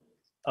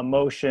a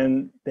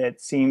motion that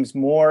seems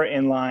more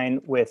in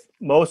line with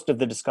most of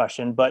the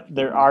discussion, but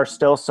there are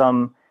still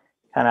some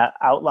kind of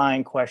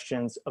outlying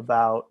questions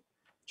about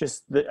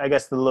just I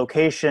guess the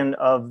location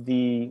of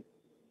the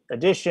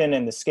addition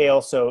and the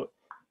scale. So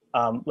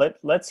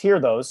let's hear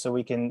those so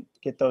we can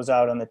get those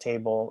out on the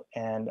table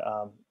and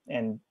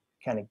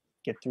kind of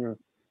get through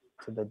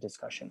to the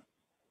discussion.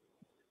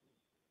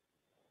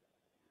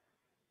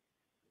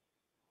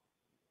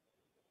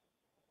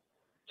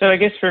 So I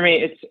guess for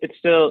me, it's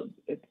still,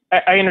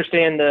 I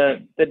understand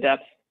the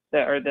depth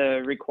that or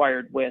the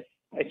required width.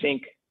 I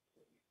think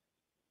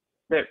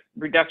that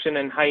reduction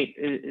in height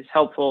is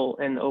helpful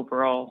in the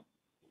overall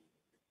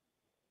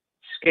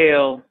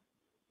scale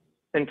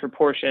and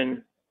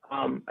proportion.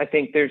 I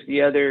think there's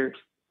the other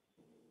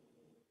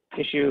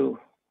issue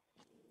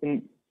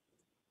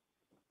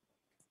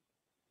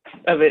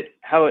of it,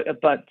 how it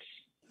abuts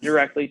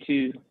directly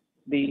to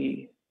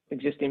the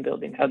existing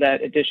building, how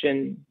that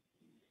addition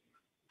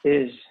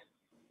is,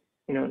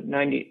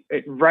 90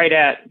 right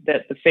at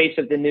that. The face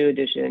of the new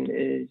addition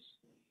is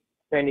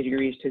 90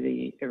 degrees to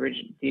the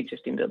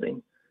existing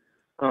building.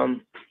 So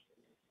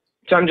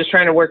I'm just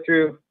trying to work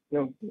through,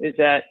 is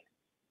that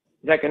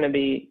going to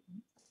be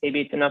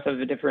maybe it's enough of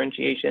a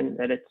differentiation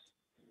that it's,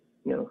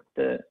 you know,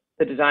 the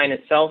design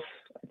itself,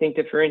 I think,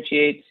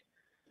 differentiates.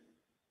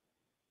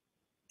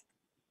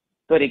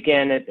 But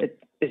again,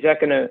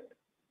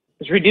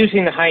 is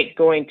reducing the height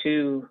going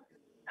to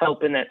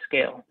help in that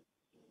scale?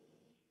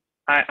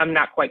 I'm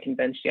not quite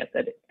convinced yet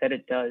that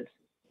it does.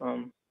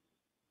 And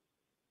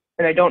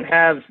I don't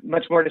have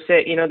much more to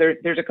say. You know,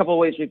 there's a couple of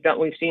ways we've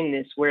seen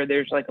this where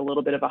there's like a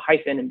little bit of a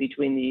hyphen in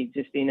between the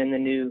existing and the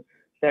new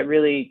that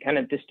really kind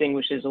of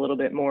distinguishes a little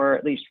bit more,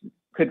 at least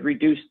could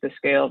reduce the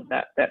scale of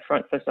that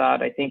front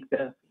facade. I think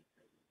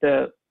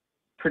the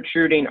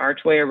protruding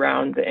archway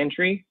around the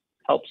entry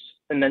helps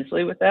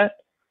immensely with that.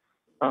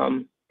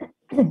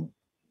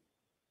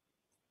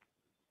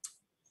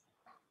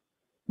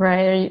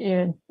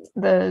 Right.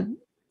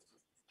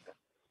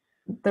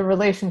 The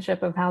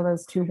relationship of how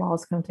those two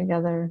walls come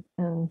together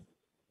and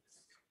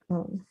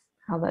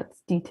how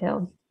that's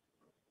detailed.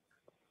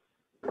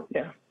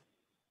 Yeah.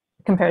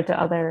 Compared to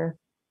other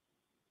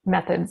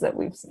methods that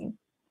we've seen.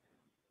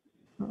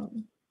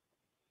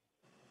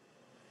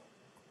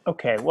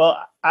 Okay, well,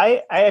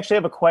 I actually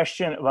have a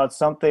question about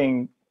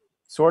something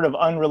sort of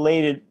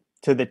unrelated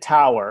to the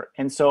tower.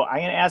 And so I'm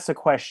going to ask a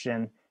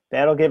question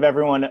that'll give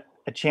everyone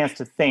a chance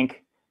to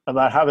think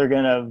about how they're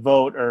going to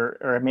vote,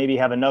 or maybe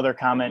have another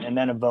comment and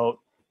then a vote.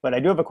 But I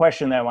do have a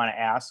question that I want to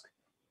ask.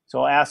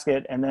 So I'll ask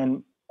it, and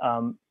then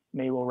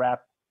maybe we'll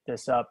wrap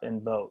this up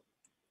and vote.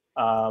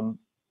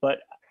 But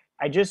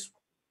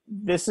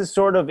this is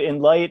sort of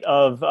in light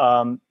of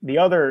the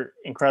other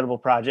incredible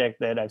project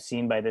that I've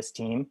seen by this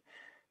team.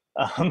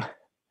 And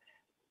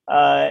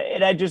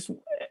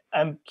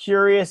I'm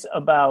curious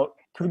about,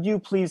 could you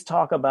please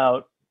talk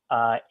about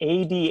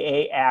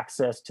ADA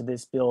access to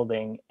this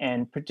building?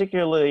 And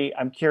particularly,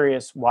 I'm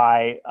curious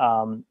why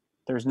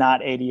there's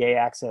not ADA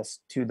access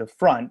to the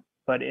front,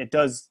 but it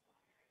does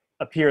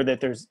appear that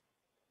there's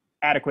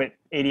adequate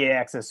ADA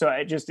access. So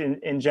I just,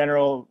 in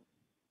general,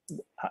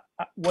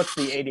 what's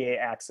the ADA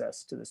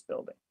access to this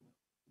building?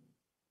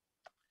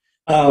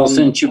 Well,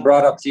 since you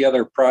brought up the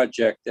other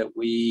project that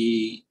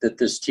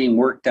this team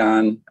worked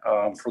on,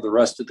 for the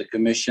rest of the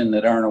commission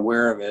that aren't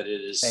aware of it,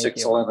 it is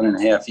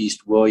 611.5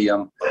 East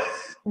William,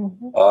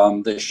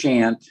 the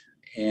Shant.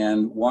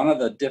 And one of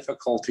the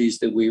difficulties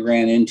that we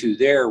ran into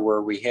there,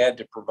 where we had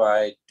to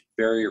provide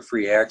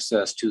barrier-free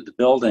access to the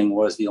building,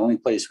 was the only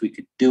place we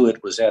could do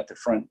it was at the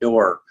front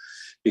door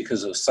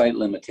because of site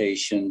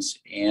limitations.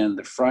 And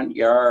the front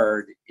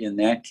yard in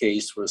that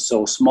case was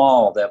so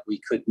small that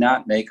we could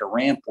not make a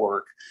ramp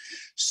work.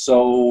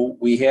 So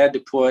we had to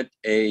put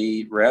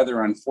a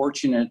rather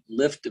unfortunate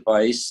lift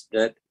device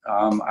that,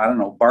 I don't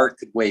know, Bart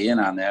could weigh in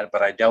on that,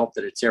 but I doubt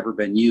that it's ever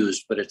been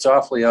used, but it's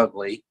awfully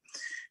ugly.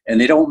 And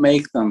they don't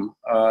make them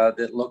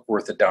that look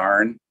worth a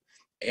darn.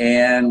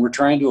 And we're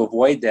trying to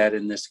avoid that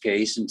in this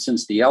case. And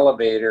since the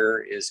elevator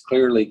is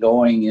clearly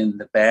going in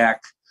the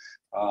back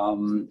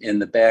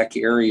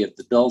area of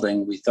the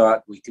building, we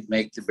thought we could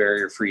make the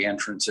barrier-free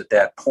entrance at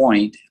that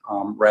point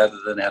rather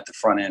than at the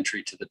front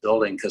entry to the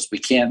building, because we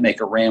can't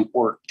make a ramp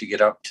work to get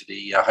up to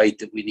the height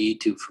that we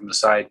need to from the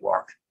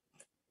sidewalk.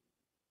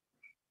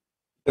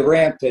 The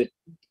ramp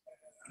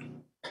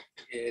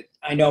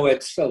I know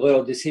it's a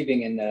little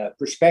deceiving in the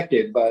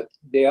perspective, but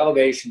the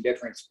elevation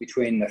difference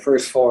between the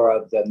first floor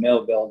of the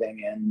mill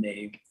building and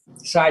the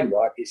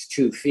sidewalk is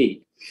 2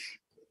 feet.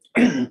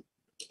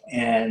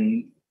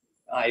 And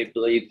I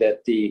believe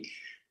that the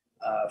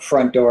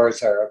front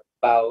doors are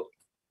about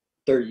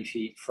 30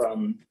 feet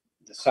from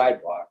the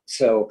sidewalk.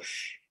 So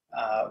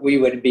we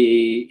would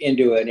be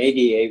into an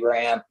ADA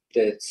ramp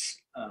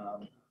that's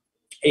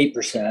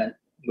 8%,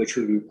 which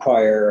would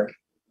require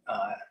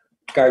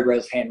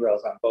guardrails,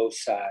 handrails on both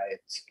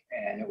sides,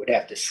 and it would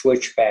have to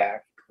switch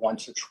back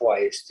once or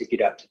twice to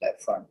get up to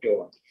that front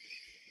door.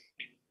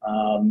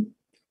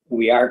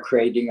 We are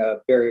creating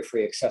a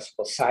barrier-free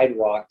accessible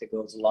sidewalk that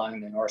goes along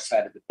the north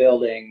side of the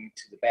building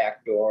to the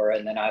back door,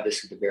 and then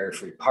obviously the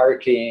barrier-free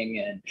parking,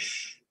 and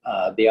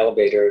the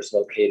elevator is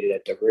located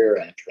at the rear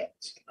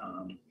entrance.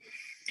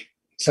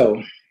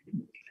 So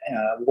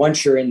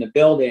once you're in the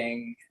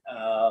building,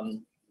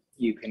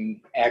 you can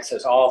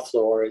access all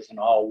floors and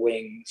all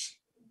wings.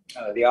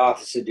 The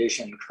office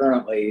addition,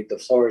 currently the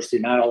floors do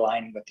not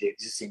align with the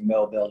existing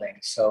mill building.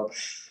 So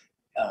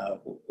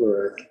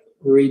we're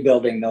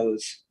rebuilding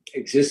those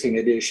existing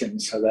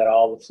additions so that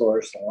all the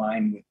floors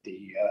align with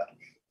the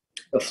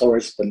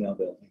floors of the mill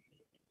building.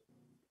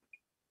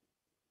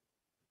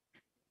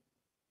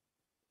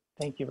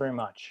 Thank you very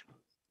much.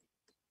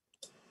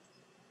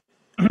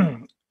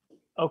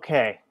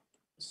 Okay,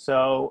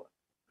 so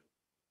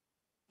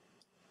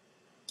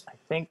I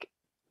think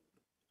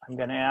I'm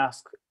going to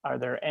ask, are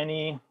there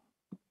any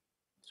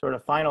sort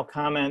of final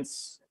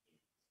comments?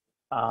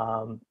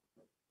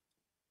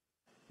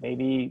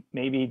 Maybe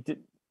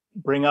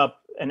bring up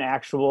an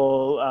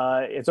actual,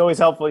 it's always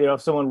helpful, you know,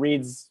 if someone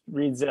reads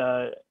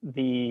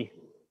the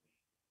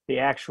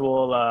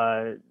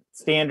actual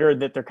standard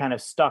that they're kind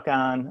of stuck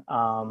on.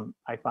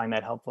 I find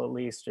that helpful at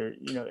least, or,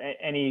 you know,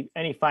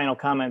 any final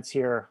comments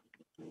here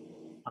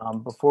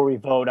before we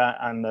vote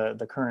on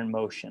the current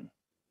motion.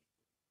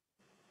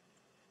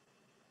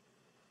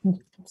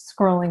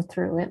 scrolling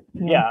through it.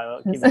 Yeah,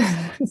 I'll give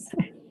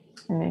it-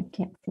 I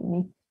can't see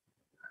me.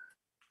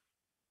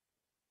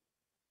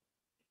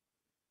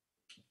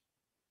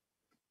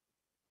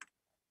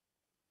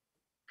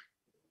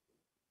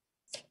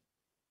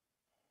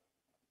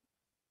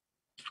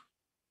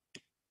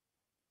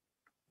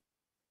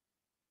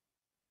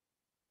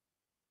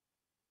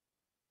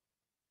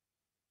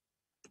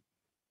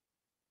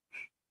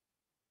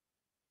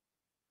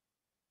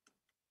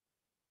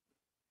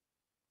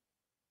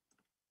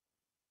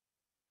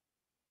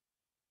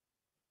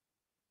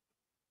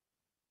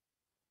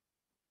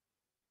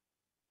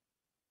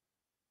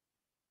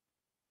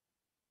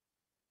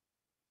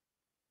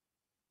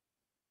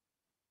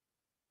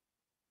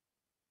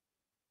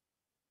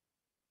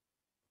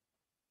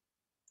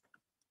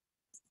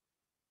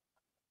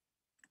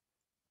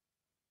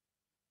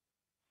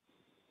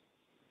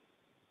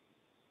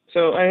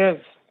 So I have,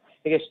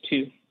 I guess,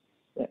 two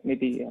that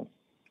maybe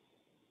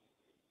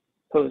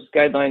pose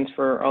guidelines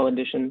for all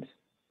additions.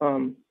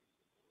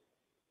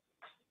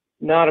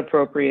 Not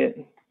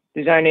appropriate,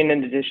 designing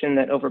an addition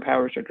that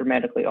overpowers or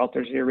dramatically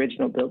alters the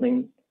original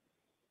building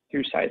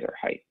through size or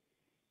height.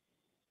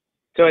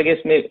 So I guess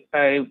maybe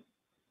I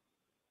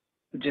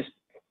just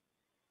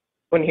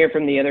want to hear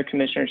from the other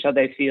commissioners how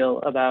they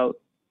feel about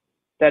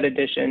that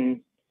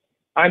addition.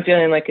 I'm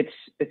feeling like it's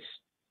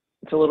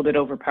a little bit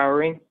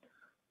overpowering,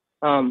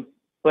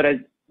 but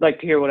I'd like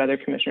to hear what other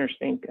commissioners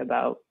think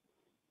about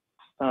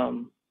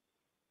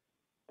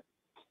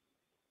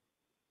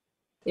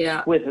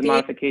with the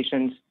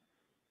modifications.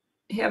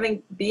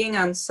 Being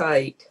on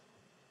site,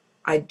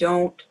 I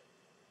don't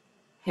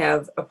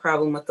have a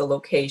problem with the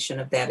location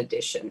of that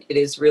addition. It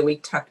is really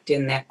tucked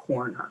in that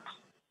corner.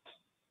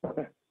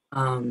 Okay.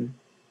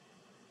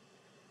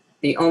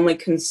 The only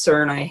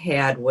concern I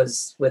had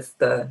was with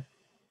the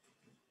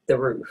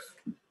roof.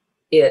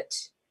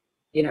 It,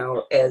 you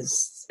know,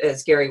 as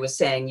Gary was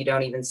saying, you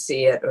don't even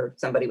see it, or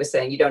somebody was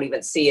saying, you don't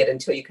even see it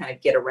until you kind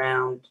of get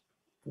around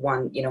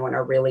one, you know, and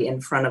are really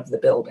in front of the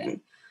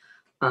building.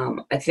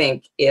 I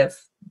think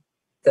if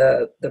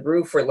the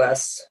roof were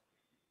less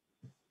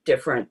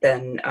different,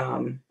 then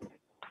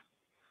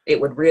it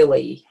would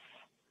really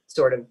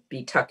sort of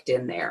be tucked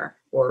in there,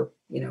 or,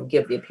 you know,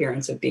 give the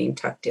appearance of being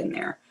tucked in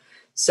there.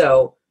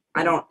 So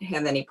I don't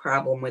have any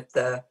problem with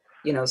the,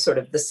 you know, sort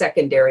of the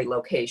secondary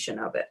location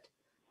of it.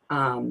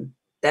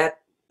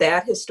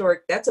 That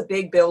historic, that's a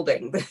big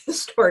building. The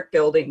historic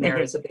building there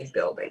is a big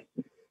building.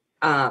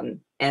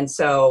 And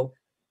so,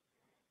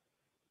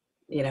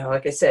 you know,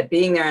 like I said,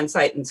 being there on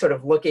site and sort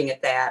of looking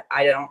at that,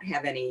 I don't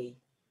have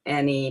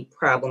any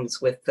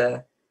problems with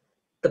the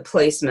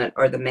placement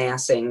or the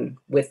massing,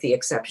 with the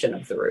exception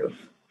of the roof,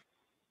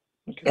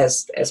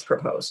 as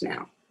proposed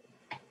now.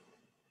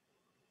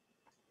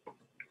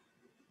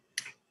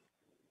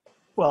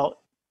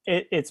 Well,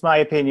 it's my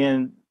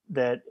opinion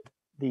that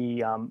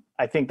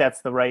I think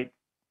that's the right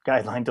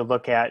guideline to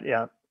look at.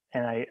 Yeah,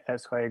 and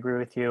so I agree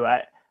with you.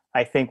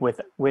 I think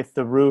with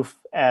the roof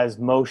as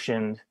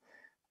motioned,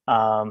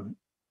 and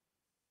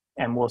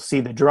we'll see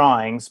the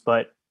drawings,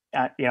 but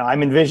you know,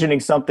 I'm envisioning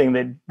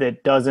something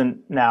that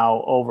doesn't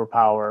now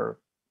overpower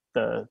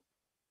the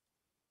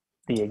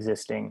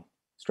existing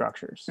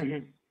structures.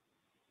 Mm-hmm.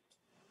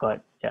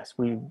 But yes,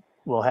 we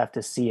will have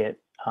to see it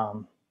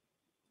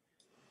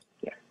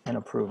and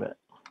approve it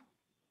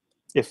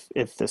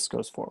if this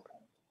goes forward.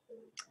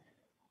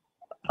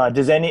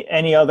 Does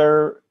any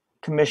other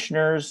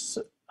commissioners,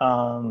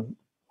 Commissioner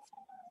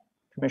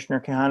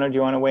Quijano, do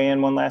you want to weigh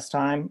in one last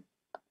time,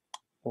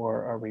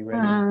 or are we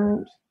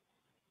ready?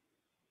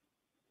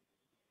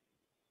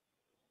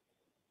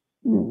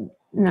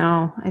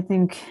 No, I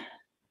think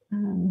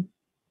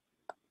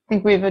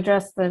we've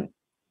addressed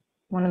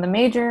one of the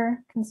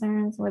major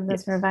concerns with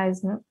this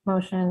revised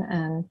motion,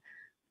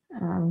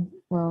 and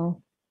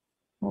we'll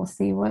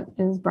see what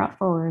is brought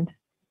forward.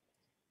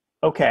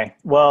 Okay.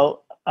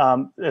 Well,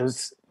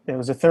 it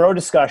was a thorough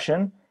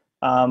discussion,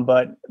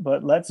 but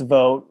let's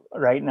vote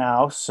right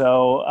now.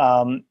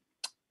 So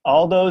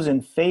all those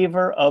in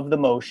favor of the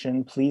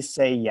motion, please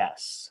say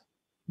yes.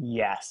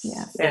 Yes.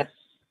 Yes.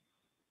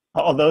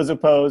 All those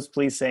opposed,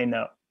 please say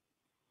no.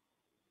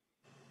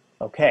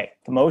 Okay,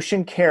 the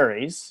motion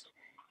carries.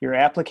 Your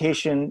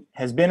application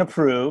has been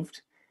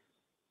approved.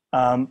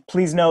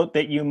 Please note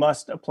that you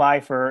must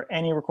apply for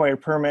any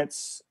required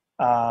permits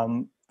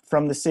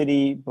from the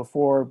city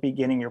before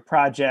beginning your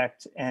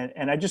project.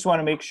 And I just want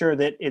to make sure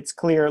that it's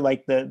clear,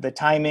 like the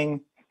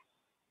timing,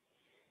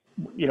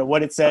 you know,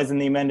 what it says in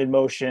the amended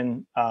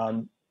motion.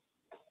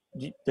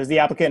 Does the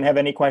applicant have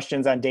any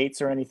questions on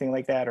dates or anything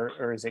like that,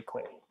 or is it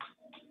clear?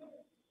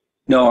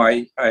 No,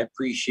 I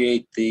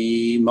appreciate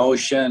the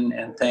motion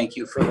and thank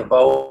you for the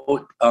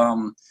vote. I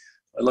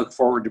look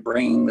forward to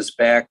bringing this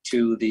back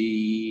to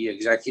the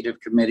executive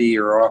committee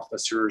or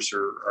officers,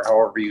 or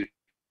however you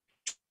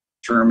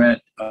term it.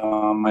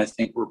 I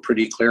think we're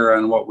pretty clear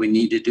on what we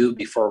need to do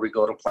before we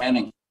go to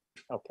planning.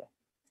 Okay.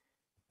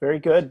 Very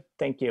good.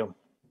 Thank you.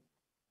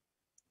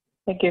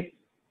 Thank you.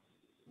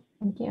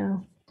 Thank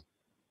you.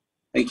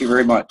 Thank you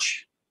very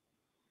much.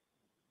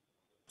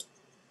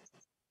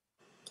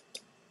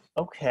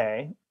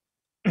 Okay.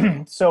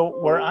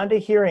 So we're on to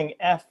hearing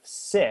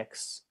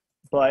F6,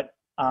 but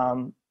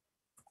I'm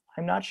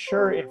not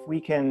sure if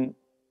we can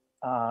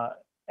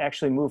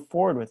actually move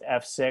forward with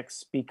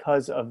F6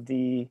 because of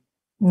the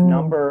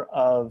number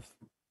of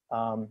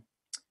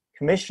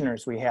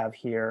commissioners we have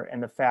here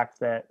and the fact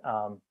that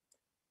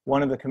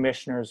one of the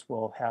commissioners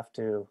will have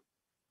to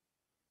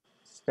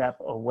step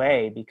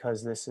away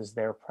because this is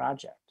their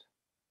project.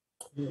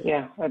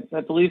 Yeah, I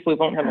believe we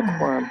won't have a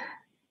quorum.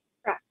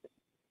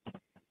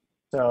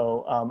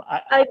 So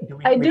I we do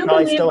probably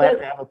believe still have that-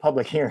 to have a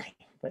public hearing.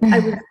 But I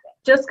was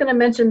just going to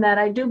mention that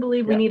I do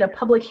believe we Yeah. need a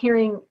public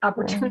hearing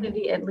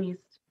opportunity at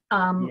least.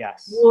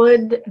 Yes.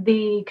 Would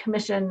the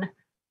commission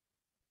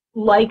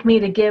like me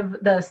to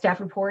give the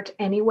staff report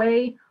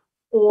anyway,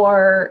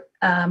 or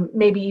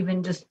maybe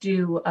even just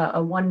do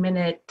a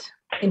 1-minute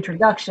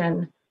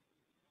introduction?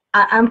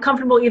 I'm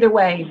comfortable either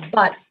way,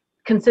 but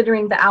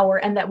considering the hour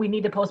and that we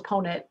need to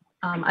postpone it,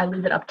 I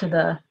leave it up to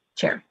the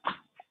chair.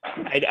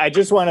 I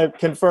just want to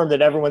confirm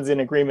that everyone's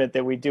in agreement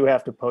that we do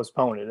have to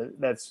postpone it.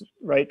 That's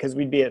right, because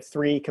we'd be at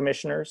 3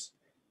 commissioners.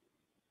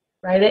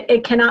 Right?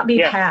 It cannot be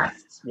Yeah.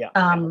 passed. Yeah.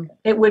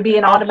 It would be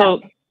an Also,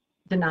 automatic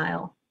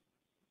denial.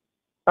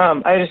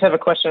 I just have a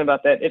question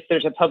about that. If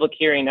there's a public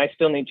hearing, I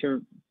still need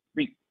to,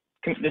 this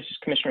is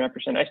Commissioner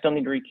Epperson, I still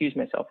need to recuse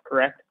myself,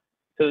 correct?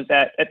 So is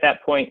that, at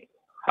that point,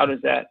 how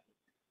does that?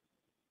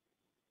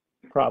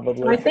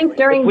 Probably. I think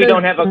during If we the,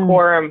 don't have a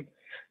quorum,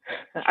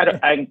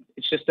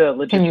 it's just a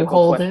logistical Can you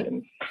hold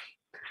question.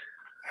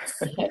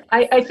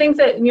 I think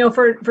that,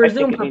 for I think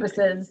Zoom it needs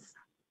to. purposes,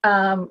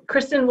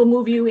 Kristen will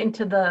move you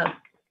into the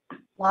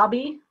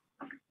lobby.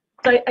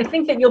 So I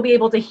think that you'll be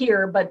able to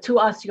hear, but to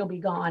us, you'll be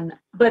gone.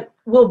 But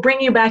we'll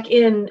bring you back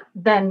in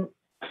then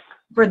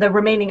for the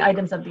remaining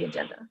items of the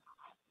agenda.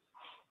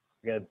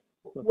 Good.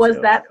 Was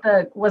that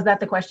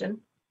the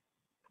question?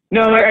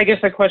 No, I guess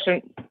the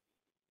question,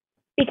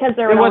 Because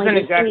there it would wasn't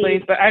only be exactly,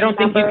 3 but I don't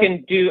think you members.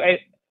 can do,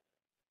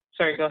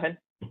 sorry, go ahead.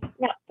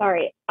 No,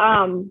 sorry.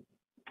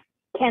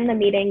 Can the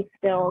meeting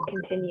still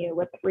continue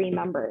with 3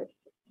 members?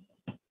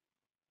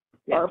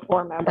 Or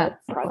 4 members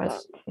That's the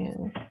present?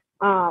 question.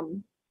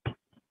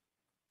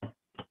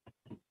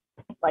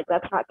 Like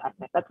that's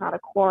not a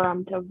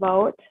quorum to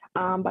vote,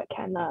 but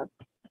can the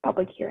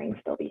public hearing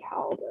still be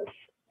held?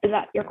 Is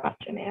that your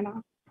question,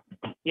 Anna?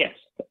 Yes.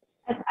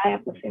 I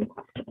have the same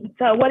question.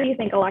 So what do you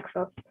think,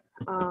 Alexis?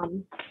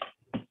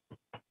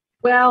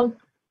 Well,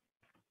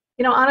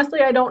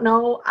 honestly, I don't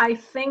know. I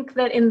think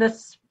that in the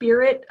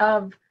spirit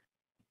of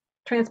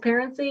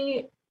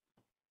transparency,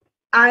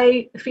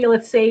 I feel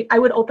it's safe. I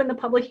would open the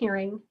public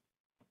hearing,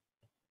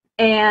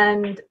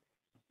 and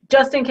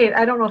just in case,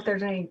 I don't know if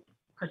there's any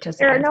participants.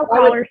 There are no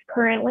callers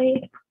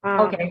currently.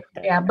 Okay,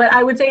 yeah, but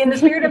I would say in the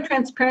spirit of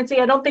transparency,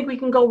 I don't think we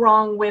can go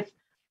wrong with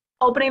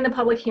opening the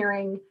public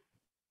hearing.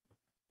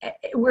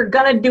 We're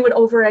gonna do it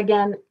over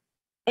again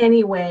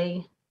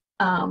anyway,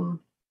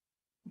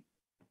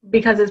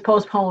 because it's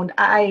postponed.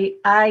 I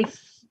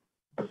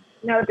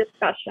no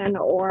discussion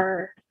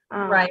or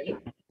right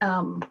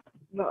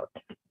vote.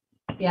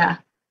 Yeah,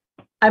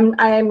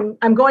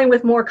 I'm going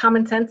with more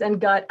common sense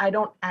and gut. I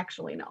don't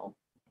actually know.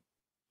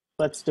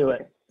 Let's do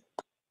it.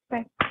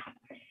 Okay.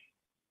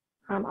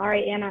 All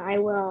right, Anna, I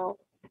will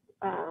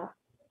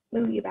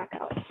move you back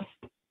out.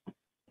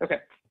 Okay.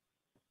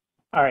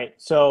 All right,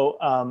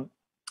 so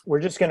we're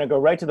just going to go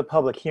right to the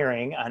public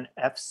hearing on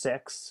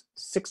F6,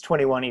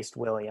 621 East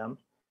William.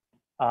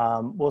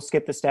 We'll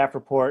skip the staff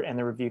report and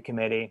the review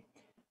committee.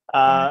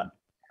 Although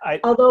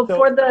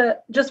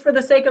just for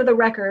the sake of the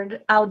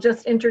record, I'll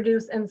just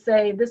introduce and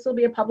say this will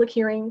be a public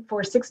hearing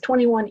for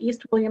 621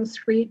 East William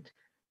Street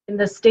in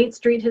the State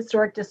Street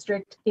Historic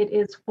District. It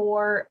is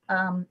for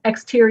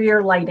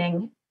exterior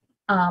lighting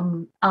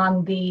on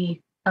the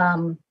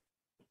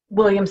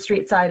William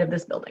Street side of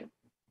this building.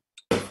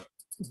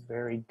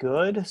 Very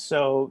good.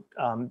 So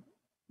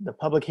the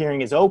public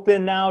hearing is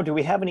open now. Do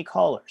we have any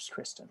callers,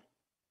 Kristen?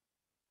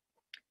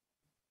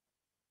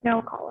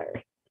 No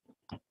callers.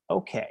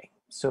 Okay,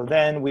 so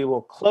then we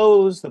will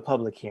close the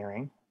public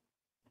hearing.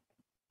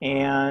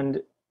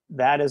 And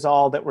that is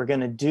all that we're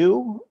going to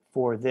do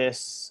for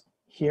this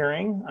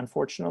hearing,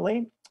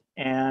 unfortunately.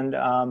 And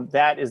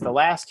that is the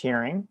last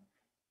hearing.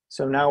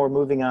 So now we're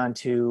moving on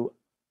to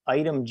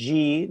item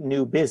G,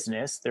 new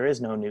business. There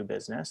is no new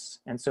business.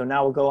 And so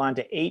now we'll go on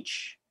to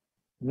H,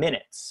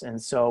 minutes.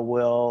 And so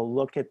we'll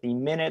look at the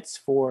minutes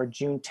for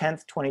June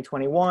 10th,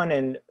 2021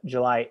 and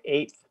July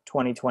 8th,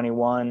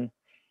 2021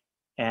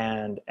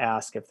 and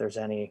ask if there's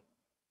any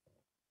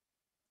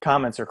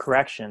comments or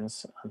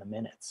corrections on the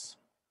minutes.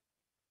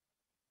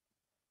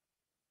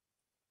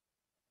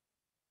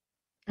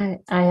 I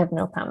have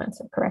no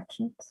comments or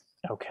corrections.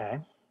 Okay.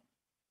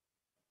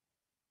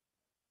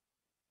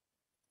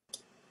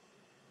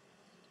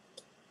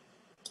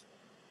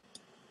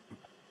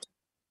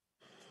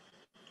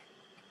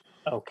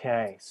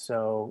 Okay,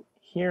 so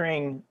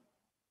hearing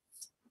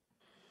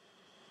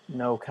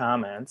no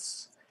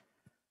comments,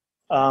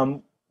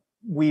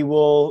 we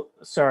will,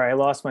 sorry, I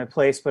lost my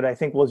place, but I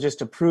think we'll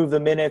just approve the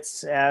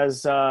minutes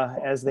as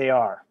they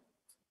are.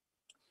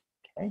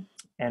 Okay,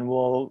 and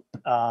we'll,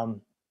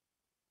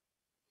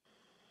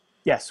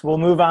 yes, we'll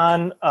move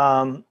on.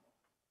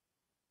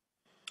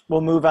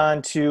 We'll move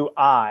on to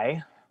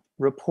I,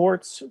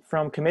 reports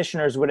from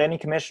commissioners. Would any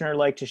commissioner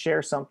like to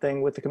share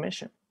something with the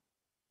commission?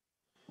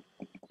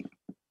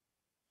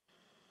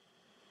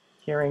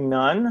 Hearing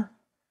none,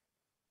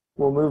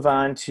 we'll move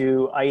on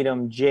to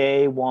item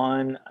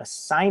J1,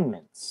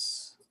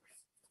 assignments.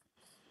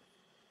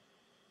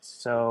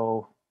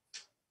 So,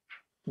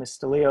 Ms.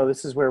 DeLeo,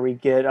 this is where we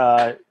get,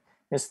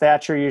 Ms.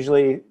 Thatcher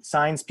usually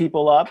signs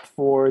people up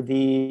for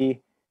the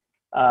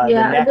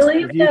next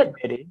review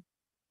committee.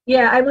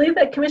 Yeah, I believe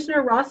that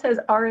Commissioner Ross has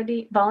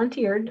already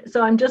volunteered,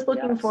 so I'm just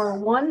looking Yes. for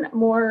one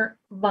more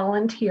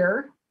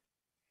volunteer.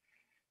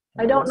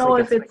 I It don't looks know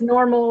like if it's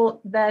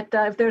normal that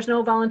if there's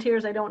no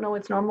volunteers, I don't know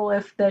it's normal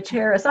if the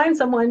chair assigns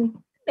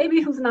someone, maybe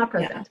who's not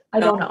present.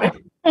 I don't know.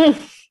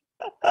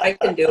 I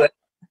can do it.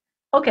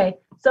 Okay,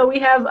 so we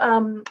have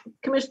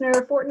Commissioner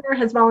Fortner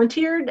has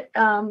volunteered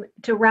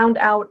to round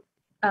out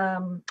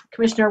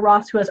Commissioner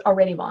Ross, who has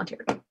already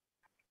volunteered.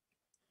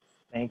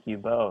 Thank you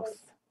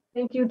both.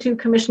 Thank you to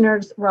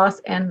Commissioners Ross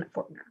and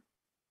Fortner.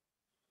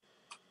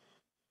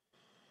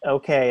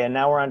 Okay, and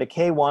now we're on to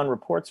K1,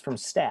 reports from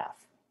staff.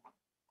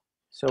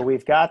 So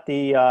we've got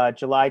the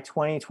July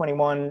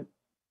 2021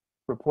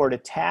 report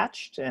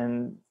attached,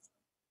 and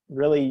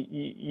really,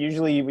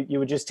 usually you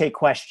would just take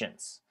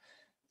questions.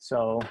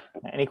 So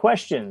any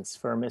questions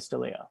for Ms.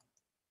 DeLeo?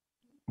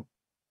 A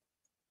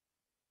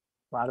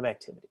lot of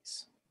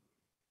activities.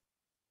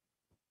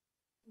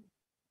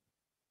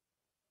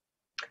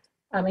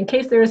 In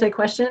case there is a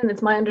question,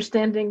 it's my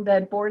understanding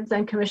that boards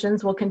and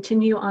commissions will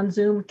continue on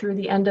Zoom through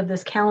the end of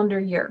this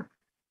calendar year.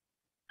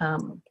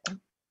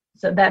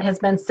 So that has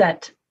been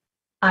set.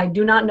 I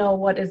do not know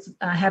what is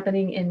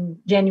happening in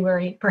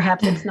January.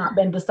 Perhaps it's not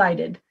been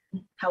decided.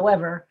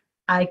 However,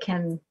 I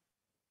can,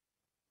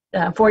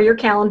 for your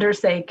calendar's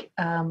sake,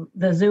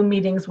 the Zoom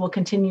meetings will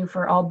continue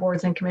for all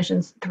boards and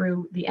commissions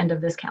through the end of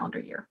this calendar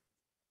year.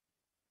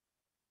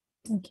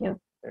 Thank you.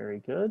 Very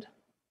good.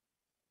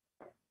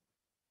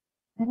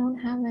 I don't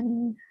have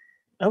any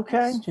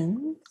Okay.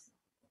 questions.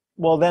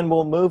 Well, then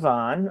we'll move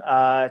on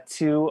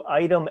to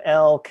item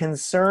L,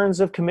 concerns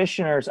of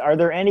commissioners. Are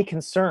there any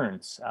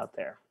concerns out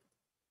there?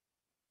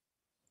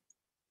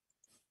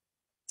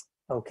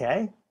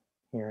 Okay,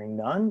 hearing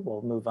none,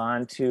 we'll move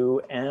on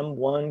to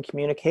M1,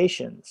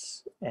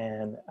 communications.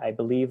 And I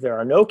believe there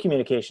are no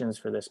communications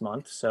for this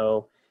month,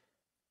 so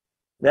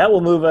that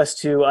will move us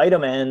to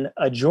item N,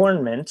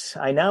 adjournment.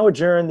 I now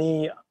adjourn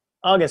the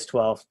August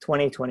 12th,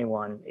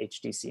 2021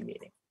 HDC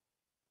meeting.